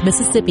Sports Talk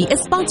Mississippi is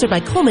sponsored by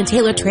Coleman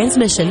Taylor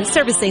Transmission,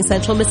 servicing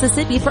Central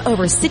Mississippi for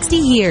over 60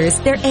 years.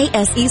 Their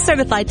ASE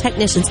certified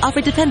technicians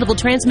offer dependable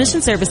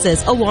transmission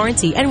services, a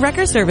warranty, and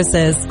record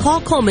services. Call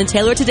Coleman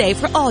Taylor today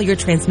for all your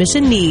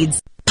transmission needs.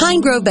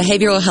 Pine Grove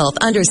Behavioral Health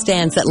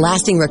understands that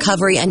lasting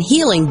recovery and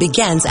healing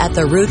begins at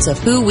the roots of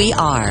who we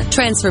are.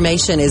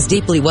 Transformation is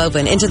deeply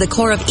woven into the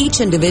core of each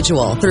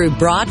individual through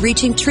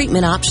broad-reaching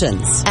treatment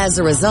options. As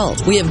a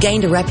result, we have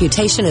gained a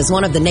reputation as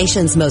one of the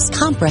nation's most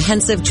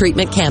comprehensive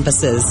treatment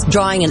campuses,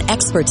 drawing an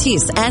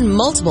expertise and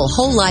multiple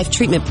whole-life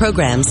treatment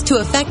programs to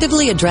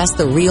effectively address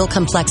the real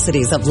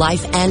complexities of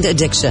life and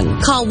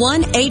addiction. Call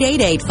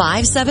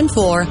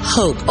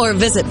 1-888-574-HOPE or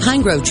visit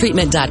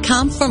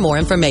pinegrovetreatment.com for more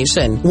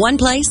information. One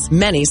place,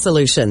 many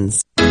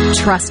solutions.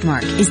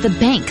 Trustmark is the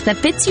bank that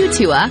fits you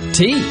to a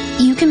T.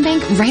 You can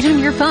bank right on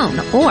your phone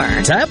or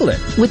tablet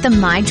with the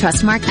My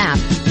Trustmark app.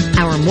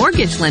 Our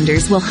mortgage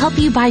lenders will help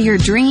you buy your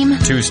dream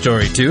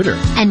 2-story Tudor.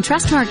 And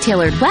Trustmark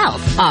Tailored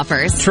Wealth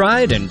offers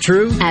tried and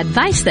true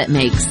advice that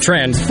makes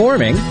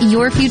transforming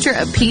your future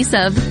a piece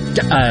of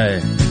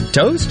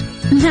toast.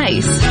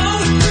 Nice.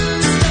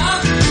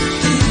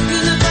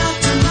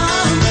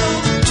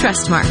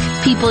 Trustmark.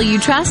 People you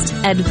trust.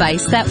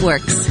 Advice that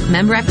works.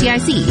 Member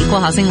FDIC. Equal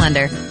housing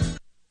lender.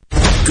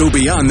 Go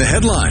beyond the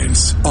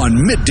headlines on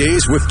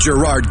Middays with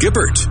Gerard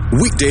Gibbert.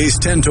 Weekdays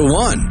 10 to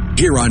 1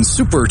 here on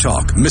Super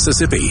Talk,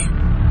 Mississippi.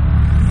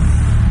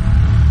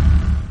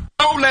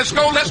 Oh, let's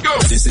go, let's go.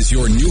 This is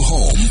your new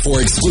home for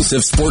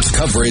exclusive sports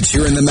coverage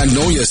here in the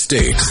Magnolia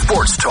State.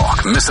 Sports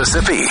Talk,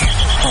 Mississippi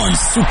on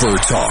Super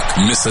Talk,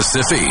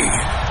 Mississippi.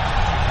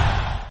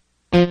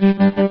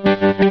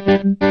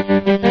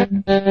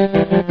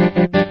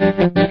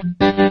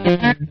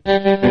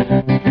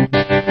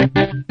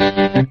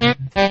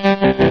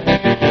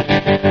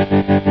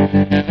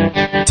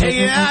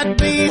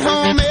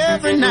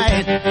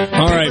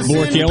 All right,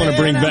 Borky, I want to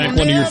bring back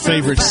one of your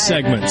favorite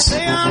segments.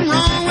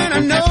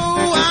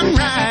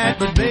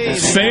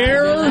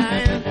 Fair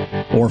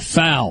or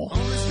foul?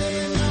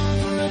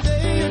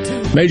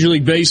 Major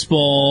League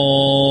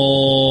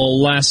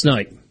Baseball last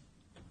night.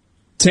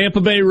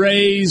 Tampa Bay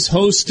Rays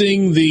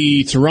hosting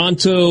the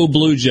Toronto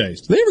Blue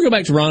Jays. Do they ever go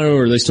back to Toronto,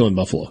 or are they still in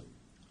Buffalo?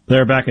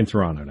 They're back in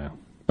Toronto now.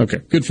 Okay,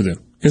 good for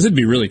them. Because it'd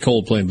be really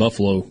cold playing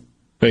Buffalo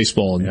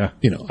baseball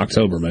in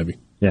October, maybe.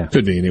 Yeah.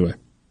 Could be anyway.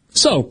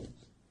 So,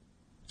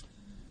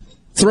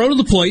 throw to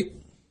the plate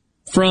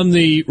from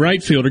the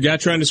right fielder, guy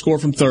trying to score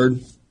from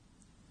third,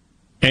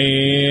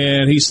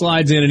 and he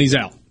slides in and he's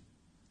out.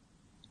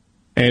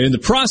 And in the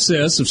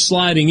process of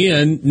sliding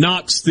in,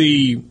 knocks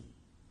the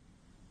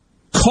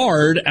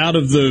card out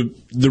of the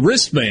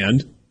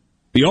wristband,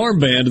 the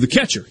armband of the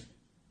catcher.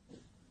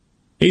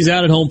 He's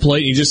out at home plate,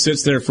 and he just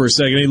sits there for a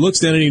second. He looks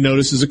down and he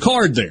notices a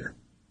card there.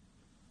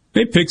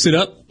 He picks it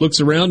up,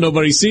 looks around,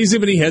 nobody sees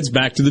him, and he heads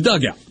back to the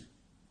dugout.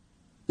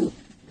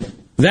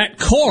 That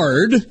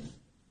card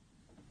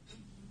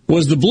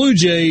was the Blue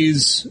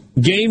Jays'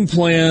 game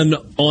plan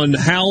on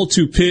how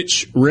to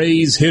pitch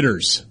Rays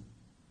hitters.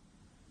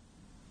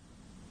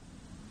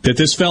 That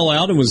this fell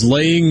out and was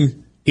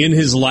laying in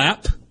his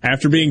lap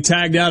after being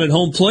tagged out at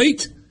home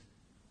plate.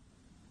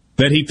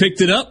 That he picked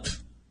it up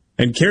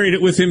and carried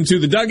it with him to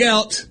the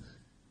dugout.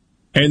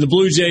 And the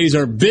Blue Jays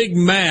are big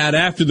mad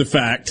after the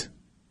fact.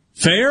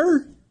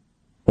 Fair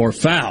or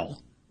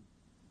foul?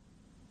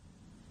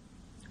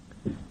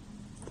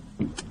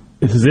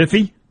 This is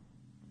iffy.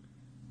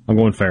 I'm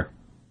going fair.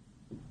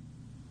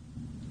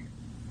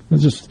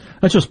 That's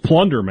just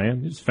plunder,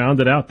 man. You just found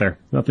it out there.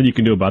 Nothing you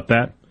can do about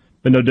that.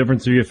 Been no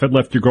difference if you had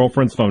left your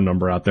girlfriend's phone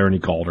number out there and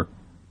he called her.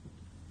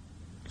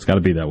 It's got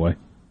to be that way.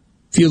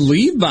 If you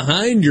leave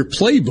behind your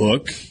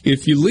playbook,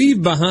 if you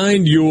leave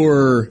behind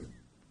your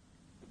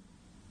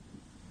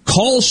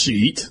call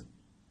sheet,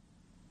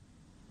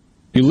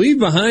 you leave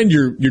behind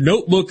your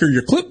notebook or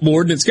your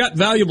clipboard and it's got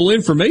valuable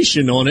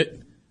information on it,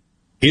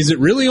 is it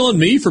really on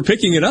me for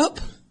picking it up?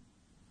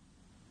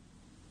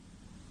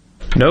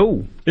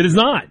 No. It is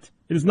not.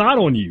 It is not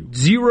on you.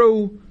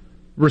 Zero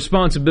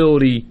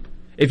responsibility.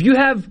 If you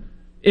have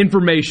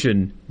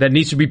information that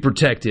needs to be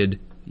protected,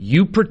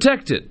 you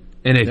protect it.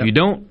 And if you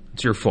don't,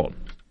 it's your fault.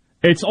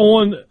 It's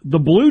on the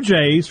Blue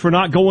Jays for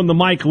not going the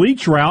Mike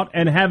Leach route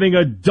and having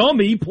a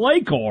dummy play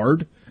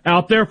card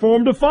out there for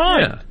them to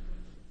find. Yeah.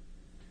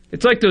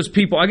 It's like those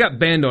people. I got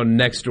banned on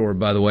Nextdoor,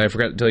 by the way. I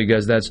forgot to tell you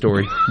guys that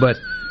story. But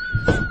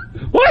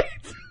What?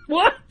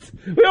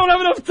 We don't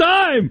have enough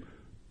time.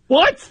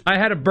 What? I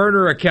had a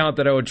burner account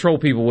that I would troll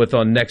people with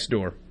on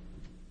Nextdoor.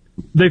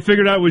 They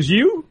figured out it was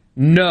you?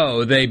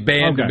 No, they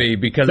banned me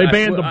because they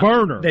banned the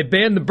burner. They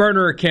banned the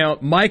burner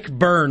account. Mike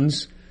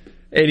Burns,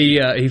 and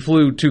he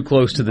flew too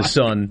close to the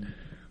sun.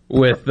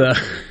 With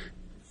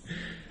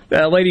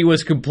that lady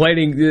was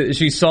complaining.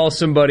 She saw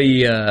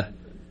somebody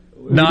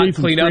not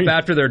clean up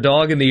after their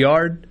dog in the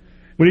yard.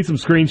 We need some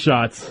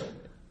screenshots.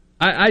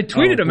 I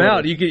tweeted them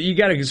out. You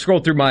got to scroll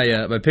through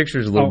my my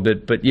pictures a little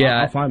bit, but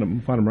yeah, I'll find them.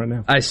 I'll find them right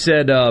now. I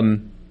said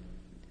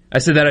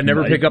that I'd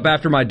never pick up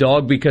after my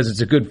dog because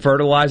it's a good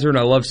fertilizer, and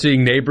I love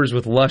seeing neighbors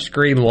with lush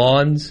green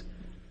lawns.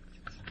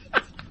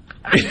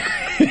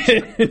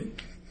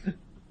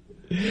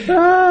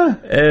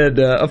 And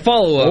a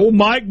follow-up. Oh,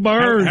 Mike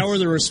Burns. How are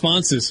the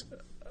responses?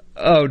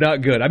 Oh,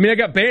 not good. I mean, I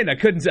got banned. I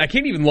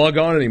can't even log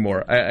on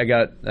anymore. I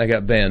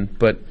got banned.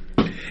 But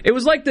it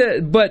was like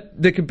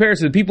the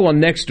comparison, the people on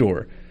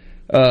Nextdoor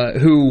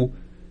who,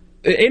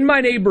 in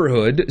my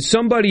neighborhood,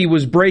 somebody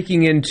was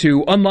breaking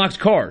into unlocked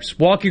cars,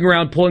 walking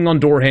around, pulling on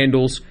door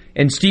handles,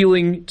 and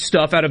stealing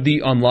stuff out of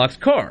the unlocked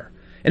car.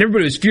 And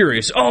everybody was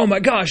furious. Oh, my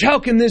gosh, how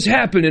can this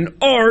happen in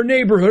our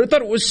neighborhood? I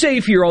thought it was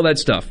safe here, all that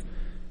stuff.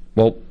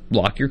 Well,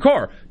 lock your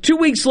car. 2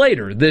 weeks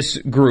later, this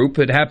group,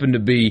 it happened to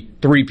be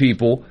 3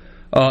 people,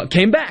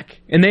 came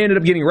back. And they ended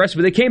up getting arrested,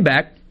 but they came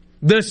back.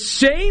 The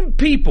same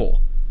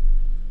people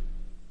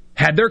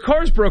had their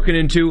cars broken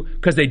into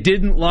because they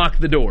didn't lock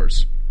the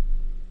doors.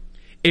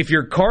 If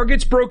your car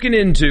gets broken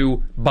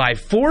into by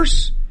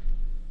force,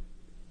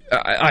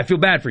 I feel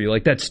bad for you.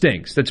 Like, that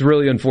stinks. That's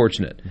really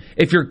unfortunate.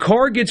 If your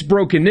car gets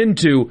broken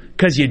into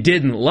because you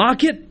didn't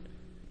lock it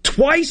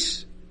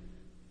twice,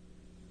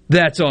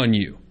 that's on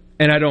you.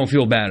 And I don't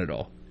feel bad at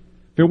all.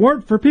 If it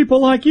weren't for people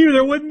like you,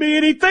 there wouldn't be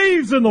any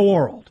thieves in the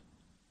world.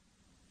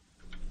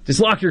 Just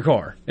lock your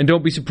car and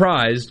don't be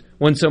surprised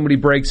when somebody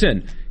breaks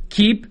in.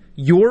 Keep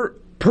your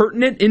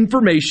pertinent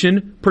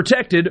information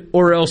protected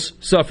or else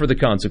suffer the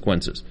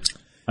consequences.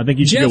 I think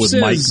you should go with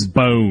Mike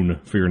Bone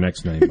for your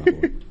next name, by the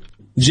way.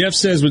 Jeff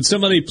says, would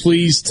somebody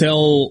please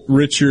tell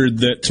Richard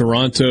that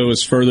Toronto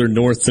is further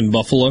north than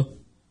Buffalo?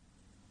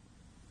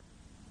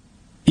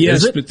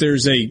 Yes, but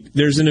there's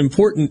an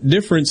important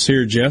difference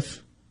here,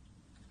 Jeff.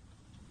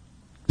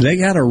 They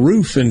got a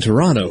roof in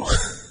Toronto.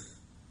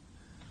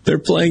 They're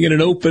playing in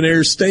an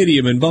open-air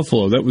stadium in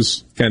Buffalo. That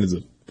was kind of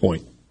the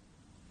point.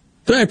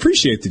 But I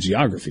appreciate the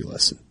geography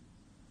lesson.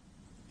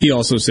 He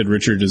also said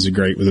Richard is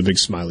great with a big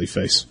smiley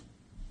face.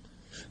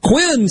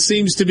 Quinn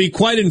seems to be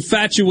quite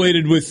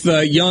infatuated with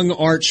young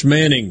Arch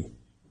Manning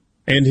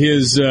and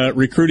his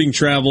recruiting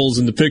travels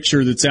and the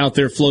picture that's out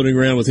there floating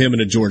around with him in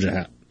a Georgia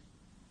hat.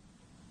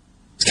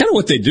 It's kind of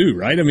what they do,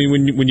 right? I mean,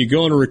 when you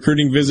go on a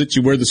recruiting visit,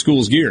 you wear the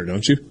school's gear,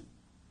 don't you?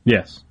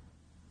 Yes.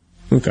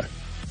 Okay.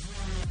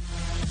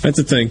 That's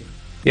a thing.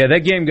 Yeah, that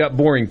game got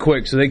boring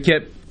quick, so they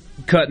kept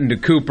cutting to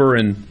Cooper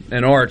and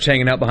Arch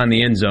hanging out behind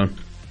the end zone.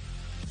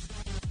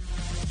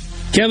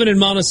 Kevin in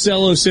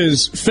Monticello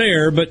says,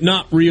 fair, but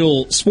not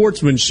real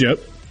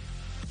sportsmanship.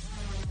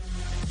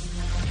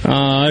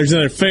 There's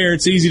another fair.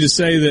 It's easy to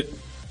say that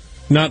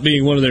not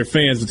being one of their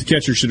fans, but the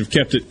catcher should have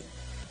kept it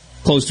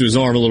close to his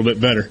arm a little bit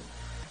better.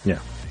 Yeah.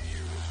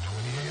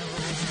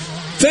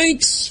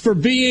 Thanks for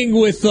being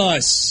with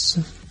us.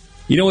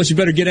 You know what you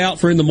better get out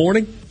for in the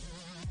morning?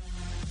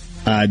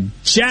 A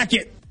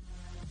jacket.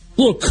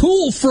 A little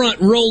cool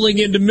front rolling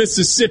into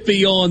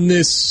Mississippi on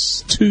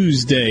this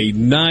Tuesday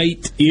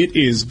night. It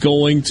is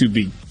going to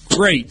be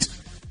great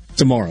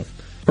tomorrow.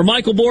 For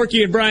Michael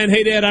Borky and Brian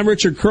Haydad, I'm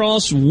Richard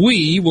Cross.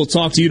 We will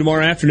talk to you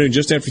tomorrow afternoon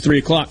just after 3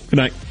 o'clock. Good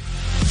night.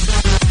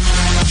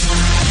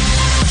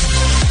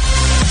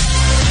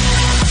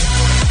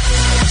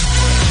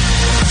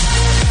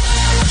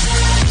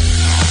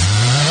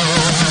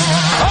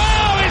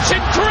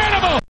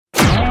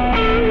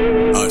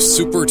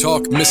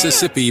 SuperTalk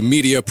Mississippi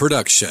Media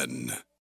Production.